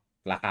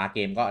ราคาเก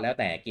มก็แล้ว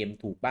แต่เกม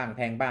ถูกบ้างแพ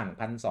งบ้าง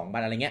1,200 บา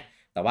ทอะไรเงี้ย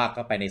แต่ว่า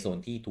ก็ไปในโซน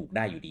ที่ถูกไ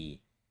ด้อยู่ดี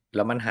แ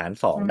ล้วมันหาร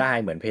2ได้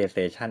เหมือน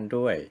PlayStation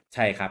ด้วยใ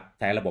ช่ครับ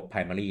ใช้ระบบ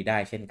Primary ได้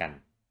เช่นกัน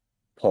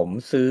ผม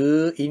ซื้อ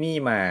อีนี่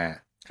มา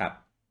ครับ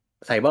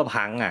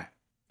Cyberpunk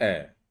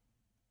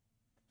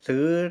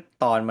ซื้อ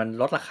ตอนมัน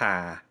ลดราคา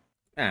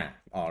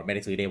ไม่ไ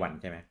ด้ซื้อ Day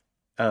 1ใช่ไหม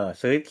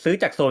ซื้อ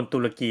จากโซนตุ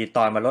รกีต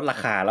อนมันลดรา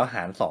คาแล้วห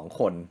าร2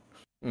 คน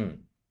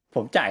ผ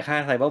มจ่ายค่า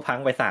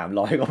Cyberpunkไป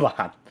300 กว่าบ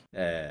าท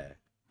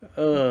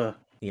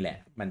นี่แหละ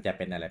มันจะเ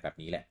ป็นอะไรแบบ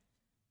นี้แหละ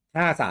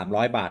ถ้า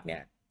300 บาทเนี่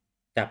ย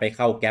จะไปเ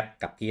ข้าแก๊ป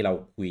กับที่เรา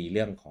คุยเ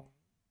รื่องของ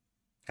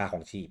ค่าข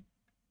องชีพ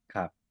ค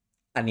รับ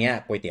อันเนี้ย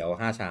ก๋วยเตี๋ยว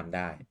5 ชามไ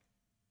ด้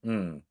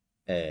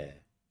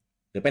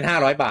หรือเป็น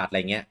500 บาทอะไร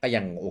เงี้ยก็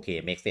ยังโอเค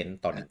make sense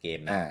ต่อ1 เกม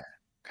นะ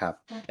ครับ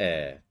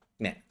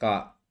เนี่ยก็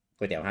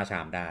ก๋วยเตี๋ยว5 ชา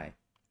มได้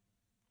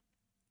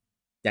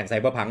อย่างไซ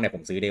เบอร์พังเนี่ยผ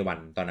มซื้อเดย์วัน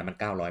ตอนนั้นมัน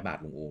900 บาท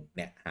ลุงอูมเ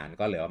นี่ยหาร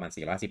ก็เหลือประมาณ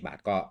410 บาท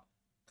ก็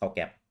เข้าแ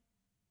ก็บ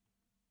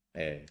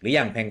หรืออ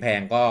ย่างแพ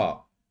งๆก็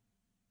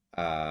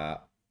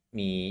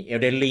มีเอล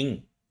เดนลิง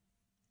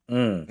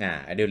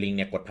เอลเดนลิงเ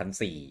นี่ยกด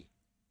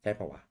1,400ใช่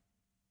ป่าวะ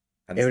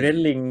เอลเดน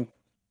ลิง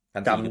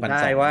จำไ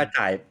ด้ว่า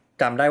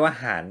จำได้ว่า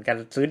หารกัน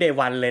ซื้อเดย์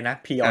วันเลยนะ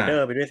พรีออเดอ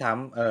ร์ไปด้วยซ้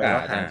ำแล้ว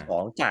หาร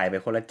2จ่ายไป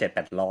คนละ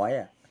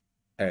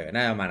700-800น่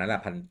าประมาณนั้นแหล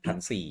ะ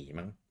1,400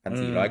มั้ง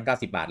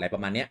1,490 บาทอะไรป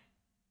ระมาณเนี้ย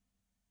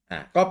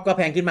ก็แ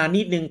พงขึ้นมา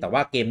นิดนึงแต่ว่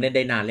าเกมเล่นไ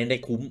ด้นานเล่นได้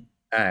คุ้ม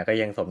ก็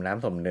ยังสมน้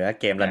ำสมเนื้อ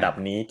เกมระดับ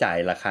นี้จ่าย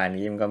ราคา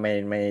นี้มันก็ไ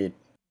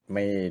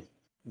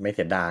ม่เ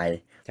สียดาย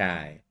ใช่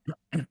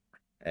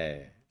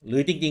หรื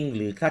อจริงๆห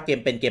รือถ้าเกม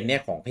เป็นเกมเนี้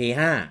ยของ Play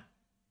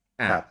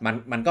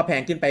 5มันก็แพ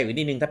งขึ้นไปอีก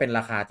นิดนึงถ้าเป็นร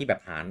าคาที่แบบ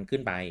หารขึ้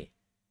นไป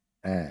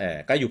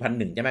ก็อยู่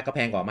1,100ใช่ไหมก็แพ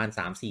งกว่าประมาณ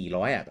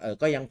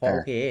300-400ก็ยังพอโอ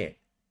เค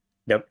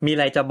เดี๋ยวมีอะ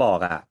ไรจะบอก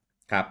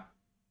ครับ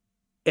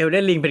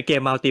Elden Ring เป็นเก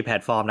มมัลติแพล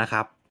ตฟอร์มนะค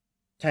รับ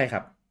ใช่ค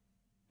รับ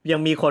ยั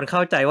งมีคนเข้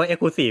าใจว่า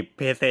Exclusive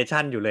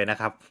PlayStation อยู่เลยนะ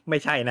ครับไม่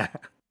ใช่นะ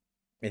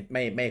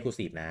ไม่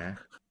Exclusive นะ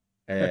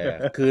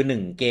คือ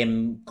1 เกม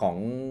ของ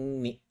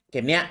เก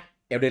มเนี้ย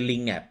Elden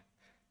Ring เนี่ย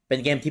เป็น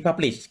เกมที่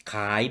Publish ข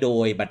ายโด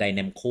ย Bandai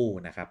Namco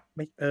นะครับ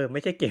ไ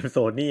ม่ใช่เกม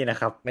Sony นะ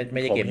ครับไ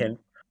ม่ใช่เกม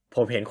ผ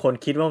มเห็นคน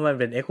คิดว่ามัน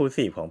เป็น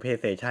Exclusive ของ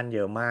PlayStation เย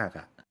อะมาก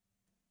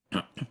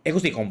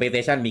Exclusive ของ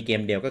PlayStation มีเก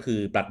มเดียวก็คือ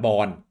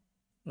Bloodborne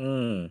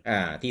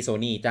ที่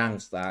Sony จ้าง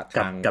ท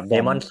างกับ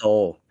Demon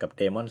Soul กับ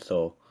Demon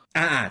Soul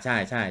ใ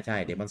ช่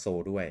Demon Soul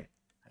ด้วย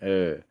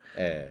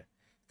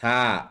ถ้า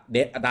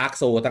Dark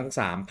Soul ทั้ง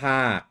3 ภ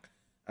าค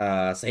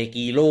เซ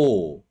กิโ o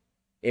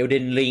เอลเด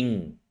นริง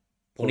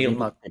พวกนี้ลง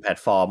มัลติแพลต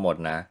ฟอร์มหมด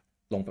นะ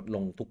ล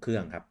งทุกเครื่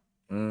องครับ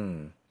อืม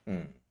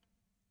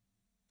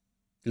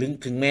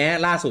ถึงแม้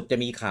ล่าสุดจะ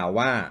มีข่าว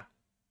ว่า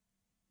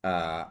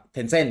เท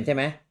นเซ็นใช่ไ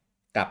หม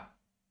กับ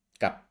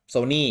กับโซ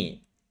นี่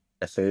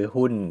จะซื้อ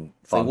หุ้น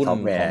ฟอร์มซอฟ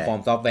ต์แวของร์ฟอร์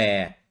มซอฟต์แว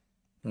ร์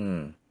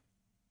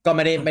ก็ไ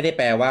ม่ได้แ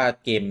ปลว่า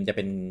เกมจะเ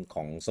ป็นข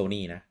องโซ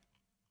นี่นะ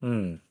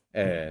เอ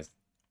อ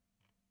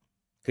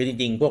คือจ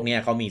ริงๆพวกเนี้ย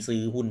เขามีซื้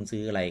อหุ้น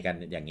ซื้ออะไรกัน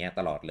อย่างเงี้ย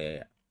ตลอดเลย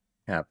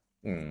ครับ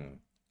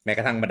แม้ก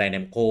ระทั่งบันไดเน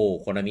มโค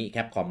โคนามิแค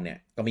ปคอมเนี่ย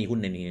ก็มีหุ้น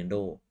ใน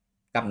Nintendo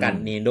กับกัน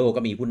Nintendo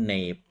ก็มีหุ้น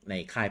ใน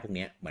ค่ายพวกเ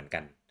นี้ยเหมือนกั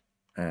น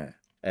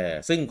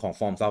ซึ่งของ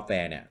ฟอร์มซอฟต์แว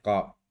ร์เนี่ยก็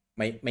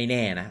ไม่แ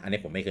น่นะอันนี้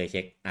ผมไม่เคยเ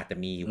ช็คอาจจะ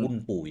มีหุ้น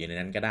ปู่อยู่ใน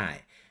นั้นก็ได้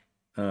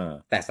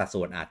แต่สัด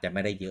ส่วนอาจจะไ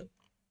ม่ได้เยอะ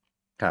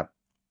ครับ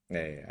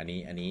อัน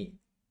นี้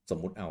สม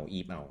มุติเอาอี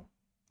ฟเอา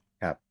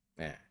ครับ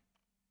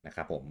นะค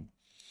รับผม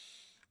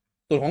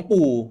ส่วนของ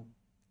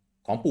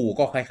ปู่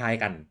ก็คล้าย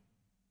ๆกัน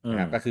นะ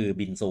ครับก็คือ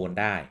บินโซน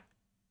ได้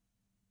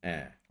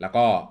แล้ว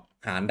ก็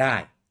หารได้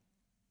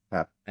ค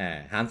รับ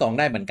หาร2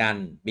ได้เหมือนกัน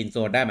บินโซ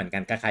นได้เหมือนกั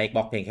นคล้ายๆ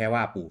Xbox เพียงแค่ว่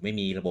าปู่ไม่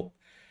มีระบบ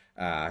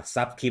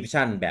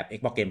subscription แบบ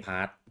Xbox Game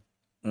Pass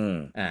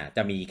จ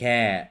ะมีแค่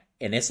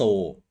NSO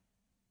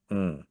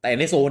แต่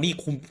NSO นี่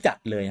คุ้มจัด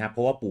เลยครับเพร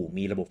าะว่าปู่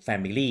มีระบบ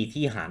Family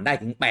ที่หารได้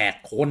ถึง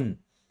8 คน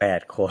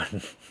8 คน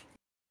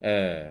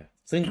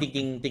ซึ่งจ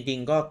ริง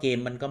ก็เกม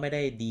มันก็ไม่ไ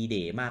ด้ดีเด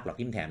ย์มากหรอก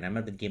ที่แถมนั้น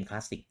มันเป็นเกมคลา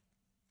สสิก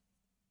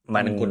มั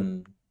นเป็นคน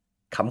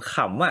ข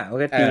ำๆอ่ะป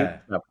กติ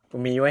แบบ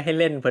มีไว้ให้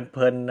เล่นเพ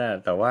ลินๆนะ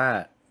แต่ว่า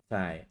ใ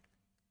ช่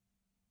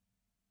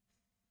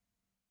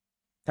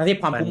ถ้าที่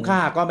ความคุ้มค่า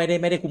ก็ไม่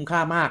ได้คุ้มค่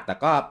ามากแต่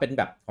ก็เป็นแ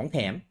บบของแถ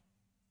ม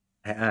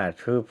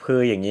คือ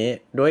อย่างนี้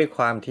ด้วยค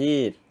วามที่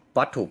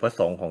วัตถุประ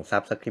สงค์ของ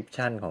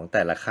Subscription ของแ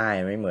ต่ละค่าย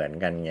ไม่เหมือน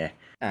กันไง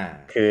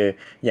คือ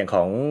อย่างข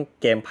อง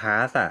Game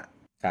Pass อ่ะ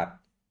ครับ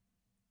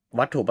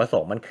วัตถุประส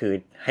งค์มันคือ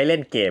ให้เล่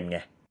นเกมไง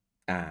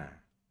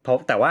เพราะ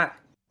แต่ว่า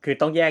คือ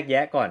ต้องแยกแย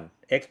ะก่อน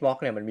Xbox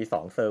เนี่ยมันมี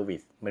2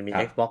 Service มันมี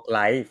Xbox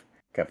Live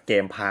กับ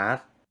Game Pass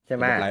ใช่ไ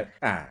หม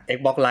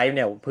Xbox Live เ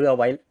นี่ยเพื่อ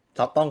ไว้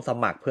ต้องส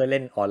มัครเพื่อเ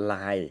ล่นออนไล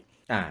น์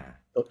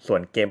ส่ว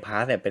น Game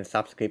Pass เนี่ยเป็น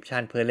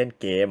Subscription เพื่อเล่น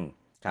เกม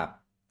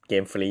เก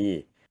มฟรี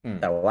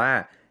แต่ว่า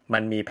มั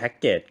นมีแพ็ก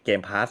เกจ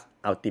Game Pass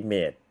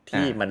Ultimate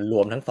ที่มันร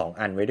วมทั้ง2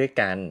อันไว้ด้วย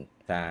กัน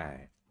ใช่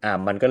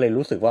มันก็เลย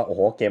รู้สึกว่าโอ้โ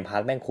ห Game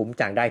Pass แม่งคุ้ม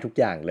จังได้ทุก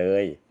อย่างเล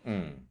ย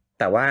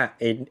แต่ว่า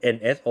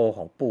NSO ข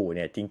องปู่เ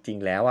นี่ยจริง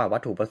ๆแล้ววั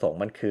ตถุประสงค์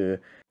มันคือ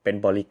เป็น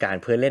บริการ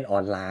เพื่อเล่นออ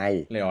นไล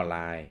น์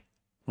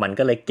มัน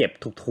ก็เลยเก็บ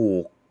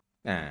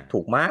ถู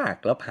กมาก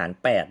แล้วผ่าน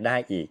8ได้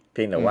อีกเ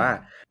พียงแต่ว่า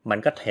มัน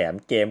ก็แถม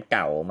เกมเ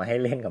ก่ามาให้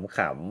เล่นขำ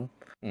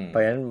ๆเพรา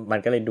ะฉะนั้นมัน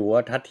ก็เลยดูว่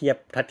าถ้าเ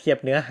ทียบ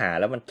เนื้อหา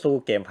แล้วมันสู้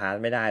เกมพาส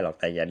ไม่ได้หรอก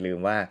แต่อย่าลืม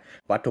ว่า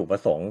วัตถุปร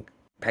ะสงค์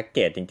แพ็กเก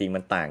จจริงๆมั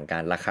นต่างกั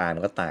นราคามั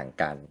นก็ต่าง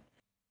กัน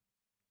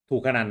ถู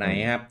กขนาดไหน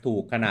ครับถู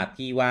กขนาด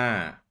ที่ว่า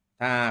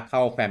ถ้าเข้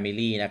า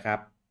Family นะครับ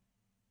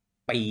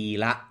ปี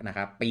ละน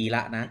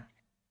ะ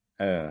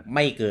ไ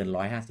ม่เกิน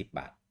150 บ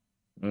าท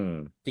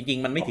จริง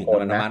ๆมันไม่ถึง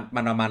มั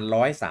นประมาณ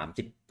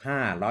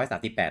135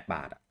 138 บ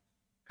าท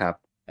ครับ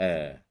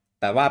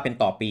แต่ว่าเป็น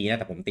ต่อปีนะ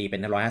แต่ผมตีเป็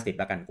น150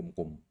แล้วกันก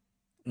ลุ่ม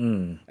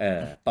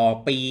ๆต่อ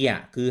ปี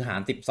คือหา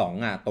ร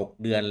12ตก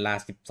เดือนละ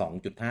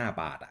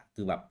12.5 บาท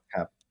คือแบบ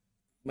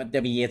มันจะ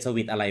มีเซอร์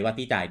วิสอะไรว่า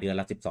ที่จ่ายเดือน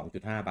ละ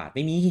12.5 บาทไ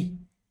ม่มี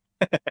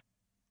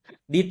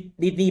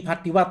ดิสนีย์พัท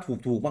ที่ว่า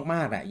ถูกม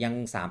ากๆยัง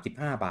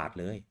35 บาท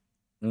เลย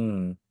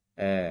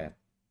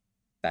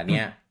แต่เ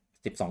นี้ย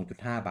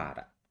12.5 บาท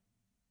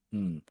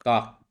ก็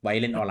ไว้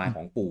เล่นออนไลน์ข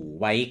องปู่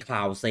ไว้คล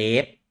าวด์เซ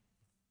ฟ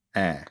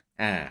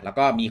แล้ว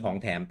ก็มีของ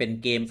แถมเป็น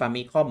เกมฟา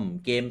มิคอม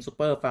เกมซูเ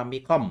ปอร์ฟามิ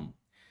คอม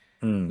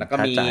แล้วก็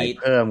มีจ่าย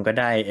เพิ่มก็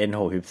ได้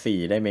N64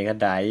 ได้ Mega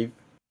Drive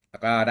แล้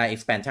วก็ได้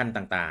expansion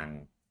ต่าง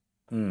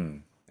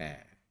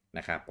ๆน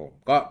ะครับผม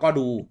ก็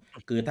ดู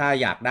คือถ้า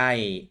อยากได้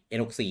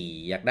N64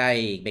 อยากได้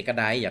Mega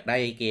Drive อยากได้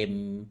เกม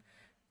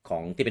ขอ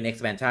งที่เป็น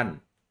expansion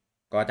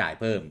ก็จ่าย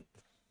เพิ่ม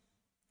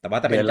แต่ว่า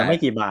ถ้าเป็นจ่ายไม่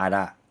กี่บาท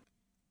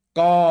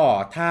ก็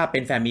ถ้าเป็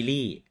น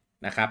Family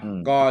นะครับ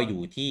ก็อ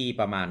ยู่ที่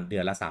ประมาณเดื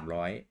อนละ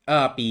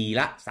300ปี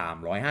ละ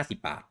350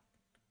 บาท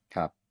ค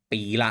รับ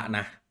ปีละน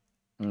ะ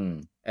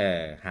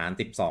หาร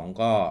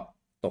12ก็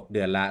ตกเ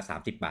ดือนละ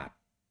30 บาท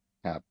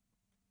ครับ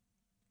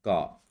ก็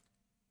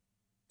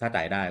ถ้า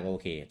จ่ายได้ก็โอ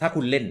เคถ้า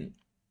คุณเล่น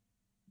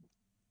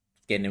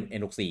เกม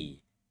N64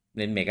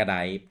 เล่น Mega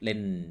Drive เล่น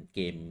เก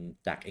ม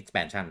จาก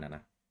expansion น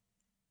ะ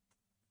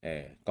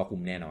ก็คุ้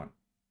มแน่นอน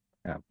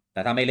ครับแ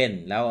ต่ถ้าไม่เล่น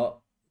แล้ว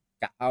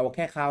จะเอาแ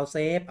ค่คลาวด์เซ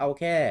ฟเอา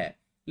แค่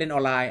เล่นออ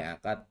นไลน์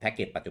ก็แพ็กเก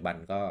จปัจจุบัน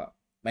ก็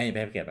ไม่แ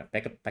พ็กเกจแ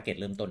พ็กเกจ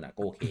เริ่มต้น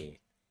ก็โอเค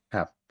ค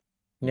รับ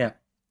เนี่ย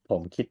ผ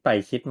มคิดไป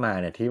คิดมา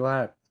เนี่ย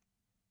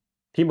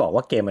ที่บอก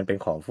ว่าเกมมันเป็น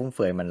ของฟุ่มเ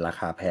ฟือยมันรา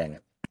คาแพง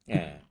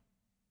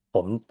ผ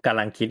มกำ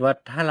ลังคิดว่า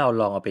ถ้าเรา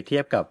ลองเอาไปเที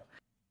ยบกับ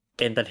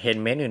เอนเตอร์เทน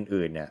เมนต์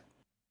อื่นๆเนี่ย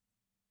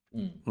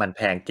มันแ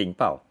พงจริง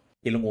เปล่า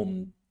ที่ลุงอม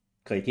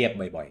เคยเทียบ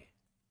บ่อย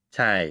ๆใ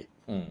ช่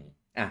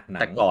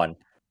แต่ก่อน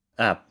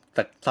แ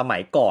ต่สมั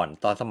ยก่อน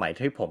ตอนสมัย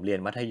ที่ผมเรียน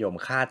มัธยม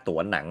ค่าตั๋ว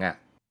หนัง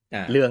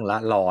เรื่องละ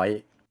100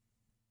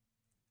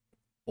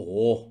 อ้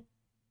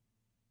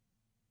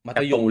มัธก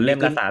าร์ยมตูนเล่นี่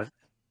ก็มละ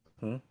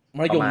หืม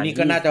มัธประมาณยมนี่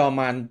ก็น่าจะประ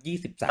มาณ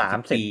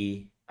20-30 ปี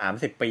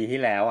 30 ปีที่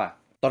แล้วอ่ะ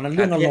ตอนนั้นเ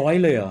รื่องละเทียบ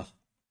100เลยเหรอ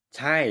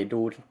ใช่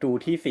ดู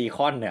ที่ซีค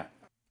อนเนี่ย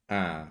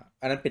อ่า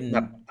อันนั้นเป็นแบ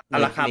บใน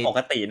ราคาในปก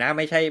ตินะไ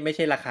ม่ใ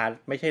ช่ร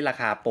า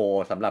คาโปร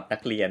สำหรับนั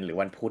กเรียนหรือ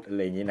วันพุธอะไ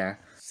รอย่างนี้นะ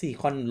ซี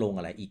คอนลง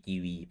อะไร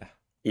EGV ป่ะ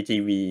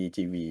EGV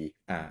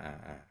อ่าอ่า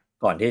อ่า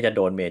ก่อนที่จะโ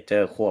ดนเมเจอ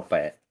ร์ควบไป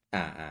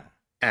อ่าอ่า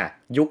อ่ะ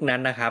ยุคนั้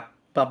นนะครับ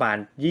ประมาณ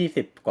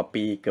20 กว่า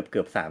ปีเกื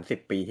อบ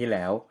30 ปีที่แ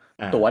ล้ว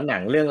อ่าตั๋วหนั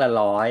งเรื่องละ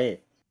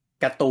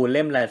100การ์ตูนเ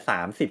ล่มละ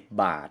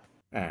30 บาท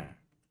อ่า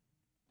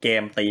เก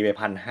มตีไป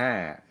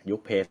1,500ยุ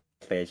ค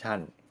PlayStation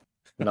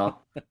เนาะ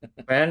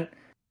เพราะฉะนั้น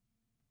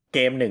เก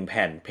ม1 แ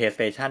ผ่น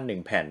PlayStation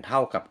 1 แผ่นเท่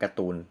ากับการ์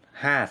ตูน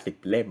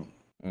50 เล่ม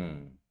อืม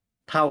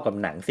เท่ากับ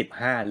หนัง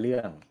15 เรื่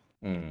อง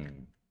อืม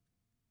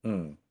อื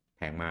มแ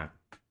พงมาก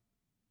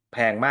แพ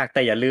งมากแ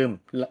ต่อย่าลืม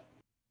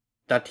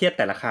จะเทียบแ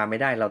ต่ราคาไม่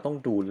ได้เราต้อง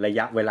ดูระ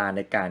ยะเวลาใ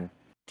นการ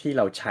ที่เ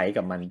ราใช้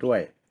กับมันด้วย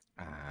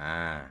อ่า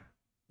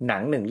หนั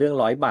ง1 เรื่อง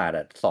100 บาท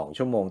อ่ะ2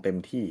 ชั่วโมงเต็ม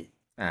ที่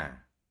อ่า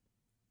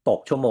ตก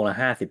ชั่วโมงละ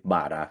50 บ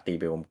าทอ่ะตี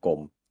ไปกลม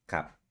ค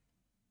รับ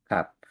ๆค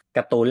รับก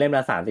าร์ตูนเล่มล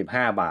ะ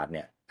35 บาทเ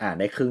นี่ยอ่าน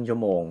ได้ครึ่งชั่ว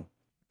โมง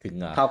ถึง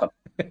เหรอ เท่ากับ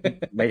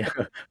ไม่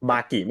บา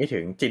กิไม่ถึ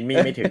งจินมี่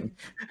ไม่ถึง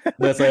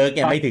เบอร์เซิร์กเ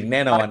นี่ย บาไม่ถึงแ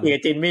น่นอน บากิ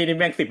จินมี่นี่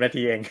แม่ง10 นา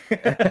ทีเอง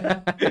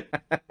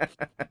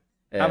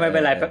เออเอาไม่เป็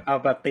นไรเออเอา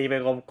แบบตีไป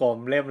กลม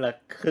ๆเล่มละ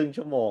ครึ่ง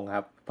ชั่วโมงค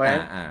รับเพราะฉะนั้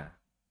นอ่า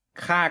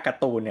ค่ากา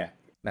ร์ตูนเนี่ย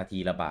นาที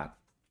ละบาท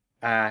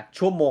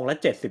ชั่วโมงละ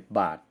70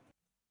 บาท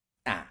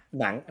อ่า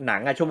หนั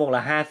งชั่วโมงล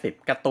ะ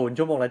50การ์ตูน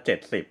ชั่วโมงละ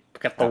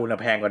70การ์ตูนครับ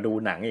แพงกว่าดู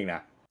หนังอีกน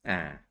ะอ่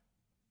า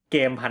เก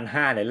ม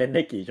1,500เนี่ยเล่นไ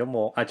ด้กี่ชั่วโม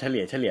งเฉ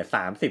ลี่ย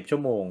30 ชั่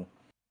วโมง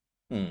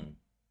อืม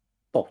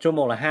ตกชั่วโม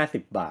งละ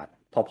50 บาท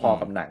พอืมอ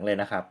ๆกับหนังเลย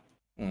นะครับ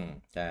อืม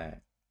ใช่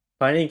เพ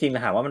ราะฉะนั้นจริง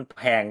ๆถามว่ามัน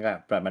แพงกับ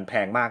แบบมันแพ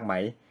งมากไหม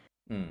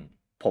อืม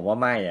ผมว่า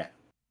ไม่อ่ะ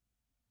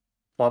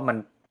เพราะมัน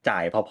จ่า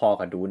ยพอๆ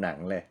กับดูหนัง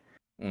เลย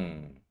อืม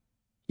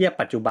เทียบ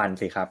ปัจจุบัน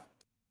สิครับ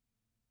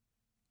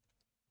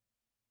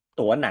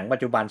ตั๋วหนังปั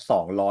จจุบัน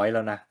200แ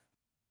ล้วนะ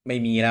ไม่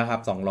มีแล้วครั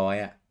บ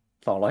200อ่ะ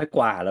200 ก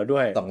ว่าแล้วด้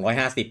วย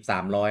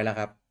250-300แล้ว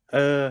ครับเอ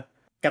อ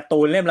การ์ตู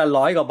นเล่มละ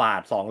100 กว่าบา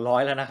ท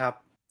200แล้วนะครับ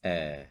เอ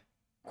อ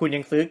คุณยั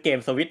งซื้อเกม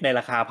สวิตใน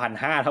ราคา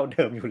1,500เท่าเ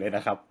ดิมอยู่เลยน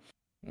ะครับ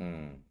อื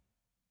ม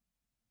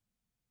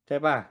ใช่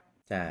ป่ะ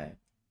ใช่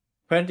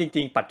เพราะฉะนั้นจ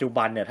ริงๆปัจจุ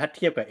บันเนี่ยถ้าเ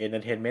ทียบกับเอนเตอ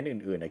ร์เทนเมนต์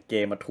อื่นๆเก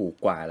มมาถูก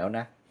กว่าแล้วน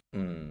ะ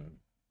อืม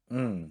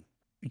อืม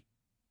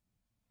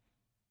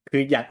คื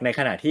ออย่างใน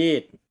ขณะที่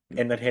เ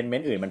อนเตอร์เทนเมน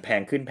ต์อื่นมันแพ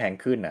ง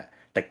ขึ้นอ่ะ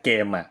แต่เก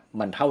มอ่ะ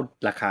มันเท่า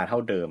ราคาเท่า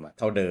เดิมอ่ะ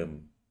เท่าเดิม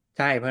ใ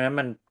ช่เพราะฉะนั้น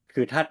มัน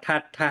คือ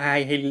ถ้า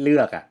ให้เลื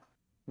อกอะ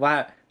ว่า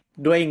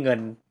ด้วยเงิน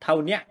เท่า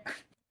เนี้ย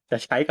จะ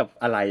ใช้กับ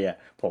อะไรอะ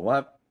ผมว่า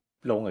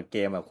ลงกับเก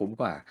มอะคุ้ม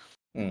กว่า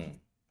อืม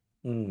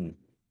อืม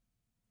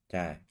ใ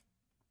ช่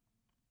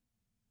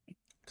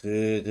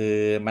คือ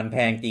มันแพ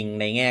งจริง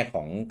ในแง่ข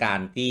องกา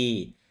รที่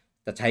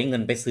จะใช้เงิ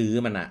นไปซื้อ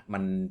มันอ่ะมั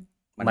น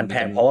มันแพ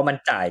มีจำงเพราะว่ามัน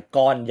จ่าย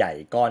ก้อนใหญ่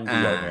ก้อนอ่าเ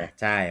ดียวไง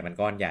ใช่มัน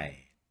ก้อนใหญ่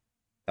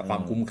แต่อืควา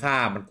มคุ้มมค่า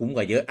มันคุ้มก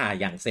ว่าเยอะ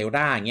อย่างเซลด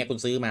าอย่างเงี้ยคุณ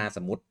ซื้อมาส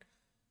มมติ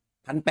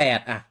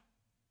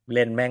1,800เ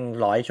ล่นแม่ง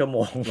100 ชั่วโม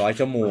ง 100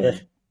 ชั่วโมง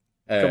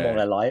เอ ชั่วอโมง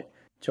ละ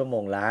ชั่วโม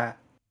งละ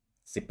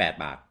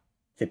18 บาท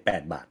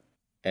18 บาท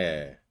เอ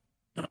อ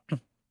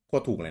โค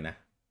ตรถูกเลยนะ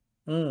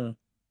อืม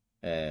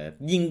เออ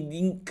ยิ่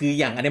งคือ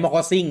อย่าง Animal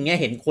Crossing เงี้ย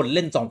เห็นคนเ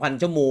ล่น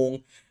2,000 ชั่วโมง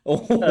โอ้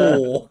โห เออ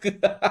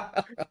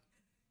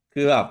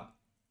คือแบบ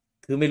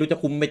คือไม่รู้จะ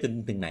คุ้มไปจน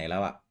ถึงไหนแล้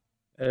วอ่ะ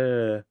เอ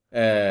อเอ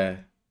อ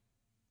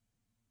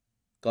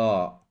ก็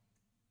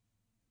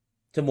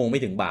ชั่วโมงไม่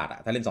ถึงบาทอะ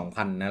ถ้าเล่น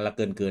2,000นะแล้วเ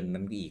กิน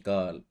นั้นอีกก็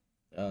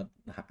เออ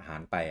หา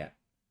รไปอะ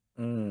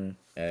อืม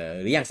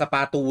หรืออย่างสป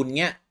าตูน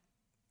เงี้ย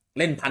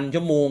เล่น1,000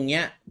 ชั่วโมงเ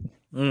งี้ย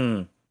อืม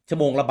ชั่ว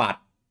โมงละบาท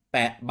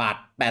8 บาท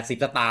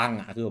80 สตางค์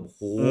อะคือแบบโ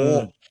หอืม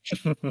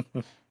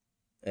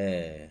เอ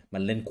อมั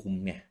นเล่นคุ้ม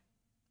ไง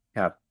ค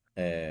รับเ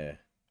ออ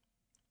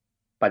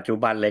ปัจจุ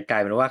บันเลยกลา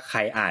ยเป็นว่า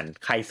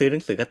ใครซื้อหนั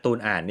งสือการ์ตูน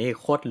อ่านนี่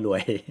โคตรรว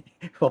ย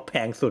เพราะแพ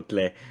งสุดเ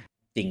ลย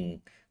จริง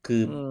คื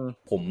ออืม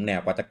ผมเนี่ย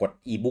กว่าจะกด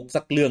อีบุ๊ก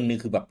สักเรื่องนึง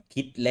คือแบบ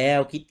คิดแล้ว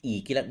คิดอีก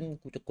คิดแล้ว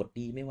กูจะกด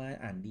ดีไหม่ว่า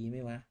อ่านดีไห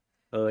ม่ว่า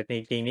จ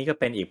ริงๆนี่ก็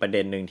เป็นอีกประเ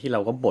ด็นหนึ่งที่เรา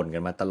ก็บ่นกั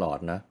นมาตลอด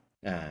นะ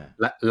อ่า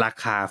รา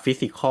คาฟิ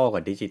สิกอลกั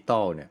บดิจิตอ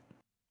ลเนี่ย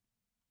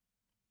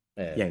เ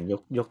อออย่าง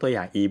ยกตัวอ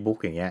ย่างอีบุ๊ก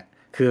อย่างเงี้ย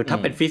คือถ้า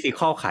อืมเป็นฟิสิก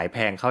อลขายแพ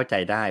งเข้าใจ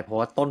ได้เพราะ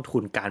ว่าต้นทุ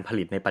นการผ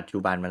ลิตในปัจจุ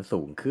บันมัน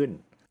สูงขึ้น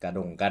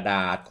กระด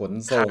าษขน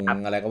ค่าส่ง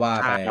อะไรก็ว่า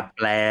ค่าไปแ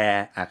ปล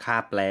ค่า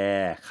แปล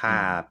ค่า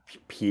อื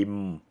มพิม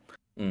พ์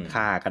อืม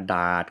ค่ากระด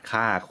าษ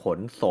ค่าขน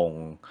ส่ง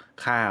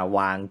ค่าว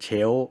างเช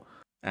ลฟ์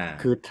อ่า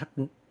คือถ้า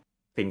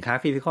สินค้า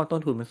ฟิสิกอลต้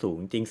นทุนมันสูง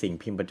จริงสิ่ง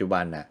พิมพ์ปัจจุบั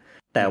นน่ะ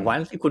แต่อืมวัน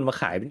ที่คุณมา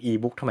ขายเป็นอี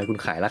บุ๊กทำไมคุณ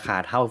ขายราคา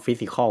เท่าฟิ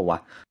สิกอลวะ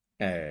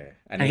เออ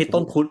อันทั้งที่นี้คือ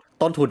ต้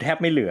นทุนแทบ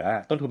ไม่เหลือ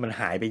ต้นทุนมัน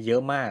หายไปเยอ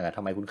ะมากอะท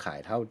ำไมคุณขาย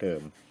เท่าเดิ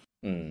ม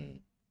อืม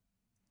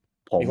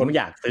ผมมีคน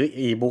อยากซื้อ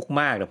อีบุ๊ก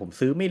มากแต่ผม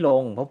ซื้อไม่ล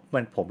งเพราะ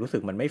ผมรู้สึ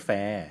กมันไม่แฟ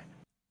ร์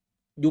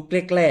ยุค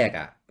แรก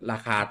ๆรา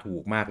คาถู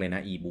กมากเลยน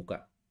ะอีบุ๊ก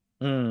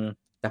อืม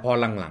แต่พอ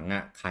หลัง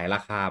ๆขายร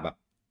าคาแบบ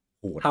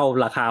โหดเท่า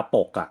ราคาป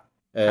กอะ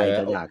ใครจ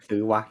ะอยากซื้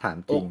อวะถาม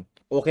จริง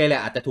โอเคแหล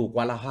ะอาจจะถูกก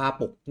ว่าราคา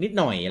ปกนิด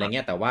หน่อยอะไรเ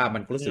งี้ยแต่ว่ามั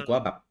นรู้สึกว่า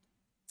แบบ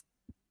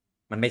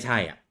มันไม่ใช่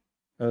อ่ะ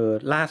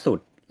ล่า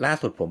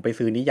สุดผมไป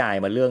ซื้อนิยาย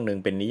มาเรื่องหนึ่ง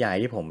เป็นนิยาย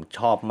ที่ผม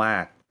ชอบมา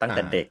กตั้งแ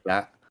ต่เด็กแล้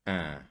ว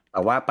แ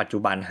ต่ว่าปัจจุ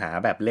บันหา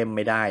แบบเล่มไ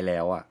ม่ได้แล้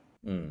วอ่ะ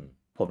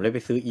ผมเลยไป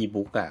ซื้ออี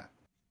บุ๊กอ่ะ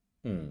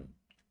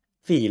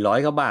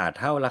400 กว่าบาท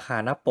เท่าราคา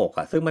หน้าปก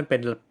อ่ะซึ่งมันเป็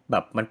นแบ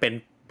บมันเป็น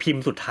พิม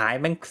พ์สุดท้าย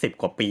แม่ง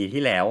10 กว่าปี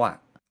ที่แล้วอ่ะ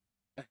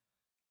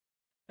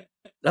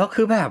แล้ว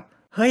คือแบบ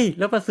เฮ้ย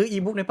แล้วมาซื้ออี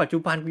บุ๊กในปัจจุ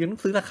บันกูยังต้อ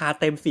งซื้อราคา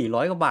เต็ม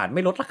400 กว่าบาทไ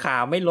ม่ลดราคา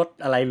ไม่ลด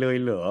อะไรเลย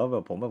เหรอแบ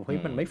บผมแบบเฮ้ย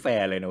มันไม่แฟ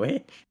ร์เลยนะเว้ย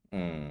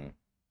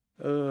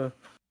เออ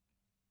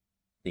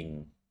จริง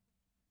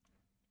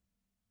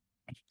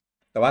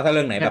แต่ว่าถ้าเ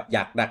รื่องไหนแบบอย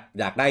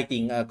ากได้จริ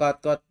ง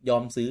ก็ยอ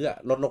มซื้ออะ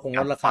ลด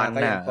ราคาก็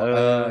ยังพอ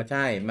ใ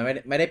ช่มัน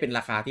ไม่ได้เป็นร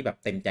าคาที่แบบ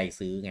เต็มใจ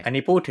ซื้อไงอัน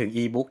นี้พูดถึง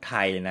อีบุ๊กไท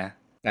ยนะ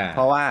เพ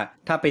ราะว่า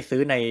ถ้าไปซื้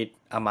อใน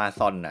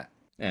Amazon น่ะ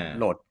โ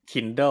หลด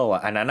Kindle อ่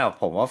ะอันนั้นอ่ะ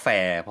ผมว่าแฟ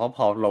ร์เพราะพ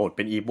อโหลดเ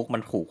ป็นอีบุ๊กมั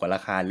นถูกกว่าร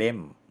าคาเล่ม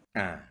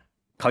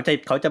เขา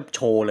จะโช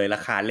ว์เลยรา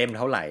คาเล่มเ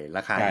ท่าไหร่ร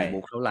าคาอี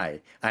บุ๊กเท่าไหร่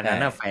อันนั้น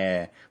น่ะแฟ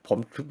ร์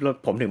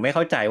ผมถึงไม่เ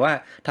ข้าใจว่า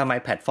ทำไม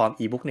แพลตฟอร์ม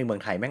อีบุ๊กในเมือ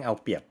งไทยแม่งเอา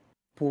เปรียบ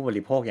ผู้บ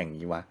ริโภคอย่าง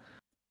นี้วะ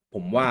ผ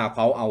มว่าเข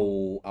าเ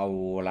อา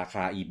ราค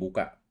าอีบุ๊ก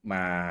อะ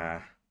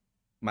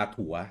มา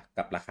ถัว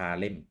กับราคา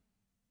เล่ม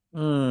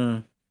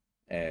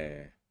เออ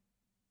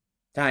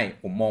ใช่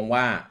ผมมอง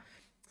ว่า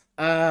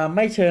ไ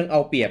ม่เชิงเอา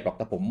เปรียบหรอกแ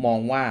ต่ผมมอง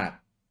ว่า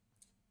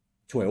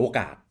ฉวยโอก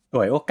าส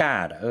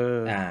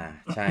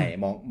ใช่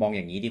มองอ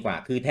ย่างนี้ดีกว่า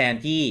คือแทน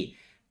ที่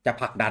จะ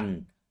ผลักดัน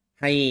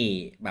ให้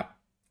แบบ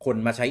คน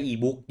มาใช้อี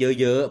บุ๊ก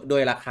เยอะๆด้ว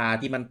ยราคา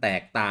ที่มันแต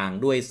กต่าง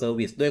ด้วยเซอร์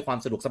วิสด้วยความ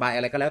สะดวกสบายอ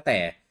ะไรก็แล้วแต่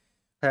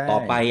ต่อ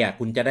ไปอ่ะ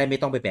คุณจะได้ไม่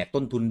ต้องไปแบก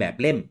ต้นทุนแบบ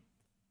เล่ม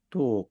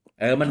ถูก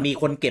มันมี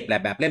คนเก็บ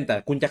แบบเล่มแต่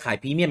คุณจะขาย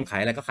พรีเมียมขา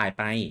ยอะไรก็ขาย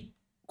ไป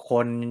ค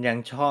นยัง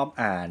ชอบ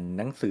อ่าน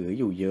หนังสือ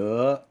อยู่เยอ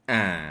ะ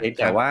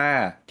แต่ว่า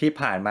ที่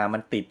ผ่านมามั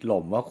นติดห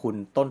ล่มว่าคุณ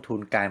ต้นทุน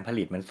การผ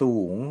ลิตมันสู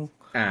ง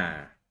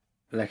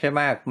แล้วใช่ไหม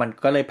มัน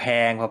ก็เลยแพ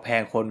งพอแพ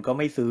งคนก็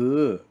ไม่ซื้อ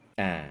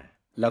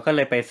แล้วก็เล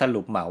ยไปส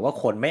รุปเหมาว่า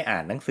คนไม่อ่า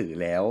นหนังสือ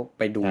แล้วไ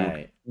ปดู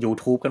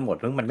YouTube กันหมด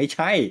ซึ่งมันไม่ใ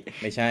ช่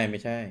ไม่ใ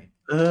ช่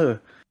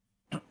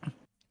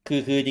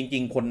คือจริ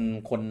งๆ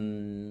คน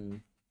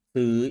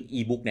ซื้ออี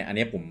บุ๊กเนี่ยอัน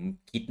นี้ผม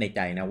คิดในใจ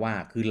นะว่า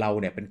คือเรา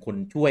เนี่ยเป็นคน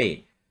ช่วย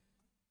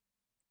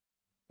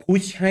พุ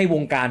ชให้ว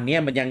งการเนี้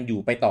ยมันยังอยู่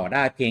ไปต่อไ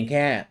ด้เพียงแ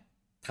ค่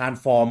ทราน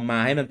ส์ฟอร์มมา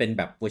ให้มันเป็นแ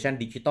บบเวอร์ชัน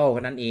ดิจิตอลแ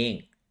ค่นั้นเอง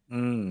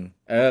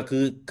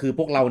คือพ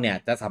วกเราเนี่ย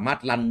จะสามารถ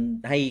รัน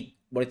ให้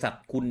บริษัท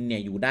คุณเนี่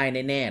ยอยู่ได้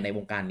แน่ๆในว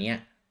งการเนี้ย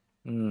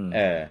เอ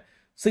อ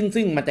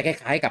ซึ่งมันจะค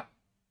ล้ายๆกับ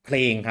เพล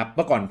งครับเ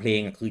มื่อก่อนเพลง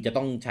คือจะ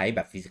ต้องใช้แบ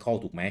บฟิสิกอล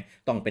ถูกไหม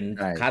ต้องเป็น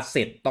คาสเ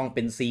ซ็ตต้องเ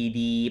ป็นซี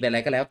ดีเป็นอะไร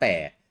ก็แล้วแต่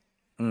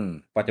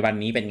ปัจจุบัน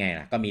นี้เป็นไง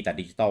ล่ะก็มีแต่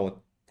ดิจิตอล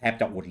แทบ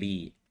จะอด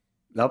ลี่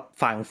แล้ว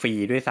ฟังฟรี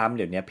ด้วยซ้ำเ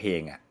ดี๋ยวนี้เพล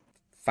งอ่ะ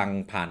ฟัง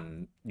ผ่าน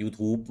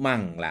YouTube มั่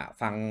งล่ะ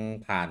ฟัง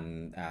ผ่าน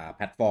แพ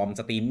ลตฟอร์ม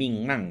สตรีมมิ่ง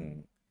มั่ง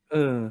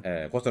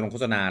โฆ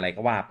ษณาอะไร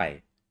ก็ว่าไป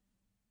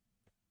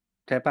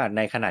ใช่ป่ะใ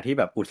นขณะที่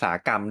แบบอุตสาห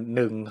กรรมห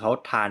นึ่งเขา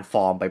ทรานส์ฟ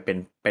อร์มไปเ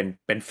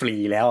ป็นฟรี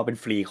แล้วเป็น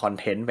ฟรีคอน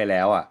เทนต์ไปแ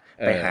ล้วอ่ะ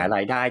ไปหาร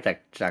ายได้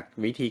จาก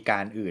วิธีกา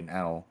รอื่นเอ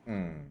า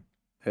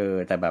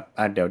แต่แบบ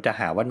เดี๋ยวจะ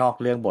หาว่านอก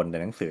เรื่องบนแต่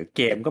หนังสือเ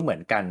กมก็เหมือ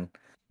นกัน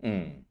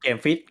เ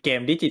กม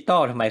ดิจิตอ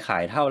ลทำไมขา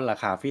ยเท่ารา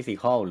คาฟิสิ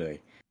กอลเลย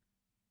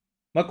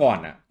เมื่อก่อน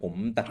อ่ะผม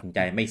ตัดสินใจ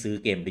ไม่ซื้อ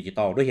เกมดิจิต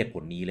อลด้วยเหตุผ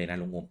ลนี้เลยนะ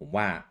ลุงงผม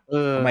ว่า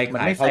ทำไมข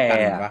ายเท่ากัน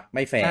วะไ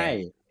ม่แฟร์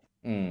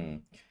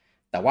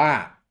แต่ว่า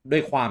ด้ว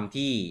ยความ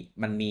ที่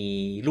มันมี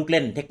ลูกเ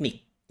ล่นเทคนิค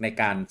ใน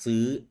การ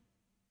ซื้อ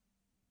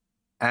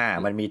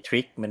มันมีท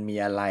ริคมันมี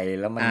อะไร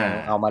แล้วมันยัง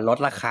เอามาลด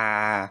ราคา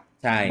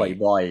ใช่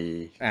บ่อย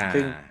ๆ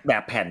ซึ่งแบ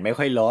บแผ่นไม่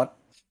ค่อยลด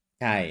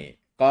ใช่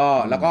ก็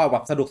แล้วก็แบ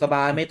บสะดวกสบ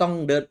ายไม่ต้อง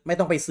เดินไม่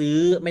ต้องไปซื้อ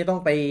ไม่ต้อง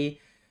ไป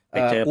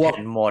เจอแผ่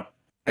นหมด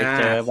ไปเ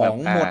จอของ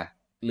หมด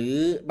หรือ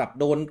แบบ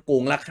โดนโก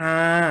งราคา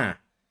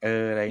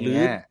อะไรหรือเ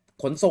งี้ย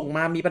ขนส่งม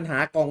ามีปัญหา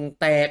กล่อง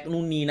แตก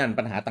นู่นนี่นั่น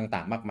ปัญหาต่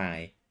างๆมากมาย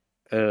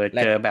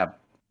เจอแบบ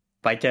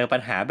ไปเจอปั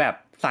ญหาแบบ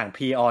สั่งพ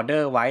รีออเดอ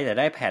ร์ไว้แต่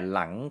ได้แผ่นห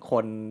ลังค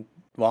น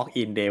walk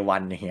in day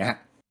one อย่างเงี้ย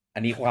อั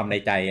นนี้ความใน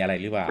ใจอะไร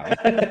หรือเปล่า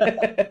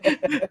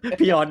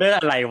พรีออเดอร์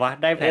อะไรวะ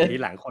ได้แผ่นที่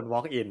หลังคน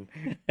walk in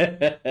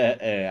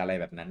อะไร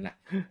แบบนั้นน่ะ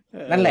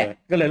นั่นแหละ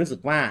ก็เลยรู้สึก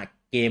ว่า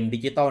เกมดิ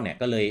จิตอลเนี่ย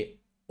ก็เลย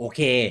โอเ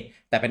ค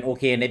แต่เป็นโอ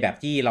เคในแบบ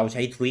ที่เราใ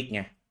ช้ทริคไ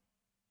ง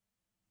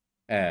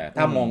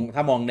ถ้า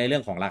มองในเรื่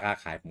องของราคา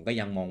ขายผมก็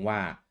ยังมองว่า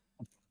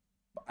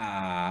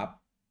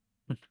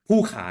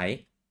ผู้ขาย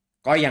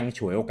ก็ยังฉ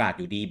วยโอกาสอ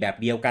ยู่ดีแบบ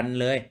เดียวกัน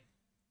เลย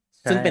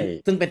ซึ่งเ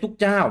ป็นทุก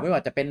เจ้าไม่ว่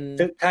าจะเป็น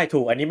ใช่ถู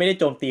กอันนี้ไม่ได้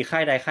โจมตีค่า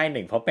ยใดค่ายห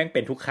นึ่งเพราะแป้งเ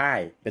ป็นทุกค่าย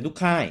เป็นทุก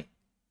ค่าย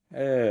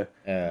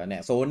เนี่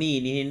ยโซนี่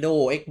Nintendo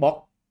Xbox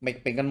ไม่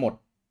เป็นกันหมด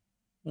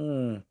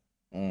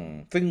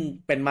ซึ่ง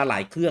เป็นมาหลา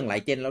ยเครื่องหลา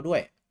ยเจนแล้วด้ว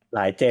ยห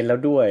ลายเจนแล้ว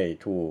ด้วย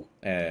ถูก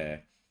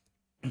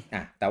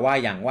แต่ว่า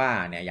อย่างว่า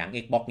เนี่ยอย่าง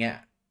Xbox เนี่ย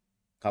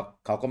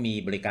เขาก็มี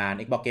บริการ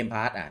Xbox Game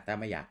Pass ถ้า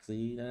ไม่อยากซื้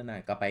อนั่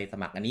นก็ไปส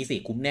มัครอันนี้สิ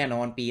คุ้มแน่น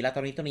อนปีละเท่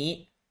านี้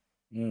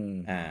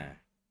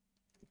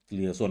ห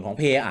รือส่วนของ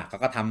Play เขา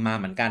ก็ทำมา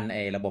เหมือนกันไ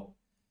อ้ระบบ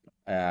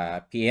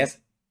PS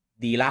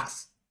Deluxe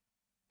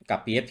กับ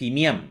PS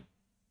Premium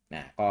น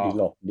ะก็ดี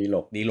หลก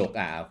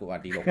คุณว่า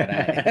ดีหลกก็ได้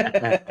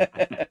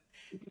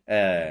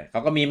เข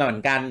าก็มีมาเหมื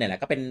อนกันเนี่ยแหละ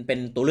ก็เป็น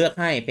ตัวเลือก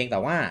ให้เพียงแต่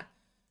ว่า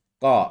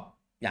ก็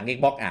อย่าง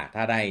Xbox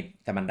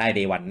ถ้ามันได้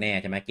Day 1แน่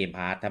ใช่ไหมเกมพ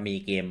าสถ้ามี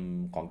เกม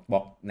ของ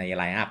Xbox ในไ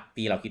ลน์อัพ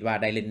ที่เราคิดว่า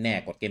ได้เล่นแน่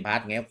กดเกมพาส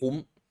อย่างเงี้ยคุ้ม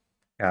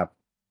ครับ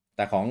แ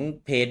ต่ของ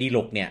Play ดีหล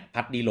กเนี่ย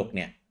พัดดีหลกเ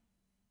นี่ย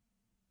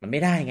มันไม่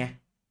ได้ไง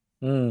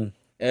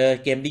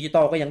เกมดิจิตอ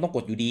ลก็ยังต้องก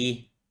ดอยู่ดี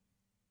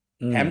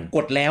แถมก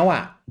ดแล้วอ่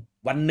ะ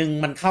วันหนึ่ง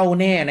มันเข้า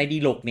แน่ในดี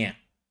หลกเนี่ย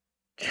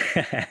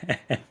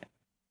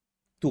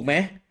ถูกไหม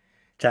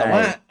แต่ว่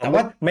า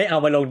ไม่เอา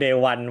มาลง Day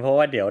 1เพราะ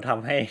ว่าเดี๋ยวท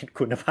ำให้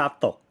คุณภาพ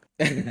ตก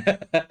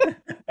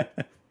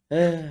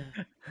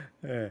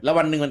แล้ว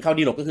วันหนึ่งมันเข้า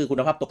ดีหลกก็คือคุ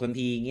ณภาพตกทัน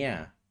ทีเงี้ย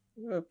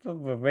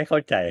ไม่เข้า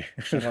ใจ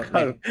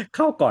เ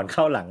ข้าก่อนเ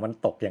ข้าหลังมัน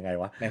ตกยังไง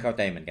วะไม่เข้าใ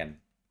จเหมือนกัน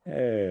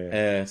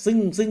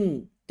ซึ่ง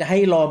จะให้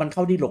รอมันเข้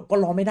าดีหลกก็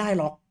รอไม่ได้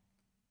หรอก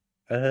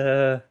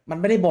มัน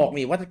ไม่ได้บอก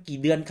นี่ว่ากี่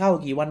เดือนเข้า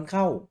กี่วันเ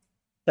ข้า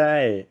ใช่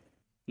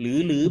ห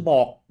รือบ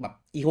อกแบบ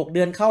อีก6 เ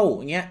ดือนเข้า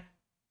อย่างเงี้ย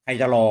ใคร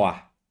จะรออ่ะ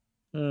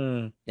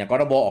อย่างก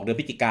รบออกเดือน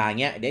พฤศจิกา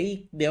เงี้ยเ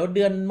ดี๋ยวเ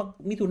ดือน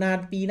มิถุนา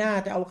ปีหน้า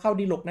จะเอาเข้า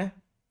ดีหลกนะ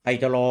ใคร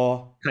จะรอ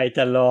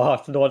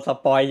โดนส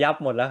ปอยยับ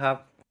หมดแล้วครับ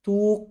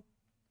ถูก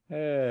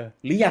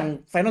หรืออย่าง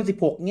Final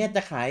 16เงี้ยจ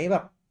ะขายแบ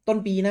บต้น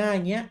ปีหน้าอ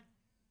ย่างเงี้ย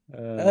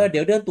เดี๋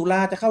ยวเดือนตุลา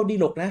จะเข้าดี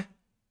หลกนะ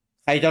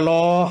ใครจะร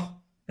อ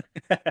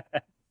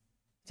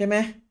ใช่ไหม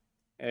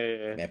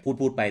แบบ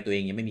พูดไปตัวเอ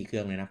งยังไม่มีเครื่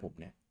องเลยนะผม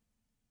เนี่ย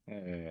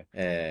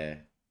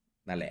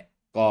นั่นแหละ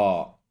ก็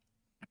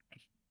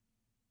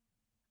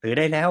ซื้อไ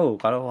ด้แล้ว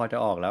ก็พอจะ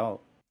ออกแล้ว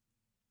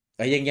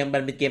ยังมั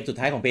นเป็นเกมสุด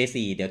ท้ายของ PS4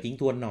 เดี๋ยวทิ้ง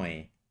ทวนหน่อย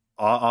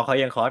เขา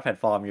ยังคอร์สแพลต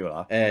ฟอร์มอยู่เหร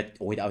อ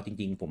โอ้ยเอาจ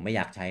ริงๆผมไม่อ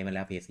ยากใช้มันแ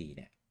ล้ว PS4 เ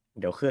นี่ย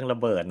เดี๋ยวเครื่องระ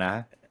เบิดนะ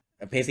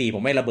PS4 ผ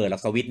มไม่ระเบิดหรอ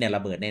กสวิตช์เนี่ยร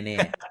ะเบิดแน่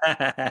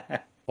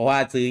ๆ เพราะว่า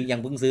เ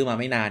พิ่งซื้อมา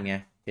ไม่นานไง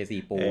PS4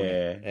 Pro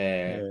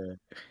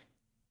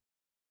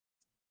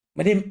ไ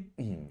ม่ได้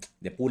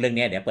เดี๋ยวพูดเรื่อง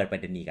นี้เดี๋ยวเปิดประ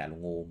เด็นอีกอะลุ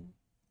งโอม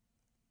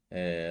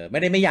ไม่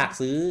ได้ไม่อยาก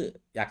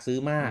ซื้อ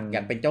มากอย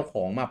ากเป็นเจ้าข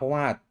องมากเพราะ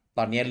ว่าต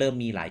อนนี้เริ่ม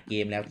มีหลายเก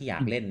มแล้วที่อยา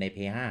กเล่นใน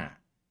PS5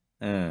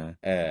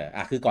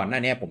 คือก่อนหน้า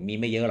นี้ผมมี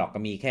ไม่เยอะหรอกก็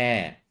มีแค่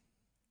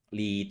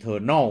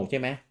Returnal ใช่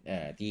ไหม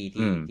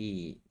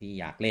ที่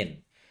อยากเล่น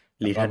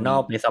Returnal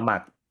ไปสมั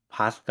คร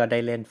พัสก็ได้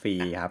เล่นฟรี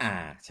ครับ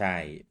ใช่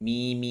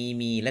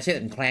มีและเช่น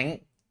แคร้ง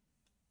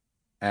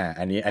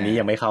อันนี้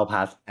ยังไม่เข้า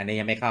พัสอันนี้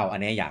ยังไม่เข้าอัน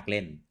นี้อยากเ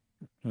ล่น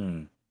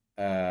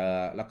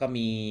แล้วก็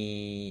มี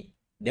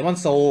Demon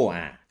Soul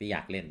ที่อย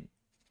ากเล่น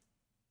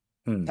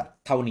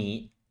เท่านี้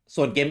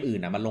ส่วนเกมอื่น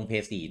นะมันลง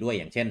PS4 ด้วย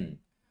อย่างเช่น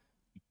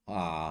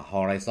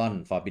Horizon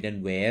Forbidden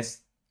West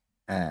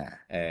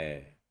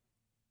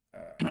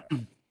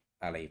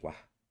อะไรอีกวะ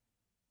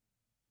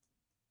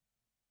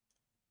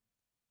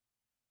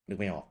นึก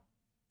ไม่ออก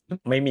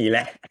ไม่มีแหล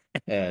ะ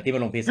ที่มั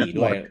นลง PS4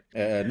 ด้วย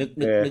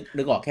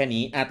นึกออกแค่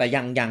นี้แต่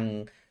ยัง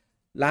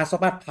Last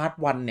of Us Part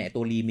 1เนี่ย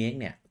ตัวรีเมค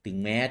เนี่ยถึง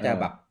แม้จะ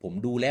แบบผม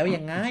ดูแล้ว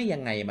ยัง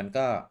ไงมัน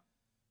ก็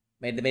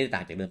ไม่ได้ต่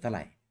างจากเดิมเท่าไห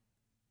ร่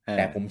แ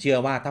ต่ผมเชื่อ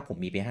ว่าถ้าผม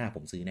มี PS5 ผ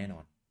มซื้อแน่นอ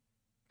น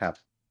ครับ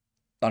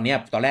ตอน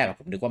แรก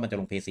ผมนึกว่ามันจะ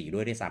ลง PS4 ด้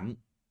วยซ้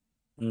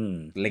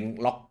ำเล็ง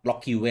ล็อก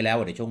คิวไว้แล้ว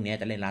เดี๋ยวช่วงนี้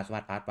จะเล่น Last of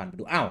Us Part 1ไป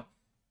ดู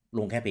ล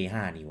งแค่ PS5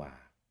 นี่ว่า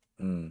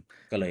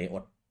ก็เลยอ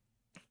ด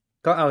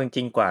ก็เอาจ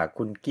ริงๆกว่า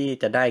คุณกี้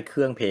จะได้เค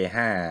รื่อง PS5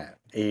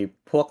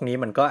 พวกนี้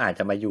มันก็อาจ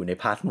จะมาอยู่ใน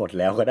พาสหมด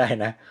แล้วก็ได้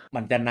นะ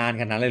มันจะนาน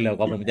ขนาดนั้นเลยเหรอ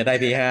กว่าผมจะได้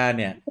PS5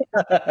 เนี่ย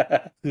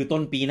คือต้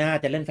นปีหน้า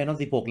จะเล่น Final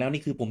 16แล้ว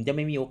นี่คือผมจะไ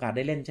ม่มีโอกาสไ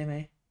ด้เล่นใช่ไหม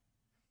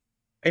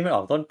มันอ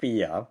อกต้นปี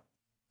เหรอ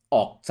อ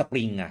อกสป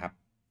ริงอะครับ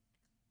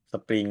ส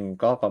ปริง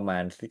ก็ประมา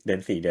ณเดือ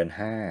น4เดือน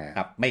5ค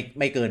รับ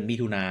ไม่เกินมิ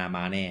ถุนาม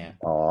าแน่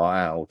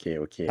โอเค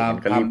งั้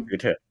นก็รีบซื้อ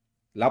เถอะ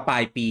แล้วปลา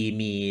ยปี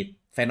มี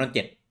Final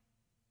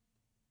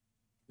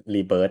 7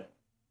 Rebirth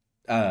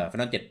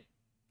Final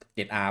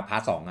 7R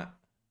Part 2อ่ะ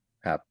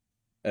ครับ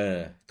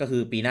ก็คื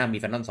อปีหน้ามี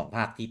Final 2 ภ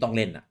าคที่ต้องเ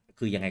ล่นอ่ะ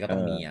คือยังไงก็ต้อ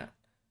งมีอ่ะ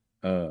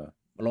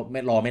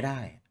รอไม่ได้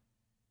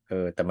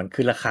แต่มัน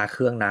ขึ้นราคาเค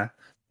รื่องนะ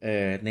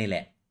นี่แหล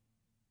ะ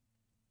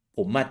ผ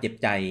มมาเจ็บ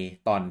ใจ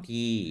ตอน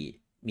ที่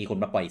มีคน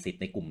มาปล่อยสิท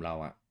ธิ์ในกลุ่มเรา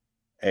อ่ะ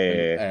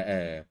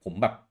ผม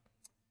แบบ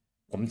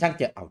ผมช่าง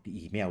จะเอาดี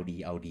ไม่เอาดี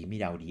เอาดีไม่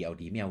เอาดีเอา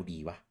ดีไม่เอาดี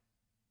วะ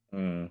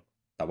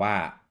แต่ว่า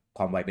ค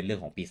วามไวเป็นเรื่อ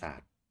งของปีศา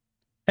จ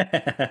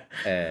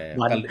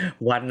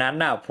วันนั้น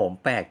น่ะผม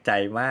แปลกใจ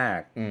มาก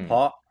เพร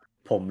าะ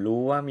ผมรู้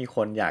ว่ามีค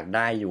นอยากไ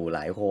ด้อยู่หล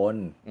ายคน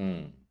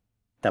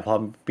แต่พอ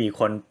มี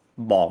คน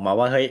บอกมา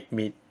ว่าเฮ้ย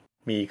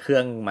มีเครื่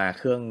องมาเ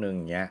ครื่องนึง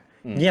เงี้ย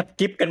เงียบ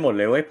กิ๊บกันหมดเ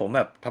ลยเว้ยผมแ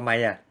บบทำไม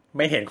อ่ะไ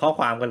ม่เห็นข้อ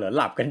ความกันเหรอ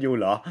หลับกันอยู่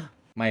เหรอ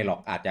ไม่หรอก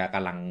อาจจะก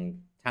ำลัง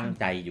ชั่ง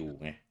ใจอยู่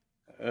ไง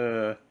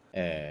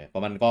เพรา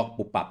ะมันก็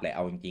ปุบปับแหละเอ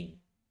าจริง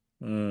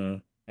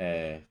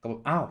ๆก็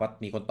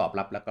มีคนตอบ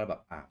รับแล้วก็แบ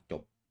บจ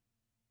บ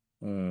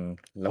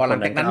แล้วพอหลัง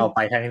จากนั้นเอาไป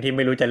ทั้งที่ไ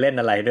ม่รู้จะเล่น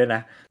อะไรด้วยน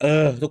ะ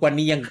ทุกวัน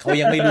นี้เขา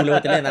ยังไม่รู้เลยว่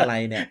าจะเล่นอะไร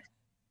เนี่ย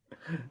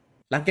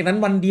หลังจากนั้น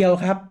วันเดียว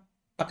ครับ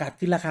ประกาศ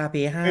ขึ้นราคา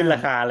PS5 ขึ้นรา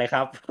คาเลยค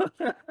รับ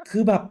คื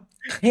อแบบ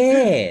เท่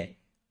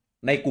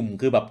ในกลุ่ม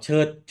คือแบบเชิ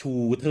ดชู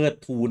เทิด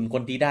ทูนค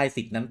นที่ได้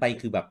สิทธิ์นั้นไป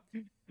คือแบบ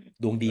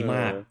ดวงดีม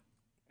าก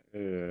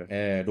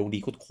ดวงดี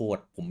โคต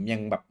รผมยั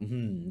งแบบ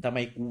ทำไม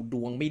กูด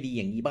วงไม่ดี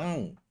อย่างนี้บ้าง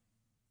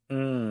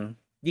อืม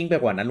ยิ่งไป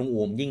กว่านั้นลุงโอ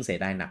มยิ่งเสีย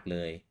ดายหนักเล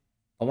ย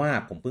เพราะว่า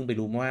ผมเพิ่งไป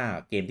รู้ว่า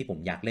เกมที่ผม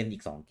อยากเล่นอี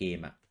ก2เกม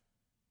อ่ะ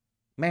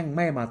แม่งไ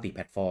ม่มัลติแพ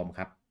ลตฟอร์มค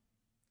รับ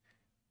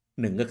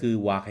หนึ่งก็คือ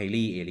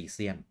Valkyrie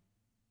Elysium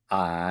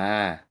อ่า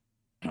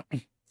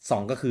สอ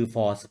งก็คือ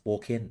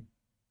Forspoken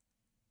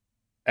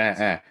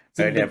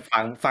ซึ่งเป็นเนี่ย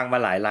ฟังมา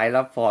หลายไลฟ์แ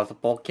ล้ว For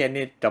Spoken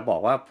นี่จะบอ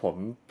กว่าผม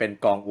เป็น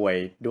กองอวย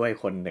ด้วย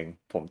คนหนึ่ง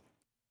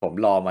ผม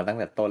รอมาตั้ง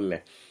แต่ต้นเล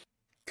ย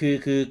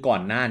คือก่อ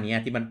นหน้านี้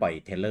ที่มันปล่อย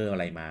เทรลเลอร์อะ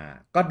ไรมา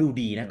ก็ดู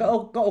ดีนะ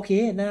ก็โอเค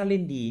น่าเล่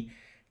นดี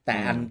แต่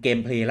อืมอันเกม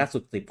เพลย์ล่าสุ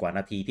ด10 กว่าน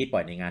าทีที่ปล่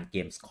อยในงาน ใช่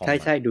Gamescom อ่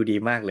ะใช่ดูดี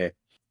มากเลย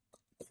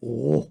โอ้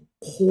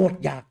โคตร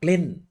อยากเล่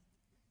น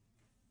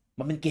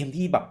มันเป็นเกม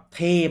ที่แบบเ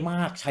ท่ม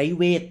ากใช้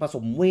เวทผส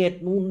มเวท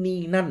นู่นนี่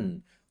นั่น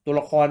ตัว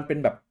ละครเป็น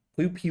แบบ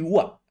ผิวๆ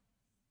อ่ะ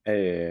เอ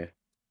อ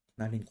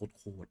น่าเล่นโค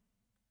ตร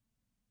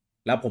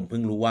แล้วผมเพิ่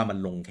งรู้ว่ามัน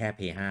ลงแค่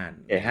PS5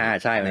 ในP5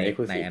 ใช่ในมัน ใน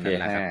Exclusive อันนั้น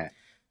แหละครับ P5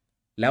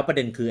 แล้วประเ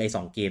ด็นคือไอ้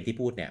2 เกมที่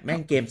พูดเนี่ยแม่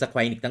งเกมสแคว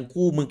ร์นิกทั้ง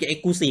คู่มึงจะเอ็ก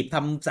ซ์คลูซีฟท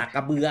ำจากกร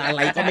ะเบืออะไ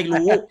รก็ไม่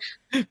รู้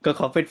ก็เ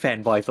ขาเป็นแฟน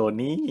บอยโซ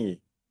นี่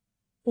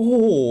โอ้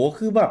โห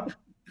คือแบบ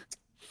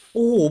โ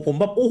อ้โหผม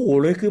แบบโอ้โห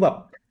เลยคือแบบ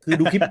คือ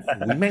ดูคลิปโ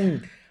อ้ยแม่ง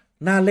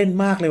น่าเล่น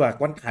มากเลยว่ะ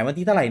วันขายวัน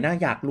ที่เท่าไหร่นะ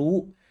อยากรู้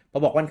พอ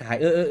บอกวันขาย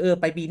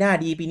ไปปีหน้า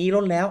ดีปีนี้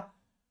ล้นแล้ว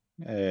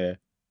เออ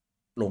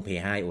ลงเพ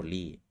ย์5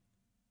 only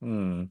อื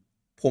ม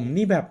ผม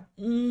นี่แบบ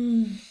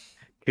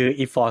คือ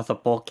อีฟอร์ส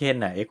โปเคน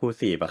น่ะ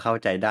Exclusive อะเข้า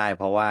ใจได้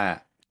เพราะว่า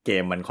เก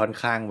มมันค่อน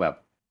ข้างแบบ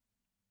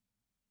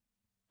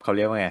เขาเ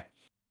รียกว่าไง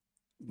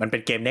มันเป็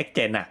นเกม next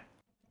gen อะ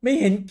ไม่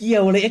เห็นเกี่ย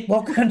วเลย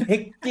Xbox กับ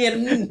Next Gen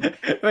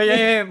ไม่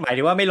หมาย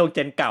ถึงว่าไม่ลงเจ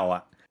นเก่าอ่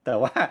ะแต่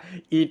ว่า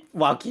อี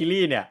วาลคิ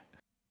รี่เนี่ย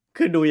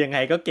คือดูยังไง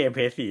ก็เกมเพ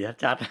ย์สี่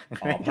ชัด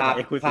ๆ อ๋อไม่จะมาเ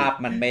อ็กซ์คลูซีฟภาพ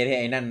มันไม่ได้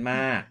ไอ้นั่นม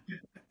าก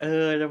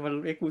จะมา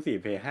เอ็กซ์คลูซีฟ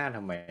เพย์ห้าท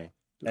ำไม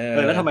เออ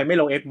แล้วทำไมไม่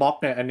ลง Xbox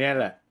เนี่ยอันเนี้ย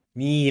แหละ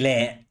นี่แหล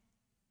ะ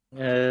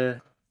เออ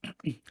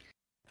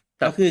แ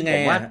ต่แล้วคือไงผ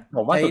มว่าอ่ะผ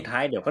มว่าใช้สุดท้า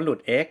ยเดี๋ยวก็หลุด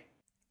X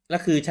แล้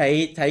วคือใ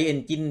ช้เอน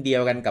จินเดีย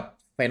วกันกับ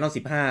Final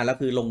 15แล้ว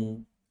คือลง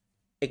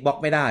Xbox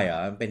ไม่ได้เหร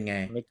อมันเป็นไง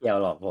ไม่เกี่ยว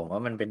หรอกผมว่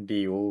ามันเป็น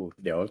ดีล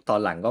เดี๋ยวตอ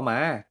นหลังก็มา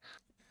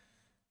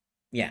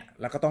เนี่ย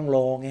แล้วก็ต้องร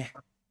อไง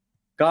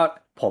ก็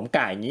ผมก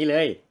ะอย่างนี้เล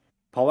ย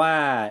เพราะว่า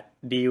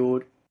ดีล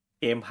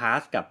เกมพา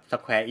สกับ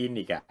Square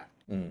Enix อ่ะ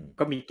อืม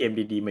ก็มีเกม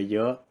ดีๆมาเย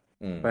อะ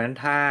อืมเพราะฉะนั้น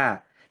ถ้า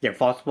อย่าง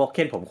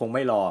Forspoken ผมคงไ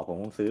ม่รอผม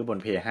คงซื้อบน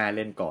PS5 เ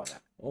ล่นก่อนอ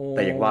ะโอ้แ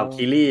ต่อย่าง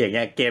Valkyrie อย่างเ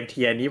งี้ยเกมเ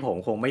ทียร์นี้ผม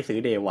คงไม่ซื้อ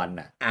Day One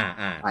อ่ะอ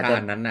าจถ้าจะ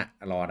อันนั้นน่ะ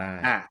รอได้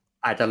อ่ะ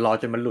อาจจะรอ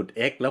จนมันหลุด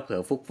X แล้วเผล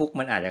อฟุก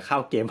มันอาจจะเข้า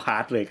เกมพา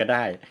สเลยก็ไ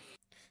ด้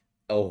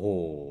โอ้โห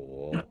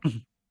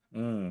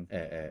อืม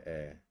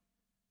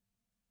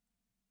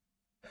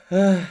เ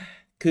ฮ้ย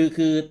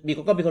คือมีค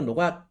นก็มีคนบอก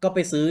ว่าก็ไป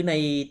ซื้อใน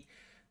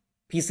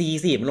PC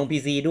สิมันลง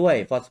PC ด้วย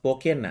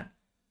Forspoken น่ะ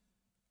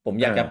ผมเอ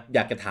อ อย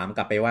ากจะถามก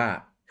ลับไปว่า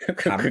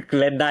ถาม คือ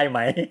เล่นได้ไหม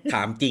ถ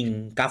ามจริง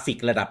กราฟิก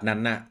ระดับนั้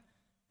นน่ะ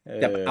เอ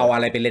จะเอาอ อะ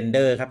ไรไปเรนเด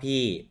อร์ครับ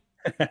พี่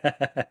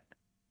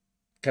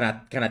ข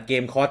นาดเก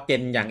มคอร์สเจ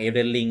นอย่าง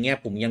Elden Ring เนี่ย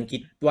ผมยังคิ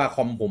ดว่าค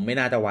อมผมไม่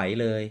น่าจะไหว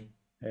เลย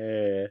เอ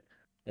อ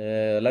เอ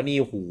อแล้วนี่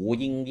หู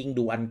ยิ่ง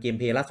ดูอันเกม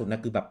เพลย์ล่าสุดนะ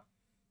คือแบบ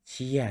เ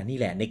ชี่ยนี่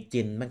แหละ next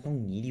gen มันต้องอ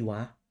ย่างนี้ดีว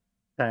ะ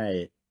ใช่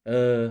เอ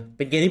อเ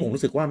ป็นเกมที่ผม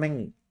รู้สึกว่าแม่ง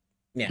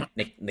เนี่ย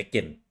next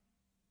gen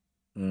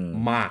อืม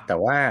มากแต่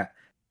ว่า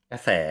กระ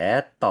แส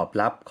ตอบ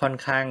รับค่อน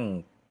ข้าง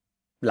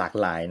หลาก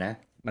หลายนะ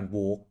มันโว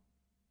ก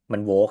มั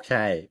นโวกใ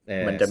ช่ เอ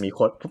อมันจะมีค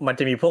นมัน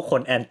จะมีพวกค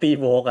นแอนตี้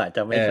โวกอ่ะจ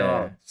ะเออไม่ชอ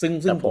บซึ่ง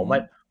ผมแต่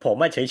ผม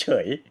เฉ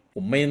ยผ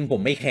ม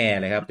ไม่แคร์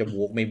เลยครับจะโว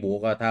กไม่โวก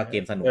ก็ถ้าเก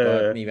มสนุๆกก็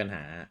ไม่มีปัญห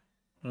า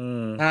อื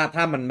ม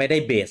ถ้ามันไม่ได้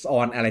เบสอ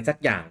อนอะไรสัก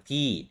อย่าง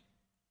ที่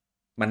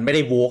มันไม่ไ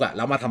ด้โวกอะแ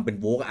ล้วมาทำเป็น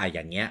โวกอะอ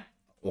ย่างเงี้ย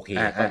โอเค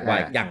ก็ว่า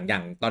อย่า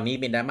งตอนนี้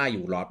เป็นดราม่าอ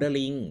ยู่ลอร์ดเดอร์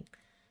ลิง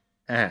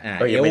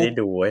ก็เอลยังไม่ได้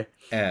ดูเว้ย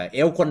เอ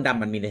ลคนด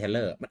ำมันมีในเทรลเล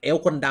อร์มันเอล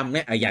คนดำเ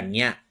นี่ยอย่างเ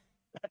งี้ย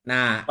น่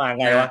ามา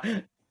ไงน่าวะ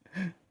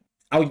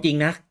เอาจริง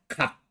ๆนะ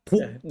ขัดทุ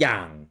กอย่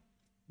าง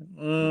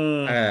อืม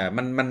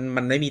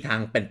มันไม่มีทาง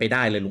เป็นไปไ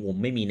ด้เลยลุงอม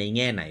ไม่มีในแ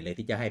ง่ไหนเลย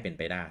ที่จะให้เป็น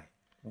ไปได้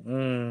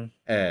อืม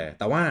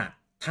แต่ว่า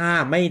ถ้า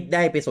ไม่ไ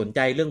ด้ไปสนใจ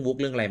เรื่องวุก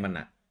เรื่องอะไรมัน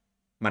อ่ะ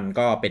มัน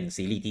ก็เป็น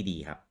ซีรีส์ที่ดี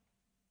ครับ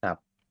ครับ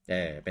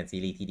เป็นซี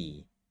รีส์ที่ดี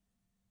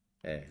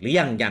หรืออ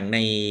ย่างใน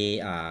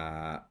อ่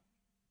า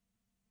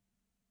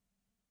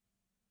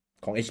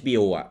ของ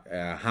HBO อ่ะ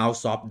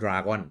House of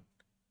Dragon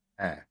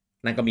อ่า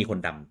นั่นก็มีคน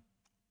ด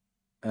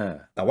ำเออ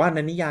แต่ว่าใน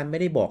นิยายไม่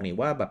ได้บอกนี่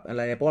ว่าแบบอะไ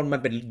รเพราะมั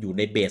นเป็นอยู่ใ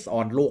นเบสอ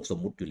อนโลกสม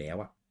มุติอยู่แล้ว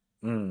อะ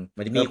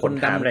มันจะมีผคนด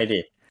มถามอะไร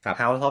ดิ ำครับ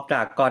House of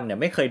Dragon เนี่ย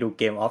ไม่เคยดู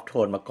Game of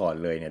Thrones มาก่อน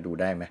เลยเนี่ยดู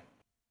ได้ไหม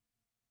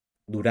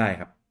ดูได้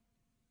ครับ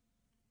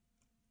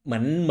เห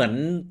มือน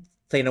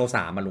เซโนส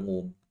ามมาลุงอู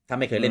มถ้า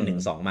ไม่เคยเล่น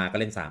1-2มาก็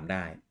เล่น3ไ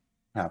ด้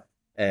ครับ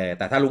แ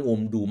ต่ถ้าลุงอู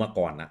มดูมา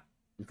ก่อนอะ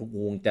ลุง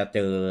อูมจะเจ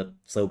อ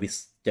เซอร์วิส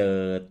เจอ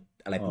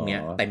อะไรพวกเนี้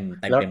ยเต็ม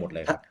แล้วไปหมดเล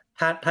ยครับ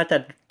ถ้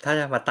า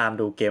จะมาตาม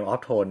ดู Game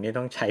of Thrones นี่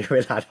ต้องใช้เว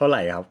ลาเท่าไห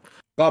ร่ครับ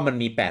ก็มัน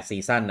มี8 ซี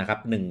ซั่นนะครับ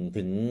1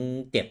 ถึง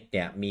 7เ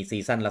นี่ยมีซี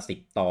ซั่นละ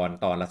10 ต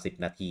อนละ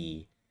10 นาที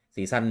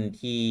ซีซั่น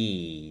ที่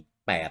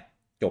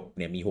8จบเ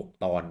นี่ยมี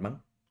6 ตอนมั้ง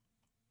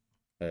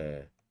เออ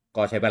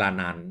ก็ใช้เวล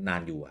นา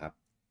นอยู่ครับ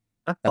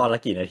แต่ตอนละ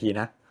กี่นาที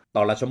นะ ต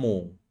อนละชั่วโม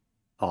ง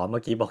อ๋อเมื่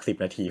อกี้บอก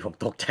10 นาทีผม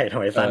ตกใจทำ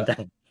ไมเออสั้นจั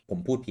ง ผม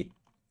พูดผิด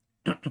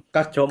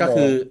ก็ ชั่วโมงก็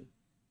คือ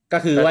ก็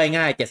คือก็ว่า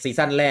ง่าย7 ซี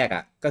ซั่นแรกอ่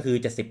ะก็คือ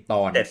70 ต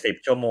อน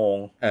70 ชั่วโมง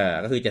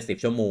ก็คือ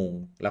70 ชั่วโมง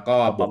แล้วก็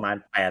บวกก็ประมาณ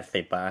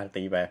80อ่ะ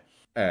ตีไป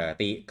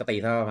ตี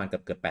เท่าประมาณเ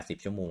กือบ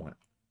80 ชั่วโมงอ่ะ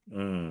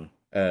อืม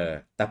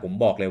แต่ผม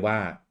บอกเลยว่า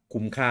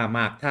คุ้มค่าม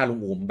ากถ้าลุง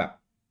อูมแบบ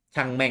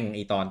ช่างแม่งไอ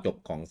ตอนจบ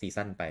ของซี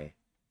ซั่นไป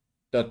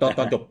ต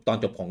อน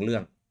จบของเรื่อ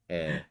ง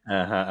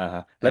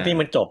แล้วนี่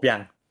มันจบยั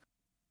ง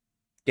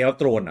เกมออฟ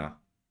โธรนเหรอ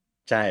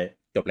ใช่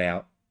จบแล้ว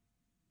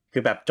คื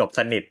อแบบจบส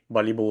นิทบ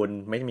ริบูรณ์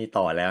ไม่มี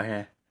ต่อแล้วฮ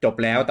ะจบ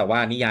แล้วแต่ว่า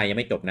นิยายยัง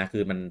ไม่จบนะคื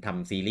อมันท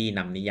ำซีรีส์น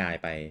ำนิยาย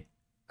ไป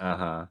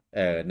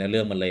เนื้อเ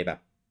รื่องมันเลยแบบ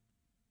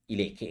อิเ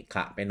ละเขะข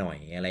ะไปหน่อย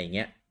อะไรอย่างเ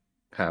งี้ย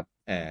ครับ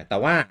แต่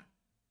ว่า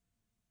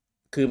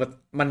คือ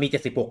มันมี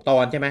76 ตอ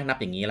นใช่ไหมนับ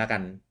อย่างนี้แล้วกั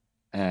น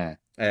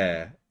เออ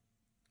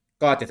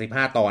ก็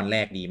75 ตอนแร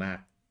กดีมาก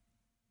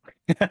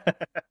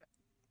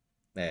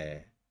เออ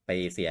ไป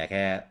เสียแ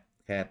ค่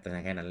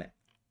นั้นแหละ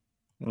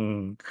อื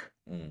ม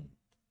อืม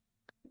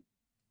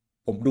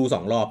ผมดู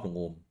2 รอบลุงโ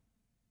อม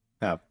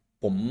ครับ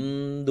ผม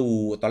ดู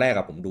ตอนแรกอ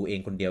ะผมดูเอง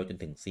คนเดียวจน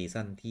ถึงซี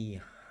ซั่นที่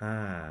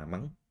5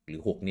มั้งหรื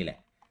อ6นี่แหละ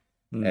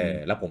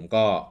แล้วผม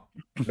ก็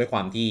ด้วยคว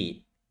ามที่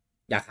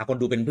อยากหาคน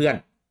ดูเป็นเพื่อน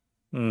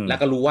แล้ว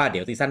ก็รู้ว่าเ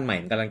ดี๋ยวซีซั่นใหม่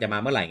มันกำลังจะมา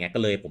เมื่อไหร่ไงก็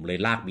เลยผมเลย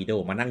ลากวิดีโอ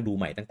มานั่งดู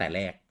ใหม่ตั้งแต่แ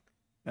รก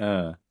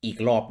อีก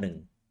รอบหนึ่ง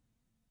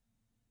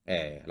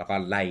แล้วก็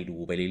ไล่ดู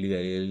ไปเรื่อ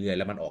ยๆเรื่อยๆแ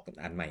ล้วมันออก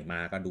อันใหม่มา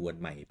ก็ดูอัน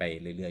ใหม่ไป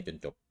เรื่อยๆจน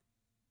จบ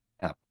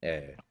ครับ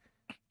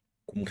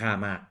คุ้มค่า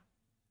มาก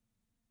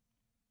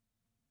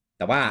แ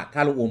ต่ว่าถ้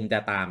าลุงอุ้มจะ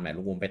ตามเนี่ย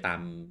ลุงอุ้มไปตาม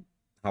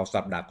House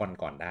of Dragon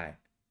ก่อนได้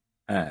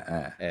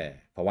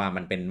เพราะว่า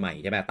มันเป็นใหม่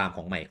ใช่ไหมตามข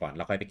องใหม่ก่อนแ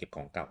ล้วค่อยไปเก็บข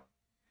องเก่า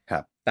ครั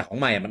บแต่ของ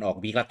ใหม่มันออก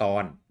วีคละตอ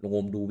นลุง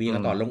อุ้มดูวีคล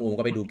ะตอนลุงอุ้ม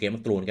ก็ไปดูเกม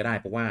of Thronesก็ได้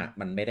เพราะว่า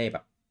มันไม่ได้แบ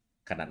บ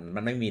ขนาด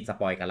มันไม่มีส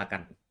ปอยกันละกั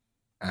น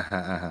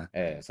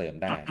เสริม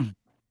ได้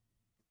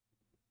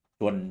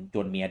ช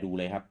วนเมียดู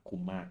เลยครับคุ้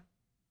มมาก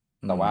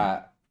แต่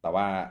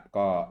ว่า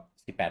ก็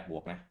18 บว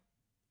กนะ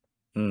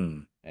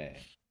เออ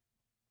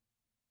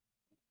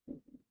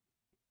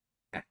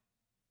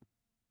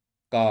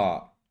ก็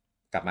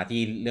กลับมา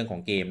ที่เรื่องขอ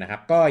งเกมนะครั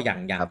บก็อย่าง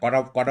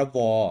God of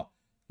War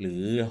หรื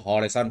อ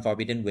Horizon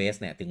Forbidden West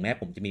เนี่ยถึงแม้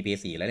ผมจะมี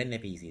PS4 และเล่นใน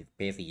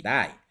PS4 ไ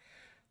ด้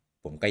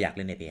ผมก็อยากเ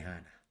ล่นใน PS5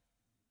 นะ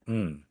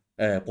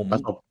ผม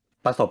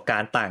ประสบกา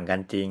รณ์ต่างกั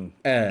นจริง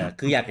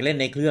คืออยากจะเล่น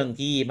ในเครื่อง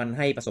ที่มันใ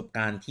ห้ประสบก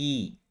ารณ์ที่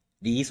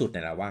ดีที่สุดเ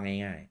นี่ยแหละว่า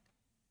ง่าย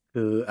ๆ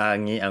คือเอา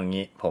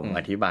งี้ผม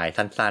อธิบาย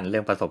สั้นๆเรื่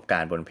องประสบกา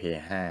รณ์บน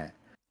PS5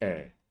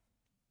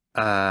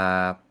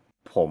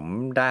 ผม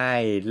ได้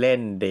เล่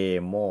นเด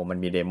โมมัน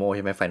มีเดโมใ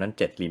ช่ไหม Final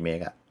 7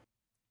 Remake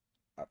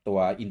ตัว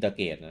อินเตอร์เ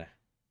กตนะ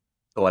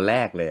ตัวแร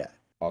กเลย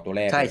ตัวแ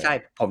รกใช่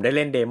ผมได้เ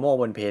ล่นเดโม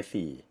บน PS4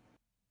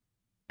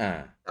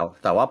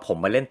 แต่ว่าผม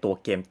มาเล่นตัว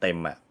เกมเต็ม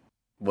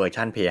เวอร์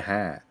ชัน PS5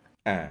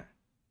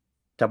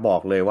 จะบอ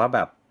กเลยว่าแบ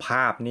บภ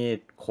าพนี่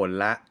คน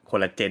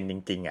ละเจนจ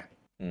ริง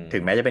ๆถึ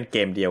งแม้จะเป็นเก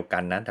มเดียวกั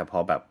นนะแต่พอ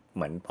แบบเ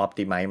หมือน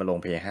Optimize มาลง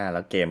PS5 แ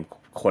ล้วเกม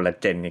คนละ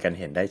เจนนี่กัน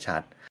เห็นได้ชั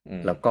ด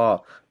แล้วก็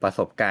ประส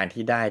บการณ์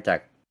ที่ได้จาก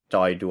จ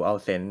อย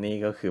DualSense นี่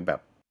ก็คือแบบ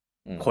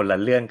คนละ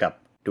เรื่องกับ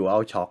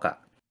DualShock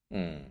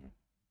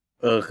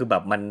คือแบ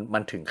บมั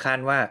นถึงขั้น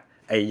ว่า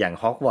ไออย่าง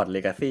Hogwarts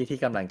Legacy ที่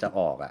กำลังจะอ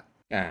อก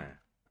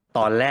ต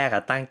อนแรก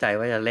ตั้งใจ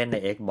ว่าจะเล่นใน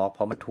Xbox เพ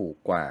ราะมันถูก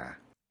กว่า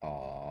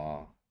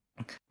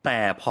แต่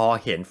พอ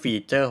เห็นฟี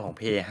เจอร์ของ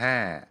PS5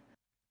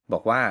 บอ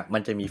กว่ามั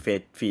นจะมี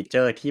ฟีเจ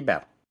อร์ที่แบ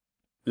บ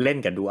เล่น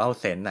กับ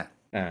DualSense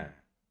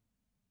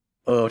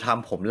ท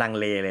ำผมลัง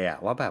เลเลย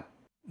ว่าแบบ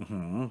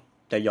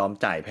จะยอม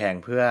จ่ายแพง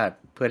เพื่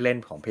อเล่น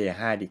ของ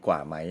PS5 ดีกว่า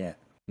ไหม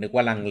นึกว่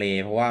าลังเล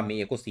เพราะว่ามี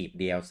Exclusive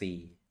DLC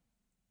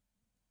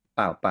เป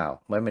ล่า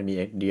มันมี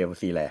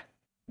DLC แหละ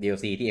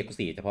DLC ที่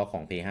Exclusive เฉพาะขอ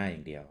ง PS5 อย่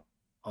างเดียว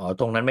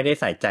ตรงนั้นไม่ได้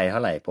ใส่ใจเท่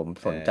าไหร่ผม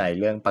สนใจ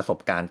เรื่องประสบ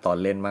การณ์ตอน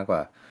เล่นมากกว่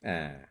า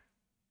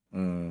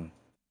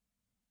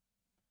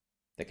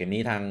แต่เกม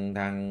นี้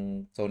ทาง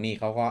Sony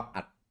เขาก็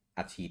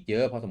อัดฉีดเยอ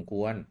ะพอสมค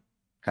วร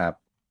ครับ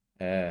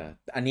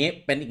อันนี้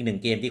เป็นอีกหนึ่ง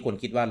เกมที่คน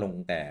คิดว่าลง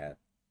แต่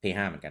PS5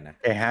 เหมือนกันนะ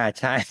PS5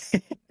 ใช่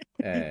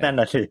นั่น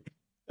น่ะสิ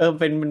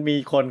มันมี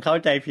คนเข้า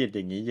ใจผิดอ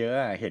ย่างนี้เยอะ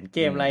เห็นเก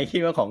มอะไรคิ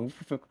ดว่าของ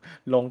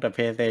ลงแต่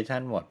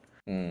PlayStation หมด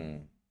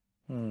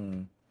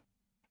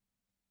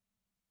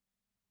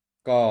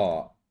ก็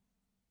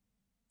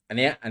อัน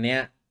เนี้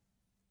ย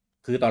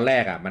คือตอนแร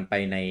กมันไป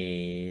ใน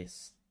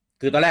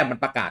คือตอนแรกมัน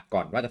ประกาศก่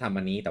อนว่าจะทำ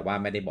อันนี้แต่ว่า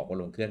ไม่ได้บอกว่า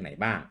ลงเครื่องไหน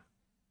บ้าง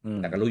แ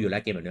ต่ก็รู้อยู่แล้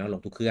วเกมแบบนี้มันล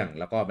งทุกเครื่อง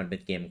แล้วก็มันเป็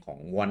นเกมของ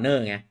Warner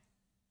ไง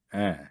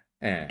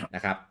น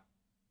ะครับ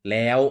แ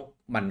ล้ว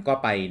มันก็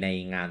ไปใน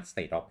งาน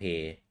State of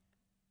Play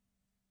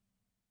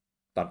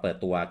ตอนเปิด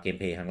ตัวเกม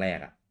เพลย์ครั้งแรก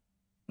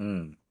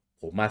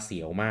ผมมาเสี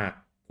ยวมาก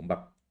ผมแบ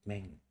บแม่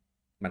ง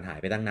มันหาย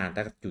ไปตั้งนานแ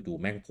ต่จู่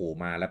ๆแม่งโผล่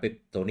มาแล้วไป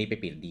โซนี่ไป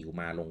ปิดดีล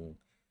มา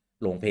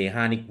ลงเพย์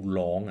5นี่กู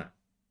ร้อง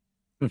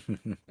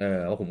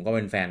เพราะผมก็เ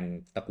ป็นแฟน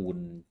ตระกูล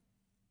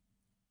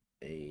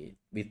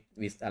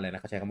วิสอะไรน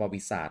ะเขาใช้คำว่า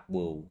วิสาดเ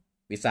วิลด์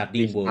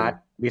Wizarding World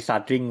วิซา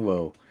ร์ดริงเวิ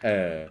ลด์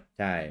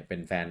ใช่เป็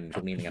นแฟนพ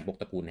วกนี้เหมือนกันพวก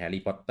ตระกูลแฮร์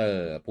รี่พอตเตอ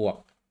ร์พวก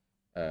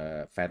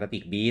แฟนตาติ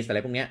กบีสอะไร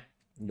พวกเนี้ย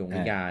นิ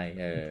ยาย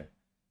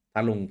ถ้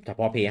าลงเฉพ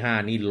าะ P5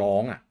 นี่ร้อ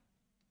งอ่ะ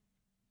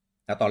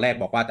แล้วตอนแรก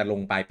บอกว่าจะล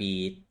งปลายปี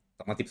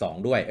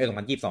2012ด้วย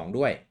2022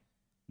ด้วย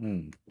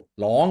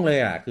ร้องเลย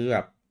อ่ะคือแบ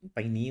บไป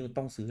นี้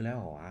ต้องซื้อแล้ว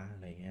เหรอวะอะ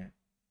ไรเงี้ย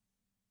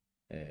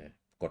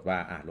กดว่า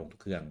ลงทุก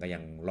เครื่องก็ยั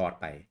งรอด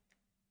ไป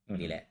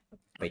นี่แหละ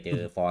ไปเจ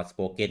อ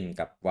Forspoken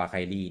กับวาไค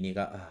ลี่นี่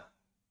ก็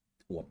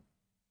ท่วม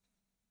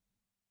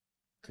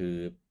คือ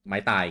ไม้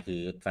ตายคื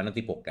อ Final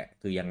 16แหละ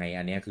คือยังไง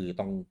อันเนี้ยคือ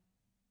ต้อง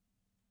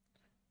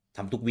ท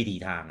ำทุกวิธี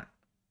ทางอ่ะ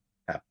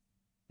ครับ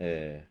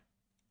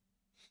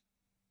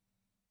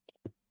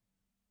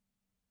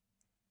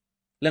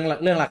เ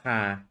รื่องราคา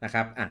นะค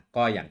รับ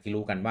ก็อย่างที่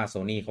รู้กันว่า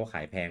Sony เขาข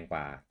ายแพงก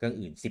ว่าเครื่อง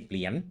อื่น10 เห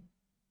รียญ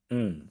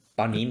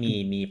ตอนนี้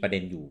มีประเด็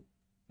นอยู่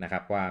นะครั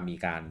บว่ามี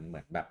การเหมื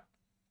อนแบบ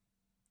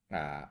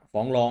ฟ้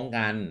องร้อง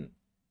กัน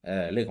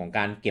เรื่องของก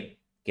ารเก็บ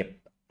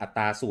อัต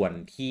ราส่วน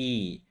ที่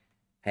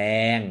แพ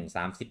ง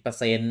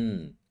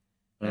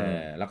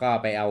 30%แล้วก็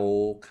ไปเอา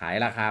ขาย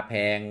ราคาแพ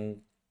ง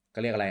ก็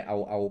เรียกอะไรเ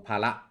อาภา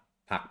ระ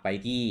ผลักไป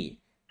ที่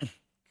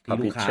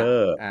ลูกค้า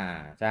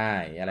ใช่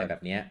อะไรแบ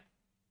บเนี้ย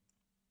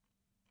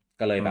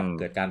ก็เลยแบบ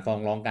เกิดการฟ้อง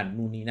ร้องกัน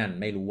นู่นนี่นั่น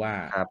ไม่รู้ว่า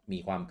มี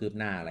ความคืบ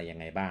หน้าอะไรยัง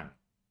ไงบ้าง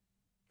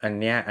อัน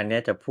เนี้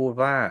ยจะพูด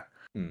ว่า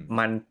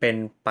มันเป็น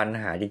ปัญ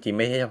หาจริงๆ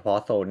ไม่ใช่เฉพาะ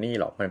โซนี่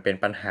หรอกมันเป็น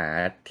ปัญหา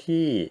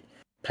ที่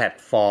แพลต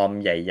ฟอร์ม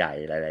ใหญ่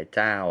ๆหลายๆเ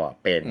จ้า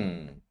เป็น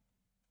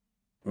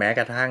แม้ก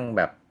ระทั่งแ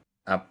บบ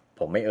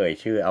ผมไม่เอ่ย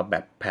ชื่อเอาแบ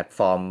บแพลตฟ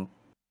อร์ม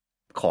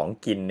ของ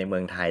กินในเมื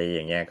องไทยอ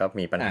ย่างเงี้ยก็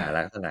มีปัญหา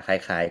ลักษณะค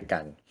ล้ายๆกั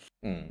น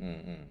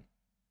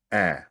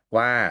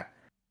ว่า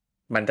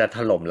มันจะถ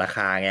ล่มราค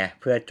าไง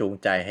เพื่อจูง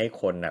ใจให้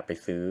คนไป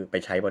ซื้อไป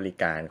ใช้บริ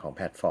การของแ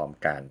พลตฟอร์ม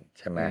กัน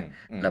ใช่ไหม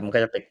แล้วมันก็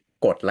จะไป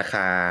กดราค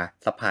า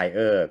ซัพพลายเอ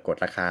อร์กด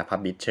ราคาพั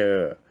บลิชเชอ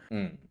ร์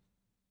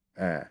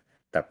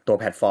แต่ตัว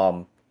แพลตฟอร์ม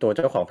ตัวเ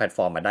จ้าของแพลตฟ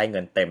อร์มได้เ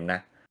งินเต็มนะ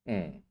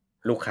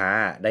ลูกค้า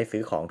ได้ซื้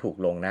อของถูก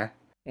ลงนะ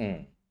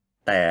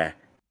แต่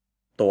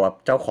ตัว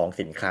เจ้าของ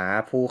สินค้า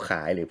ผู้ข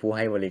ายหรือผู้ใ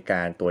ห้บริก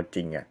ารตัวจ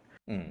ริง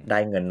ได้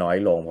เงินน้อย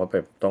ลงเพราะ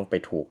ต้องไป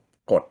ถูก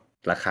กด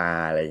ราคา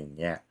อะไรอย่าง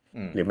เงี้ย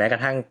หรือแม้กร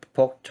ะทั่งพ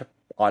วก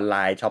ออนไล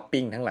น์ช้อป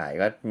ปิ้งทั้งหลาย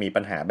ก็มี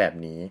ปัญหาแบบ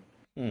นี้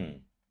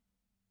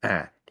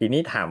ที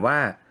นี้ถามว่า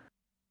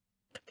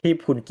ที่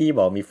พุนกี้บ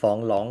อกมีฟ้อง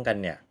ร้องกัน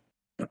เนี่ย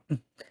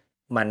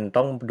มัน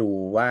ต้องดู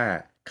ว่า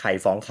ใคร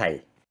ฟ้องใคร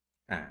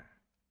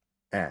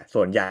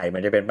ส่วนใหญ่มั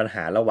นจะเป็นปัญห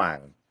าระหว่าง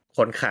ค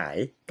นขาย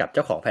กับเ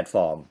จ้าของแพลตฟ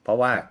อร์มเพราะ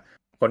ว่า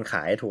คนข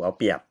ายถูกเอา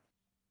เปรียบ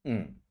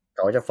เข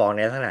าจะฟ้องใน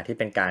ลักษณะที่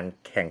เป็นการ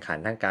แข่งขัน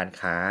ทางการ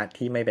ค้า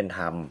ที่ไม่เป็นธ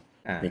รรม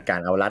มีกา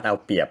รเอารัดเอา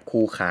เปรียบ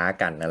คู่ค้า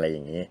กันอะไรอ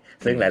ย่างนี้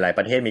ซึ่งหลายๆป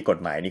ระเทศมีกฎ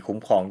หมายนี้คุ้ม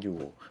ครองอยู่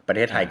ประเ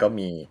ทศไทยก็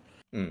มี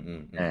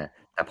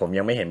แต่ผม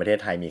ยังไม่เห็นประเทศ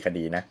ไทยมีค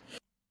ดีนะ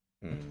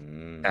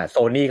โซ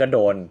นี่ก็โด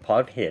นเพราะ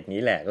เหตุ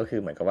นี้แหละก็คือ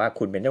เหมือนกับว่า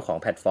คุณเป็นเจ้าของ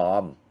แพลตฟอ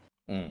ร์ม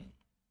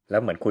แล้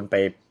วเหมือนคุณไป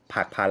ผ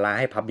ลักภาระ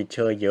ให้พับลิชเช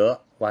อร์เยอะ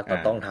ว่า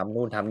ต้องทำ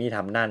นู่นทำนี่ท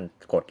ำนั่น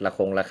กด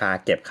ราคา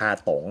เก็บค่า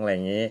ตงอะไรอ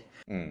ย่างนี้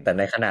แต่ใ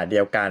นขณะเดี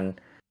ยวกัน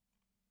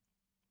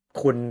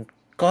คุณ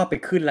ก็ไป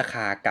ขึ้นราค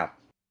ากับ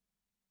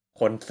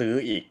คนซื้อ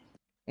อีก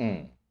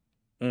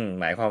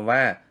หมายความว่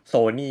าโซ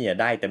นี่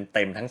ได้เ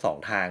ต็มทั้งสอง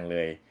ทางเล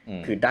ย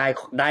คือ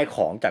ได้ข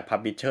องจากพั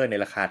บลิชเชอร์ใน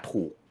ราคา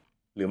ถูก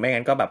หรือไม่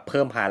งั้นก็แบบเ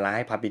พิ่มภาระใ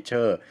ห้พับลิชเช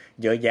อร์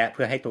เยอะแยะเ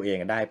พื่อให้ตัวเอง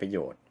ได้ประโย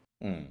ชน์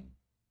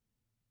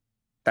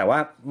แต่ว่า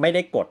ไม่ไ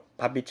ด้กด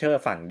พับลิชเชอ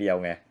ร์ฝั่งเดียว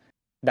ไง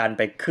ดันไ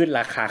ปขึ้น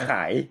ราคาข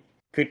าย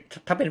คือ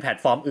ถ้าเป็นแพลต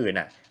ฟอร์มอื่น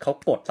เขา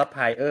กดซัพพ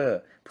ลายเออร์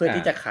เพื่อ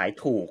ที่จะขาย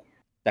ถูก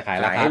จะขาย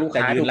ราคาจ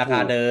ะยืนราคา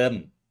เดิม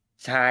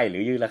ใช่หรื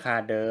อยืนราคา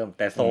เดิมแ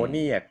ต่โซ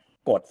นี่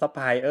กดซัพพ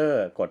ลายเออ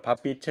ร์กดพั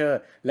บลิชเชอร์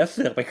แล้วเ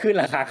สือกไปขึ้น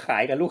ราคาขา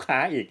ยกับลูกค้า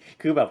อีก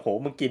คือแบบโห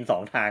มึงกิน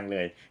2ทางเล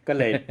ยก็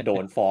เลยโด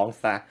นฟ้อง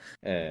ซะ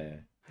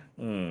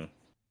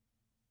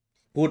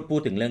พู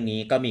ดถึงเรื่องนี้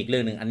ก็มีอีกเรื่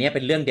องนึงอันนี้เ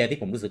ป็นเรื่องเดียวที่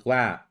ผมรู้สึกว่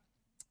า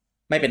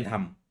ไม่เป็นธรร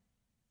ม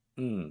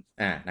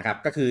นะครับ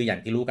ก็คืออย่าง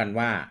ที่รู้กัน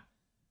ว่า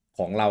ข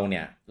องเราเ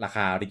นี่ยราค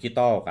าดิจิต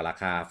อลกับรา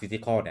คาฟิสิ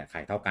กอลเนี่ยข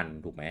ายเท่ากัน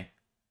ถูกไหม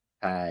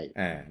ใช่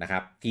นะครั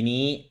บที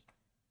นี้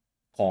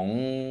ของ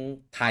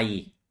ไทย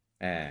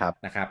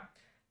นะครับ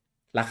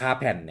ราคา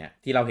แผ่นเนี่ย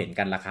ที่เราเห็น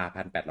กันราคา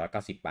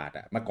 1,890 บาท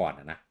เมื่อก่อน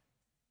นะ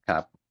ครั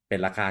บเป็น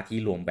ราคาที่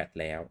รวมแบต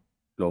แล้ว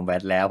รวมแว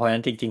ตแล้วเพราะฉะ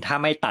นั้นจริงๆถ้า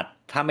ไม่ตัด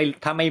ถ้า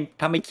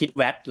ไม่คิด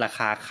แวตราค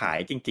าขาย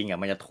จริง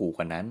ๆมันจะถูกก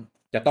ว่านั้น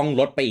จะต้อง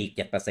ลดไปอีก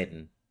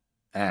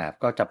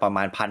 7%ก็จะประม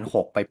าณ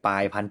 1,600 ไป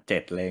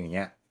1,700อะไรอย่างเ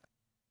งี้ย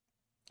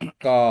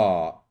ก็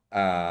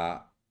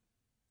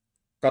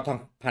ก็ทั้ง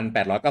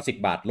1,890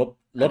 บาทลด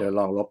เดี๋ยว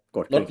ลองลด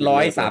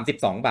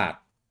132 บาท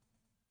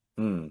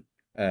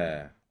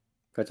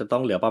ก็จะต้อ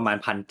งเหลือประมาณ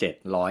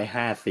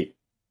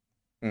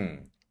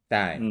 1,750ใ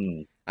ช่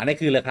อันนี้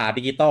คือราคา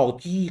ดิจิตอล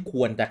ที่ค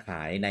วรจะข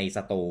ายในส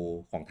โตร์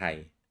ของไทย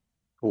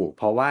ถูกเ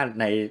พราะว่า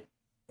ใน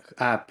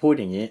พูด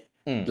อย่างนี้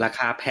ราค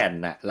าแผ่น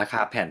ราคา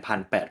แผ่น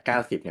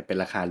 1,890 เนี่ยเป็น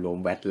ราคารวม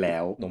แวตแล้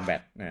วรวมแว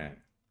ต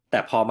แต่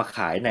พอมาข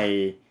ายใน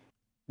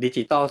ดิ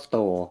จิตอลสโต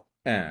ร์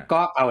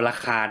ก็เอารา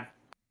คา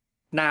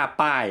หน้า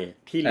ป้าย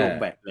ที่ลง เออ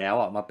แวตแล้ว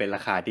อ่ะมาเป็นร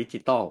าคาดิจิ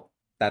ตอล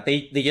แต่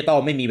ดิจิตอล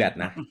ไม่มีแวต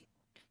นะ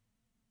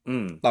อื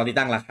ม ตอนที่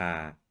ตั้งราคา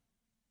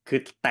คือ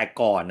แต่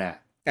ก่อนน่ะ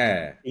เอ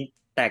อ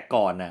แต่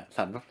ก่อนน่ะ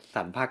ส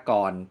รรพาก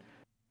ร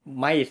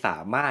ไม่สา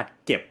มารถ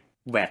เก็บ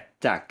แวต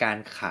จากการ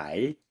ขาย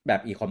แบ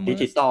บอีคอมเมิ ดิ ร์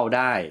ซ จิตอลไ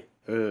ด้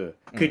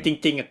คือจ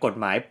ริงๆอะกฎ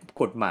หมา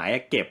ยอ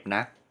ะเก็บน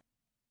ะ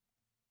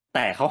แ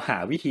ต่เขาหา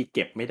วิธีเ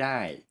ก็บไม่ได้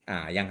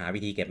ยังหาวิ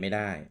ธีเก็บไม่ไ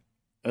ด้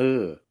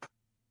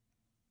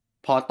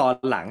พอตอน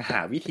หลังหา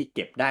วิธีเ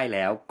ก็บได้แ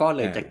ล้ว ก็เ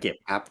ลย อ่า จะเก็บ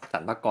ครับสร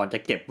รพากรจะ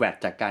เก็บแวต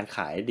จากการข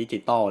ายดิจิ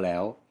ตอลแล้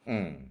ว อื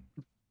ม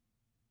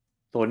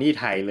โซนี่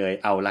ไทยเลย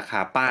เอาราค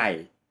าป้าย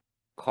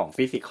ของ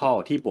ฟิสิกอล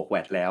ที่บวกแว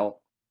ตแล้ว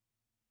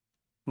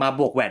มา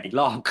บวกแวตอีก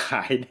รอบ ข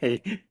ายใน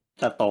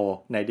สโตร์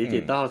ในดิ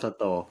จิตอลส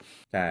โตร์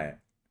ใช่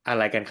อะไ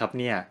รกันครับ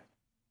เนี่ย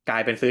กลา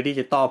ยเป็นซื้อดิ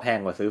จิตอลแพง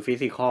กว่าซื้อฟิ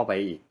สิกอลไป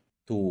อีก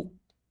ถูก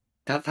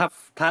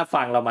ถ้า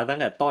ฟังเรามาตั้ง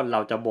แต่ต้นเร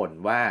าจะบ่น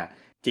ว่า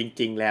จ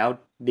ริงๆแล้ว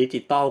ดิ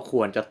จิตอลค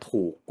วรจะ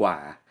ถูกกว่า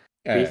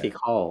ฟิสิก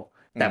อล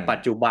แต่ปัจ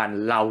จุบัน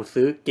เรา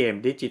ซื้อเกม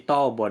ดิจิตอ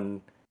ลบน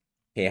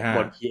PS5 บ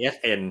น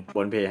PSN บ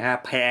น PS5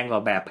 แพงกว่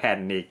าแบบแผ่น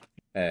อีก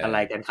อะไร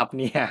กันครับ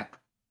เนี่ย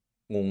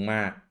งงม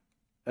าก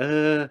เอ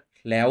อ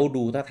แล้ว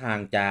ดูท่าทาง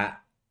จะ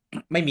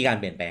ไม่มีการ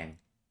เปลี่ยนแปลง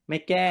ไม่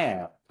แก้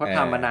เพราะท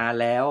ำมานาน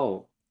แล้ว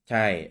ใ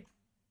ช่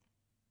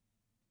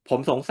ผม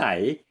สงสัย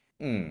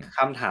อืม ค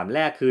ำถามแร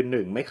กคือห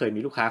นึ่งไม่เคยมี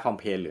ลูกค้าคอม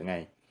เพลนหรือไง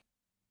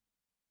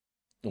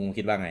ลุง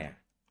คิดว่าไงอ่ะ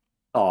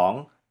สอง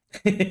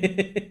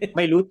ไ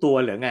ม่รู้ตัว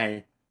หรือไง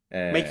เอ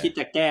อ ไม่คิด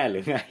จะแก้หรื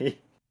อไง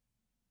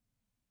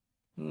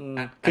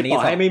อั คื น อ นี้ ต่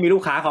อ สอบ ให้ไม่มีลู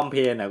กค้าคอมเพ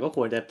ลนก็ค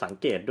วรจะสัง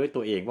เกตด้วยตั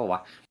วเองป่าวว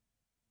ะ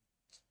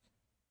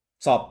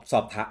สอ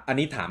บถามอัน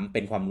นี้ถามเ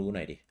ป็นความรู้ห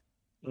น่อยดิ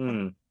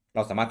เร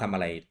าสามารถทำอะ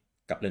ไร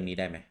กับเรื่องนี้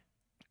ได้ไหม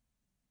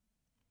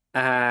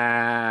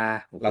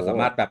เราสา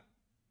มารถแบบ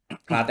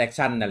class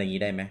action อะไรอย่าง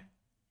นี้ได้ไหม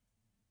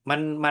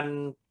มัน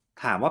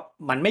ถามว่า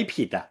มันไม่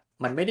ผิดอ่ะ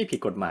มันไม่ได้ผิด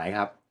กฎหมายค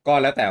รับ ก็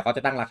แล้วแต่เขาจ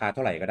ะตั้งราคาเท่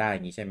าไหร่ก็ได้อ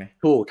ย่างนี้ใช่ไหม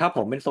ถูกถ้าผ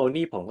มเป็นโซ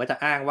นี่ผมก็จะ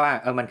อ้างว่า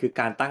มันคือ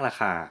การตั้งรา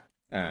คา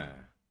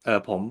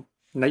ผม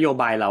นโย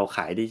บายเราข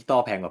ายดิจิตอล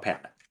แพงกว่าแผ่น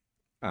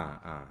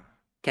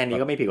แค่นี้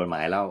ก็ไม่ผิดกฎหม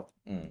ายแล้ว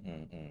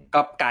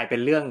ก็กลายเป็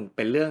นเรื่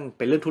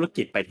องธุร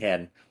กิจไปแทน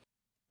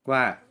ว่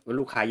า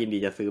ลูกค้ายินดี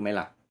จะซื้อไหม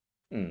ล่ะ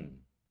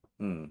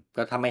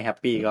ก็ถ้าไม่แฮป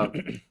ปี้ก็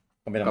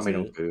ก็ไม่ ก็ ต้อง ไม่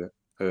ต้อง ซื้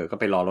ซื้อก็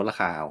ไปรอลดรา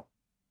คาเอา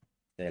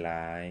ใจ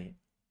ร้าย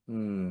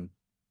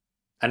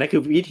อันนั้นคื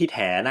อวิธีแถ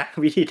นะ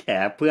วิธีแถ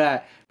เ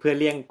พื่อ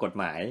เลี่ยงกฎ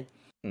หมาย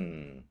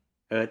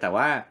แต่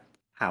ว่า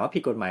ถามว่าผิ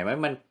ดกฎหมายไหม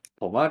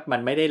ผมว่ามั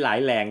นไม่ได้ร้าย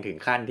แรงถึง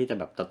ขั้นที่จะ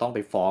แบบจะต้องไป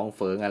ฟ้องเ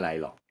ฟิงอะไร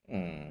หรอก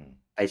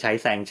ไปใช้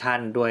แซงชั่น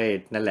ด้วย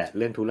นั่นแหละเ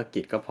รื่องธุรกิ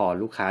จก็พอ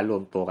ลูกค้ารว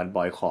มตัวกันบ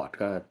อยคอต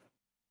ก็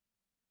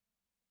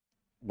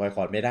บอยค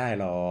อตไม่ได้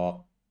หรอก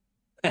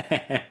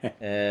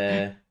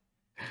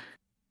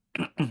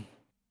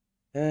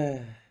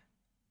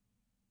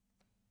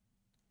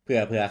เ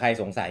ผื่อใคร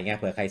สงสัยไง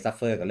เผื่อใครซัฟเ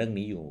ฟอร์กับเรื่อง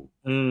นี้อยู่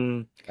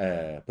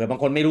เผื่อบาง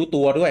คนไม่รู้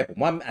ตัวด้วย ผม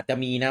ว่าอาจจะ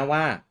มีนะว่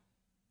า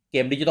เก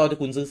มดิจิตอลที่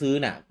คุณซื้อ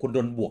น่ะ คุณโด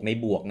นบวกใน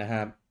บวกนะค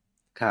รับ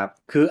ครับ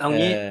คือเอา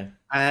งี้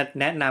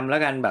แนะนำแล้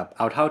วกันแบบเ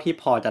อาเท่าที่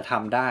พอจะท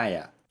ำได้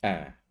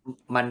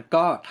มัน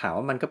ก็ถาม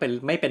ว่ามันก็เป็น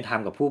ไม่เป็นธรร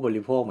มกับผู้บ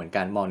ริโภคเหมือน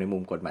กันมองในมุ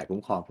มกฎหมายคุ้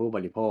มครองผู้บ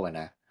ริโภคน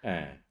ะ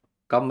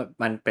ก็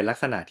มันเป็นลัก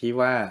ษณะที่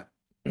ว่า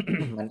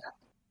มัน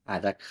อา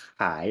จจะ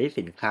ขาย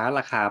สินค้าร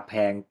าคาแพ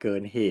งเกิ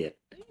นเหตุ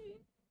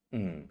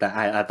แต่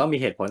อาจต้องมี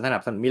เหตุผลสนั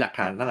บสนุนมีหลัก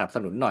ฐานสนับส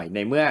นุนหน่อยใน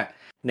เ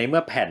มื่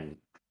อแผ่น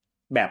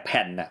แบบแ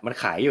ผ่นน่ะมัน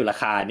ขายอยู่รา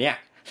คาเนี้ย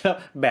แล้ว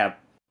แบบ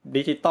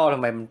ดิจิตอลทำ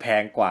ไมมันแพ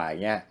งกว่า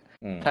เงี้ย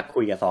ถ้าคุ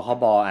ยกับสค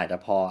บอาจจะ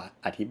พอ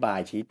อธิบาย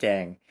ชี้แจ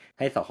งใ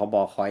ห้สคบ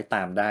คอยต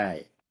ามได้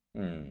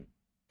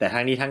แต่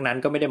ทั้งนี้ทั้งนั้น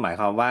ก็ไม่ได้หมาย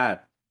ความว่า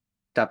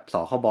จะส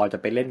คบจะ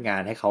ไปเล่นงา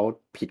นให้เขา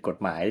ผิดกฎ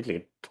หมายหรือ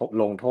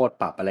ลงโทษ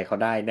ปรับอะไรเขา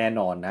ได้แน่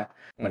นอนนะ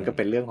มันก็เ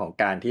ป็นเรื่องของ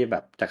การที่แบ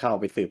บจะเข้า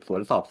ไปสืบสว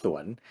นสอบสว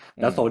น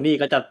แล้วโซนี่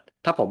ก็จะ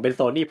ถ้าผมเป็นโ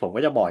ซนี่ผม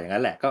ก็จะบอกอย่าง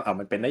นั้นแหละก็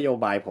มันเป็นนโย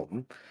บายผม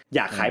อย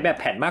ากขายแบบ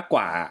แผ่นมากก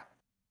ว่า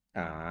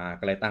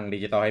ก็เลยตั้งดิ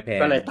จิตอลให้แพ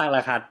งก็เลยตั้งร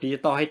าคาดิจิ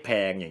ตอลให้แพ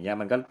งอย่างเงี้ย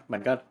มัน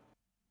ก็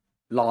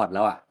รอดแ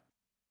ล้ว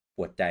ป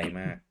วดใจ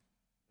มาก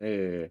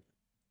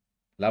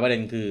แล้วประเด็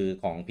นคือ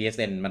ของ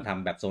PSN มันท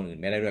ำแบบโซนอื่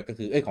นไม่ได้ด้วยก็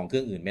คือของเครื่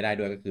องอื่นไม่ได้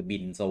ด้วยก็คือบิ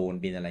นโซน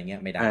บินอะไรเงี้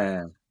ยไม่ได้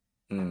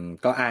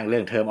ก็อ้างเรื่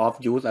อง term of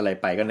use อะไร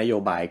ไปก็นโย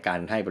บายการ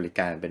ให้บริก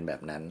ารเป็นแบ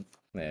บนั้น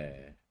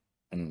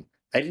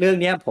ไอ้เรื่อง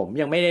เนี้ยผม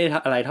ยังไม่ได้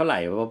อะไรเท่าไหร่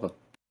ว่าแบบ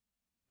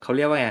เขาเ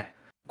รียกว่าไง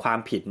ความ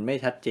ผิดไม่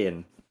ชัดเจน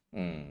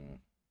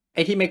ไ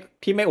อ้ที่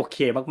ไม่โอเค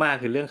มาก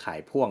ๆคือเรื่องขาย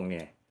พ่วงเ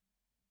นี่ย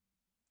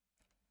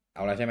เอ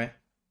าแล้วใช่ไหม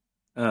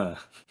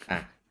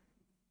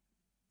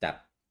จัด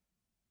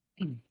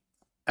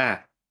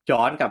ย้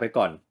อนกลับไป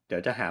ก่อนเดี๋ย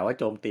วจะหาว่า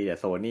โจมตีแต่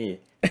โซนี่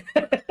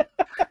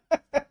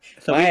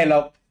ไม่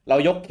เรา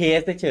ยกเค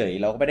สเฉย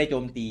เราก็ไม่ได้โจ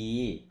มตี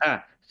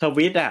ส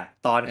วิต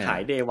ตอนขา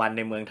ยเดย์วันใ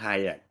นเมืองไทย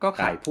ก็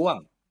ขายพ่วง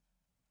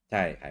ใ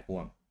ช่ขายพ่ว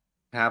ง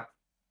ครับ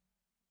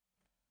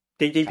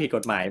จริงๆผิดก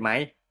ฎหมายไหม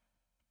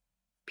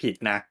ผิด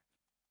นะ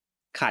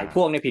ขาย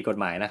พ่วงในผิดกฎ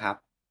หมายนะครับ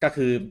ก็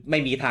คือไม่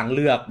มีทางเ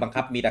ลือกบัง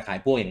คับมีแต่ขาย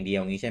พ่วงอย่างเดีย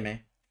วงี้ใช่ไหม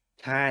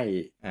ใช่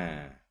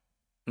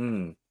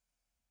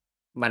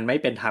มันไม่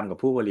เป็นธรรมกับ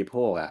ผู้บริโภ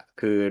คอ่ะ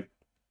คือ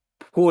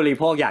ผู้บริ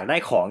โภคอยากได้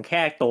ของแ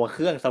ค่ตัวเค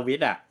รื่องสวิต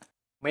ช์อ่ะ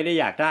ไม่ได้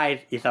อยากได้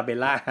อิซาเบล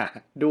ล่า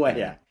ด้วย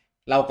อ่ะ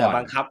เล่าแต่ก่อน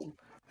บังคับ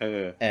เ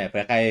ผื่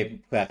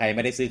อใครไ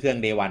ม่ได้ซื้อเครื่อง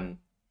Day One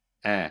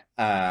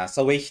อ่าส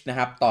วิชนะค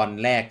รับตอน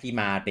แรกที่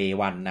มา Day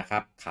One นะครั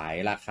บขาย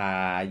ราคา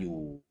อยู่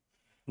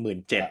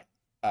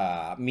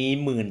17,000มี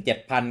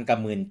17,000กับ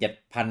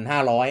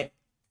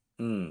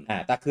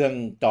17,500ถ้าเครื่อง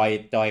จ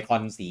อยคอ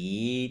นสี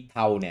เท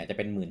าเนี่ยจะเ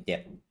ป็น17,000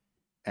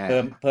เ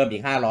พิ่มอี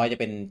ก500จะ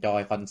เป็นจอ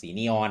ยคอนสี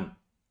นีออน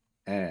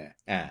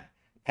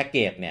แพ็กเก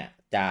จเนี่ย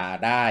จะ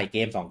ได้เก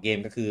ม2เกม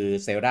ก็คือ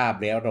Zelda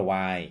Breath of the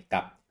Wild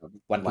กับ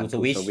One to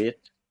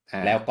Switch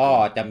แล้วก็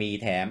จะมี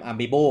แถม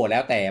Amiibo แล้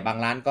วแต่บาง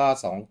ร้านก็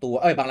2ตัว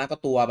บางร้านก็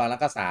ตัวบางร้า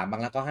นก็3บา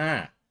งร้านก็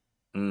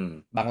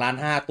5บางร้าน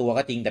5ตัว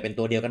ก็จริงแต่เป็น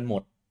ตัวเดียวกันหม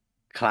ด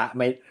คละไ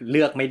ม่เ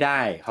ลือกไม่ได้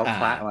เขาค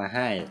ละมาใ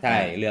ห้ใช่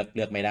เ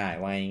ลือกไม่ได้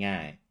ว่าง่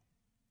าย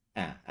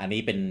ๆอัน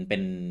นี้เป็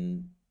น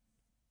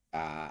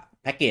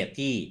แพ็กเกจ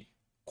ที่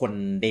คน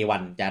Day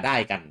One จะได้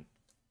กัน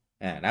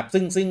นะครับ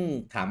ซึ่ง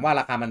ถามว่า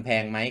ราคามันแพ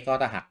งไหมก็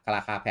ถ้าหักร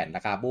าคาแผ่นร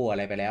าคาบูอะ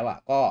ไรไปแล้ว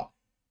ก็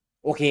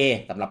โอเค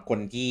สำหรับคน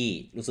ที่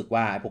รู้สึก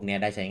ว่าพวกนี้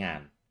ได้ใช้งา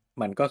น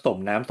มันก็สม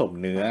น้ำสม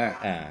เนื้อ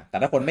แต่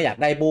ถ้าคนไม่อยาก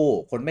ได้บู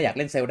คนไม่อยาก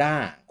เล่นเซลดา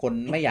คน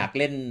ไม่อยาก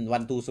เล่นวั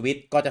นทูสวิต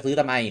ก็จะซื้อ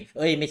ทำไม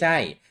ไม่ใช่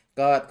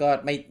ก็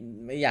ไ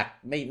ม่อยาก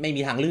ไม่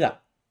มีทางเลือก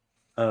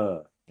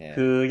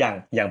คืออ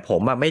ย่างผ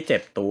มไม่เจ็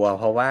บตัว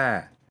เพราะว่า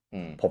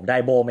ผมได้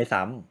โบไม่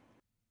ซ้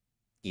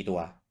ำกี่ตัว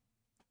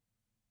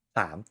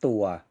3ตั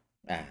ว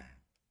เ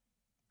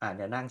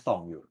นี่ยนั่งส่อ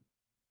งอยู่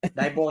ไ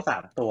ด้โบ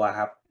3ตัวค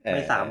รับไ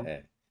ม่ซ้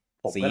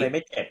ำผมก็เลยไ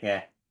ม่เจ็บไง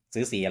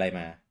ซื้อสีอะไรม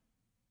า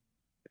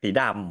สี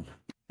ดำ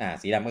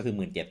สีดำก็คือ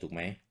17,000ถูกไห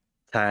ม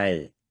ใช่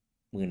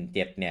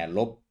17,000เนี่ยล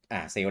บ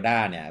เซลดา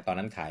เนี่ยตอน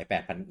นั้นขาย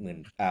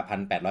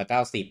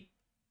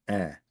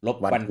1,890ลบ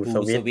วันทู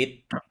สวิต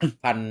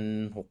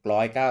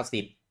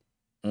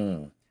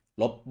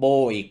1,690ลบโบ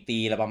อีกตี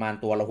ละประมาณ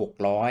ตัวละ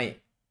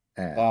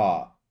600ก็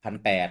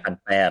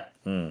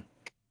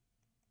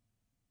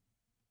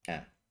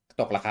1,800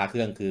ตกราคาเค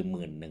รื่องคือ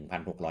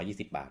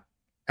 11,620 บาท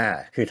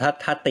คือ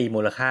ถ้าตี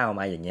มูลค่าออก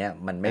มาอย่างเงี้ย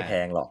มันไม่แพ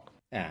งหรอก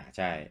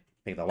ใช่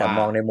เพียงแต่ว่า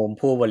มองในมุม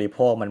ผู้บริโภ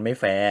คมันไม่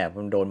แฟร์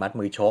มันโดนมัด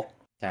มือชก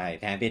ใช่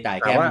แทนที่จ่าย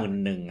แค่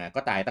11,000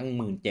ก็จ่ายตั้ง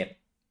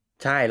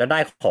17,000ใช่แล้วได้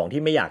ของ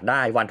ที่ไม่อยากไ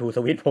ด้วันทูส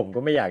วิตผมก็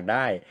ไม่อยากไ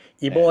ด้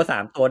อีโบ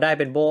3ตัวได้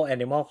เป็นโบ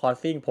Animal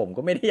Crossing ผม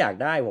ก็ไม่ได้อยาก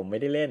ได้ผมไม่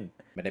ได้เล่น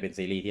ไม่ได้เป็น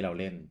ซีรีส์ที่เรา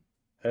เล่น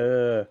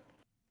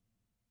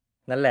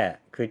นั่นแหละ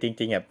คือจ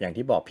ริงๆอย่าง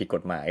ที่บอกผิดก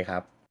ฎหมายครั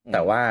บแ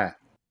ต่ว่า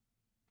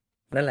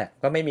นั่นแหละ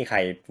ก็ไม่มีใคร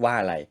ว่า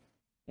อะไร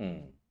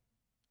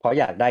เพราะ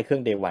อยากได้เครื่อ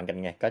ง Day One กัน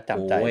ไงก็จ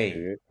ำใจ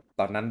ซื้อ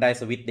ตอนนั้นได้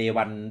สวิต Day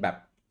One แบบ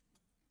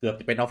เกือบ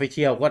จะเป็น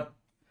Official ก็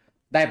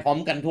ได้พร้อม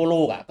กันทั่วโล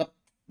กก็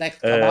ได้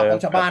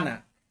ชาวบ้าน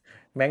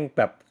แม่งแ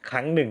บบค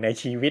รั้งหนึ่งใน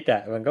ชีวิต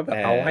มันก็แบบ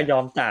เอาให้ยอ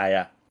มจ่าย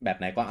แบบ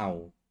ไหนก็เอา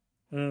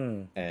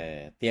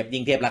เ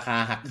ทียบราคา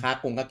หักค่า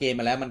เกม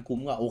มาแล้วมันคุ้ม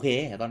ก็โอเค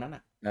ตอนนั้น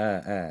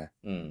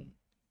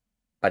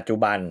ปัจจุ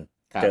บัน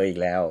เจออีก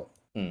แล้ว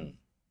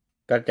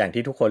ก็อย่าง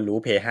ที่ทุกคนรู้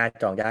Play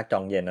 5จองยากจ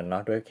องเย็นเนา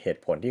ะด้วยเห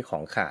ตุผลที่ขอ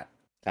งขาด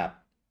ครับ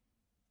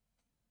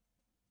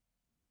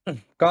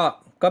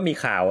ก็มี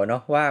ข่าวเนา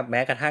ะว่าแม้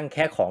กระทั่งแ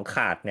ค่ของข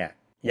าดเนี่ย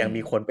ยัง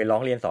มีคนไปร้อ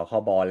งเรียนสค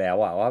บแล้ว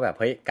ว่าแบบ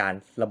เฮ้ย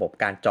ระบบ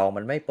การจอง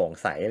มันไม่โปร่ง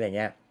ใสอะไรเ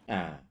งี้ย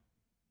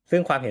ซึ่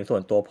งความเห็นส่ว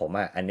นตัวผม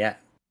อันเนี้ย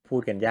พู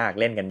ดกันยาก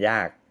เล่นกันย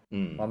าก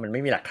เพราะมันไ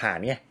ม่มีหลักฐาน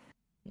ไง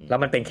แล้ว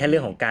มันเป็นแค่เรื่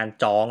องของการ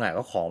จอง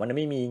ก็ของมัน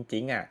ไม่มีจริ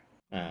ง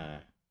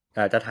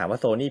จะถามว่า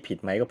โซนี่ผิด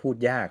ไหมก็พูด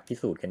ยากพิ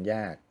สูจน์กันย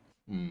าก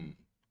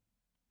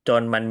จ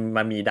น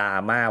มันมีดรา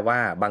ม่าว่า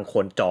บางค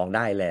นจองไ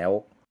ด้แล้ว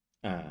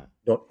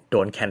โด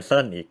นแคนเซิ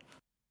ลอีก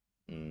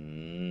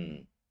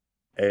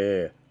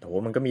แต่ว่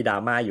ามันก็มีดรา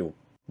ม่าอยู่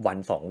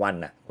1-2 วัน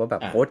ว่าแบ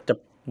บโค้ชจะ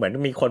เหมือน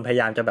มีคนพยา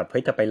ยามจะแบบเฮ้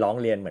ยจะไปร้อง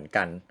เรียนเหมือน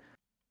กัน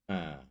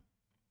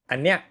อัน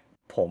เนี้ย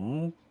ผม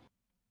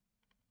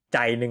ใจ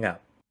นึง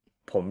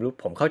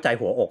ผมเข้าใจ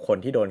หัวอกคน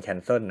ที่โดนแคน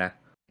เซิลนะ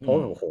เพราะ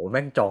โอ้โหแ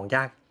ม่งจองย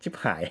ากชิบ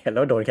หายแล้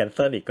วโดนแคนเ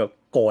ซิลอีกก็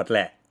โกรธแห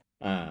ละ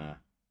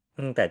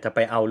แต่จะไป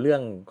เอาเรื่อ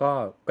ง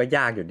ก็ย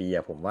ากอยู่ดี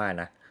ผมว่า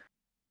นะ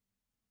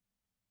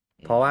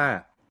เพราะว่า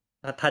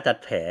ถ้าจะ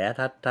แถ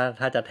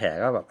ถ้าจะแถ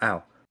ก็แบบ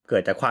เกิ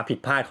ดจากความผิด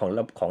พลาดข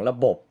องระ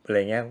บบอะไร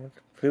เงี้ย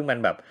ซึ่งมัน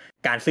แบบ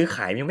การซื้อข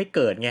ายยังไม่เ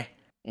กิดไง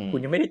คุณ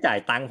ยังไม่ได้จ่าย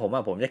ตังค์ผ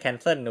มจะแคน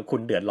เซิลคุ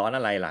ณเดือดร้อนอ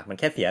ะไรล่ะมัน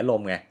แค่เสียล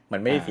มไงมัน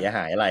ไม่ได้เสียห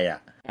ายอะไร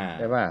ใ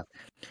ช่ป่ะ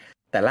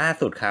แต่ล่า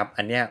สุดครับ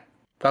อันเนี้ย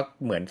ก็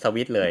เหมือนส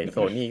วิตเลยโซ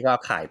นี่ก็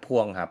ขายพ่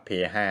วงครับ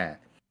PS5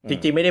 จ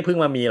ริงๆไม่ได้เพิ่ง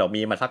มามีหรอก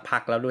มีมาสักพั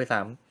กแล้วด้วยซ้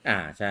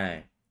ำใช่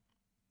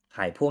ข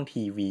ายพ่วง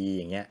ทีวี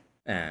อย่างเงี้ย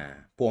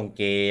พ่วง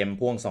เกม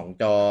พ่วง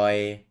2 จอย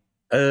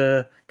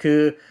คื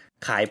อ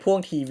ขายพ่วง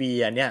ทีวี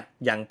อันเนี้ย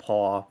ยังพอ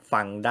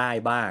ฟังได้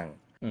บ้าง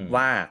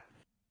ว่า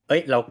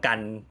เรากัน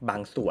บา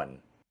งส่วน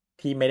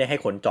ที่ไม่ได้ให้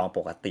คนจองป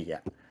กติ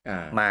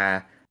มา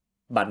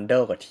บันเดิ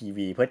ลกับที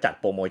วีเพื่อจัด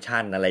โปรโม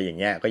ชั่นอะไรอย่าง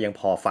เงี้ยก็ยัง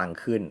พอฟัง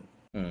ขึ้น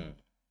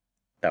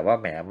แต่ว่า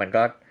แหมมัน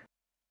ก็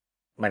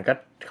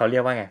เขาเรี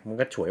ยกว่าไงมัน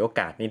ก็ฉวยโอ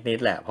กาสนิด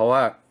ๆแหละเพราะว่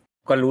า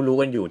ก็รู้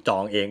กันอยู่จอ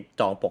งเอง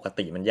จองปก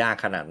ติมันยาก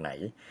ขนาดไหน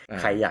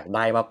ใครอยากไ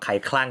ด้ว่าใคร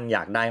คลั่งอย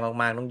ากได้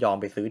มากๆต้องยอม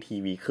ไปซื้อที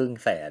วี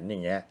100,000อย่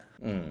างเงี้ย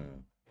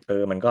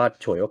มันก็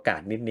ฉวยโอกา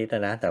สนิด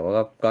ๆนะแต่ว่า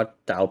ก็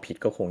จะเอาผิด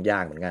ก็คงยา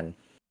กเหมือนกัน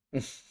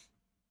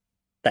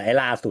แต่ไอ้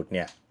ล่าสุดเ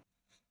นี่ย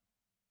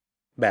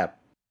แบบ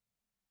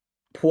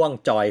พ่วง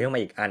จอยขึ้นมา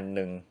อีกอัน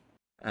นึง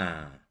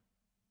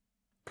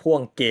พ่ว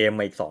งเกม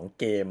มาอีก2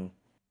 เกม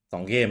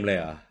2 เกมเลย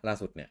เหรอล่า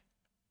สุดเนี่ย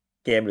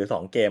เกมหรือ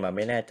2 เกมไ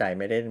ม่แน่ใจ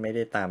ไม่ไ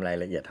ด้ตามราย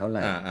ละเอียดเท่าไห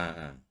ร่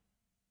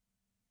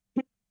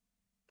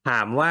ถ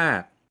ามว่า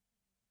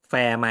แฟ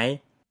ร์ไหม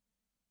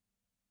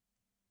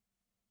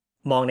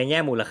มองในแง่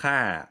มูลค่า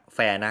แฟ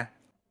ร์นะ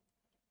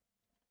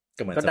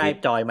ก็ได้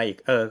จอยมาอีก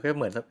ก็เ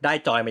หมือนได้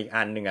จอยมาอีก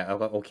อันนึงอ่ะ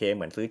ก็โอเคเ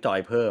หมือนซื้อจอย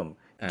เพิ่ม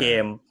เก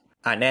ม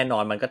แน่นอ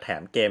นมันก็แถ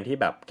มเกมที่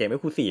แบบเกมไม่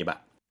คู่4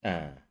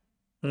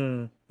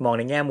มองใ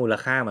นแง่มูล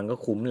ค่ามันก็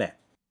คุ้มแหละ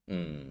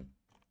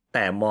แ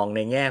ต่มองใน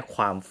แง่ค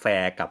วามแฟ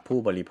ร์กับผู้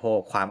บริโภค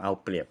ความเอา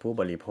เปรียบผู้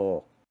บริโภค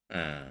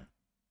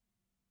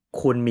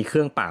คุณมีเค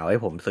รื่องเปล่าให้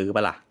ผมซื้อป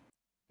ะล่ะ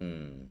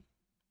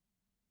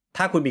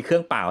ถ้าคุณมีเครื่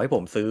องเปล่าให้ผ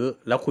มซื้อ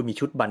แล้วคุณมี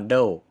ชุดบันเ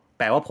ดิลแ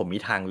ปลว่าผมมี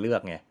ทางเลือ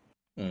กไง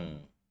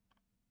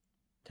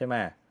ใช่ไหม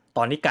ต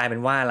อนนี้กลายเป็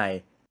นว่าอะไร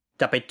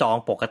จะไปจอง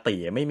ปกติ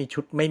ไม่มีชุ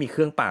ดไม่มีเค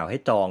รื่องเปล่าให้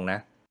จองนะ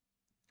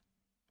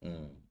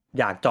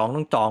อยากจอง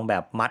ต้องจองแบ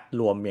บมัด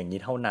รวมอย่างนี้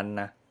เท่านั้น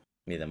นะ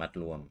มีแต่มัด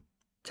รวม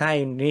ใช่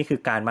นี่คือ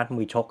การมัด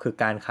มือชกคือ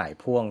การขาย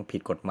พ่วงผิ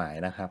ดกฎหมาย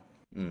นะครับ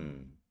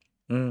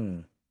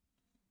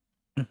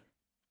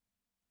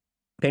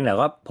เพียงแต่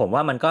ว่าผมว่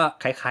ามันก็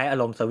คล้ายๆอา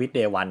รมณ์สวิตช์เด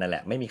ย์วันนั่นแหล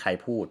ะไม่มีใคร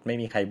พูดไม่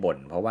มีใครบ่น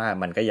เพราะว่า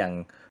มันก็ยัง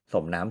ส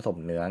มน้ำสม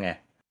เนื้อไง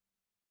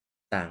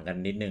ต่างกัน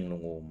นิดนึงลุ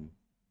งอูม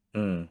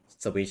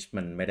สวิตช์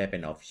มันไม่ได้เป็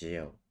นออฟฟิเชีย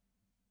ล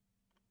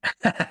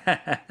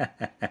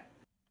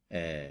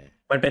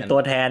มันเป็นตั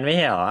วแทนไม่ใ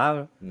ช่หรอ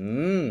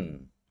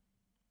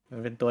มั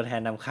นเป็นตัวแทน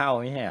นำเข้า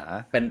ไม่ใช่หรอ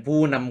เป็นผู้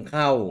นำเ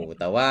ข้า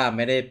แต่ว่าไ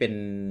ม่ได้เป็น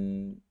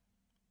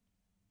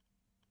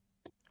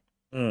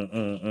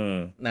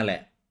นั่นแหล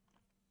ะ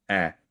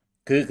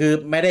คือ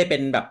ไม่ได้เป็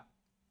นแบบ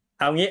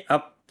เอางี้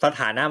สถ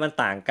านะมัน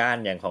ต่างกัน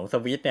อย่างของส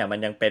วิตเนี่ยมัน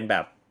ยังเป็นแบ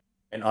บ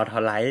เป็น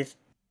authorized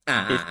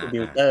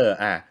distributor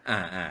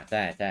ใ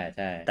ช่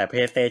แต่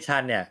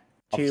PlayStation เนี่ย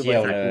ชื่อบ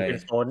ริษัทกูเป็น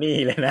Sony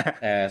เลยนะ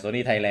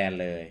Sony Thailand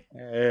เลย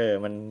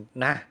มัน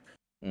นะ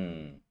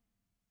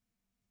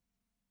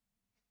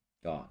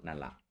ก็นั่น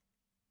ล่ะ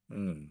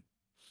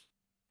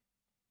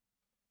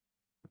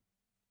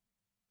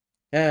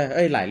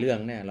หลายเรื่อง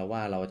เนี่ยเราว่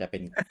าเราจะเป็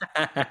น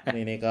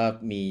นี่ก็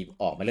มี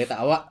ออกมาเลยแต่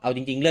เอาจ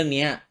ริงๆเรื่อง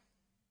นี้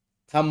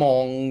ถ้ามอ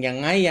งยัง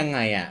ไง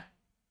อ่ะ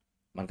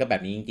มันก็แบ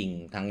บนี้จริง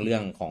ๆทั้งเรื่อ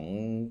งของ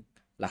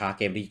ราคาเ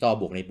กมดิจิตอล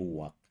บวกในบ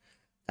วก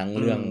ทั้ง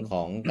เรื่องข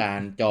องกา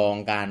รจอง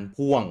การ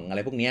พ่วงอะไร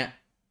พวกเนี้ย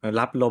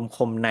รับลมค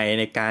ม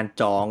ในการ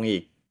จองอี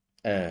ก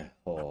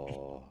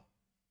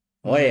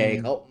โอ้ย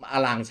เขาอ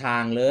ลางชา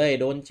งเลย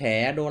โดนแฉ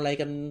โดนอะไร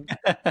กัน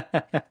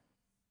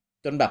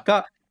จนแบบก็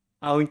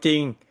เอาจริ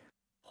ง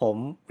ผม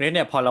เ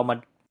นี่ยพอเรามา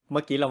เ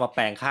มื่อกี้เรามาแป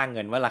ลงค่าเ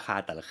งินว่าราคา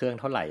แต่ละเครื่อง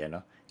เท่าไหร่เน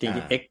าะจริง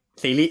ๆ X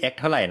ซีรีส์ X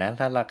เท่าไหร่นะ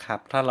ถ้า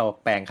เรา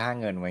แปลงค่า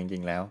เงินมาจ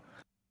ริงๆแล้ว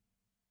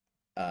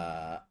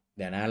เ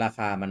ดี๋ยวนะราค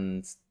ามัน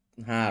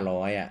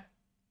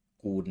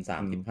500คูณ17,500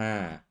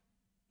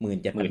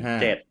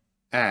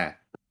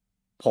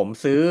ผม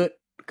ซื้อ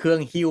เครื่อ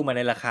งหิ้วมาใ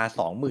นราคา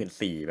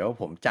24,000แปลว่า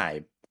ผมจ่าย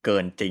เกิ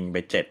นจริงไป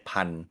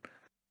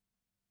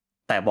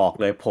 7,000 แต่บอก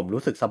เลยผม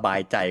รู้สึกสบา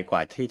ยใจกว่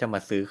าที่จะมา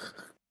ซื้อ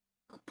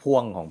พ่ว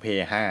งของ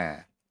PS5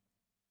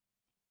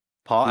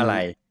 เพราะอะไร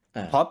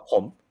เพราะผ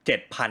ม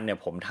 7,000 เนี่ย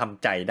ผมท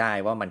ำใจได้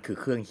ว่ามันคือ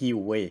เครื่องหิ้ว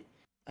เว้ย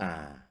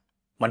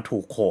มันถู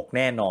กโขกแ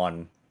น่นอน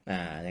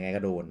ยังไง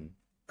ก็โดน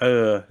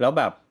แล้ว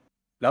แบบ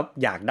แล้ว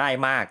อยากได้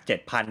มาก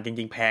 7,000 จ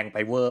ริงๆแพงไป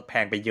เวอร์แพ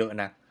งไปเยอะ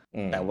นะ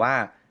แต่ว่า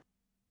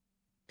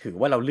ถือ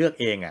ว่าเราเลือก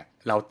เอง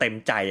เราเต็ม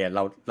ใจ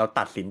เรา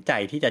ตัดสินใจ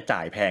ที่จะจ่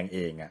ายแพงเอ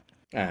ง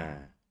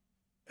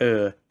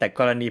แต่ก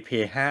รณี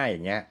PS5 อย่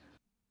างเงี้ย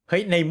เฮ้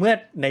ยในเ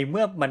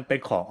มื่อมันเป็น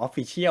ของ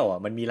Official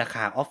มันมีราค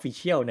า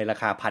Official ในรา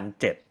คา 17,000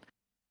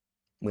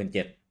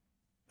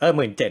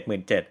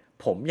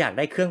 17,000ผมอยากไ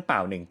ด้เครื่องเปล่า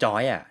1 จอ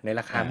ยใน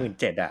ราคา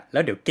 17,000แล้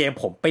วเดี๋ยวเกม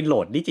ผมไปโหล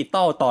ดดิจิต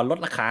อลตอนลด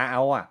ราคาเอ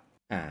า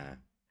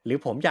หรือ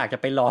ผมอยากจะ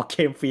ไปรอเก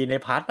มฟรีใน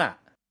พัท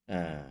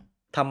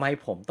ทำไม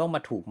ผมต้องม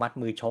าถูกมัด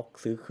มือชก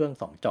ซื้อเครื่อง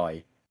2 จอย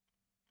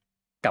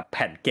กับแ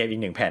ผ่นเกมอี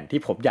ก1 แผ่น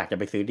ที่ผมอยากจะ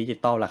ไปซื้อดิจิ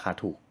ตอลราคา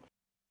ถูก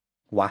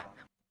วะ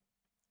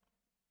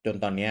จน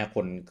ตอนนี้ค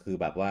นคือ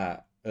แบบว่า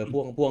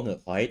พ่วงเหอะ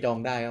ขอให้จอง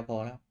ได้ก็พอ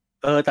แล้ว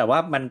แต่ว่า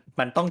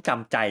มันต้องจ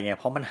ำใจไง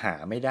เพราะมันหา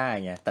ไม่ได้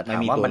ไงแต่ถา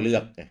มว่า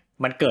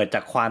มันเกิดจ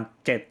ากความ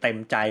เต็ม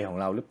ใจของ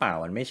เราหรือเปล่า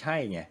มันไม่ใช่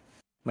ไง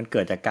มันเ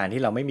กิดจากการ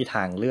ที่เราไม่มีท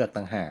างเลือก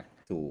ต่างหาก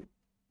ถูก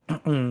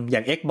อย่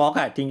าง Xbox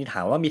จริงๆถ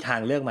ามว่ามีทา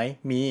งเลือกไหม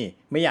มี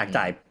ไม่อยาก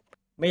จ่า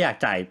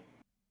ย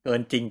เกิ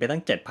นจริงไปตั้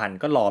ง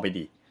 7,000 ก็รอไป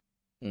ดิ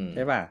ใ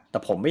ช่ป่ะแต่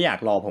ผมไม่อยาก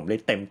รอผมเลย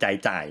เต็มใจ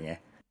จ่ายไง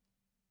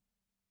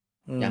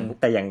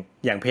แต่อ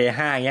ย่าง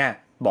PS5 เงี้ย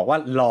บอกว่า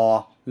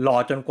รอ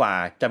จนกว่า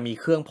จะมี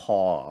เครื่องพ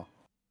อ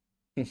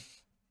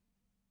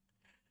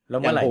แล้ว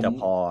เมื่อไหร่จะ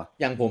พอ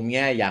อย่างผมเ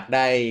นี่ยอยากไ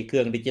ด้เครื่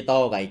องดิจิตอ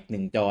ลกับอีก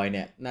1 จอยเ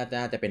นี่ย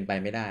น่าจะเป็นไป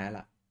ไม่ได้แล้ว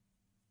ล่ะ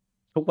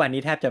ทุกวัน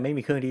นี้แทบจะไม่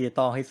มีเครื่องดิจิต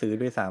อลให้ซื้อ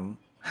ด้วยซ้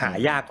ำหา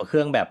ยากกว่าเค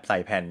รื่องแบบใส่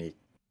แผ่นอีก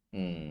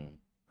อืม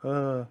เอ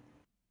อ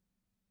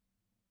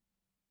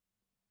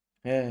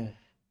เออ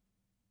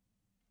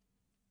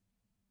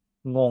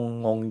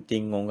งงจริ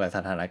งงงกับส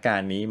ถานการ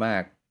ณ์นี้มา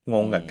กง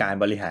งอืกับการ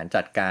บมริหาร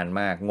จัดการ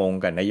มากงง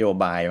กับนโย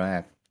บายมา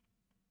ก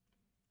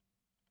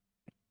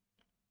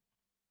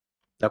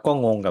แล้วก็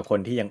งงกับคน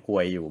ที่ยังอ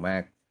วยอยู่มา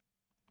ก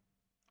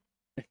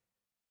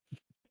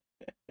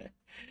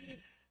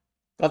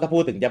ก็ถ้าพู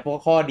ดถึงจะพวก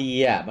ข้อดี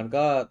อ่ะมัน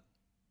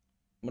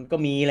ก็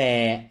มีแหละ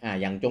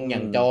อย่างอื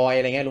มจอยอ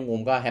ะไรเงี้ยลุงอ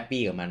มก็แฮป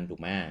ปี้กับมันถูก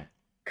ไหม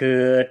คื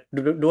อ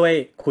ด้วย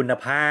คุณ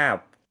ภาพ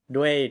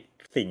ด้วย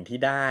สิ่งที่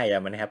ได้อ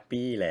ะมันแฮป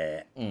ปี้แหละ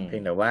อืมเพีย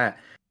งแต่ว่า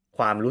ค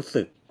วามรู้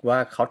สึกว่า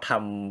เขาท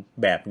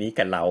ำแบบนี้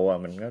กับเราอ่ะ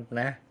มันก็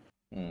นะ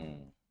อืม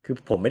คือ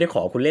ผมไม่ได้ข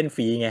อคุณเล่นฟ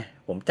รีไง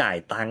ผมจ่าย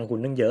ตังค์คุณ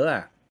ตั้งเยอะอ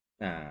ะ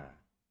อ่า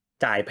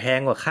จ่ายแพง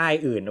กว่าค่าย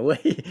อื่นนะเว้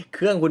ยเค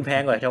รื่องคุณแพ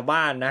งกว่าชาว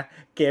บ้านนะ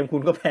เกมคุ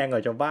ณก็แพงกว่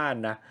าชาวบ้าน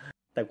นะ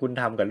แต่คุณ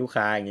ทำกับลูก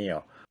ค้าอย่างนี้เหร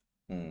อ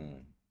อืม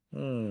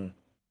อืม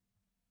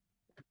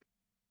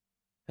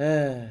เอ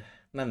อ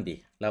นั่นดิ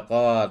แล้ว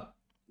ก็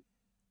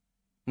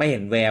ไม่เห็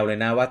นแววเลย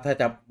นะว่าถ้า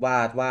จะ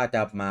ว่าจ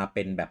ะมาเ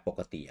ป็นแบบปก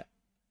ติอะ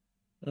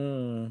อื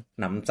ม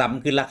หนำซ้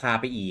ำขึ้นราคา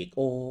ไปอีกโ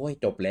อ้ย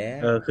จบแล้ว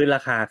ขึ้นร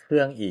าคาเค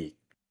รื่องอีก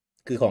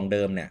คือของเ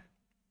ดิมเนี่ย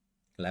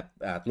และ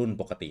รุ่น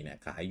ปกติเนี่ย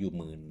ขายอยู่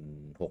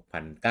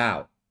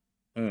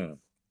16,900อืม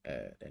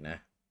เดี๋ยวนะ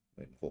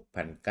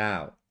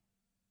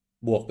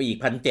16,900บวกไปอีก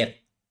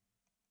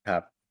1,700ครั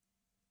บ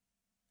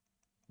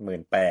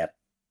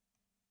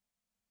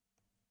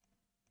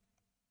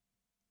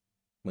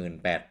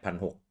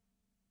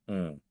18,00018,600อื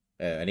ม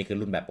อันนี้คือ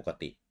รุ่นแบบปก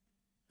ติ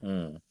อื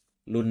ม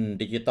รุ่น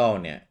ดิจิตอล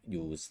เนี่ยอ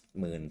ยู่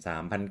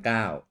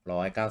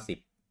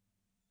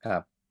13,990ครั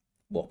บ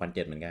บวก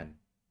1,700เหมือนกัน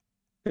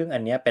ซึ่งอั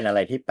นเนี้ยเป็นอะไร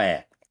ที่แปล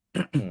ก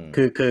อืม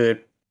คือ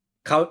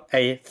เขาไอ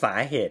สา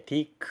เหตุ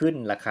ที่ขึ้น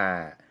ราคา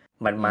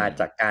มันอืมมา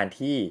จากการ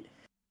ที่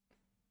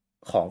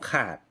ของข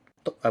าด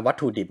วัต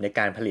ถุดิบในก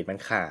ารผลิตมัน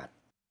ขาด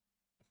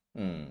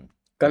อืม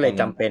ก็เลก็ต้องย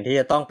จำเป็นที่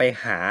จะต้องไป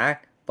หา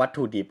วัต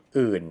ถุดิบ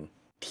อื่น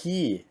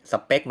ที่ส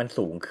เปคมัน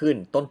สูงขึ้น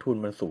ต้นทุน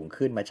มันสูง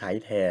ขึ้นมาใช้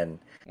แทน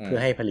อืมเพื่อ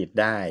ให้ผลิต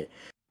ได้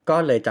ก็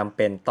เลยจำเ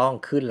ป็นต้อง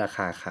ขึ้นราค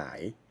าขาย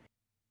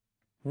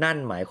นั่น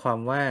หมายความ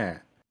ว่า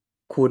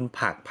คุณผ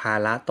ลักภา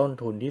ระต้น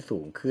ทุนที่สู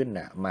งขึ้น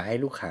น่ะมาให้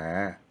ลูกค้า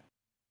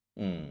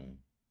อืม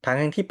ทั้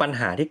งที่ปัญ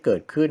หาที่เกิ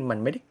ดขึ้นมัน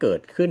ไม่ได้เกิ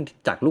ดขึ้น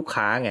จากลูก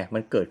ค้าไงมั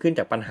นเกิดขึ้นจ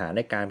ากปัญหาใน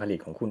การผลิต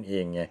ของคุณเอ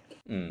งไง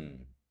อืม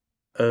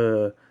เออ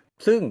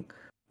ซึ่ง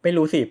ไม่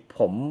รู้สิ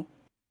ผม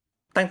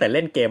ตั้งแต่เ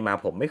ล่นเกมมา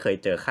ผมไม่เคย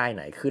เจอค่ายไห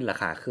นขึ้นรา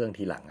คาเครื่อง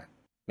ทีหลังอะ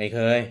ไม่เค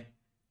ย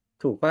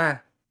ถูกป่ะ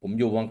ผม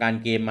อยู่วงการ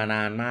เกมมาน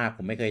านมากผ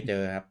มไม่เคยเจ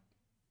อครับ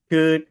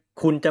คือ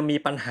คุณจะมี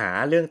ปัญหา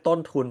เรื่องต้น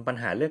ทุนปัญ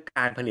หาเรื่องก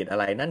ารผลิตอะ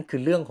ไรนั่นคื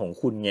อเรื่องของ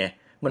คุณไง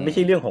มันอืมไม่ใ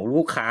ช่เรื่องของ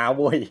ลูกค้า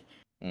เว้ย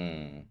อื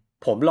ม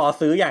ผมรอ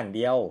ซื้ออย่างเ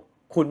ดียว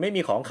คุณไม่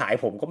มีของขาย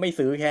ผมก็ไม่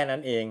ซื้อแค่นั้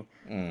นเอง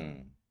อืม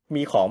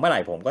มีของเมื่อไหร่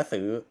ผมก็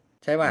ซื้อ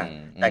ใช่ป่ะอื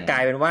มอืแต่มกลา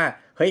ยเป็นว่า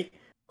เฮ้ย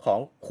ของ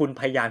คุณ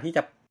พยายามที่จ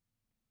ะ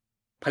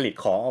ผลิต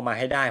ของออกมา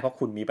ให้ได้เพราะ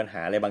คุณมีปัญห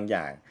าอะไรบางอ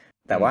ย่าง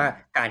แต่อืมว่า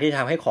การที่ท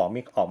ำให้ของ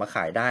มีออกมาข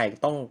ายได้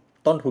ต้อง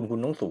ต้นทุนคุณ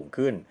ต้องสูง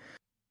ขึ้น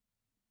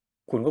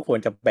คุณก็ควร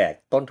จะแบก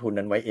ต้นทุน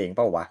นั้นไว้เองเ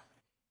ปล่าวะ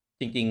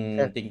จริงใ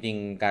ช่ๆจริง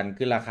ๆการ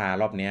ขึ้นราคา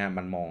รอบเนี้ย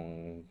มันมอง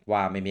ว่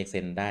าไม่ make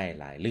sense ได้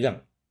หลายเรื่อง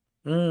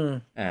อืม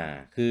อ่า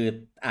คือ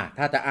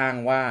ถ้าจะอ้าง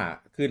ว่า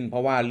ขึ้นเพรา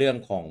ะว่าเรื่อง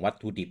ของวัต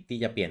ถุดิบที่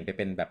จะเปลี่ยนไปเ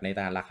ป็นแบบใน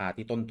ตามราคา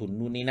ที่ต้นทุน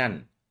นู่นนี่นั่น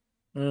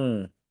อืม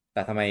แ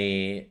ต่ทำไม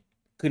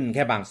ขึ้นแ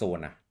ค่บางโซน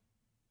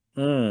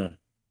อืม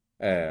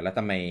แล้วท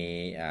ำไม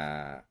อ่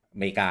าอ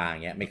เมริกาอย่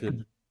างเงี้ยไม่ขึ้น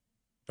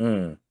อื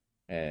ม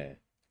เออ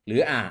หรื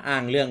ออ้า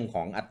งเรื่องข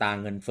องอัตรา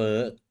เงินเฟ้อ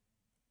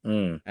อื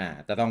ม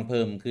จะต้องเ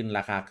พิ่มขึ้นร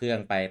าคาเครื่อง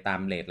ไปตาม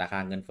เรทราคา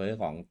เงินเฟ้อ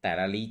ของแต่ล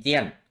ะรีเจี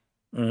ยน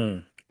อืม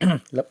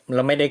แ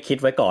ล้วไม่ได้คิด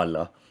ไว้ก่อนเหร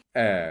อเ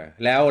ออ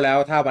แล้ว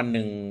ถ้าวันห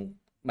นึ่ง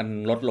มัน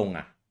ลดลง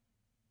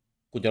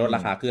คุณจะลอืมดร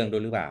าคาเครื่องด้ว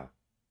ยหรือเปล่า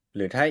ห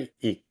รือถ้า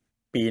อีก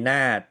ปีหน้า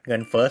เงิ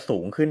นเฟ้อสู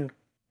งขึ้น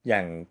อย่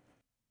าง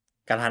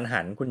กระทันหั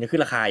นคุณจะขึ้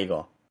นราคาอีกเหร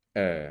อเ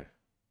ออ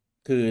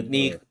คือ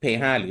นี่เออเพย์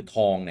ห้าหรือท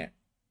องเนี่ย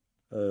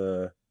เออ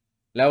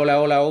แล้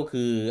ว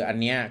คืออัน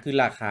เนี้ยคือ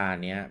ราคา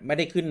เนี้ยไม่ไ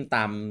ด้ขึ้นต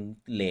าม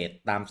เรท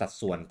ตามสัด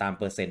ส่วนตาม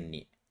เปอร์เซ็นต์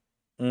นี่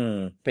อืม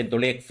เป็นตัว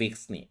เลขฟิก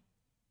ซ์นี่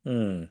อื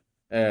ม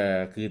เออ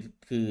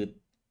คือ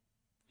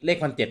เลข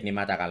1,700นี่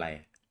มาจากอะไร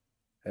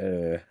เอ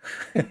อ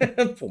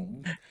ผม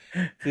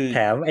คือแถ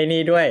มไอ้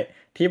นี่ด้วย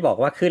ที่บอก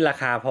ว่าขึ้นรา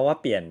คาเพราะว่า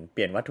เป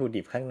ลี่ยนวัตถุ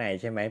ดิบข้างใน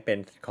ใช่ไหมเป็น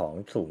ของ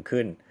สูง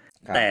ขึ้น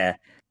ครับแต่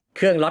เ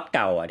ครื่องล็อตเ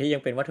ก่าอ่ะที่ยั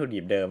งเป็นวัตถุดิ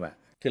บเดิมอ่ะ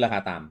คือราคา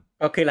ตาม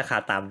ก็ขึ้นราคา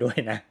ตามด้วย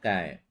นะ ใช่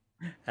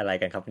อะไร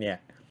กันครับเนี่ย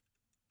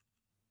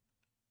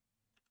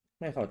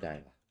ไม่เข้าใจ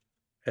ว่ะ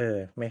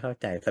ไม่เข้า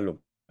ใจสรุป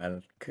มัน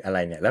คืออะไร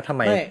เนี่ยแล้วทำไ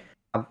มไม่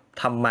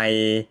ทำไม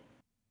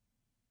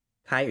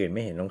ค่ายอื่นไ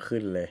ม่เห็นต้องขึ้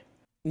นเลย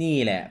นี่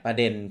แหละประ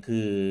เด็นคื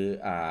อ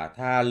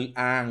ถ้า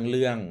อ้างเ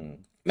รื่อง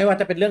ไม่ว่า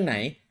จะเป็นเรื่องไหน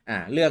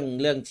เ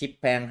รื่องชิป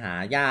แพงหา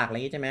ยากอะไรอ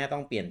ย่างงี้ใช่ไหมต้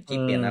องเปลี่ยนอืชิป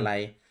เปลี่ยนอะไรม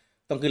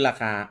ต้องขึ้นรา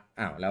คา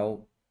แล้ว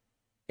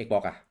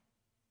Xbox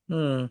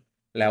อืม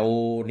แล้ว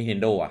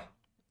Nintendo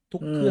ทุ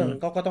กอืมเครื่อง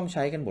ก็ต้องใ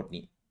ช้กันหมด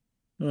นี่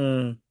อืม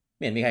ไ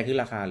ม่เห็นมีใครขึ้น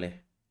ราคาเลย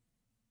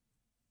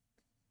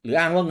หรือ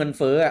อ้างว่าเงินเ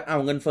ฟ้ออะเอา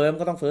เงินเฟ้อมัน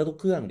ก็ต้องเฟ้อทุก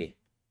เครื่องดิ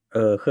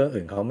เครื่อง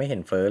อื่นเขาไม่เห็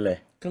นเฟ้อเลย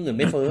เครื่องอื่น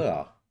ไม่เฟ้อเหร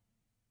อ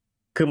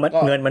คือมัน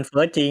ก็เงินมันเ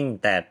ฟ้อจริง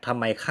แต่ทำ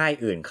ไมค่าย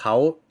อื่นเขา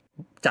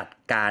จัด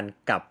การ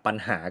กับปัญ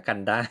หากัน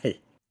ได้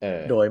เอ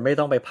อโดยไม่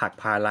ต้องไปผลัก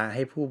ภาระใ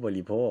ห้ผู้บ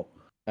ริโภค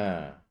อ่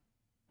า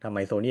ทำไม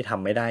โซนี่ท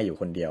ำไม่ได้อยู่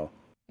คนเดียว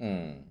อื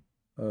ม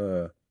เออ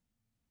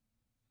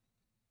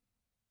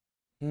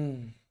อืม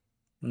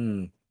อืม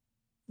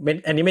เป็น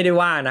อันนี้ไม่ได้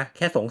ว่านะแ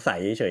ค่สงสัย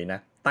เฉยๆนะ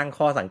ตั้ง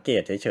ข้อสังเก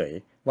ตเฉย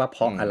ๆว่าเพ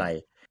อืราะมอะไร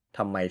ท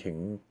ำไมถึง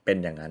เป็น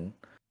อย่างนั้น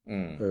อื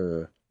มเออ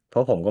เพรา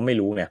ะผมก็ไม่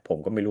รู้ไงผม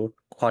ก็ไม่รู้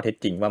ข้อเท็จ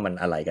จริงว่ามัน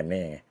อะไรกันแ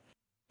น่ไง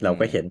เรา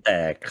ก็อืมเห็นแต่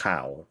ข่า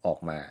วออก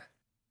มา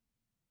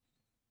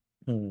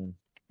อืม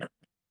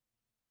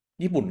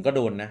ญี่ปุ่นก็โ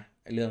ดนนะ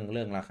ไอ้เรื่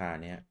องราคา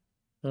เนี้ย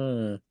อื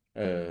มเ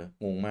ออ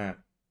งงมาก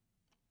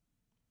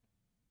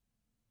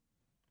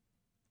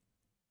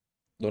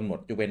โดนหมด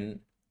ยกเว้น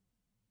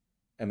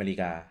อเมริ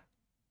กา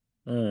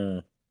อืม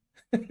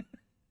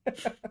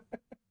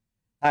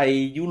ไทย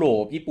ยุโร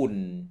ปญี่ปุ่น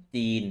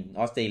จีน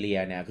ออสเตรเลีย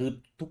เนี่ยคือ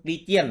ทุกรี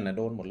เจียนนะโ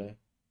ดนหมดเลย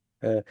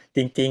จ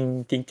ริง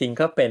ๆจริงๆ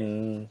ก็เป็น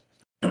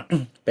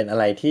เป็นอะ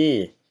ไรที่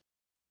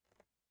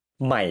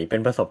ใหม่เป็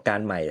นประสบการ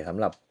ณ์ใหม่สำ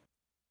ห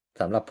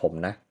รับผม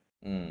นะ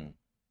อืม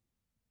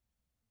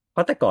เพร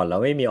าะแต่ก่อนเรา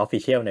ไม่มีออฟฟิ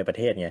เชียลในประเ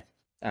ทศไง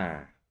อ่า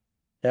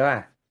ใช่ป่ะ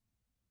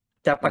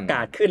จะปอืมระก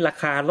าศขึ้นรา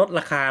คาลด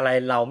ราคาอะไร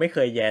เราไม่เค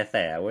ยแยแส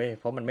เว้ย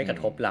เพราะมันไม่อืมกระ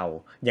ทบเรา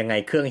ยังไง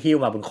เครื่องหิ้ว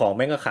มาบนของแ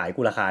ม่งก็ขาย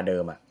กูราคาเดิ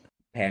มอ่ะ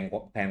แพง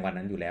กว่า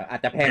นั้นอยู่แล้วอา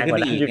จจะแพแพงกว่างขึ้นไป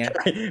อีกไง นั้นอยู่ใ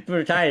ช่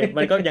ใช่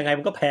มันก็ยังไง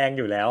มันก็แพง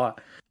อยู่แล้วอ่ะ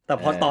แต่เ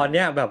อพอตอนเ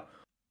นี้ยอแบบ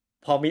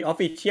พอมีออฟ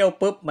ฟิเชียล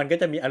ปุ๊บมันก็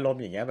จะมีอารมณ์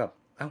อย่างเงี้ยแบบ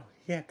เอ้า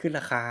เฮียขึ้น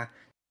ราคา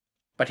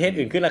ประเทอืมศ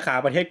อื่นขึ้นราคา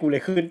ประเทศกูเล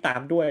ยขึ้นตา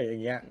มด้วยอย่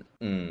างเงี้ย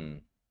อืม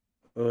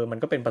มัน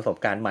ก็เป็นประสบ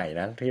การณ์ใหม่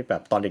นะที่แบ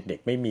บตอนเด็ก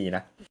ๆไม่มีน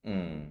ะอื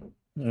ม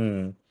อืม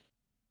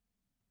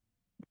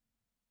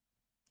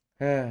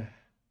เฮ้อ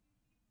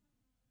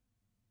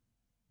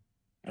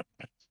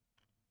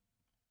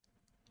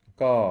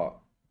ก็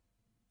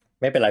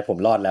ไม่เป็นไรผม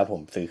รอดแล้วผ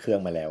มซื้อเครื่อง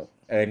มาแล้ว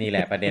นี่แหล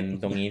ะประเด็น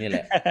ตรงนี้นี่แห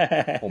ละ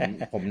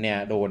ผมเนี่ย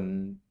โดน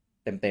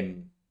เต็ม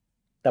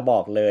แต่บอ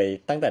กเลย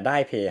ตั้งแต่ได้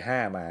p 5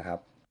มาครับ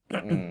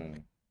อืม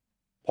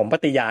ผมป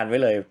ฏิญาณไว้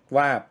เลย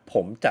ว่าผ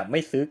มจะไม่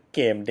ซื้อเก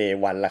ม Day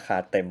 1ราคา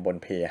เต็มบน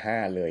p 5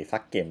เลยสั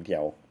กเกมเดี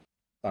ยว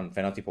ตอน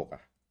Final 16อ่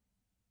ะ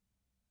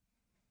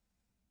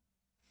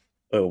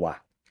ว่ะ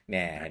แ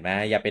น่เห็นไหม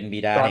อย่าเป็นบิ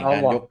ดา God แห่ง of กา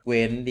ร War ยกเ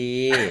ว้นดี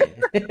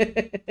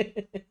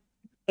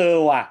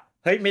ว่ะ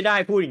เฮ้ยไม่ได้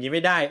พูดอย่างนี้ไ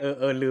ม่ได้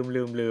ลืม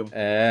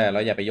เร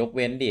าอย่าไปยกเ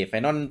ว้นดิ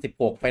Final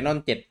 16 Final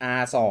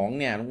 7R2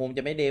เนี่ยลุงงมจ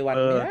ะไม่เดวัน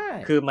ไม่ได้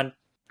คือมัน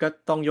ก็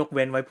ต้องยกเ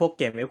ว้นไว้พวก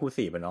เกม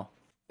Exclusive อะเนาะ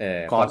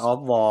พอ God of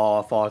War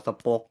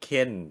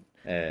Forspoken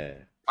เออ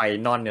ไฟ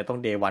นอลเนี่ยต้อง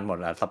Day 1หมด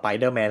ละ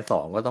Spider-Man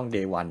 2ก็ต้อง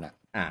Day 1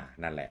อ่ะ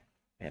นั่นแหละ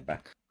เห็นปะ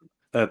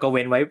ก็เ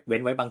ว้นไ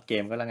ว้บางเก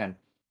มก็แล้วกัน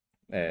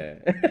เออ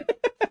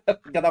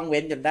ก็ต้องเ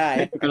ว้นจนได้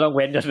ก็ต้องเ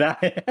ว้นจนได้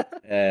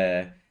เออ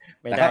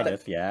ไม่ได้แต่เขา เดี๋ยว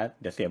เ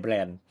สียแบร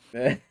นด์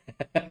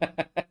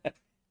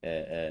เอ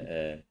อเอ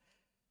อ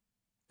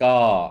ก็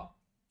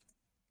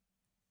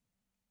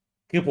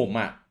คือผม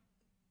อ่ะ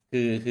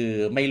คือ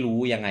ไม่รู้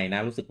ยังไงนะ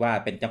รู้สึกว่า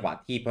เป็นจังหวะ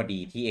ที่พอดี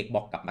ที่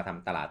Xbox กลับมาท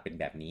ำตลาดเป็น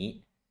แบบนี้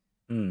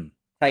อืม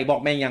ถ้า Xbox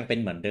แม่งยังเป็น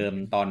เหมือนเดิม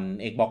ตอน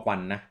Xbox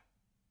One นะ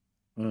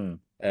อืม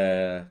เอ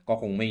ก็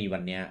คงไม่มีวั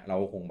นเนี้ยเรา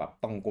คงแบบ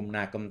ต้องก้มหน้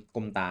า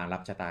ก้มตารั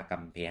บชะตากรร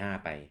ม PS5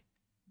 ไป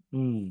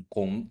อืมค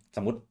งส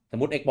มม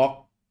ติ Xbox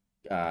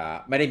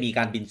ไม่ได้มีก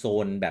ารบินโซ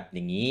นแบบอ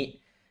ย่างนี้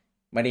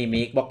ไม่ได้มี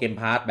Xbox Game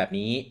Pass แบบ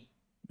นี้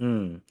อื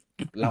ม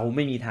เราไ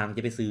ม่มีทางจ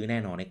ะไปซื้อแน่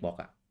นอน Xbox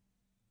อ่ะ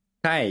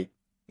ใช่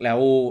แล้ว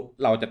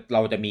เร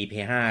าจะมี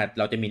PS5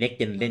 เราจะมี Next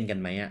Gen เล่นกัน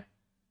ไหมอ่ะ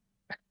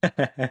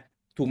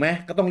ถูกไหม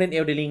ก็ต้องเล่น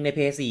Elden Ring ใน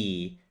PS4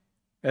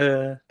 เ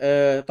อ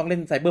อต้องเล่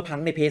น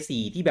Cyberpunk ใน PS4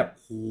 ที่แบบ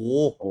โห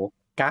โอ้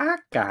กา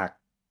ก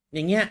อ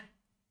ย่างเงี้ย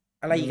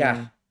อะไรอือีกอะม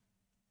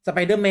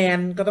Spider-Man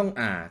ก็ต้อง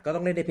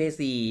เล่นใน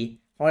PS4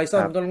 ค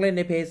Horizon รับก็ต้องเล่นใ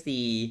น PS4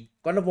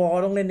 God of War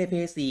ต้องเล่นใน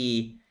PS4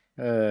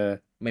 เออ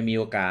ไม่มี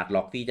โอกาสหร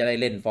อกที่จะได้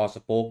เล่น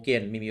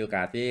Forspoken ไม่มีโอก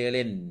าสที่จะได้เ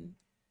ล่น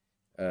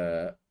เอ่อ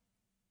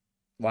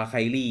วาไค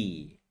ลี่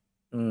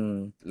อืม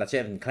และเ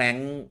ช่นแคลง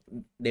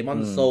เดมอือน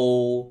โซม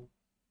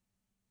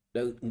แ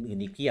ล้วอื่น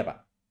ๆอีกเพียบอ่ะ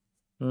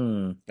อืม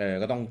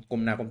ก็ต้องก้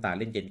มหน้าก้มตา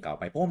เล่นเจนเก่า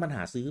ไปเพราะว่ามันห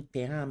าซื้อ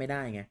PS5 ไม่ไ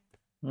ด้ไง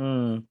อื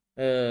ม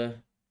เออ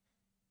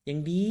ยัง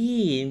ดี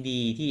ยังดี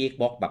ที่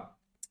Xbox แบบ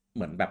เ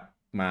หมือนแบบ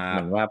มาเห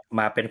มือนว่า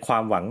มาเป็นควา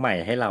มหวังใหม่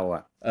ให้เราอ่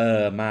ะ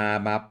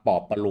มาปลอ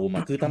บประโลมอ่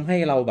ะคือทำให้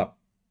เราแบบ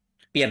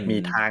เปลี่ยนมี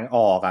ทางอ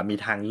อกอ่ะมี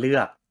ทางเลื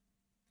อก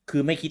คื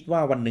อไม่คิดว่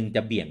าวันหนึ่งจ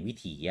ะเบี่ยงวิ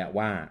ถีอ่ะ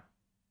ว่า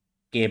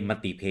เกมมัล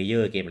ติเพลเยอ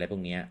ร์เกมอะไรพว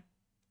กเนี้ย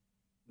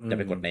อืมจะไ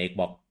ปกดใน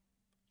Xbox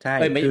ใช่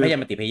ไม่คือไม่ใช่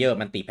มัลติเพลเยอร์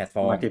มันติแพลตฟ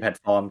อร์มมัลติแพลต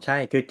ฟอร์มใช่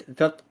คือ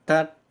ก็ถ้า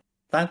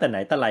ตั้งแต่ไหน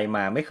แต่ไรม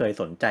าไม่เคย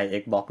สนใจ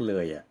Xbox เล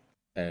ยอ่ะ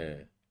เ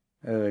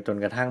ออจน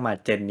กระทั่งมา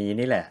เจนนี้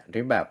นี่แหละ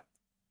ที่แบบ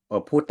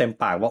พูดเต็ม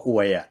ปากว่าอ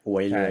ว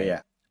ยใช่ เลยอ่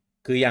ะ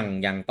คืออ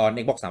ย่างตอน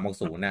Xbox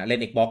 360นะเล่น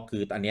Xbox คื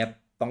อตอนเนี้ย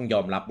ต้องยอ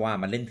มรับว่า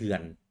มันเล่นเถื่อ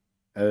น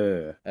เออ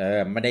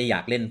ไม่ได้อย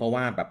ากเล่นเพราะ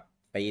ว่าแบบ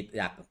ไป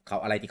อยากเขา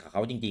อะไรที่เข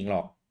าจริงๆหร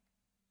อก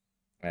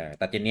แ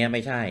ต่เจนเนี้ยไ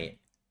ม่ใช่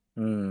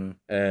อืม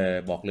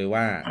บอกเลย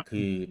ว่า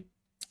คือ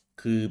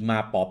คือมา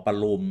ปลอบประ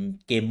โลม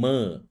เกมเมอ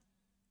ร์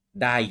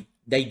ได้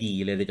ได้ดี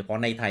เลยโดยเฉพาะ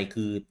ในไทย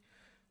คือ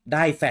ไ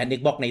ด้แฟน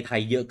Xbox ในไท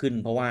ยเยอะขึ้น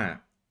เพราะว่า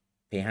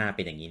PS5 เ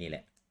ป็นอย่างนี้นี่แหล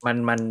ะ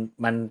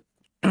มัน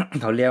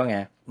เขาเรียกว่าไง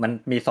มัน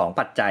มีสอง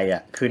ปัจจัยอ่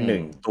ะคือหนึ่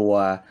งอืม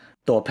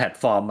ตัวแพลต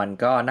ฟอร์มมัน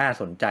ก็น่า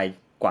สนใจ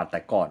กว่าแต่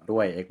ก่อนด้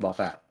วย Xbox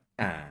อ่ะ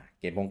อ่า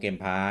เกม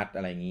พาร์ทอ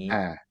ะไรอย่างนี้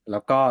แล้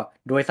วก็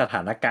ด้วยสถ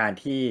านการณ์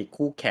ที่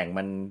คู่แข่ง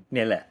มันเ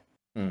นี่ยแหละ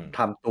อืมท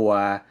ำตัว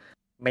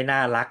ไม่น่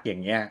ารักอย่า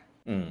งเงี้ย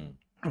อื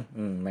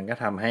ม มันก็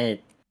ทำให้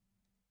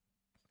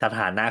สถ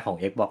านะของ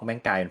Xbox แม่ง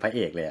กลายเป็นพระเอ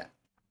กเลยอ่ะ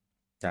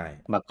ใช่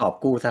มากอบ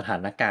กู้สถา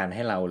นการณ์ใ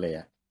ห้เราเลย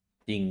อ่ะ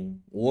จริง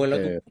โอ้ยแล้ว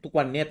ทุก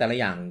วันเนี้ยแต่ละ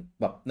อย่าง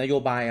แบบนโย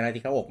บายอะไร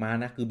ที่เขาออกมา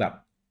นะคือแบบ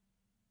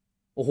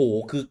โอ้โห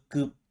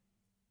คือ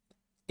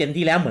เจน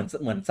ที่แล้วเห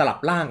มือนสลับ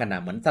ร่างกันน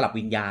ะเหมือนสลับ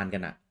วิญญาณกั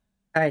นนะ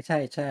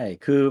ใช่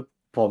คือ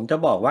ผมจะ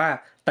บอกว่า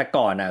แต่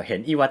ก่อนอ่ะเห็น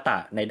อิวาตะ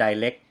ในได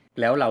เรก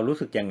แล้วเรารู้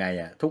สึกยังไง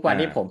อ่ะทุกวัน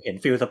นี้ผมเห็น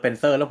ฟิลสเปน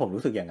เซอร์แล้วผม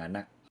รู้สึกอย่างนั้นน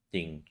ะจ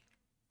ริง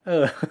เอ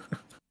อ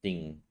จริง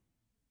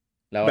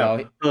แล้วแบบเรา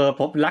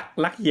ผม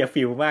รักเฮีย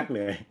ฟิลมากเ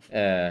ลย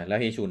แล้ว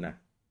เฮชุนนะ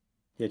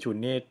เฮียชุน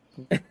นี่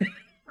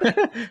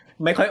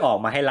ไม่ค่อยออก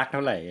มาให้รักเท่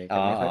าไหร่อ๋อแกั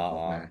นไม่ค่อ๋ออ๋ออยอ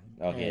อกมา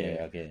โอเคเออ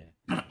โอเค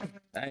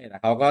ได้แต่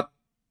เขาก็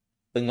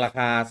ตึงราค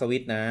าสวิ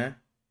ตช์นะ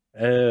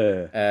เอ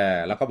อ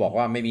แล้วก็บอก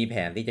ว่าไม่มีแผ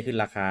นที่จะขึ้น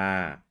ราคา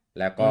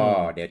แล้วอืก็ม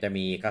เดี๋ยวจะ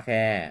มีก็แ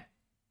ค่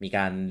มีก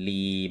าร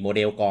โมเด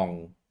ลกล่อง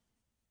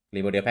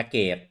รีโมเดลแพ็กเก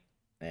จ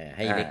ใ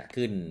ห้เล็ก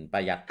ขึ้นปร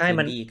ะหยัดพื้นใช่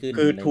มันที่ขึ้น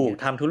คือถูกอะไรเงี้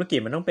ยทำธุรกิจ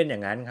มันต้องเป็นอย่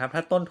างนั้นครับถ้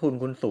าต้นทุน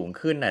คุณสูง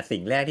ขึ้นน่ะสิ่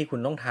งแรกที่คุณ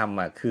ต้องทำ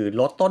อ่ะคือ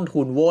ลดต้น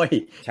ทุนโว้ย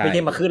ใช่ไม่ใ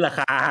ช่มาขึ้นรา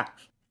คา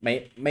ไม่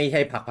ไม่ใ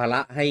ช่ผลักภาระ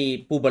ให้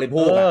ผู้บริโภเ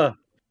อคอ่ะอ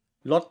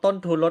ลดต้น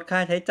ทุนลดค่า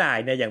ใช้จ่าย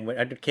เนี่ยอย่างเหมือน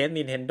เคส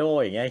Nintendo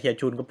อย่างเงี้ยเฮีย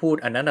ชุนก็พูด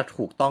อันนั้นน่ะ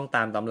ถูกต้องต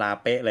ามตำรา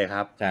เป๊ะเลยค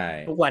รับใช่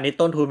ทุกวันนี้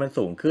ต้นทุนมัน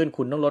สูงขึ้น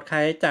คุณต้องลดค่า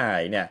ใช้จ่าย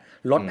เนี่ย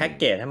ลดอืมแพ็ก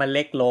เกจให้มันเ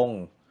ล็กลง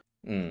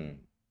อืม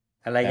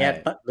อะไรใช่เงี้ย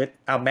หรือ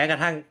เอาแม้กระ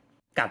ทั่ง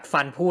กัด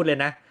ฟันพูดเลย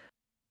นะ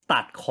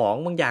ตัดของ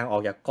บางอย่างออ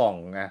กจากกล่อง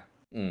อะ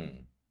อืม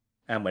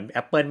เหมือน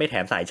Apple ไม่แถ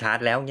มสายชาร์จ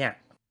แล้วเนี่ย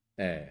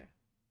เออ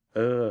เอ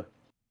อ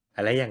อ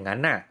ะไรอย่างนั้น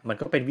น่ะมัน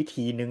ก็เป็นวิ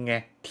ธีนึงไง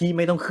ที่ไ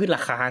ม่ต้องขึ้นร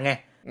าคาไง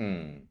อื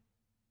ม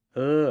เ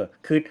ออ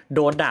คือโด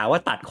นด่าว่า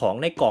ตัดของ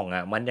ในกล่องอ่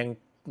ะมัน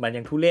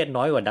ยังทุเรศ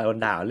น้อยกว่าโดน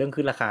ด่าเรื่อง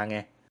ขึ้นราคาไง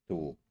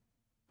ถูก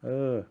เอ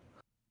อ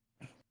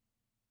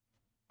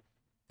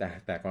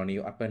แต่กรณี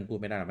Apple พูด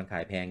ไม่ได้หรอกมันขา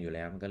ยแพงอยู่แ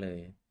ล้วมันก็เลย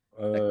เ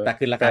ออแต่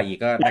ขึ้นราแต่คาอีก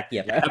ก็แต่ น่าเกลี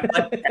ยดแล้ว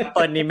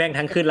Apple นี่แม่ง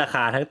ทั้งขึ้นราค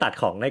าทั้งตัด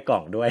ของในกล่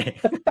องด้วย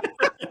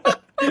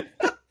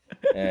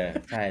เออ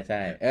ใช่ใ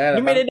ช่แต่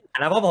นี่ไม่ได้ด่า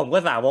นะเพราะผมก็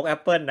สาวก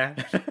Apple นะ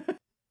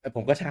ผ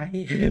มก็ใช้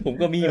ผม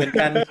ก็มีเหมือน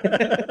กัน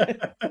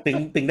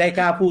ถึงได้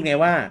กล้าพูดไง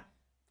ว่า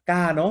ก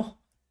ล้าเนาะ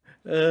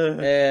เอ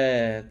เออ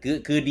อ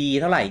คือดี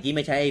เท่าไหร่ที่ไ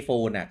ม่ใช้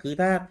iPhone อ่ะคือ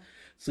ถ้า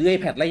ซื้อ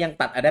iPad แล้วยัง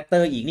ตัดอะแดปเตอ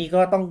ร์อีกนี่ก็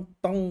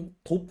ต้อง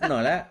ทุบหน่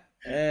อยแล้ว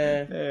เออ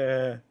เอ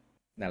อ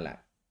นั่นแหละ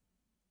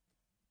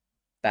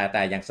แ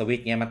ต่อย่างสวิต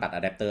ช์เนี้ยมันตัดอ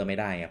ะแดปเตอร์ไม่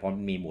ได้ไงเพราะ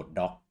มันมีโหมด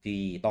ด็อกที่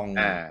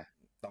อ่า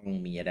ต้อง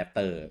มีอะแดปเต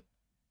อร์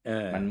เอ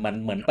อ มัน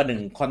เหมือนประหนึ่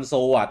งคอนโซ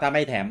ลอ่ะถ้าไ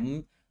ม่แถม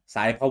ส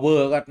าย power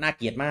ก็น่า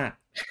เกลียดมาก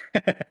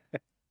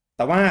แ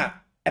ต่ว่า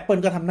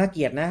Apple ก็ทำน่าเก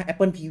ลียดนะ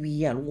Apple TV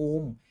อ่ะลุงโอ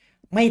ม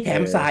ไม่แถเ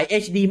อมสาย อ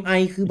HDMI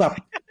คือแบบ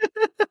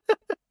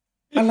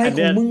อะไรของอันเ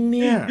นี้ยมึงเ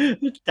นี่ย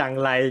จัง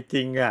ไรจ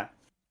ริงอ่ะ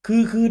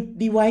คือ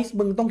device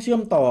มึงต้องเชื่อ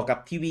มต่อกับ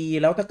ทีวี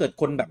แล้วถ้าเกิด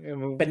คนแบบ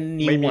มึงเป็น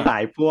นิไม่วอ่ะมีสา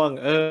ยพ่วง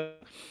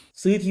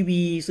ซื้อที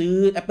วีซื้อ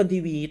Apple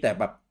TV แต่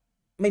แบบ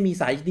ไม่มี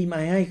สาย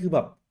HDMI ให้คือแบ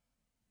บ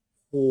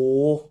โห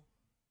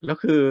แล้ว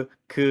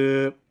คือ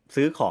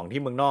ซื้อของ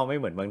ที่เมืองนอกไม่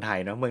เหมือนเมืองไทย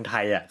เนาะเมืองไท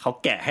ยอ่ะเขา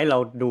แกะให้เรา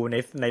ดู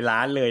ในร้า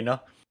นเลยเนาะ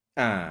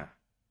อ่า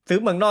ซื้อ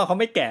เมืองนอกเขา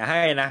ไม่แกะใ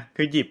ห้นะ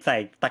คือหยิบใส่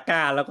ตะกร้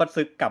าแล้วก็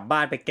ซื้อกลับบ้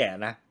านไปแกะ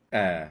นะเอ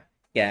อ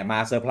แกะมา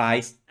เซอร์ไพร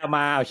ส์ เอาม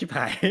าเอาชิบห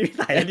ายใ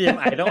ส่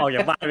HDMI ต้องออกจ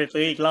ากบ้านไป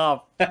ซื้ออีกรอบ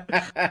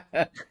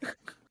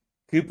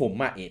คือผม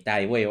อะเอะใจ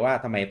เว้ยว่า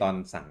ทำไมตอน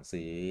สั่ง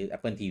ซื้อ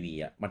Apple TV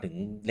อะมันถึง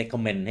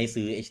recommend ให้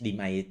ซื้อ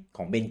HDMI ข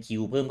อง BenQ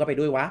เพิ่มเข้าไป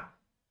ด้วยวะ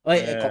เอ้ย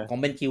เออของ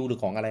BenQ หรือ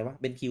ของอะไรวะ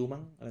BenQ มั้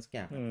งอะไรสักอ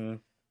ย่างอืม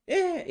เอ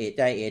ะ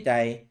ใจ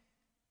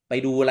ไป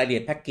ดูรายละเอี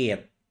ยดแพ็กเกจ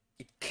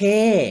แ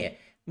ค่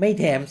ไม่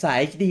แถมสาย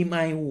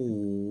HDMI โอ้โห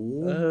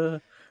เออ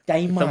ใจ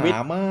หมาสวิต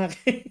ช์มาก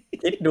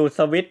คิดดูส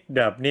วิตช์แ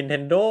บบ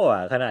Nintendo อ่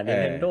ะขนาด เออ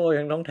Nintendo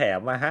ยังต้องแถม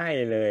มาให้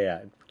เลยอ่ะ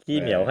ขี้เ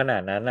อเหนียวอขนา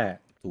ดนั้นอ่ะ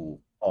ถูก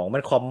ของมั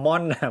นคอมมอ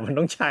นอ่ะมัน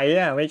ต้องใช้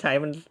อ่ะไม่ใช้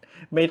มัน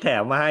ไม่แถ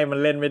มมาให้มัน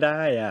เล่นไม่ได้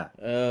อ่ะ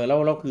แล้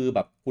วคือแบ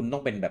บคุณต้อ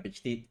งเป็นแบบ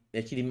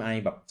HDMI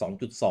แบบ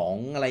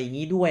2.2อะไรอย่าง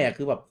นี้ด้วยอ่ะ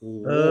คือแบบโอ้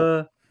โหเออ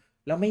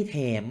แล้วไม่แถ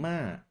มมา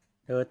ก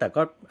แต่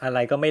ก็อะไร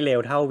ก็ไม่เร็ว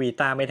เท่าวี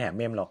ต้าไม่แถม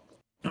เมมหรอก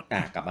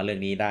กลับมาเรื่อ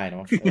งนี้ได้เน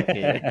าะโอเค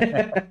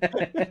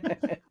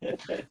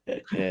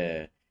เออ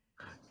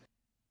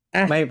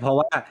อ่ะไม่เพราะ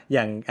ว่าอ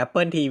ย่าง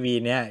Apple TV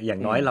เนี่ยอย่าง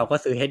อืมน้อยเราก็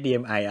ซื้อ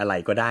HDMI อะไร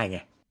ก็ได้ไง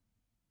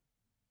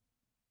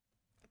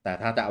แต่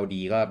ถ้าจะเอา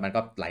ดีก็มัน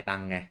ก็หลายตัง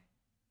ค์ไง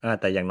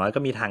แต่อย่างน้อยก็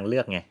มีทางเลื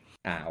อกไง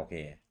โอเค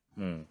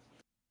อืม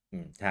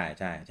ใช่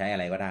ใช้อะ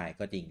ไรก็ได้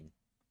ก็จริง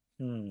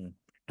อืม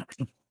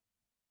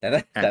แต่ถ้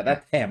าอ่ะ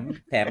แ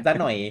ถมซะ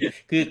หน่อย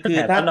คือแถ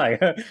มถ้าซะหน่อย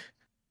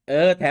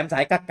แถมสา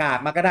ยกาก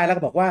ๆมาก็ได้แล้ว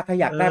ก็บอกว่าถ้า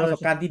อยากได้ประสบ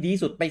การณ์เออที่ดี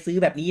ที่สุดไปซื้อ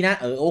แบบนี้นะ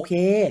โอเค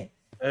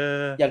เอ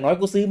ออย่างน้อย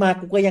กูซื้อมา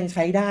กูก็ยังใ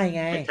ช้ได้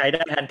ไง ใช้ไ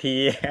ด้ทันที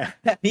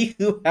แต่นี่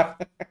คือแบบ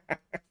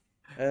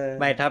เออ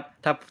ไม่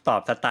ถ้าตอ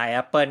บสไตล์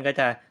Apple ก็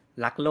จะ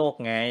รักโลก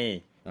ไง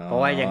อ๋อเพรา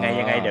ะว่ายังไ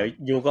งเดี๋ยว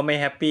ยูก็ไม่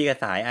แฮปปี้กับ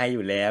สายไออ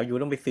ยู่แล้วยู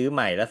ต้องไปซื้อใ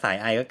หม่แล้วสาย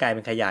ไอก็กลายเ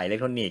ป็นขยายอิเล็ก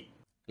ทรอนิกส์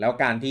แล้ว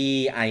การที่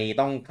ไอ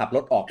ต้องขับร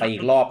ถออกไปอี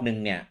กรอบนึง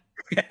เนี่ย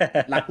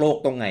รักโลก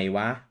ตรงไหนว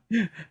ะ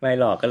ไม่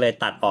หรอกก็เลย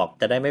ตัดออก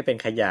จะได้ไม่เป็น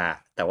ขยะ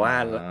แต่อ่ว่า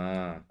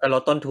าก็ล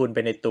ดต้นทุนไป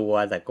ในตัว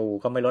แต่กู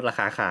ก็ไม่ลดรา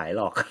คาขาย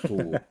หรอก ถู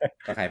ก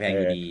ก็ขายแพ เอองอ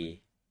ยู่ดี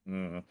อื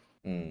ม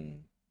อืม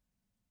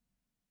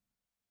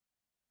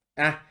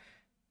อ่ะ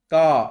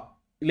ก็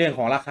เรื่องข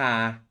องราคา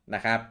น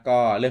ะครับก็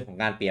เรื่องของ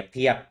การเปรียบเ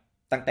ทียบ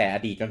ตั้งแต่อ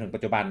ดีตจนถึงปั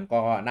จจุบัน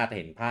ก็น่าจะเ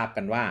ห็นภาพ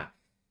กันว่า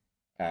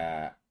เอ่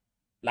อ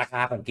ราค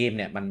าของเกมเ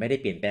นี่ยมันไม่ได้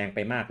เปลี่ยนแปลงไป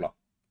มากหรอก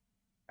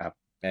ครับ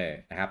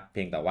นะครับเ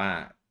พียงแต่ว่า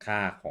ค่า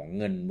ของ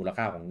เงินมูล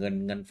ค่าของเ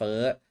งินเฟ้อ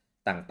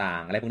ต่า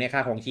งๆอะไรพวกนี้ค่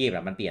าครองชีพอ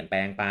ะมันเปลี่ยนแปล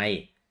งไป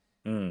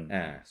อืม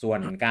ส่วน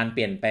การเป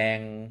ลี่ยนแปลง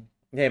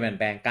ไม่ใช่เปลี่ยน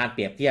แปลงการเป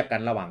รียบเทียบกั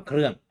นระหว่างเค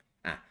รื่อง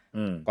อ่ะ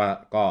อืม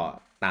ก็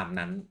ตาม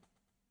นั้น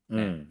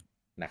อืม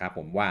นะครับผ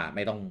มว่าไ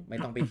ม่ต้อ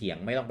งไปเถียง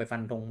ไม่ต้องไปฟั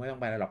นธงไม่ต้อง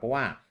ไปอะไรหรอกเพราะ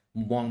ว่า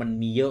มุมมองมัน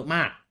มีเยอะม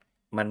าก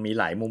มันมี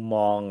หลายมุมม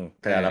อง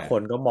เอแต่ละอค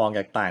นก็มองจ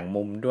ากต่าง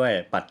มุมด้วย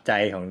ปัจจั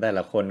ยของแต่ล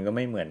ะคนก็ไ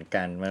ม่เหมือน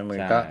กันมัน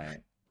ใช่ก็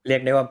เรีย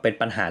กได้ว่าเป็น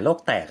ปัญหาโลก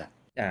แตกอ่ะ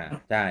อ่า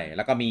ใช่แ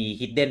ล้วก็มี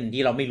ฮิดเด้น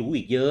ที่เราไม่รู้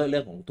อีกเยอะเรื่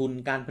องของทุน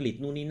การผลิต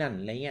นู่นนี่นั่น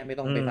อะไรเงี้ยไม่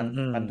ต้องอืมไปฟัน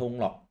อืมฟันธง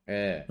หรอก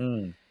อื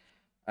ม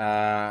อ่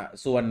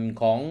ส่วน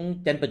ของ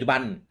เจนปัจจุบั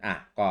น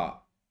ก็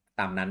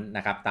ตามนั้นน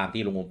ะครับตาม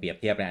ที่ลุงโอมเปรียบ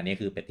เทียบเลยอันนี้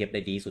คือเปรียบเทียบไ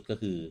ด้ดีที่สุดก็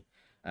คือ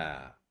อ่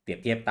าเปรียบ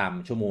เทียบตาม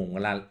ชั่วโมงเว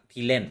ลา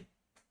ที่เล่น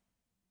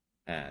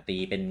ตี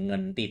เป็นเงิ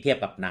นตีเทียบ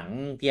กับหนัง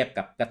เทียบ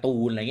กับการ์ตู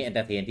นอะไรเงี้ยเอนเต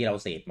อร์เทนที่เรา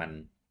เสพมัน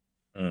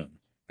อืม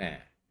อ่า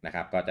นะค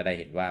รับก็จะได้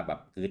เห็นว่าแบบ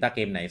คือถ้าเก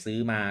มไหนซื้อ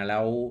มาแล้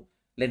ว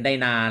เล่นได้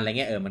นานอะไร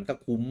เงี้ยมันก็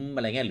คุ้มอ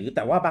ะไรเงี้ยหรือแ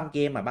ต่ว่าบางเก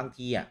มบาง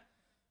ที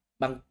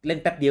บางเล่น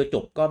แป๊บเดียวจ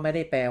บก็ไม่ไ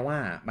ด้แปลว่า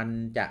มัน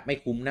จะไม่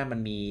คุ้มนะมัน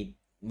มี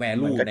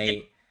มัน value ก็ใน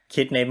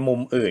คิดในมุม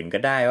อื่นก็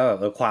ได้ว่าแบ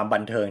บความบั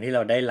นเทิงที่เร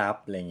าได้รับ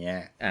อะไรเงี้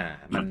ย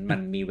มั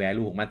นมี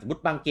value ของมันสมม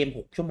ติบางเกม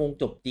6 ชั่วโมง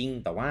จบจริง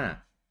แต่ว่า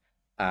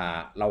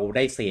เราไ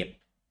ด้เสพ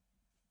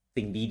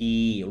สิ่งดี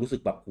ๆรู้สึ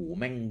กแบบหู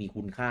แม่งมี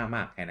คุณค่าม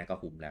ากแค่นั้นก็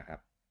คุ้มแล้วครับ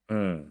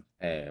อืม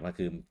มัน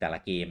คือแต่ละ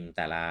เกมแ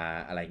ต่ละ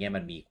อะไรเงี้ย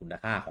มันมีคุณ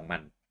ค่าของมั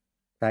น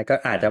แต่ก็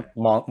อาจจะ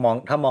มอง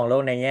ถ้ามองโล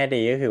กในแง่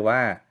ดีก็คือว่า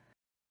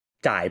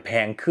จ่ายแพ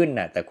งขึ้น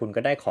น่ะแต่คุณ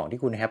ก็ได้ของที่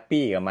คุณแฮป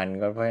ปี้กับมัน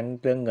ก็เพราะฉะนั้น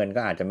เรื่องเงิน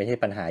ก็อาจจะไม่ใช่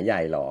ปัญหาให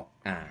ญ่หรอก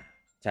อ่า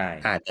ใช่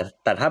อาจจะ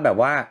แต่ถ้าแบบ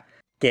ว่า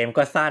เกม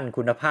ก็สั้น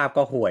คุณภาพ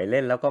ก็ห่วยเ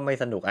ล่นแล้วก็ไม่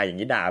สนุกอย่าง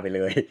นี้ด่าไปเ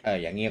ลย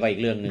อย่างนี้ก็อี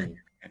กเรื่องหนึ่ง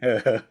เออ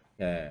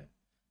เออ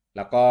แ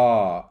ล้วก็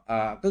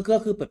ก็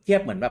คือเปรียบเทีย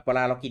บเหมือนแบบเวล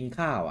าเรากิน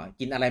ข้าว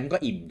กินอะไรมันก็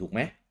อิ่มถูกไห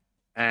ม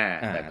อ่า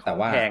แต่ขแต่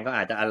ว่าองแพงก็อ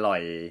าจจะอร่อ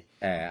ย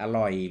อ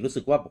ร่อยรู้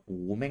สึกว่าโอ้โห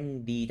แม่ง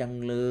ดีจัง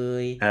เล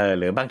ย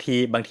หรือบาง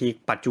ที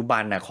ปัจจุบั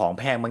นน่ะของ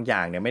แพงบางอย่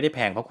างเนี่ยไม่ได้แพ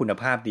งเพราะคุณ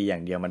ภาพดีอย่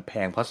างเดียวมันแพ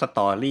งเพราะสต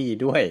อรี่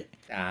ด้วย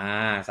อ่า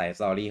ใส่ส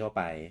ตอรี่เข้าไ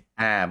ป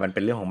มันเป็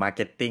นเรื่องของมาร์เ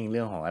ก็ตติ้งเ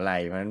รื่องของอะไร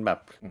เพราะฉะนั้นแบบ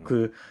อืมคื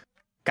อ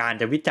การ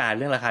จะวิจารณ์เ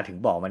รื่องราคาถึง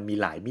บอกมันมี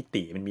หลายมิ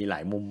ติมันมีหลา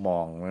ยมุมมอ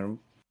ง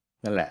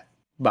นั่นแหละ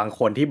บาง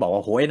คนที่บอกว่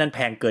าโหยนั่นแพ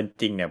งเกิน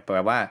จริงเนี่ยแป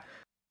ลว่า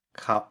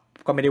เขา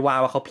ก็ไม่ได้ว่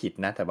าเขาผิด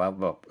นะแต่ว่า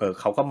แบบ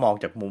เขาก็มอง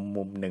จาก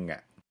มุมหนึ่งอ่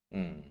ะ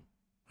อืม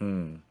อื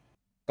ม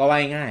ก็ว่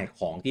าง่ายๆ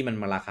ของที่มัน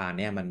มาราคาเ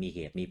นี่ยมันมีเห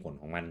ตุมีผล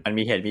ของมันมัน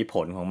มีเหตุมีผ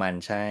ลของมัน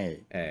ใช่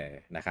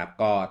นะครับ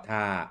ก็ถ้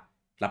า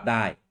รับไ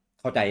ด้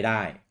เข้าใจไ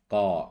ด้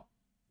ก็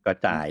ก็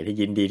จ่ายที่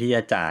ยินดีที่จ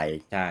ะจ่าย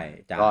ใช่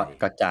จ่าก็ย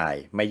ก็จ่าย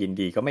ไม่ยิน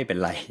ดีก็ไม่เป็น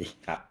ไร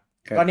ครับ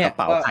ก็ก็กระเ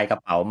ป๋าเนี่ยก็ ใครกร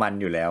ะเป๋ามัน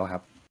อยู่แล้วครั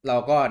บเรา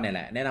ก็เนี่ยแห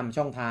ละแนะนำ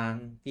ช่องทาง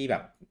ที่แบ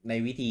บใน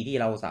วิธีที่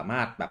เราสาม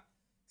ารถแบบ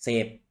เส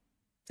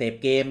พ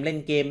เกมเล่น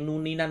เกมนู่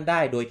นนี่นั่นได้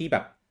โดยที่แบ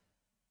บ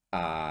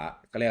อ่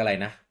ก็เรียกอะไร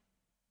นะ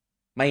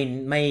ไม่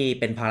ไม่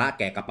เป็นภาระ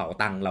แก่กระเป๋า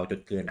ตังค์เราจ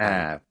นเกินไป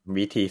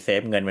วิธีเซ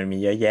ฟเงินมันมี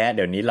เยอะแยะเ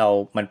ดี๋ยวนี้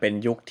มันเป็น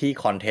ยุคที่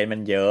คอนเทนต์มั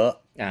นเยอะ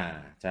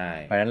ใช่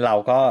เพราะฉะนั้นเรา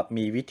ก็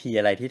มีวิธี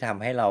อะไรที่ท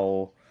ำให้เรา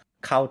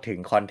เข้าถึง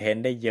คอนเทน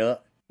ต์ได้เยอะ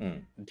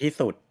ที่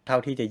สุดเท่า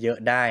ที่จะเยอะ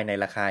ได้ใน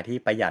ราคาที่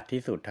ประหยัด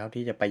ที่สุดเท่า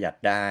ที่จะประหยัด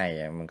ได้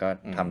มันก็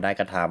ทำได้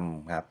ก็ท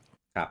ำครับ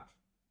ครับ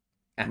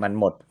มัน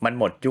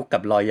หมดยุคกั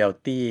บ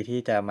loyalty ที่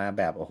จะมา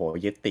แบบโอ้โห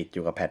ยึดติดอ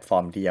ยู่กับแพลตฟอ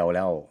ร์มเดียวแ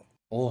ล้ว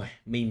โอ้ย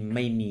ไ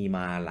ม่มีม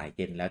าหลายเจ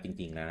นแล้วจ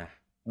ริงๆแล้วนะ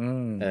อื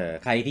ม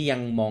ใครที่ยั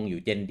งมองอ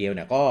ยู่เจนเดียวเ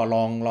นี่ยก็ล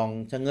อง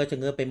ชะเ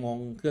ง้อไปมอง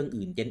เครื่อง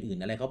อื่นเจนอื่น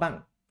อะไรเขาบ้าง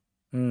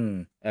อืม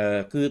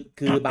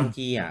คือบาง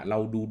ทีเรา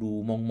ดู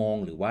มอง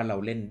หรือว่าเรา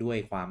เล่นด้วย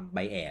ความไบ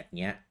แอด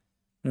เงี้ย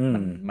อืม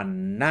มัน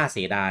น่าเ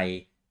สียดาย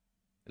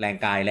แรง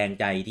กายแรง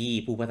ใจที่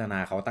ผู้พัฒนา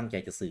เขาตั้งใจ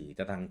จะสื่อจ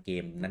ะทางเก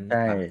มนั้นใ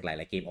ช่หลา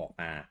ยๆเกมออก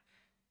มา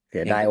เสี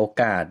ยอย่างดายโอ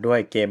กาสด้วย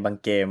เกมบาง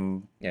เกม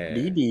เออ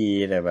ดี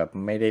แต่แบบ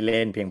ไม่ได้เ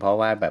ล่นเพียงเพราะ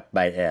ว่าแบบไบ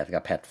แอส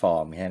กับแพลตฟอ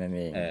ร์มแค่นั้น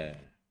เอง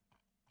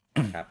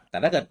นะครับแต่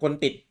ถ้าเกิดคน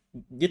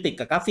ยึดติด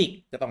กับกราฟิก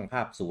ก็ต้องภ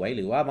าพสวยห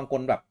รือว่าบางค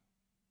นแบบ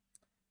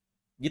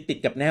ยึดติด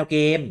กับแนวเก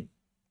ม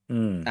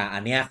อืมอั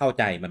นเนี้ยเข้า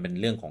ใจมันเป็น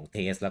เรื่องของเท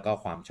สแล้วก็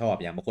ความชอบ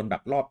อย่างบางคนแบ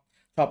บ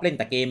ชอบเล่น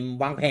แต่เกม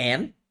วางแผน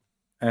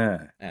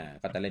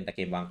ก็จะเล่นแต่เ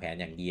กมวางแผน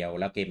อย่างเดียว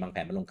แล้วเกมวางแผ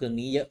นมันลงเครื่อง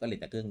นี้เยอะก็เล่น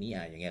แต่เครื่องนี้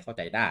อย่างเงี้ยเข้าใ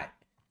จได้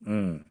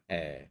เอ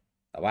อ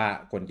แต่ว่า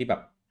คนที่แบ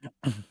บ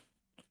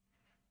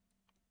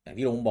อย่าง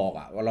ที่ลงบอก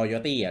ว่า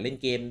Loyalty เล่น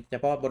เกมเฉ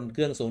พาะบนเค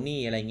รื่องโซ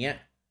นี่อะไรเงี้ย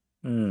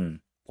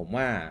ผม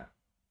ว่า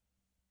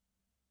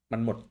มั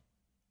นห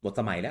มด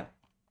สมัยแล้ว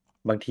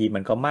บางทีมั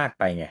นก็มาก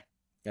ไปไง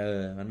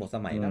มันหมดส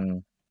มัยแล้ว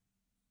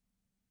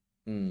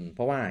เพ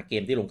ราะว่าเก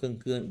มที่ลงเครื่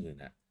องอื่น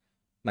อ่ะ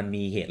มัน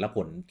มีเหตุและผ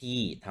ลที่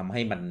ทำใ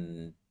ห้มัน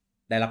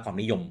ได้รับความ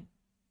นิยม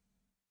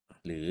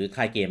หรือ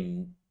ค่ายเกม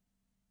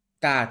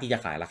กล้าที่จะ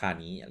ขายราคา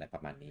นี้อะไรปร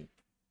ะมาณนี้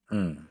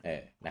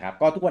นะครับ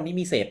ก็ทุกวันนี้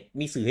มี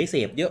สื่อให้เส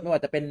พเยอะไม่ว่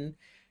าจะเป็น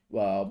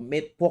เม็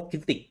ดพวกคริ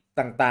ติก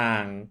ต่า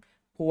ง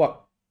ๆพวก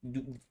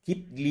คลิป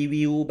รี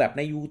วิวแบบใ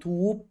น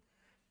YouTube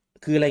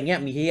คืออะไรเงี้ย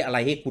มีให้อะไร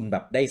ให้คุณแบ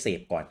บได้เส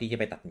พก่อนที่จะ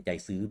ไปตัดสินใจ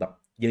ซื้อแบบ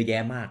เยอะแย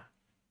ะมาก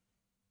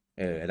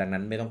ดังนั้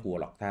นไม่ต้องกลัว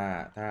หรอก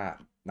ถ้า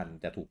มัน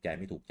จะถูกใจ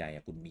ไม่ถูกใจ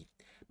คุณ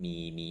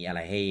มีอะไร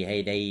ให้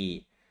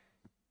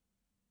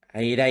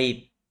ได้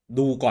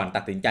ดูก่อน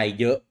ตัดสินใจ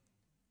เยอะ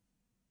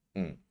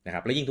นะครั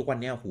บแล้วยิ่งทุกวัน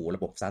นี้โหร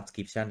ะบบ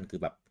subscription คือ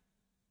แบบ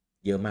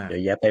เยอะมากเยอ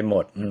ะแยะไปหม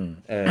ด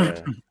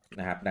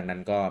นะครับดังนั้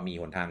นก็มี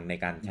หนทางใน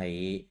การใช้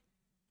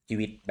ชี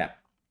วิตแบบ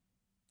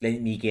เล่น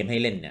มีเกมให้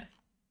เล่นเนี่ย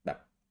แบบ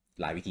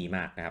หลายวิธีม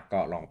ากนะครับก็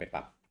ลองไปป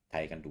รับใช้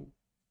กันดู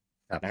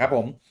นะครับผ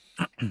ม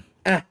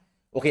อ่ะ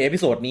โอเคเอพิ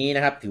โซดนี้น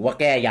ะครับถือว่า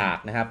แก้ยาก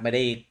นะครับไม่ไ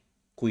ด้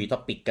คุยท็อ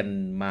ปิกกัน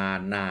มา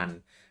นาน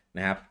น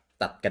ะครับ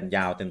ตัดกันย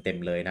าวเต็ม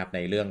ๆเลยนะครับใน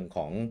เรื่องข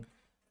อง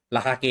ร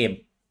าคาเกม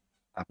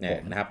เนี่ย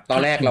นะครับตอ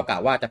นแรกเรากะ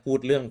ว่าจะพูด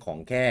เรื่องของ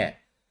แค่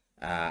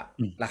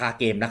ราคา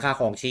เกมราคา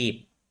ครองชีพ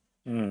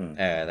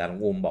แต่ลุ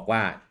งอูมบอกว่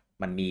า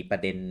มันมีปร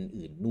ะเด็น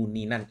อื่นนู่น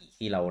นี่นั่นอีก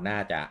ที่เราน่า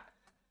จะ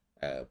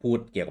พูด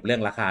เกี่ยวกับเรื่อ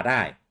งราคาไ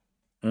ด้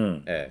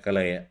ก็เล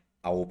ย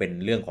เอาเป็น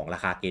เรื่องของรา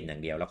คาเกมอย่า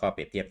งเดียวแล้วก็เป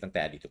รียบเทียบตั้งแ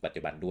ต่อดีตถึงปัจ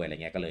จุบันด้วยอะไร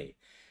เงี้ยก็เลย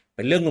เ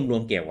ป็นเรื่องรว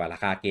มๆเกี่ยวกับรา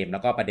คาเกมแล้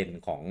วก็ประเด็น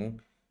ของ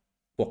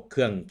พวกเค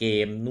รื่องเก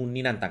มนู่น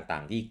นี่นั่นต่า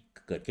งๆที่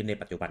เกิดขึ้นใน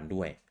ปัจจุบัน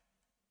ด้วย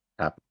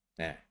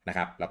นะค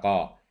รับแล้วก็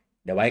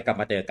เดี๋ยวไว้กลับ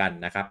มาเจอกัน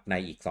นะครับใน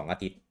อีก2อา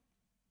ทิตย์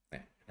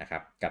นะครั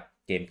บกับ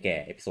เกมแก่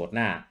เอพิโซดห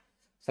น้า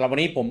สำหรับวัน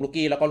นี้ผมลูก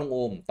กี้แล้วก็ลุงโอ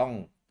มต้อง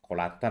ขอ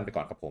ลาทุกท่านไปก่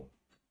อนครับผม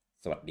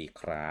สวัสดี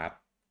ครับ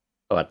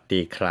สวัส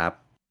ดีครั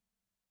บ